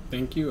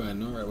 Thank you. I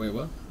know, right? Wait,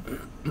 what?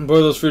 Boy,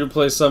 those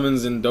free-to-play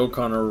summons in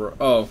Dokkan are...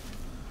 Oh.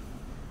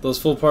 Those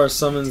full power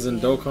summons in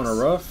Dokkan are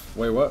rough?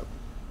 Wait, what?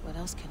 What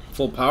else can I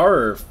Full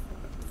power or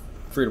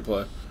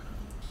free-to-play?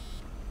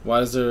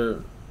 Why is there...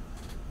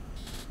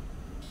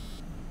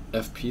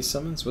 FP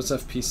summons? What's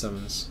FP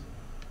summons?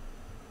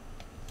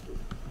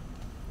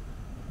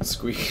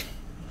 Squeak.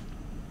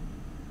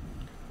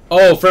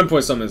 Oh, friend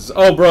point summons.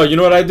 Oh, bro, you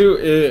know what I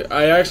do?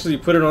 I actually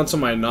put it onto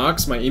my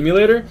Nox, my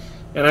emulator,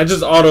 and I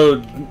just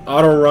auto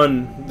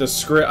run the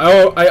script.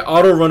 I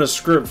auto run a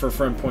script for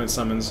friend point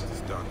summons.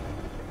 It's done.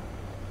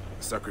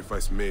 A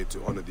sacrifice made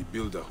to honor the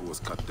builder who was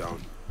cut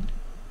down.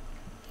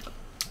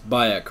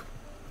 Bayek.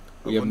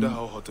 I wonder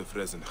how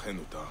Hotefres and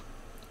Henuta.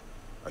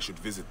 I should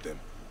visit them.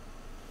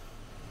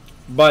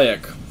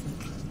 Bayek.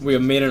 We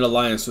have made an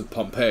alliance with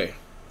Pompeii,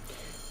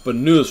 but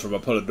news from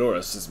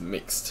Apollodorus is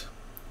mixed.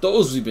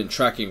 Those we've been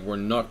tracking were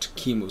not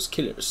Kimu's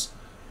killers.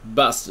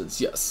 Bastards,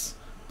 yes.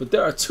 But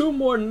there are two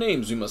more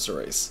names we must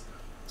erase.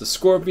 The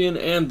Scorpion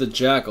and the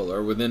Jackal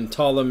are within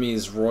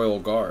Ptolemy's royal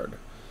guard.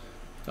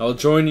 I'll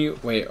join you...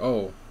 Wait,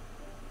 oh.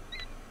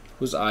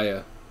 Who's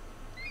Aya?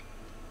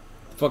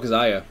 The fuck is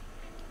Aya?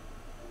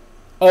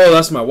 Oh,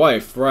 that's my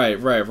wife. Right.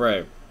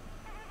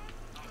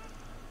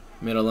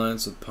 Made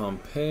alliance with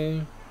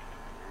Pompeii.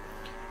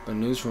 But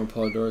news from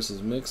Apollodorus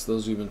is mixed.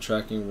 Those we've been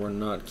tracking were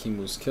not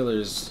Kimu's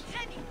killers.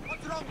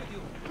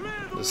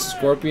 The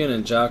Scorpion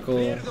and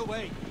Jackal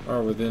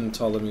are within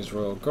Ptolemy's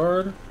royal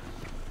guard.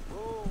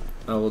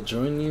 I will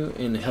join you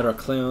in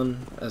Herakleon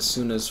as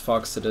soon as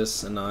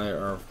Foxidus and I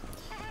are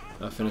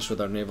finished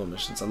with our naval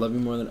missions. I love you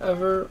more than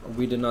ever.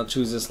 We did not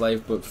choose this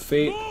life, but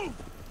fate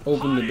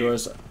opened the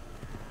doors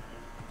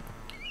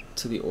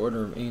to the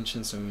order of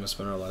ancients, and we must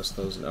spend our lives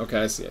closing.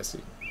 Okay, I see.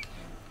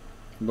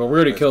 But we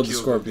already killed the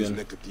Scorpion.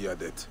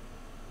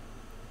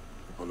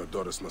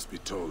 Apollodorus must be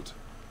told.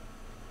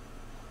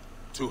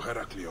 To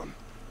Herakleon.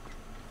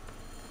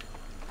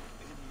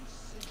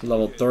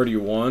 Level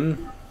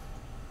 31.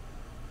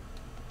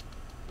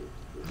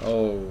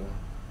 Oh,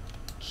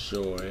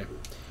 joy.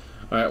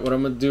 Alright, what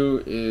I'm gonna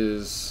do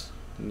is...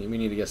 We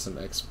need to get some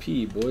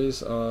XP,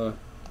 boys. Let's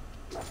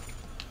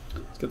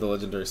get the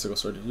legendary sickle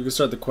sword. You can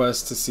start the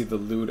quest to see the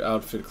lewd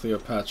outfit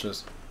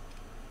Cleopatra's.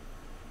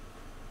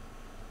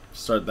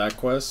 Start that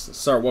quest?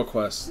 Start what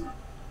quest?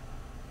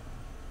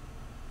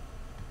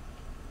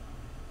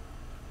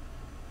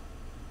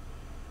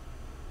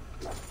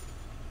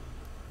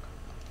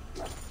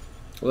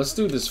 Let's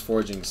do this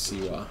forging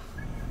Siwa.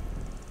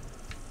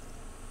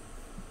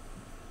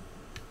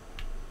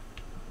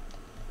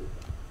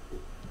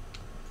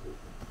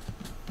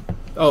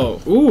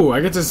 Oh, ooh,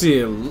 I get to see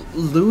a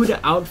lewd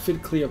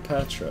outfit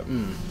Cleopatra.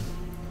 I'm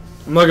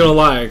not gonna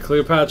lie,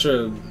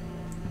 Cleopatra,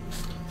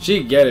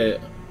 she get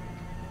it.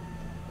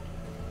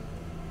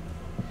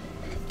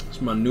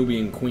 It's my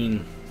Nubian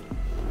queen.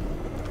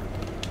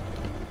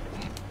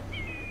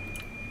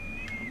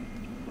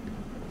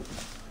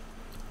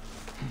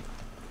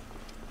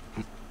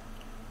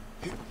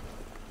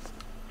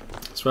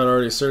 That's right,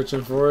 already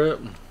searching for it.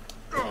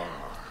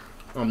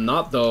 I'm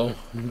not though.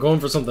 I'm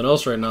going for something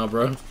else right now,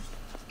 bro.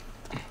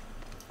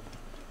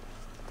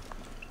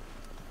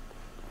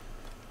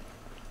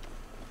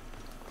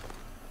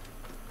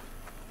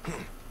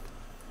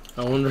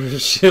 I wonder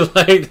if she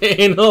liked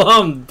anal.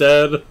 I'm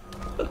dead.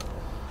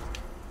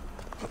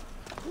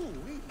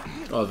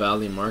 Oh,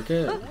 Valley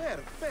Market?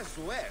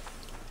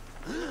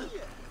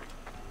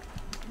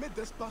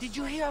 Did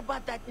you hear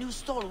about that new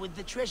stall with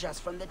the treasures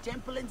from the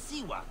temple in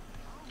Siwa?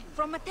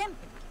 From a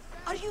temple?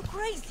 Are you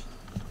crazy?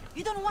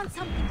 You don't want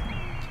something...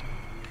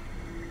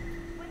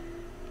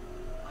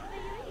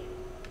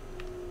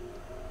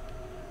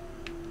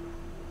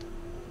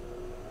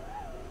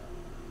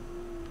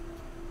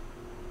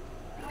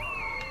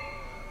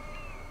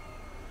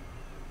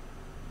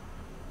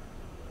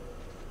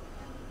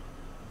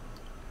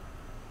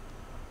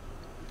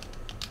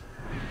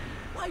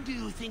 Why do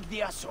you think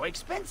they are so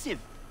expensive?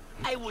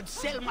 I would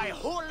sell my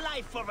whole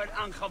life for an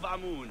Ankh of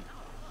Amun.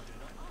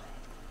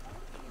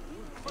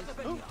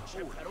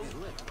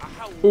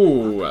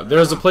 Ooh,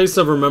 there's a place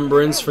of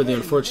remembrance for the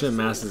unfortunate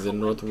masses in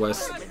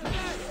Northwest.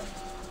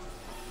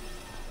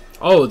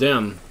 Oh,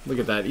 damn. Look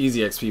at that.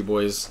 Easy XP,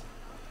 boys.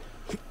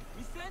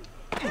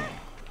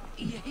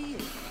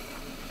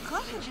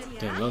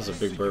 Damn, that was a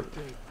big burp.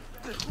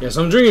 Yeah,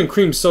 so I'm drinking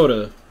cream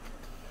soda.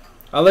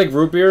 I like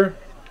root beer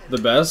the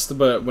best,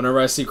 but whenever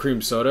I see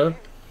cream soda,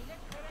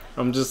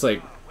 I'm just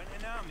like...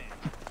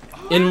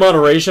 In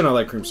moderation, I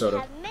like cream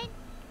soda.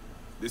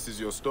 This is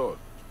your store?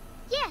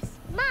 Yes,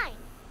 mine.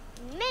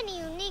 Many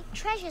unique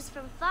treasures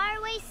from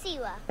faraway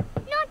Siwa.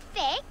 Not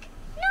fake.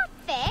 Not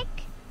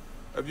fake.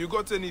 Have you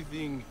got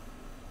anything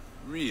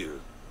real?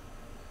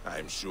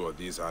 I'm sure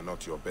these are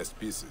not your best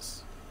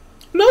pieces.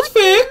 Not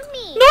fake.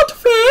 Not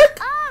fake.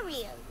 Are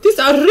real. These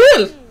are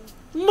real.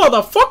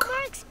 Motherfucker.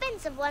 More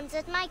expensive ones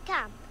at my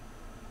camp.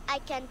 I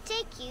can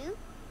take you.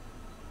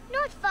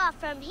 Not far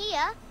from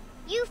here.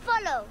 You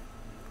follow.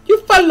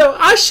 You follow.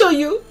 I'll show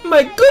you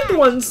my good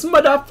ones,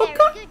 motherfucker.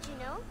 Very good, you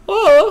know.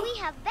 Oh. We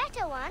have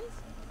better ones.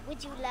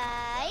 Would you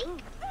like?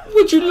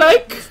 Would you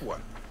like? This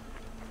one.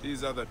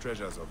 These are the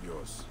treasures of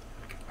yours.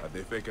 Are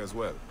they fake as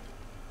well?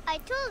 I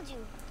told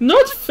you.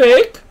 Not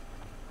fake.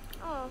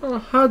 Oh,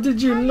 how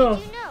did you know?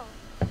 Did you know?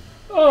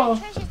 Oh. My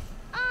treasures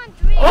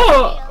aren't real.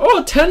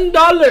 Oh, $10,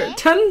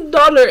 $80,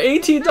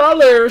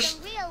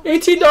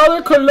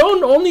 $80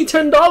 cologne, only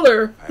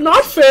 $10.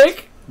 Not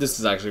fake. This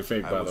is actually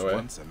fake, by the way. I was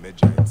once a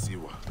Medjay in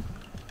Siwa.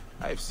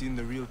 I've seen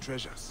the real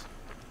treasures.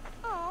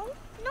 Oh,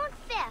 not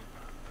fair.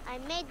 I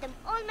made them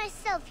all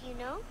myself, you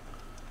know.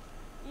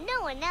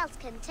 No one else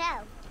can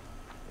tell.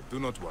 Do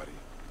not worry.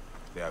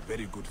 They are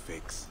very good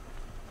fakes.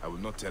 I will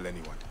not tell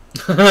anyone.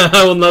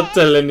 I will not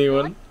tell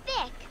anyone.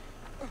 Fake.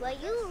 Were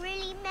you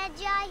really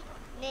Medjay?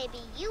 Maybe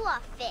you are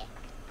fake.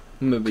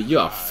 Maybe you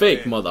are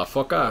fake,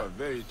 motherfucker.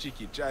 Very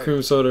cheeky child.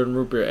 Cream soda and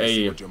root beer.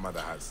 Hey, what your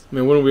mother has. I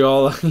mean, wouldn't we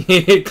all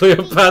hate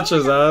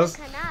Cleopatra's ass?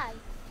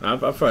 I'll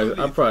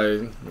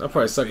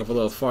probably suck up a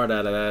little fart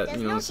out of that.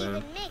 You know what I'm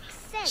saying?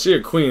 She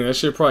a queen. That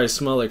shit probably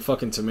smell like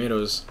fucking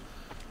tomatoes.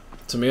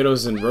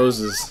 Tomatoes and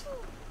roses.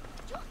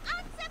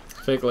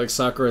 Fake like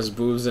Sakura's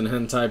boobs and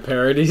hentai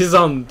parodies.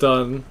 I'm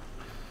done.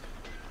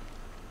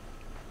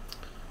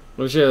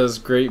 What if she has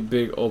great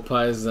big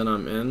opais, then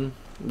I'm in?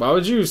 Why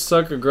would you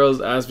suck a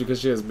girl's ass because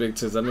she has big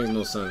tits? That makes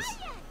no sense.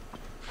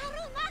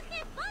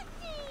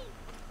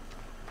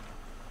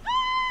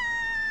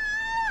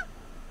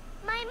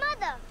 My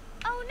mother!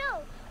 Oh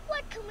no!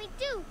 What can we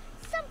do?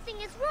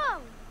 Something is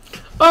wrong!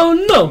 Oh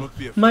no!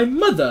 My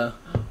mother!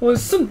 Well,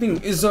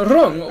 something is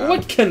wrong.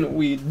 What can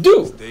we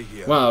do?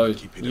 Wow,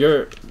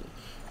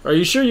 are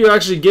you sure you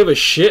actually give a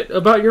shit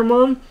about your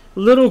mom,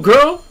 little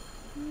girl?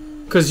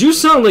 Cause you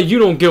sound like you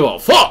don't give a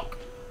fuck!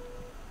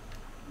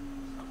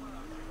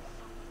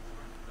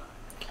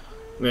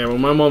 Yeah,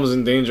 when my mom's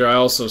in danger, I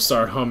also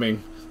start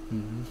humming.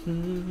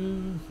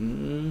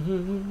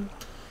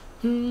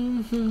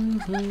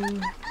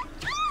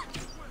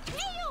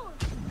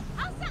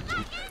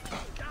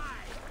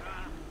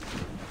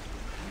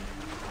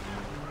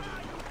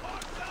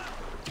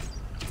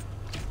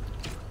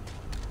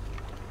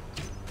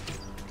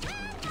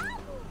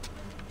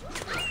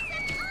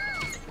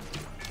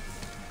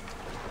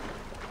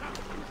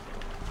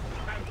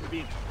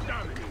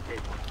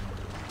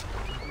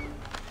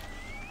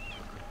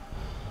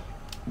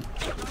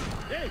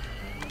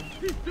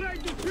 He's trying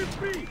to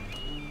trip me!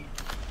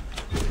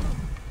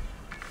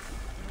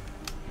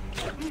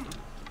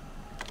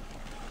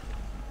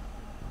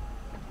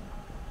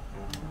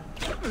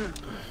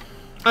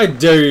 I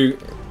dare you.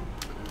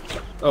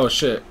 Oh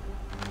shit.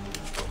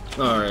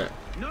 Alright.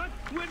 Not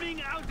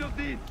swimming out of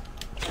this.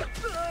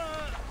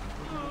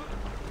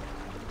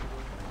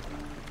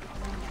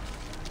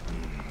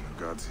 The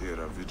gods here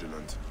are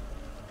vigilant.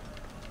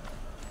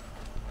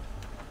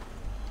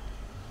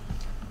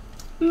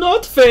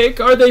 Not fake.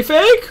 Are they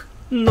fake?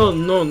 No,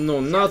 no, no,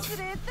 not.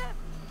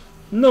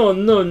 No,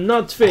 no,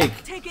 not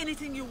fake. Take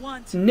anything you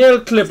want. Nail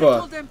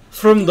clipper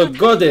from the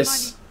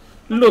goddess.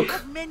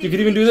 Look, you can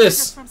even do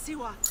this.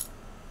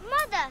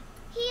 Mother,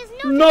 he is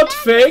Not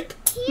fake.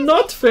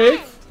 Not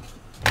fake.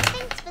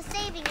 Thanks for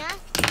saving us.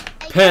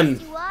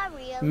 Pen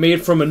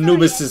made from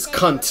Anubis's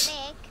cunt.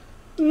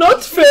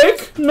 Not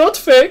fake. Not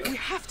fake. We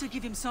have to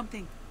give him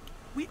something.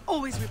 We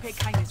always repay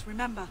kindness,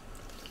 remember?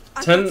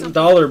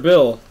 $10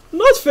 bill.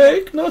 Not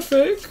fake. Not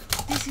fake.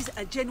 This is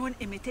a genuine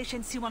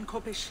imitation C1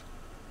 Kopish.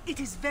 It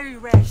is very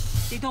rare.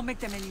 They don't make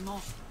them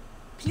anymore.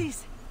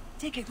 Please,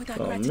 take it without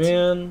gratitude.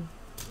 Oh man.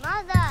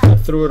 Mother, I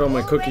threw it on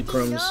my cookie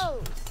crumbs.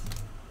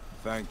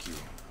 Thank you.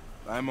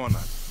 I'm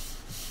honored.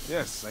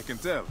 Yes, I can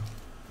tell.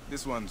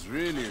 This one's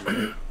really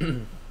rare.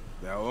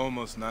 There are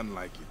almost none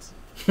like it.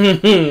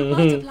 You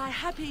multiply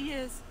happy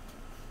years.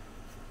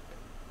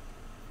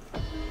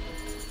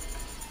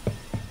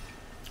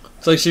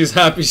 It's like she's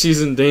happy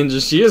she's in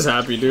danger. She is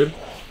happy, dude.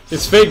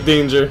 It's fake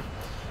danger.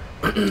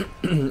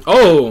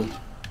 Oh.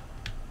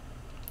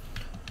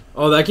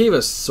 Oh, that gave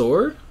a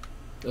sword?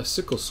 A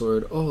sickle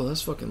sword. Oh,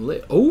 that's fucking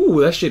lit. Oh,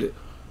 that shit.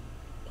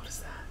 What is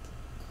that?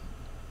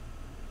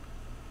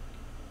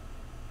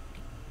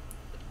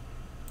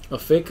 A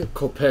fake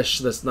Kopesh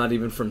that's not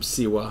even from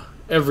Siwa.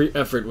 Every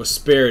effort was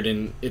spared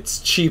in its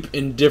cheap,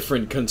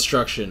 indifferent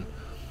construction.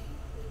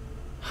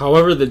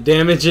 However, the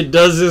damage it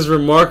does is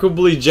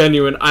remarkably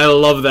genuine. I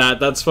love that.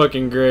 That's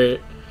fucking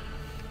great.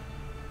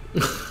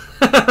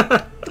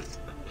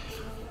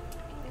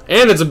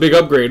 And it's a big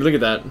upgrade. Look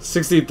at that.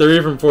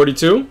 63 from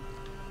 42.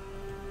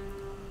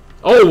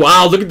 Oh,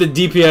 wow. Look at the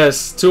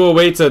DPS.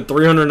 208 to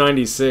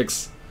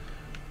 396.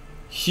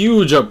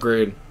 Huge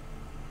upgrade.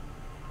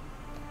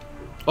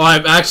 Oh,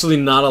 I'm actually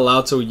not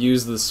allowed to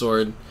use this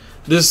sword.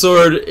 This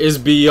sword is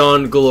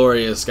beyond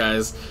glorious,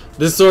 guys.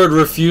 This sword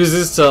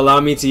refuses to allow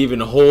me to even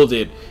hold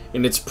it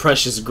in its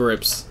precious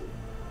grips.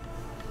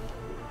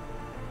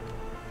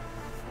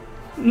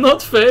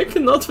 Not fake,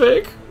 not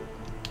fake.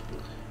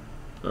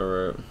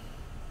 Alright.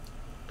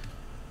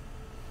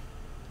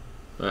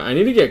 I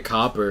need to get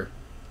copper.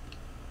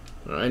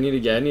 I need to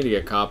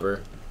get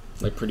copper.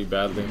 Like pretty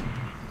badly.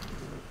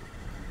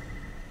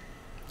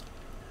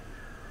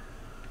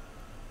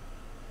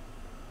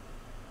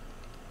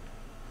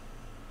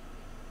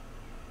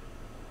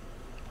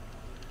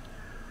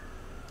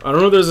 I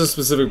don't know if there's a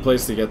specific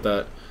place to get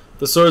that.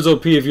 The sword's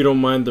OP if you don't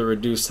mind the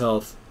reduced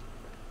health.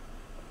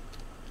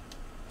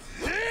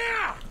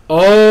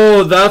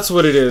 Oh, that's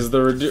what it is.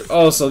 The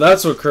oh, so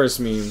that's what curse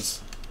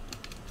means.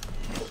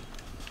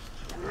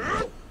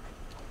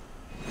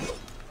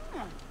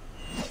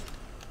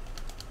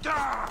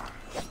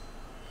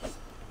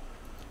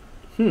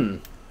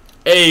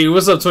 Hey,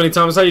 what's up, 20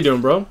 Thomas? How you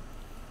doing, bro?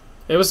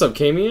 Hey, what's up,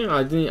 Kami?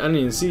 I didn't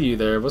even see you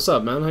there. What's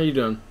up, man? How you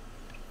doing?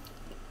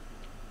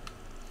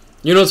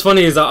 You know what's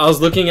funny is I was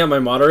looking at my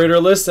moderator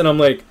list and I'm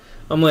like,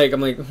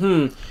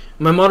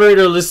 my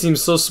moderator list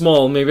seems so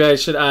small. Maybe I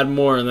should add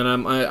more. And then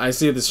I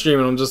see the stream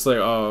and I'm just like,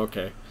 oh,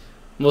 okay.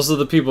 Most of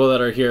the people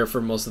that are here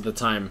for most of the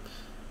time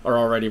are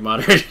already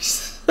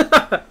moderators.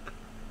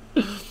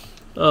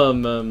 Oh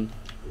man.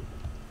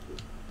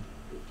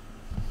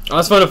 I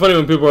always find it funny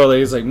when people are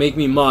like, make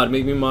me mod,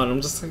 make me mod.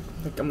 I'm just like,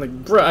 I'm like,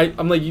 bro,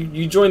 I'm like,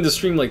 you joined the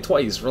stream like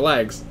twice.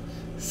 Relax,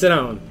 sit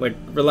down, like,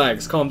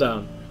 relax, calm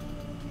down.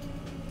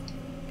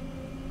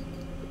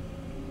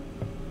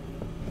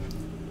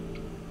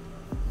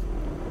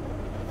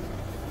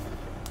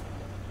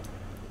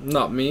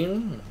 Not me.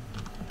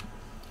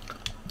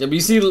 Yeah, but you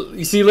see,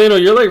 Leno,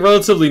 you're like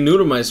relatively new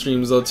to my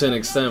streams though, to an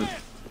extent.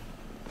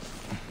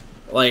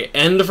 Like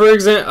End, for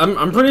example,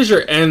 I'm pretty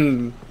sure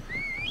End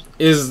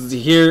is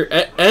here.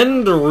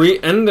 End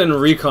and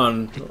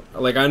Recon,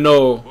 like I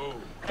know,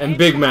 and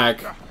Big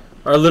Mac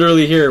are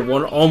literally here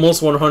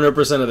almost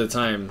 100% of the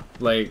time.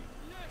 Like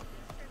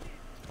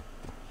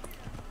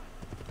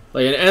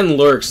an End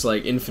lurks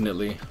like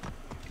infinitely.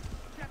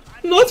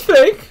 Not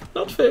fake,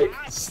 not fake.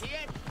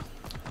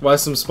 Why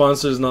some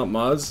sponsors, not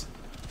mods?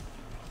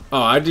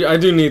 Oh, I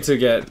do need to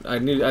get I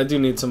do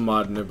need to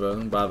mod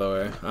Nibba, by the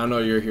way. I know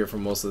you're here for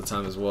most of the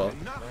time as well.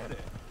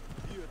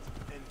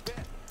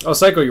 Oh,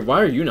 Psycho,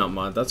 why are you not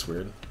mod? That's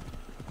weird.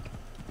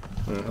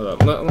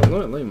 Hold up.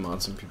 Let me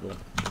mod some people.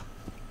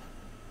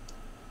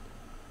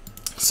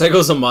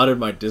 Psycho's modded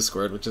my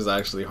Discord, which is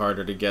actually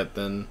harder to get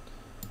than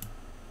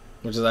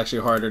than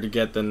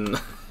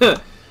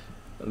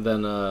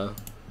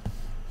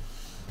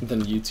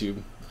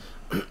YouTube.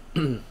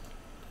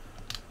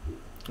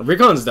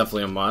 Recon's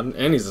definitely a mod,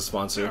 and he's a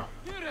sponsor.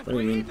 What do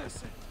you mean?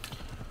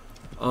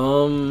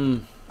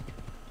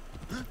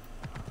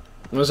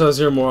 I wish I was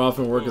here more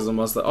often. Work is a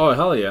must. Oh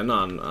hell yeah,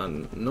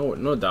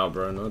 no doubt,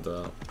 bro, no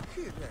doubt.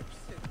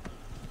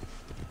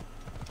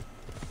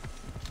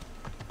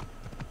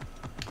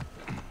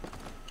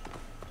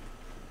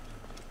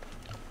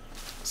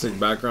 Sick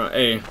background.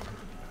 Hey.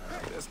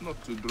 That's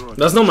not too drawn.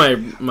 That's not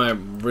my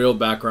real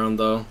background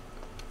though.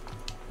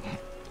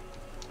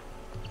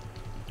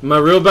 My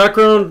real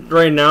background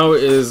right now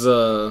is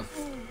Ulquiorra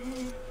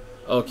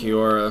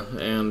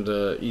and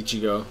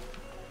Ichigo.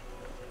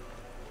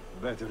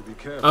 Better be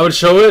careful. I would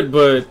show it,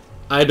 but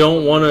I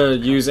don't want to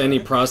use any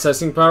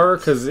processing power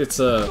because it's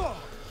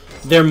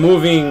they're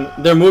moving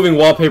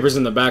wallpapers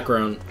in the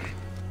background.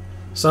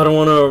 So I don't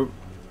want to.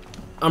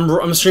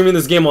 I'm streaming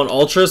this game on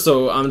Ultra,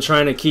 so I'm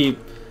trying to keep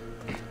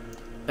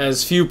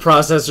as few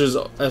processes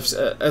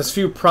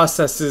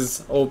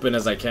open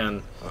as I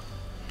can,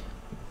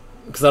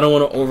 because I don't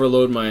want to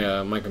overload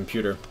my my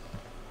computer.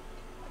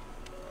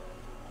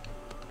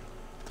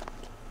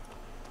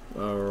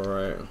 All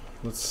right,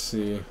 let's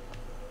see.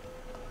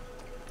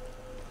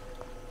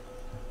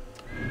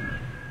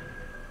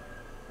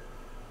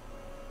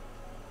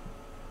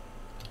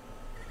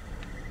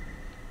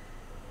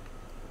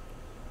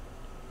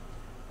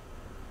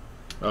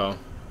 Oh.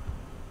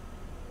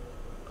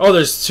 Oh,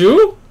 there's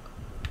two?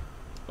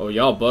 Oh,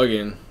 y'all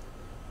bugging.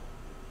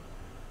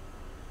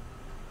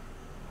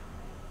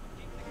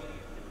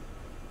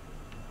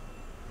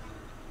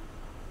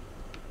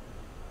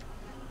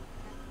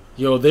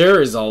 Yo,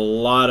 there is a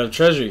lot of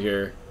treasure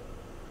here.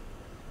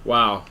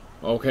 Wow.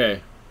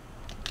 Okay.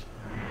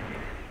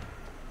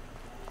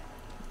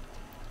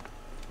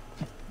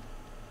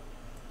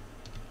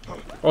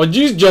 Oh,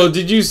 Joe,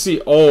 did you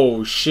see?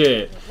 Oh,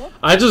 shit.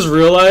 I just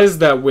realized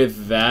that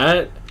with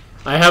that,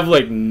 I have,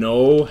 like,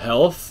 no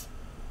health.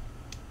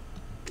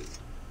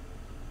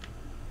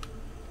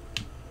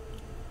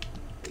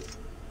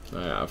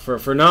 Yeah,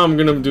 for now, I'm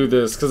gonna do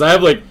this, because I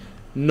have, like,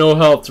 no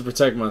health to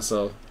protect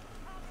myself.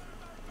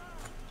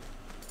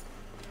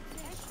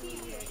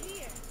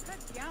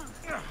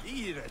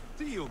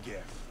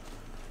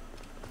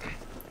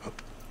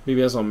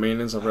 Maybe that's on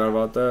maintenance. I forgot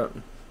about that.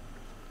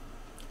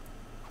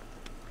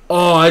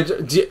 Oh,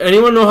 do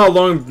anyone know how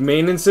long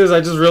maintenance is?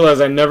 I just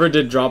realized I never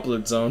did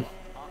droplet zone.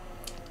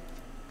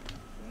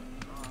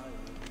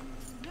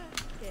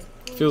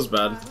 Feels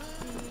bad.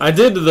 I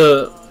did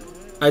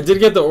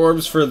get the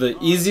orbs for the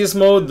easiest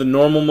mode, the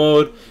normal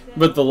mode,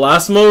 but the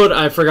last mode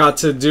I forgot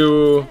to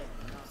do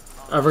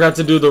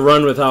the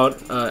run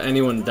without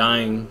anyone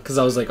dying because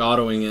I was like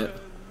autoing it.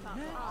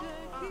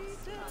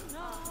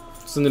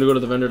 So I need to go to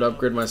the vendor to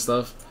upgrade my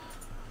stuff.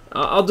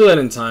 I'll do that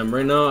in time.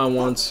 Right now I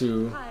want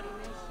to.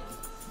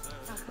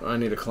 I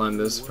need to climb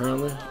this,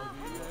 apparently. I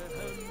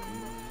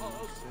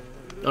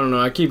don't know,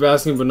 I keep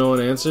asking but no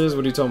one answers.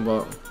 What are you talking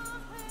about?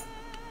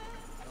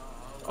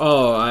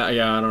 Oh,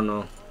 yeah, I don't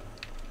know.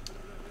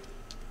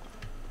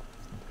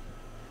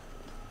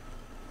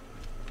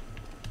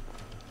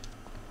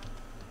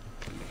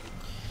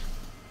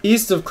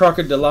 East of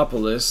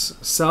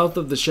Crocodilopolis, south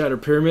of the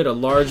Shattered Pyramid, a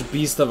large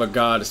beast of a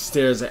god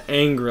stares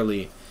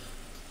angrily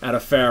at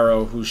a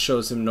pharaoh who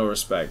shows him no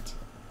respect.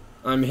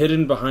 I'm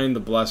hidden behind the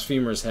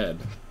blasphemer's head.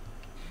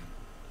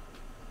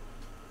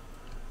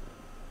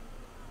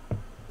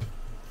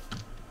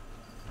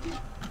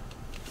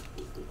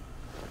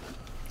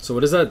 So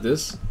what is that?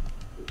 This?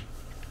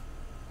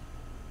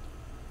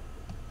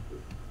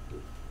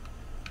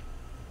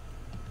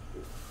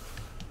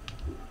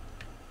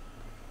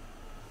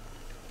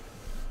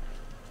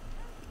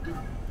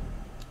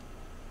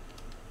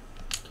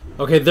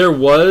 Okay, there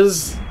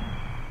was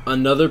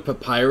another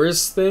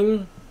papyrus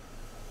thing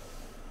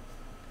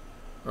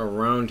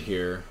around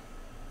here.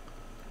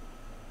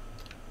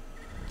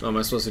 Oh, am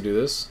I supposed to do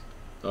this?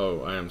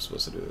 Oh, I am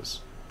supposed to do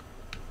this.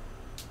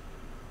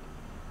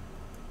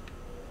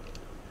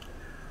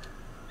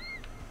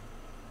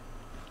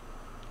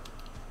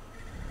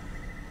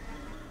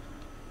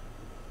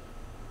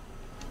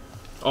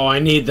 Oh, I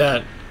need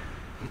that.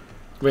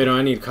 Wait, no,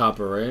 I need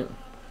copper, right?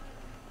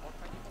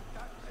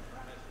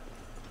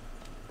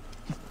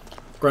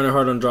 Grinding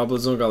hard on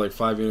Droplet Zone, got like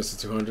 5 units to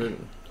 200.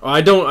 Oh,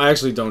 I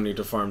actually don't need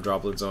to farm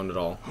Droplet Zone at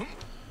all.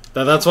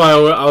 That's why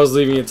I was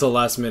leaving it till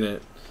last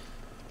minute.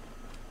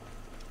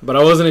 But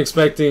I wasn't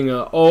expecting,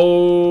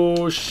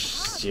 oh,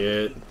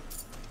 shit.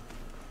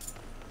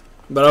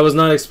 But I was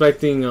not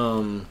expecting,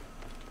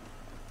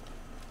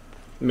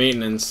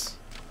 maintenance.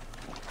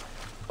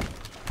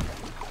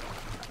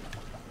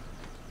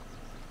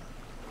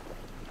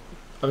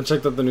 I haven't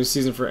checked out the new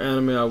season for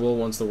anime. I will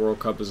once the World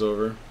Cup is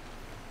over.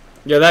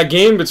 Yeah, that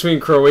game between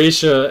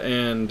Croatia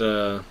and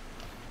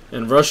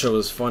Russia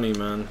was funny,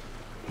 man.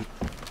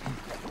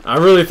 I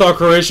really thought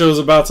Croatia was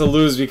about to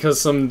lose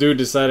because some dude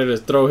decided to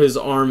throw his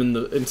arm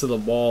into the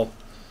ball.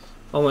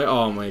 I'm like,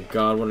 oh my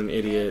god, what an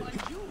idiot!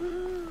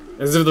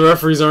 As if the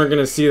referees aren't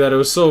gonna see that. It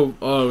was so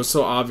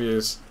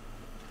obvious.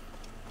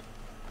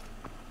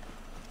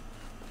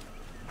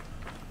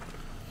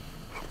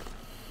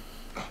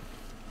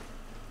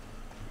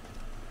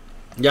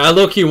 Yeah, I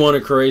low-key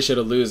wanted Croatia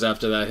to lose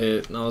after that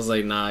hit. And I was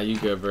like, nah, you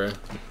good, bro.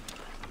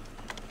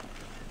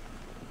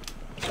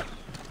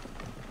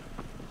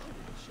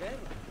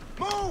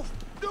 Move!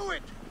 Do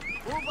it!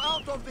 Move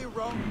out of the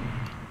road!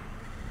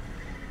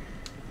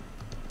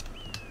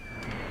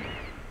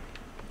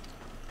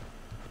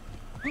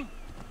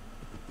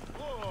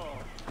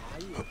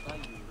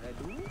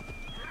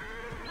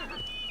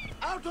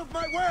 Out of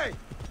my way!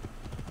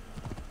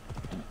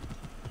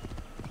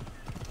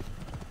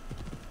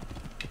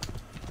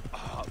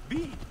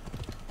 B.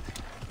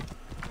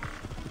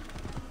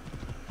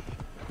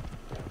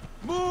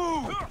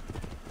 Move!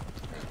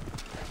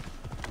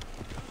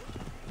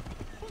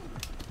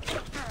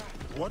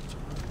 What?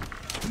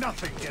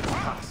 Nothing gets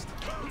past.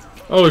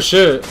 Oh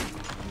shit.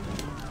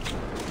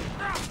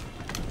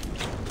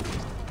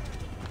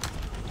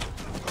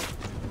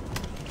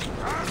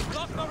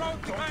 Lock the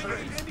road behind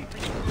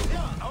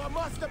anything. Our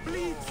master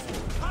bleeds.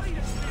 Hurry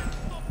to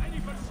stop any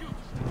pursuit.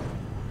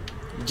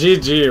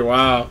 GG,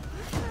 wow.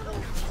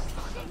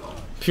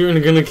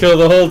 Putin gonna kill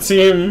the whole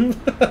team.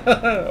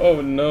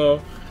 Oh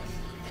no.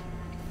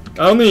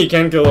 I don't think you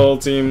can kill the whole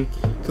team,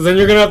 because then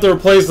you're gonna have to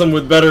replace them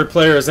with better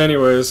players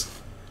anyways.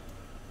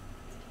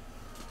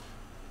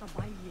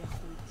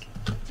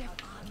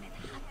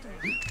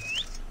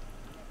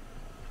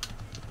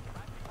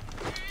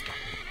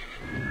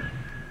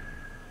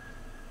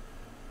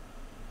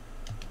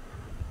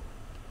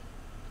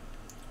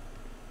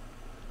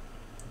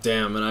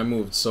 Damn, and I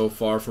moved so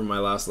far from my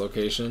last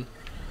location.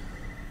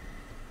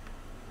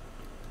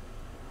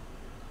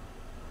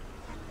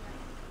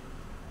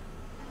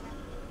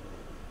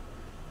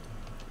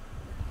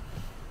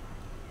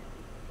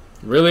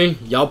 Really?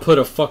 Y'all put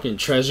a fucking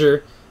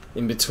treasure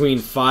in between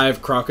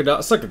 5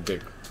 crocodiles? It's like a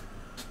dick.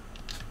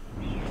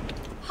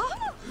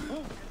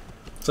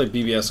 It's like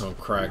BBS on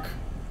crack.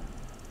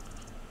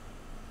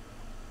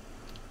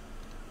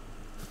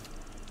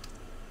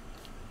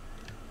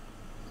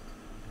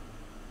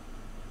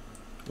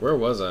 Where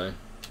was I?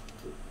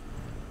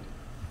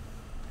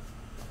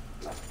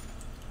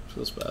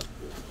 Feels bad.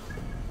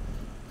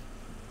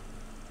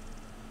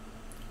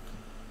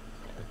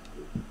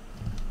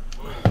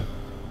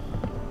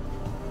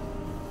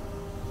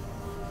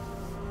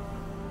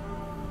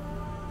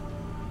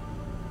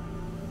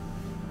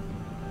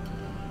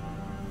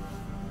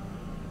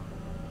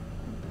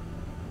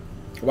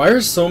 Why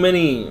are so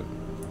many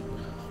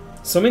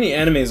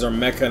animes are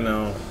mecha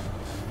now?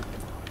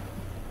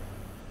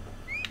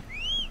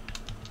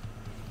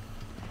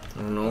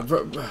 I don't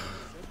know.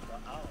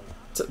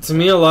 To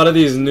me, a lot of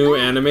these new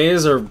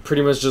animes are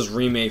pretty much just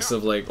remakes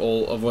of like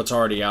of what's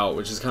already out,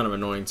 which is kind of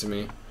annoying to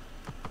me.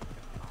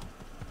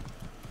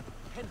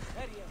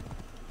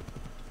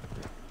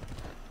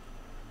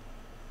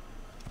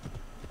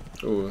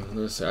 Ooh,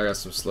 let's see. I got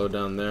some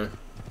slowdown there.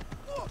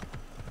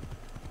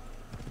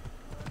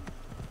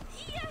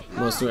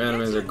 Most new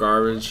animes are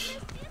garbage.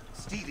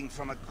 Stealing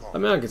from a god. I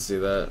mean, I could see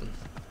that.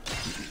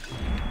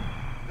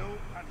 No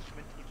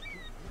punishment is too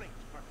great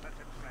for such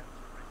a transgression.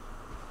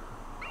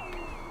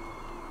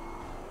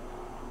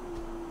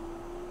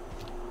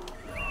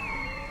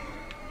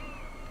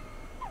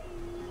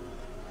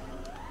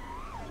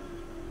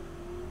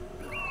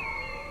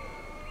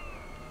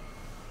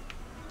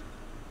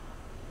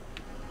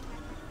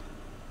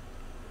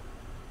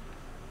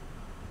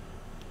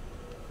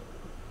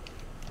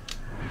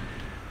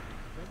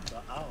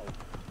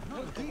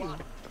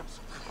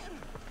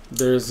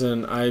 There's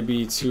an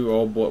IB2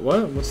 old boy.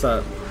 What? What's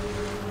that?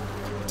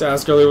 To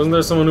ask earlier, wasn't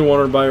there someone who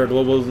wanted to buy your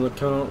global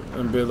account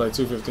and bid like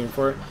 $215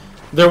 for it?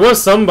 There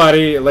was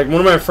somebody, like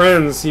one of my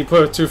friends. He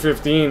put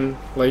 $215.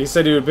 Like he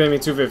said he would pay me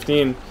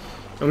 $215,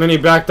 and then he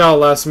backed out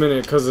last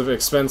minute because of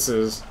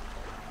expenses.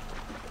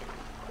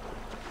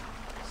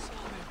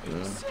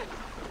 Yeah.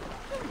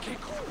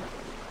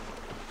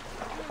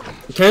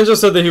 Ken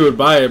just said that he would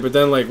buy it, but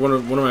then like one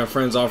of my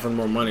friends offered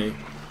more money.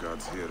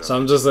 So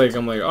I'm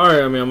like,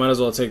 alright, I mean, I might as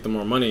well take the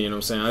more money, you know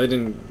what I'm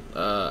saying?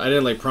 I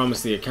didn't like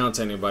promise the account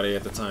to anybody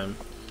at the time.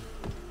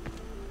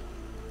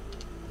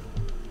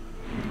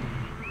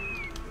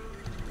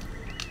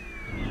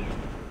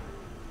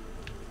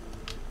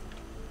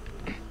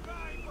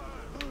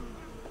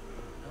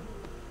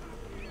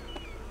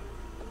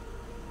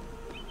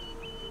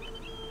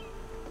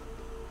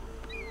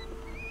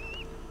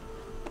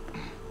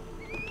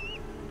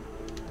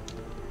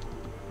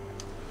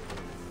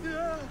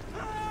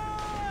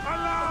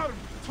 Alarm!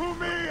 To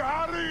me,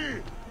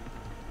 hurry!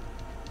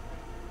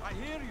 I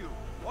hear you.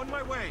 On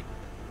my way.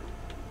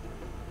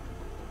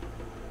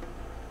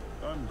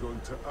 I'm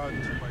going to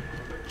add to my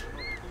collection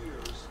of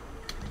ears.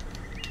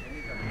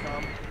 Any that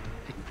come,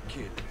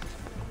 kill.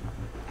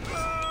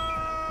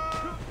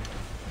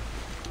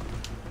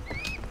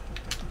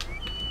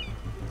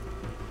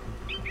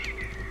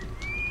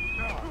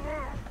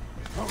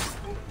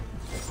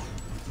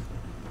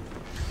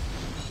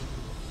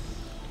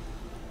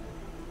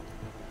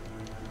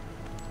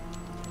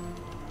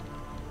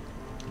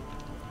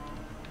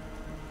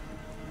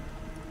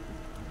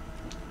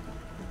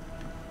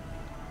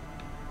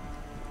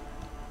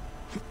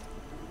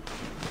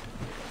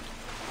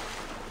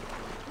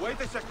 Wait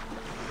a second.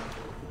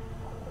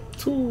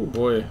 Ooh,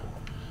 boy.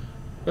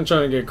 I'm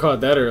trying to get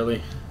caught that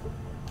early.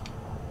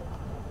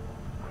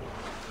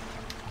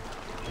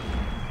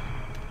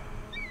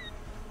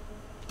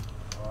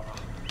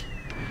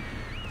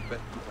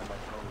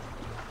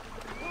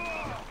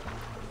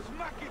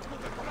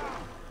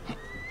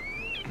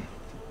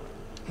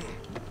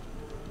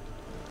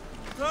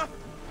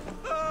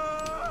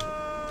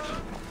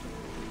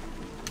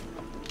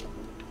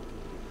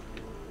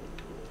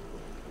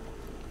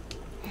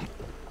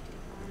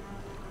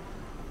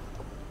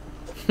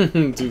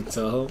 Do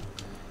tell.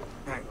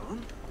 Hang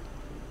on.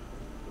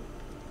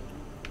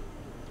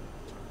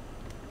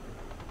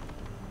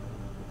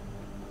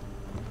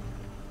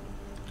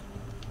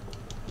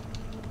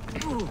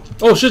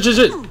 Oh shit, shit,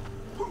 shit!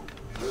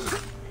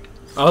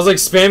 I was like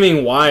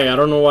spamming Y. I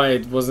don't know why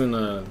it wasn't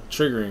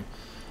triggering.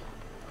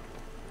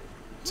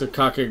 To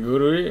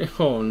Kakegurui?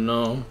 Oh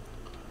no.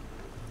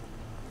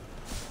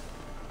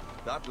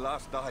 That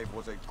last dive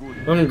was a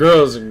good. Them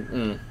girls.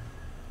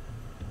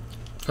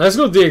 High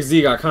School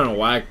DxD got kind of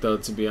whacked though,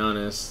 to be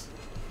honest.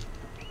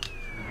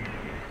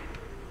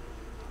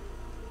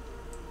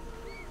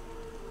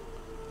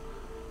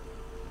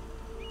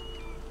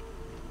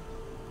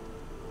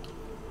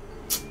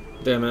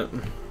 Damn it.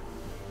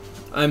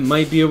 I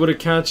might be able to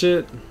catch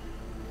it.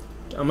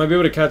 I might be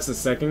able to catch the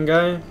second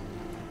guy.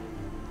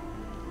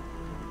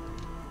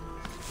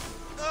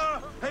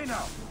 Hey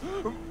now.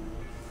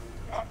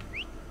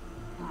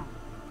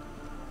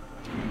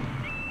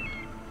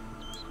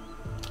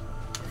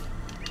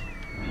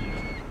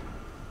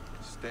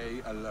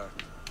 Stay alert.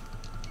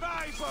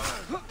 Viper!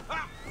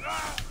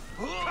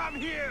 Come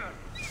here!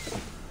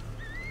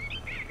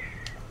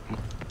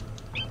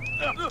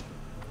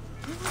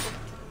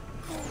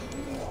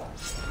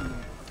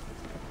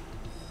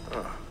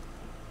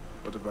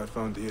 What have I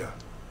found here?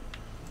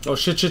 Oh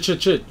shit, shit,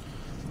 shit, shit.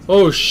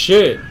 Oh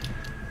shit.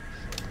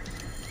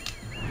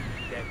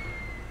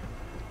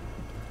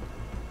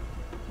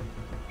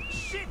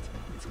 Shit!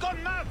 It's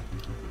gone mad!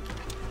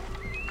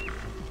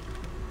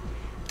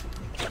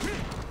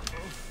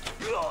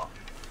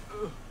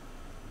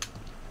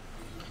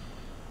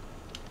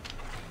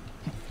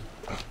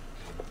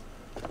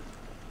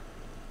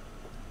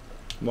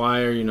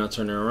 Why are you not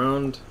turning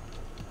around?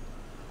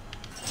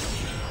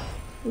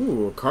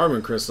 Ooh, a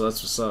carbon crystal,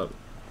 that's what's up.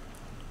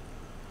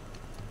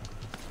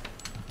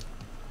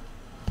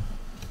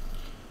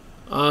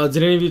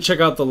 Did any of you check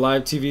out the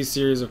live TV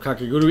series of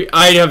Kakegurui?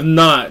 I have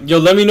not. Yo,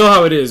 let me know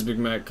how it is, Big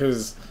Mac,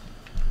 because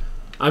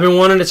I've been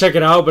wanting to check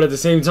it out, but at the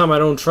same time, I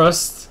don't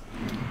trust.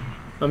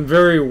 I'm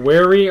very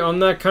wary on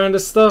that kind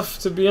of stuff,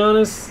 to be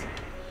honest.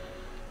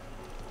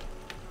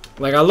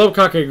 Like, I love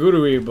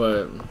Kakegurui,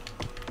 but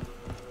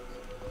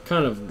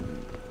kind of,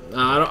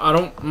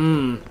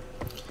 I'm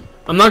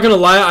not gonna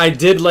lie, I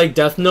did like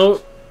Death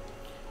Note.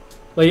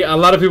 Like, a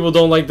lot of people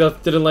didn't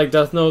like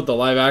Death Note, the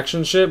live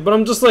action shit, but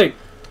I'm just like,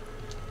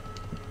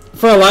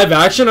 for a live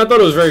action, I thought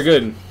it was very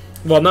good.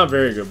 Well, not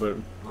very good, but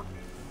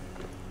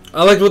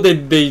I liked what they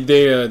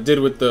did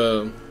with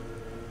the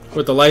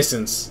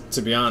license,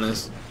 to be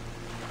honest.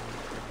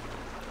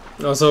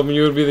 I was hoping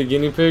you would be the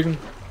guinea pig.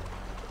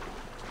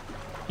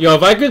 Yo,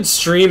 if I could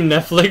stream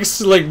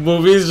Netflix like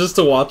movies just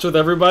to watch with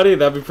everybody,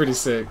 that'd be pretty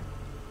sick.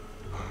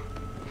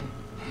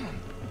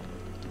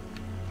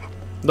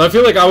 But I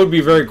feel like I would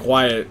be very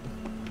quiet.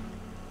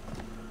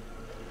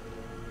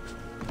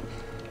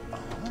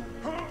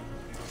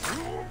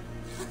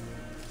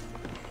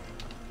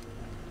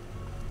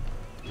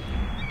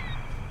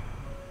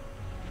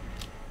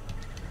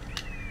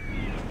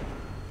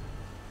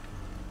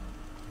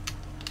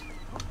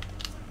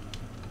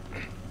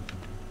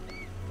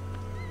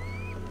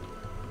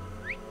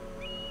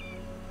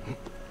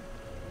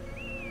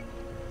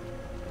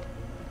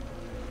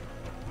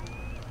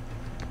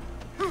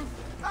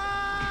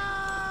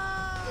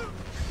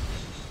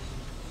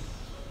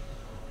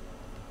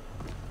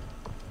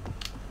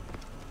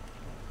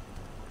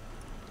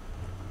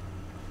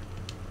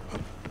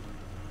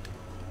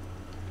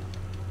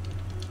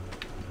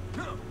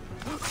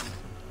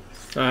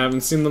 I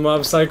haven't seen the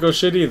Mob Psycho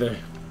shit either.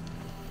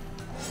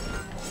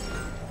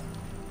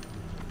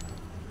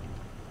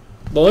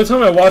 The only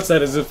time I watch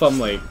that is if I'm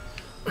like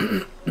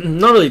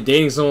not really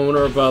dating someone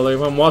or but like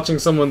if I'm watching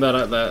someone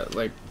that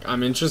like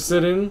I'm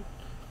interested in.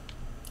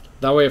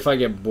 That way if I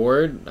get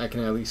bored, I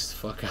can at least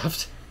fuck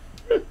after.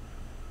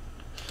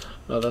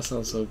 Oh, that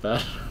sounds so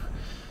bad.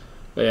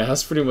 But yeah,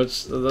 that's pretty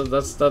much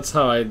that's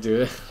how I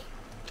do it.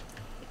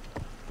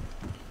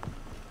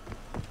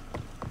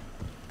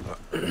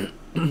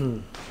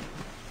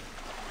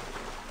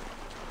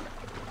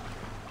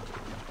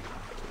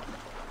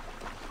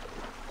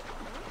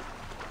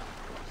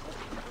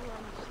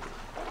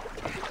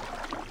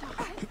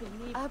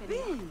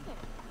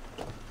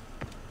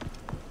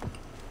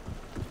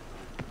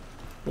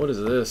 What is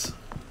this?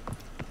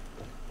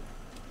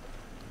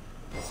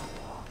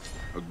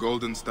 A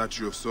golden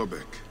statue of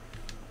Sobek.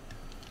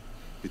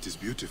 It is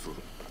beautiful.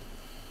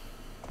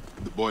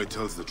 The boy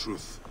tells the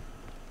truth.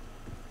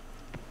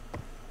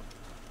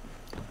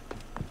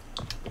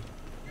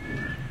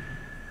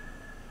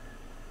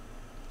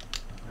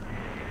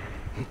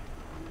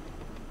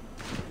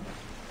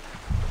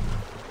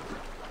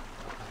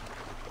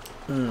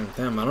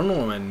 Damn, I don't know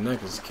why my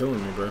neck is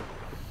killing me, bro.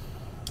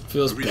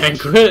 Feels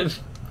banquet.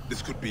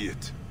 This could be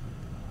it.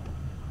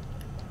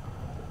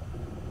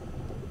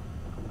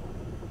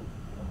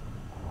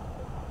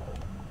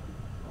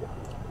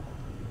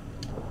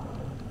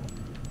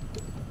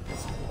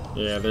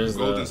 Yeah, there's the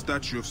golden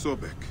statue of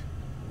Sobek.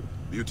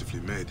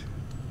 Beautifully made.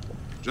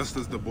 Just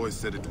as the boy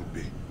said it would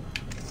be.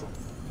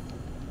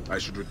 I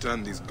should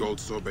return these gold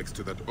Sobeks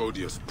to that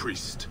odious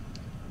priest.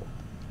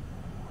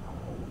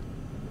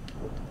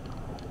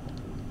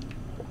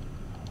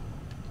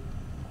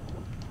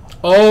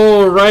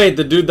 Oh, right,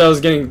 the kid that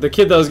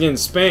was getting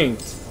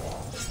spanked.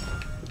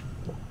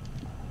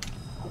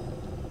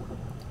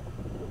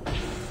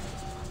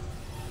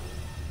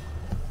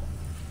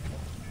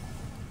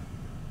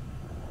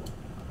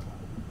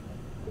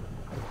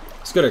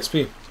 It's good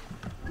XP.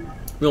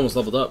 We almost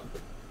leveled up.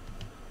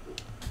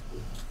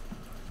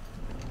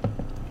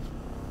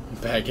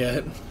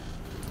 Baguette.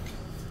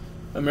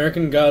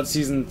 American God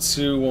Season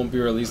 2 won't be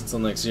released until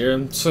next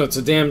year. So it's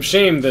a damn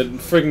shame that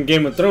freaking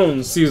Game of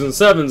Thrones Season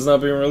 7 is not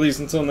being released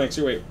until next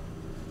year. Wait.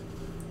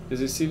 Is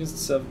it Season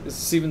 7? Is it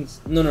Season...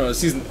 No, it's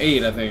Season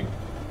 8, I think.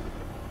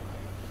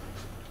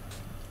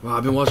 Wow,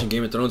 I've been watching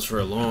Game of Thrones for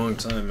a long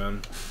time,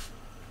 man.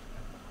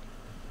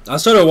 I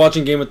started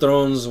watching Game of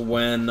Thrones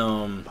when,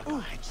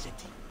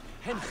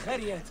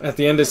 at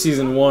the end of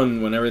Season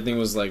 1, when everything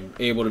was, like,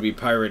 able to be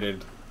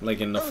pirated, like,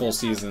 in the full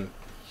season.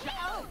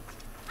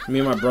 Me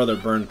and my brother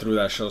burned through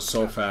that show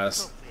so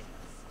fast.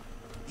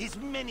 His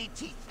many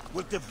teeth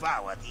will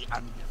devour the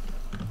onion.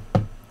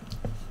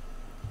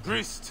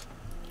 Priest,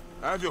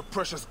 I have your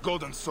precious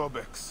golden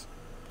Sobeks.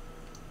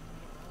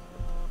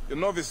 Your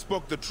novice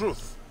spoke the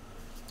truth.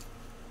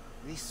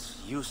 This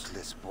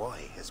useless boy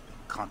has been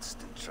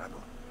constant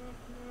trouble.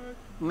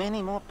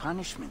 Many more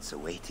punishments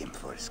await him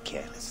for his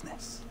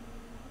carelessness.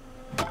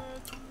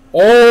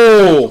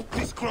 Oh!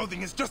 This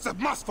clothing is just a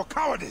mask for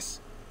cowardice.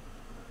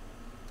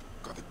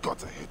 God, the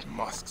gods, I hate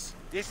masks.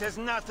 This has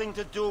nothing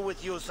to do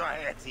with you,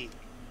 Saheti.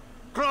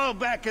 Crawl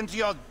back into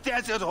your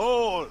desert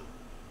hole.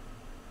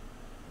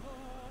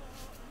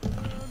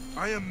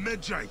 I am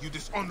Medjay, you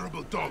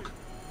dishonorable dog.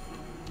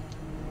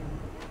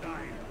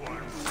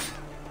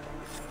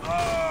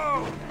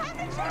 Oh!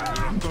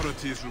 Your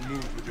authority is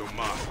removed with your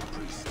mask,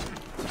 priest.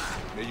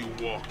 May you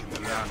walk in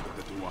the land of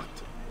the Duat.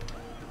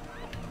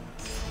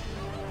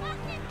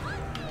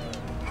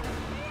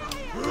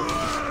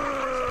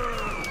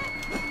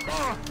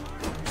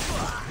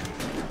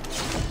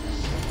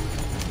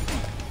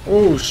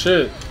 Oh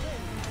shit.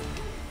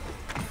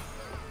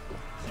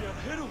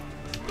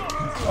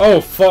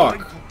 Oh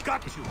fuck.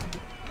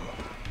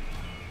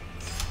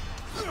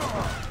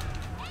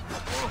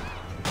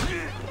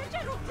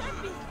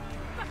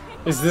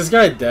 Is this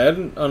guy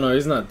dead? Oh no,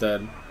 he's not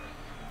dead.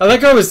 I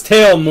like how his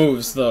tail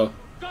moves though.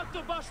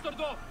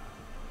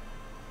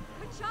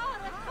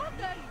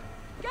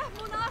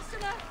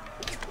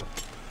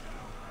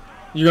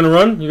 You gonna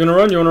run? You gonna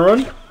run? You wanna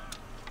run?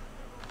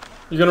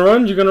 You gonna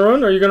run? You gonna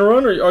run? Are you gonna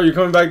run? Or are you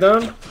coming back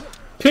down?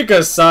 Pick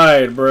a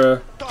side,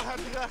 bruh.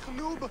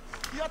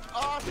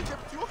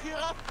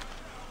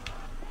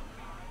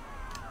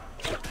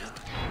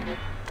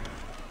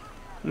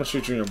 I'm gonna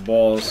shoot you in your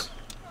balls.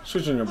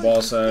 Shoot you in your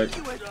ball sack.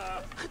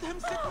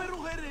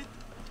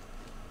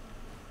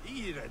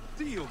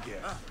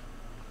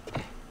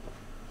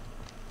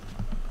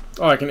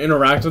 Oh, I can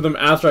interact with them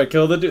after I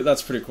kill the dude?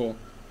 That's pretty cool.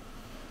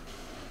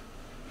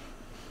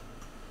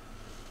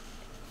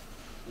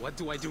 What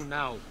do I do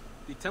now?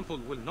 The temple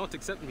will not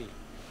accept me.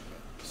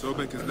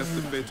 Sobek has left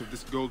the fate of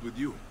this gold with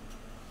you.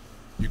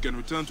 You can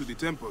return to the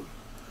temple,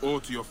 or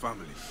to your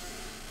family.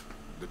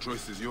 The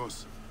choice is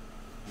yours.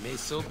 May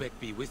Sobek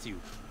be with you.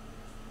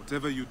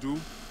 Whatever you do,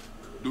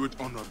 do it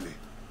honorably.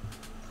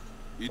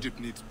 Egypt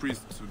needs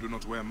priests who do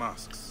not wear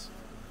masks.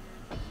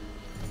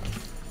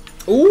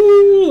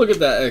 Ooh, look at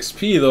that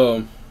XP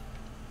though.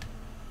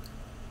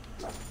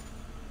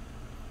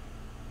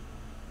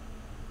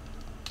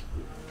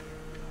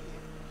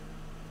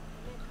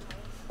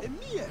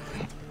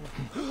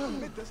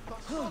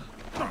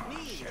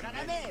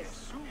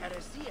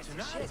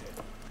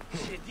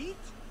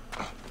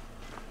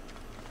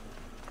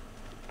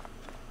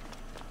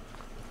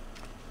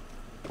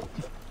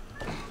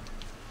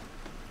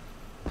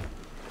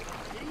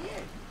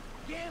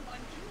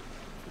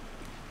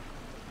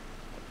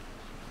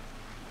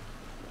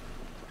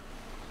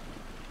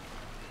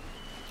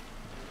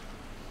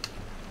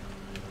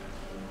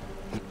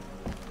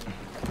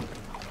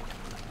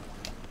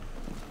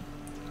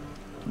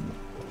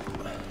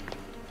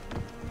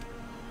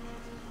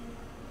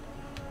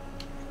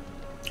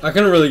 I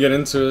couldn't really get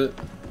into it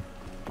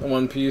in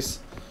One Piece.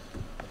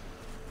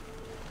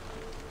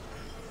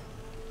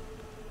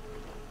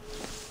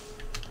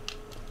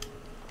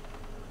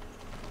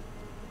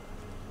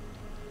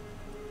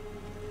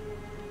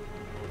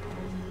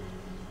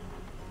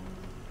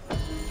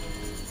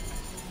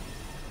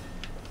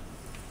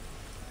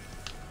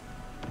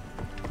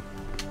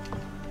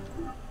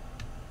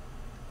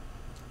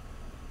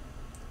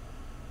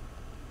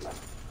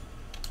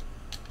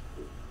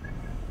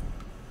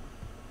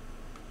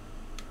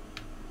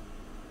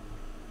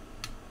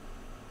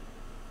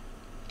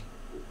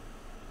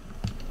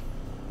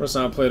 First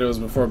time I played it was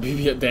before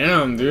BB.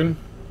 Damn, dude.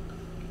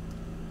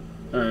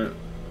 Alright.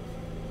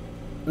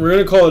 We're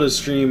gonna call it a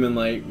stream in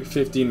like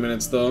 15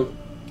 minutes though.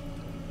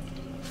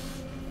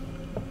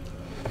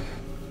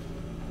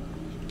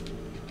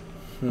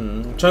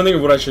 trying to think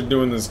of what I should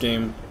do in this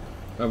game.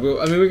 I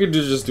mean, we could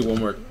just do one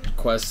more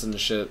quest and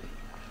shit.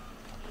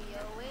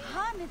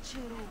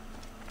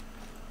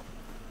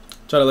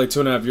 Tried it like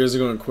 2.5 years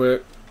ago and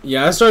quit.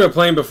 Yeah, I started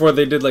playing before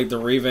they did like the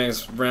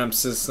revamp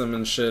system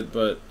and shit,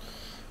 but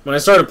when I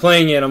started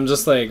playing it, I'm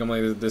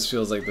like, this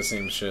feels like the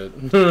same shit.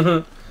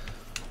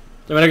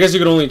 I mean, I guess you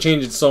could only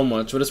change it so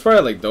much, but it's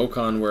probably like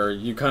Dokkan where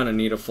you kind of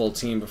need a full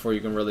team before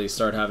you can really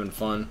start having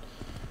fun.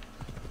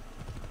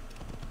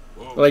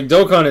 Like,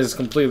 Dokkan is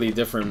completely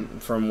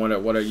different from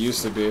what it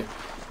used to be.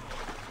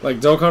 Like,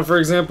 Dokkan, for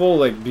example,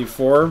 like,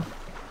 before,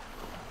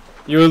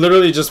 you would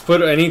literally just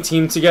put any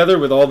team together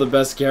with all the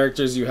best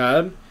characters you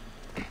had.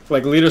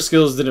 Like, leader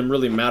skills didn't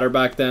really matter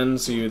back then,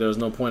 so there was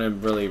no point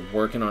in really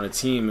working on a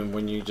team and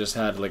when you just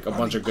had, like, a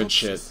bunch of good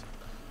shit.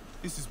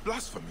 This is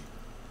blasphemy.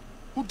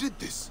 Who did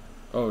this?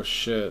 Oh,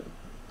 shit.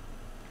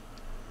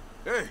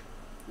 Hey,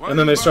 and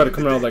then they started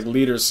coming out with, like,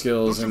 leader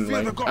skills and,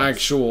 like,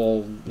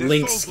 actual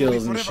link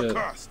skills and shit.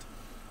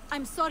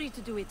 I'm sorry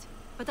to do it,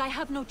 but I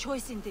have no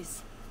choice in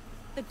this.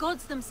 The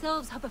gods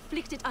themselves have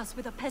afflicted us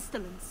with a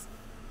pestilence.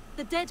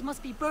 The dead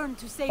must be burned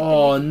to save the living.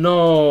 Oh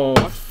no!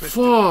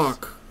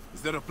 Fuck!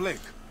 Is there a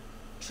plague?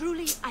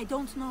 Truly, I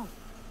don't know.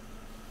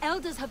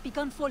 Elders have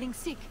begun falling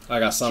sick. I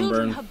got sunburn.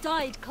 Children have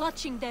died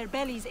clutching their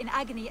bellies in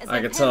agony as I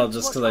could tell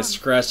just because I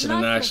scratched it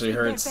and it actually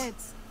hurts.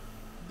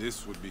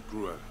 This would be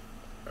cruel.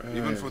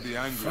 Even for the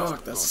angriest.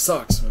 Fuck, that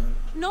sucks, man.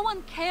 No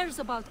one cares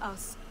about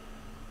us.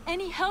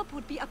 Any help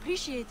would be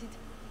appreciated.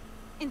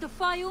 In the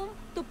Fayum,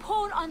 the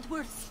poor aren't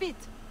worth spit.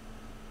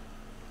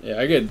 Yeah,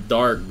 I get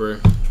dark, bro.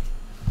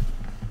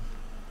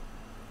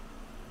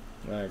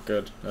 Alright,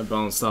 good. I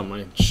balanced out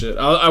my shit.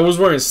 I was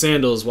wearing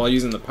sandals while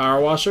using the power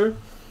washer.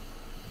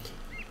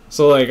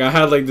 So, like, I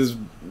had, like, this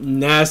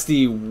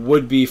nasty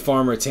would-be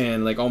farmer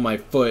tan, like, on my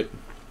foot.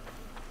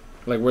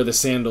 Like, where the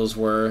sandals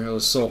were. It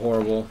was so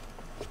horrible.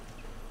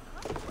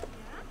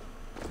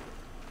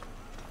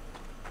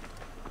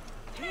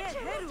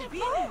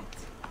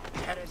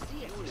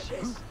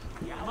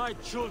 My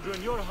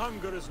children, your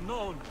hunger is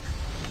known.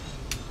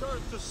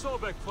 Turn to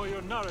Sobek for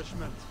your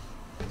nourishment.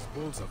 These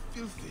bowls are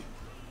filthy.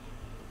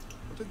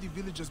 What have the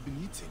villagers been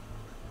eating?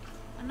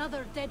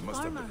 Another dead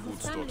farmer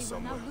whose family will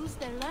now lose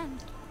their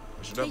land.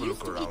 They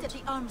used to eat at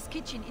the arms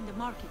kitchen in the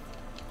market,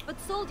 but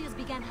soldiers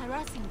began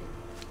harassing them.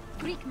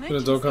 Greek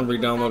merchants... Dokkan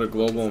re-downloaded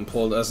Global and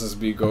pulled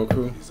SSB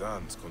Goku. These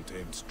arms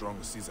contain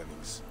strong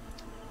seasonings.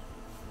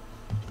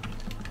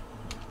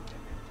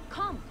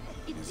 Come.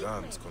 These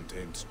arms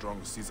contain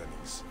strong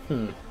seasonings.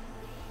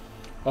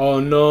 Oh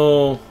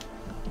no.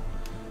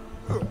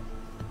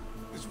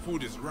 This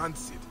food is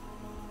rancid.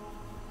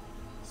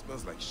 It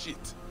smells like shit.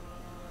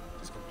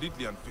 It is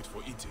completely unfit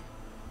for eating.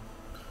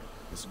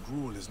 This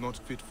gruel is not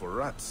fit for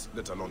rats,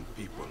 let alone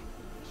people.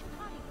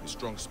 The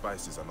strong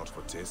spices are not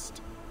for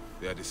taste.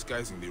 They are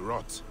disguising the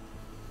rot.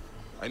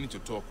 I need to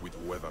talk with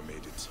whoever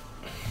made it.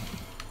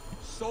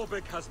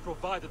 Sobek has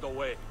provided a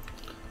way.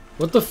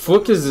 What the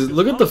fuck is this?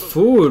 Look at the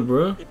food,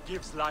 bro. It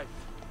gives life.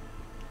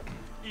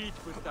 Eat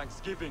with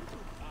thanksgiving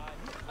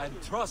and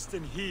trust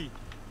in He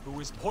who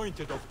is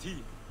pointed of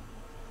teeth.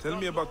 Tell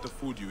me about the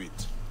food you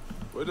eat.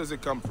 Where does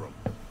it come from?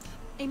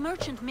 A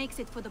merchant makes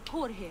it for the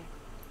poor here.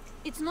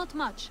 It's not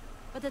much,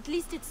 but at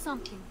least it's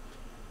something.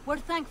 We're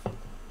thankful.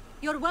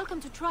 You're welcome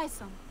to try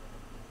some.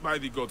 By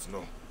the gods,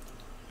 no.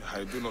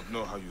 I do not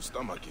know how you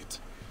stomach it.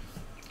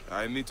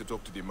 I need to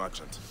talk to the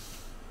merchant.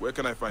 Where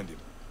can I find him?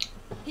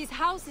 His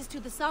house is to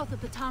the south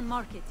of the town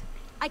market.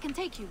 I can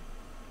take you.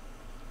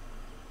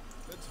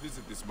 Let's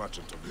visit this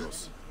merchant of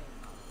yours.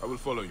 I will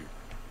follow you.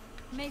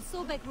 May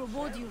Sobek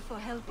reward you for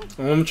helping.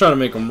 I'm trying to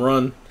make him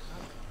run.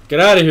 Get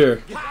out of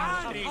here.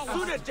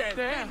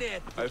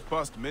 I've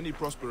passed many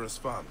prosperous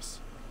farms.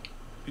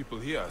 People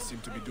here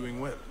seem to be doing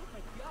well.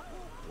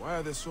 Why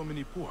are there so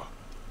many poor?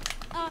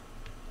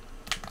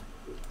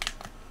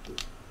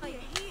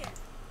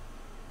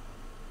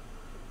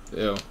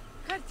 Ew.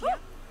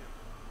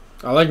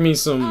 I like me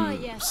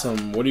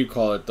some what do you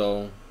call it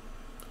though?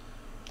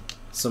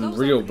 Some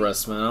real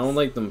breasts, man. I don't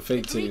like them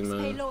fake titties,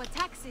 man. Pay lower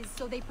taxes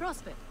so they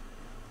prosper.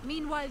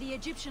 Meanwhile, the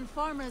Egyptian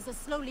farmers are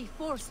slowly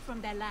forced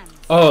from their lands.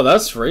 Oh,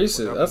 that's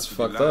racist. That's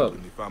fucked up.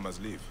 When the farmers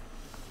leave?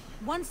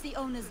 Once the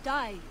owners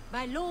die,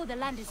 by law the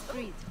land is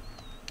freed.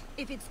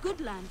 If it's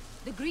good land,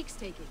 the Greeks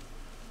take it.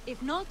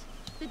 If not,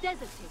 the desert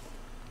takes it.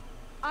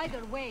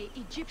 Either way,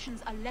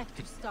 Egyptians are left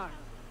to starve.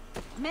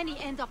 Many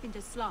end up in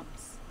the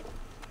slums.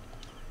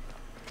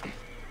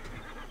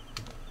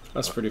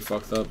 That's pretty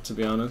fucked up, to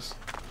be honest.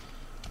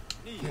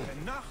 I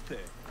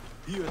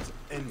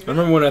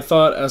remember when I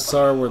thought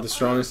SR were the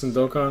strongest in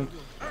Dokkan.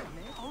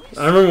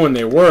 I remember when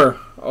they were.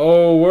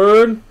 Oh,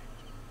 word.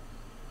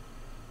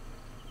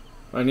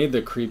 I need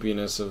the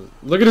creepiness of...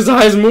 Look at his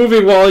eyes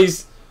moving while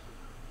he's...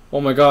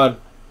 Oh my god.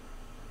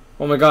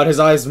 Oh my god, his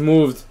eyes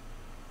moved.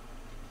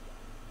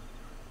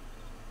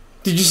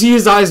 Did you see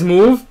his eyes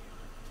move?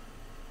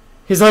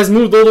 His eyes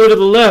moved all the way to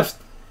the left.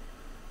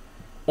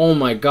 Oh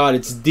my god,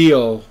 it's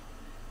Dio.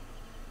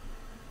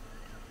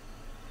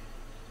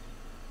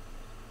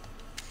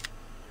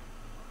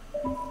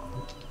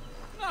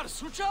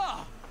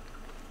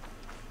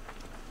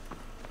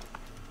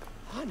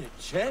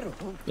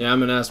 Yeah,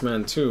 I'm an ass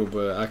man too,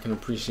 but I can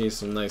appreciate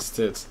some nice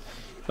tits.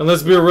 And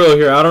let's be real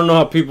here. I don't know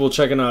how people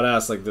checking out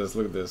ass like this.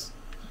 Look at this.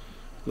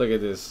 Look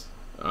at this.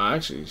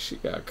 Actually, she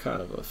got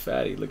kind of a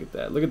fatty. Look at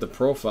that. Look at the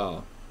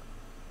profile.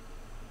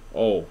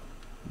 Oh,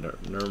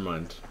 never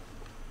mind.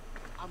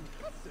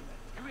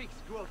 Greeks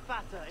grow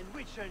fatter and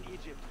richer in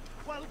Egypt,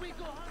 while we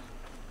go on.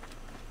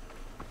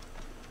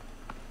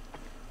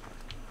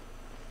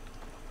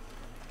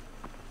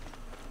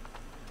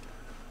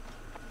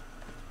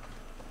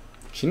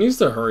 She needs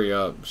to hurry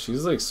up.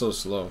 She's like so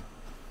slow.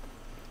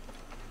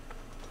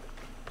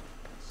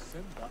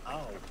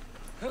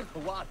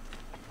 What?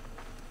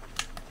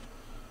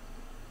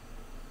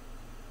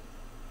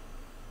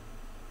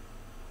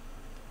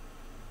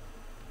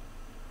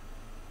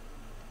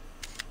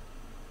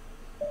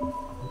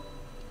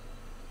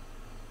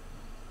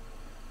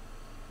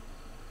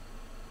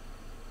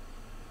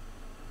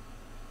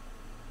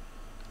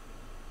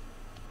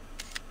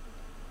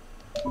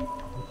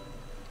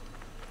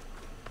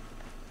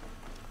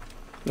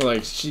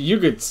 Like you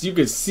could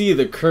see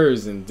the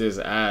curves in this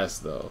ass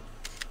though.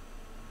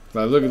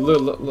 Like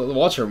look,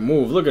 watch her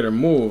move. Look at her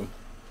move.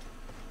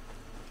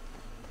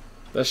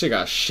 That shit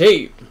got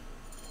shape.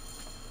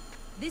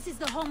 This is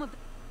the home of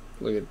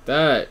Look at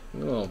that.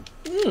 Oh,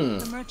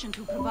 the merchant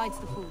who provides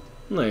the food.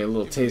 Like a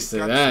little taste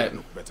of that.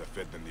 Better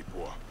fed than the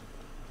poor.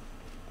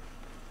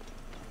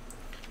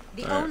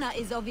 The owner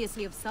is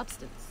obviously of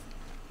substance.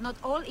 Not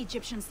all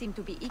Egyptians seem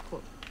to be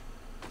equal.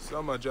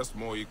 Some are just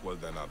more equal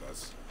than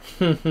others.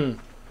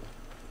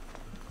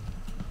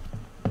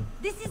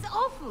 This is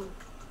awful.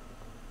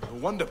 No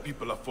wonder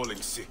people are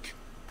falling sick.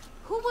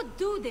 Who would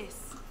do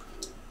this?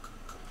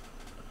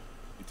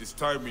 It is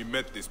time we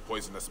met this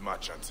poisonous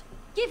merchant.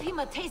 Give him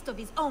a taste of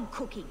his own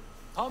cooking.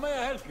 How may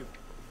I help you?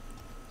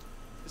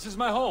 This is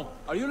my home.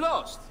 Are you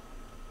lost?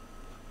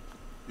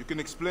 You can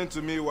explain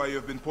to me why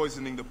you've been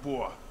poisoning the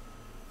poor.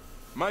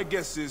 My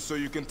guess is so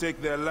you can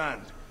take their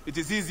land. It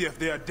is easier if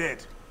they are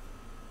dead.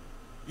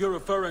 You're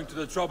referring to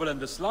the trouble in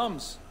the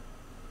slums?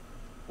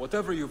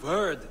 Whatever you've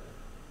heard,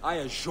 I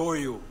assure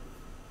you,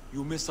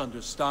 you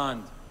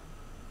misunderstand.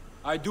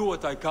 I do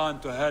what I can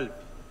to help.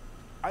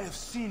 I have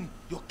seen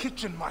your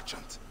kitchen,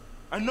 merchant.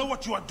 I know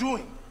what you are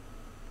doing.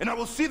 And I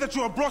will see that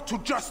you are brought to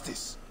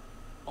justice.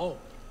 Oh,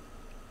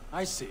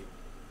 I see.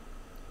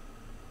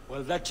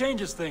 Well, that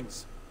changes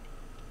things.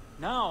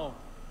 Now,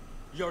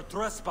 you're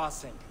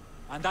trespassing,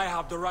 and I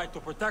have the right to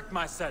protect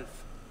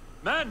myself.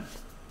 Men!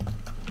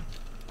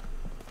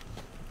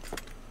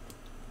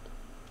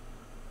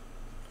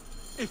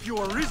 If you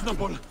were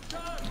reasonable,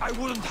 I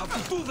wouldn't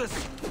have to do this.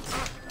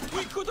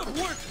 We could have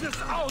worked this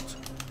out.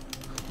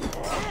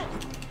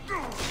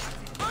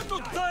 I'm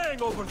not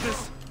dying over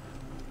this.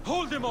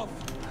 Hold him off.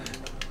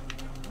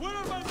 Where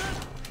are my men?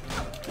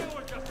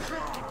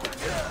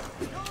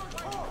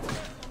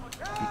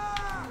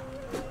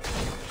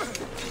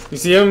 You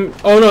see him?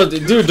 Oh no,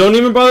 dude! Don't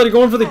even bother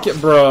going for the kid,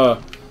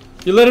 bruh.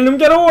 You're letting him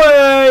get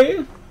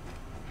away.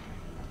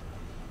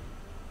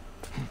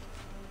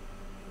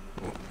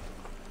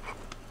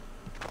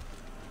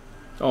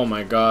 Oh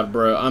my god,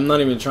 bro. I'm not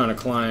even trying to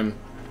climb.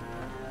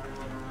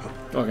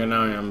 Okay,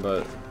 now I am,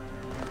 but...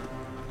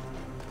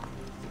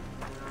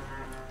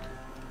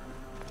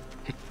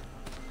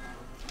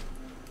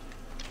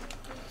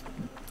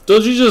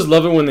 Don't you just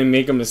love it when they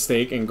make a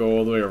mistake and go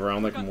all the way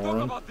around like a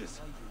moron?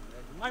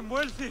 I'm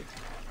wealthy.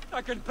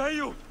 I can pay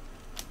you.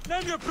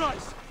 Name your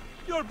price.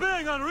 You're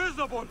being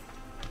unreasonable.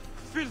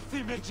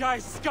 Filthy Magi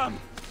scum.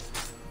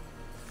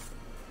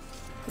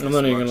 I'm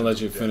not even gonna let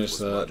you finish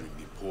that.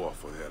 The poor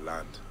for their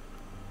land.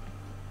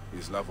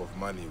 His love of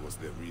money was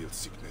their real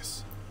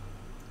sickness.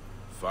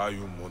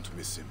 Fayum won't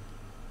miss him.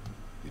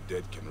 The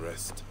dead can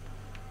rest.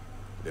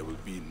 There will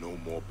be no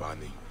more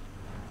burning.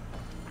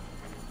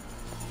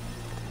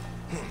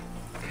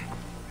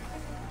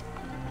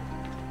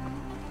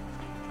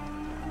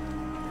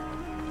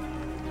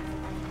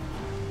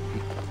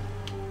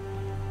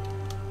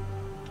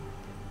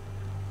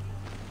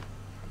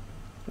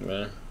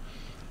 Yeah.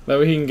 That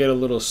way he can get a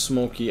little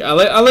smoky. I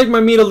like my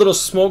meat a little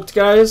smoked,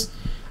 guys.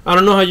 I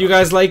don't know how you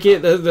guys like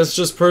it. That's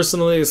just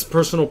personally, it's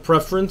personal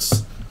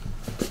preference.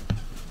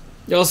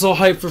 You also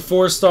hyped for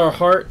 4-star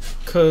heart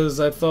because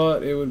I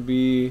thought it would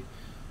be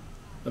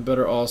a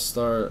better all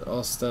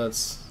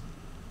stats.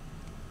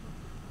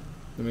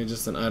 Let me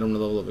just an item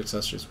level of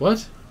accessories.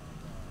 What?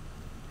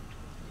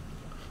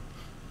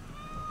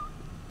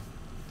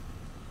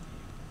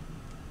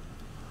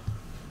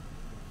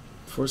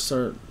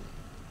 Four-star.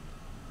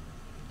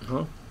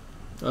 Huh?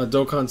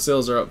 Dokkan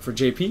sales are up for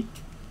JP.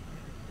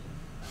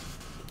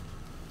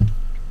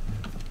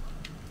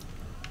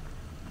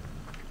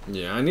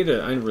 Yeah, I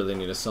really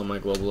need to sell my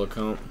global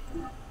account.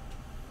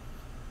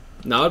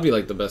 Now would be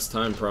like the best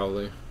time,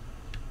 probably.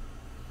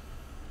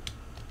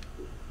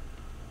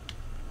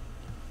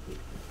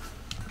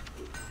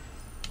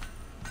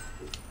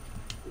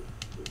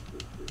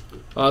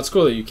 Oh, it's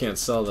cool that you can't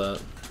sell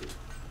that.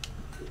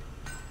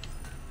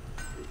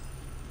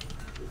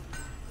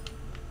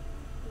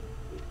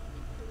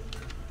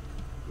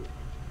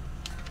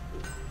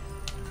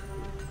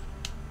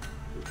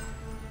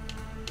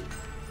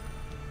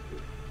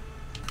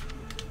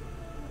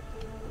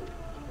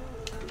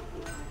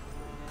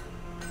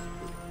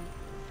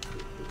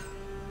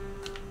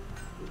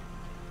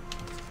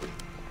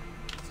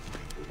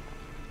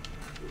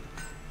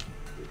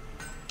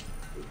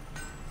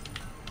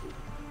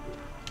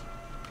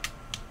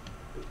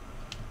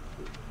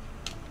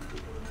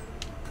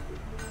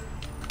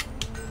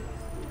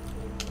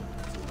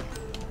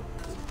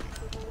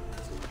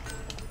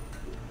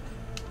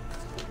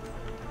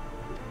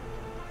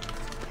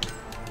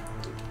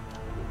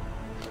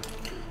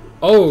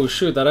 Oh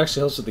shoot, that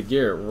actually helps with the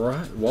gear.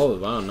 Right. Whoa,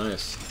 wow,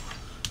 nice.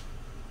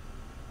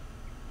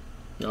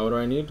 Now what do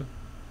I need?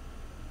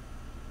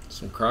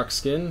 Some Croc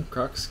skin.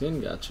 Croc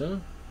skin,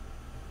 gotcha.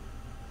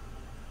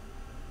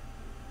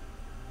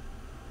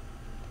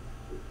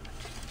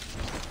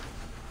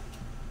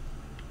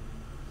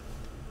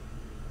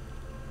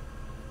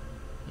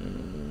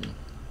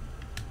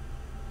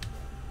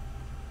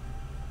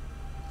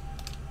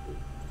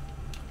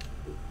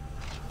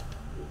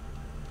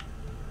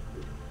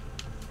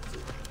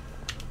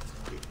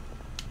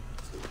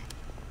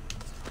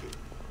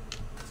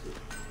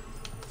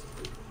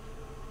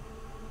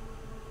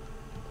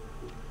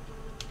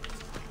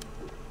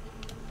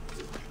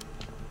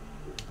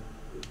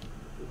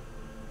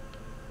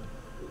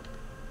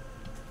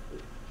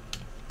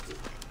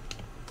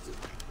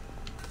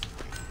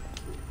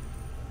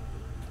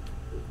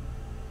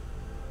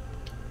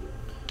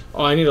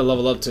 Oh, I need to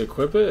level up to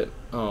equip it?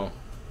 Oh,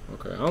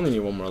 okay. I only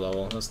need one more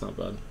level. That's not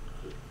bad.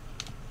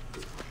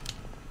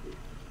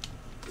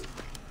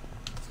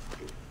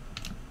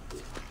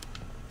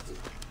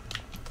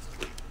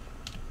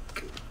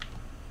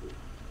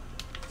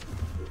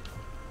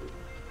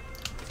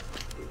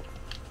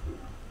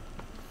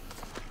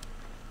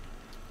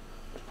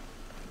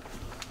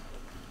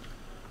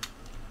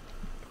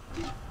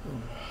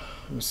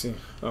 Let me see.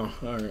 Oh,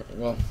 alright.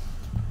 Well.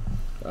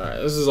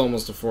 Alright, this is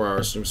almost a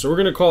 4-hour stream, so we're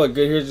gonna call it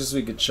good here just so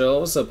we could chill.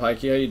 What's up,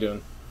 Hikey? How you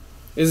doing?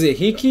 Is it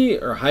Hickey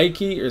or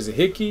Hikey or is it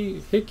Hickey?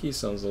 Hickey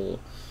sounds a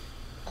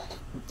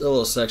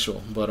little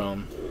sexual, but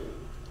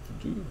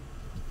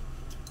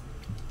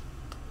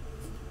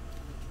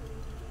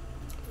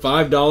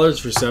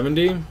 $5 for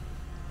 70.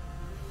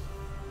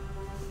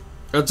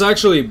 That's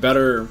actually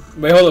better.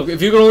 Wait, hold up. If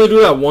you can only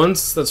do that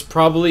once, that's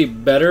probably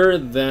better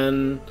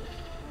than.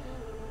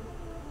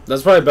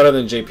 That's probably better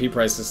than JP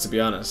prices, to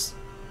be honest.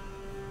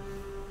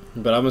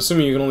 But I'm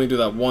assuming you can only do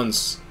that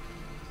once.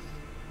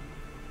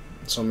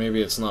 So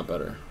maybe it's not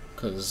better.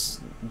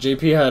 Because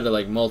JP had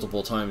like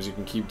multiple times you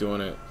can keep doing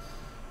it.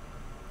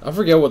 I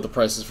forget what the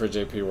prices for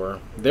JP were.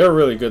 They're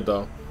really good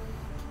though.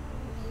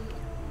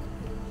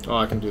 Oh,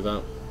 I can do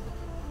that.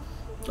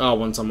 Oh,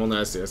 one time only.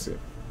 I see.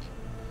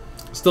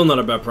 Still not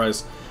a bad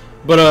price.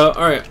 But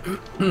alright.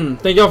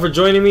 Thank y'all for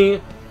joining me.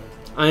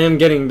 I am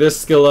getting this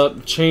skill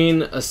up.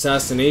 Chain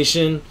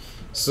Assassination.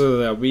 So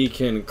that we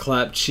can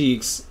clap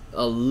cheeks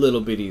a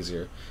little bit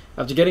easier.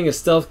 After getting a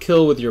stealth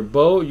kill with your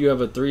bow, you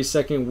have a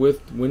 3-second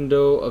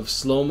window of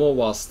slow-mo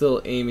while still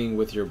aiming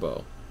with your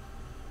bow.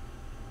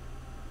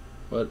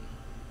 What?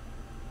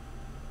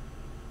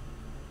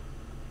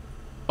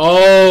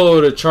 Oh,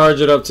 to charge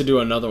it up to do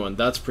another one.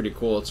 That's pretty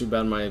cool. Too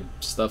bad my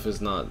stuff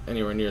is not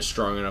anywhere near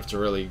strong enough to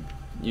really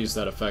use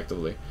that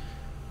effectively.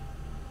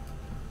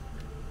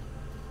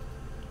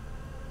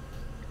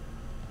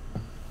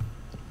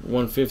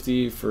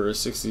 $150 for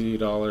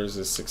 $60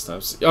 is 6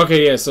 times.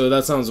 Okay, yeah, so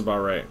that sounds about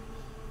right.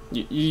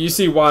 You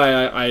see why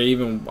I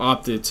even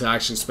opted to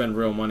actually spend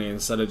real money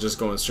instead of just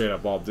going straight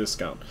up all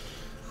discount.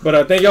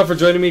 But thank y'all for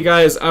joining me,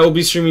 guys. I will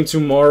be streaming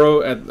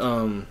tomorrow at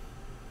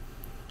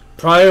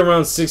probably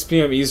around 6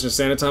 p.m. Eastern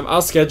Standard Time.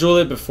 I'll schedule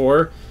it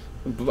before.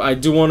 But I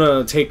do want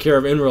to take care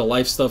of in real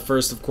life stuff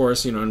first, of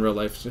course. You know, in real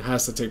life it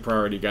has to take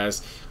priority,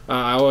 guys.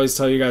 I always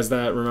tell you guys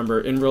that. Remember,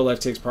 in real life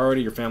takes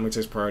priority. Your family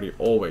takes priority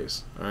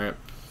always. All right.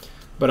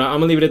 But I'm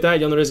going to leave it at that.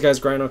 Y'all know this, guys.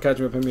 Grind on, catch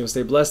me up, and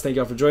stay blessed. Thank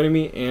y'all for joining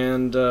me.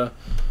 And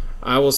I will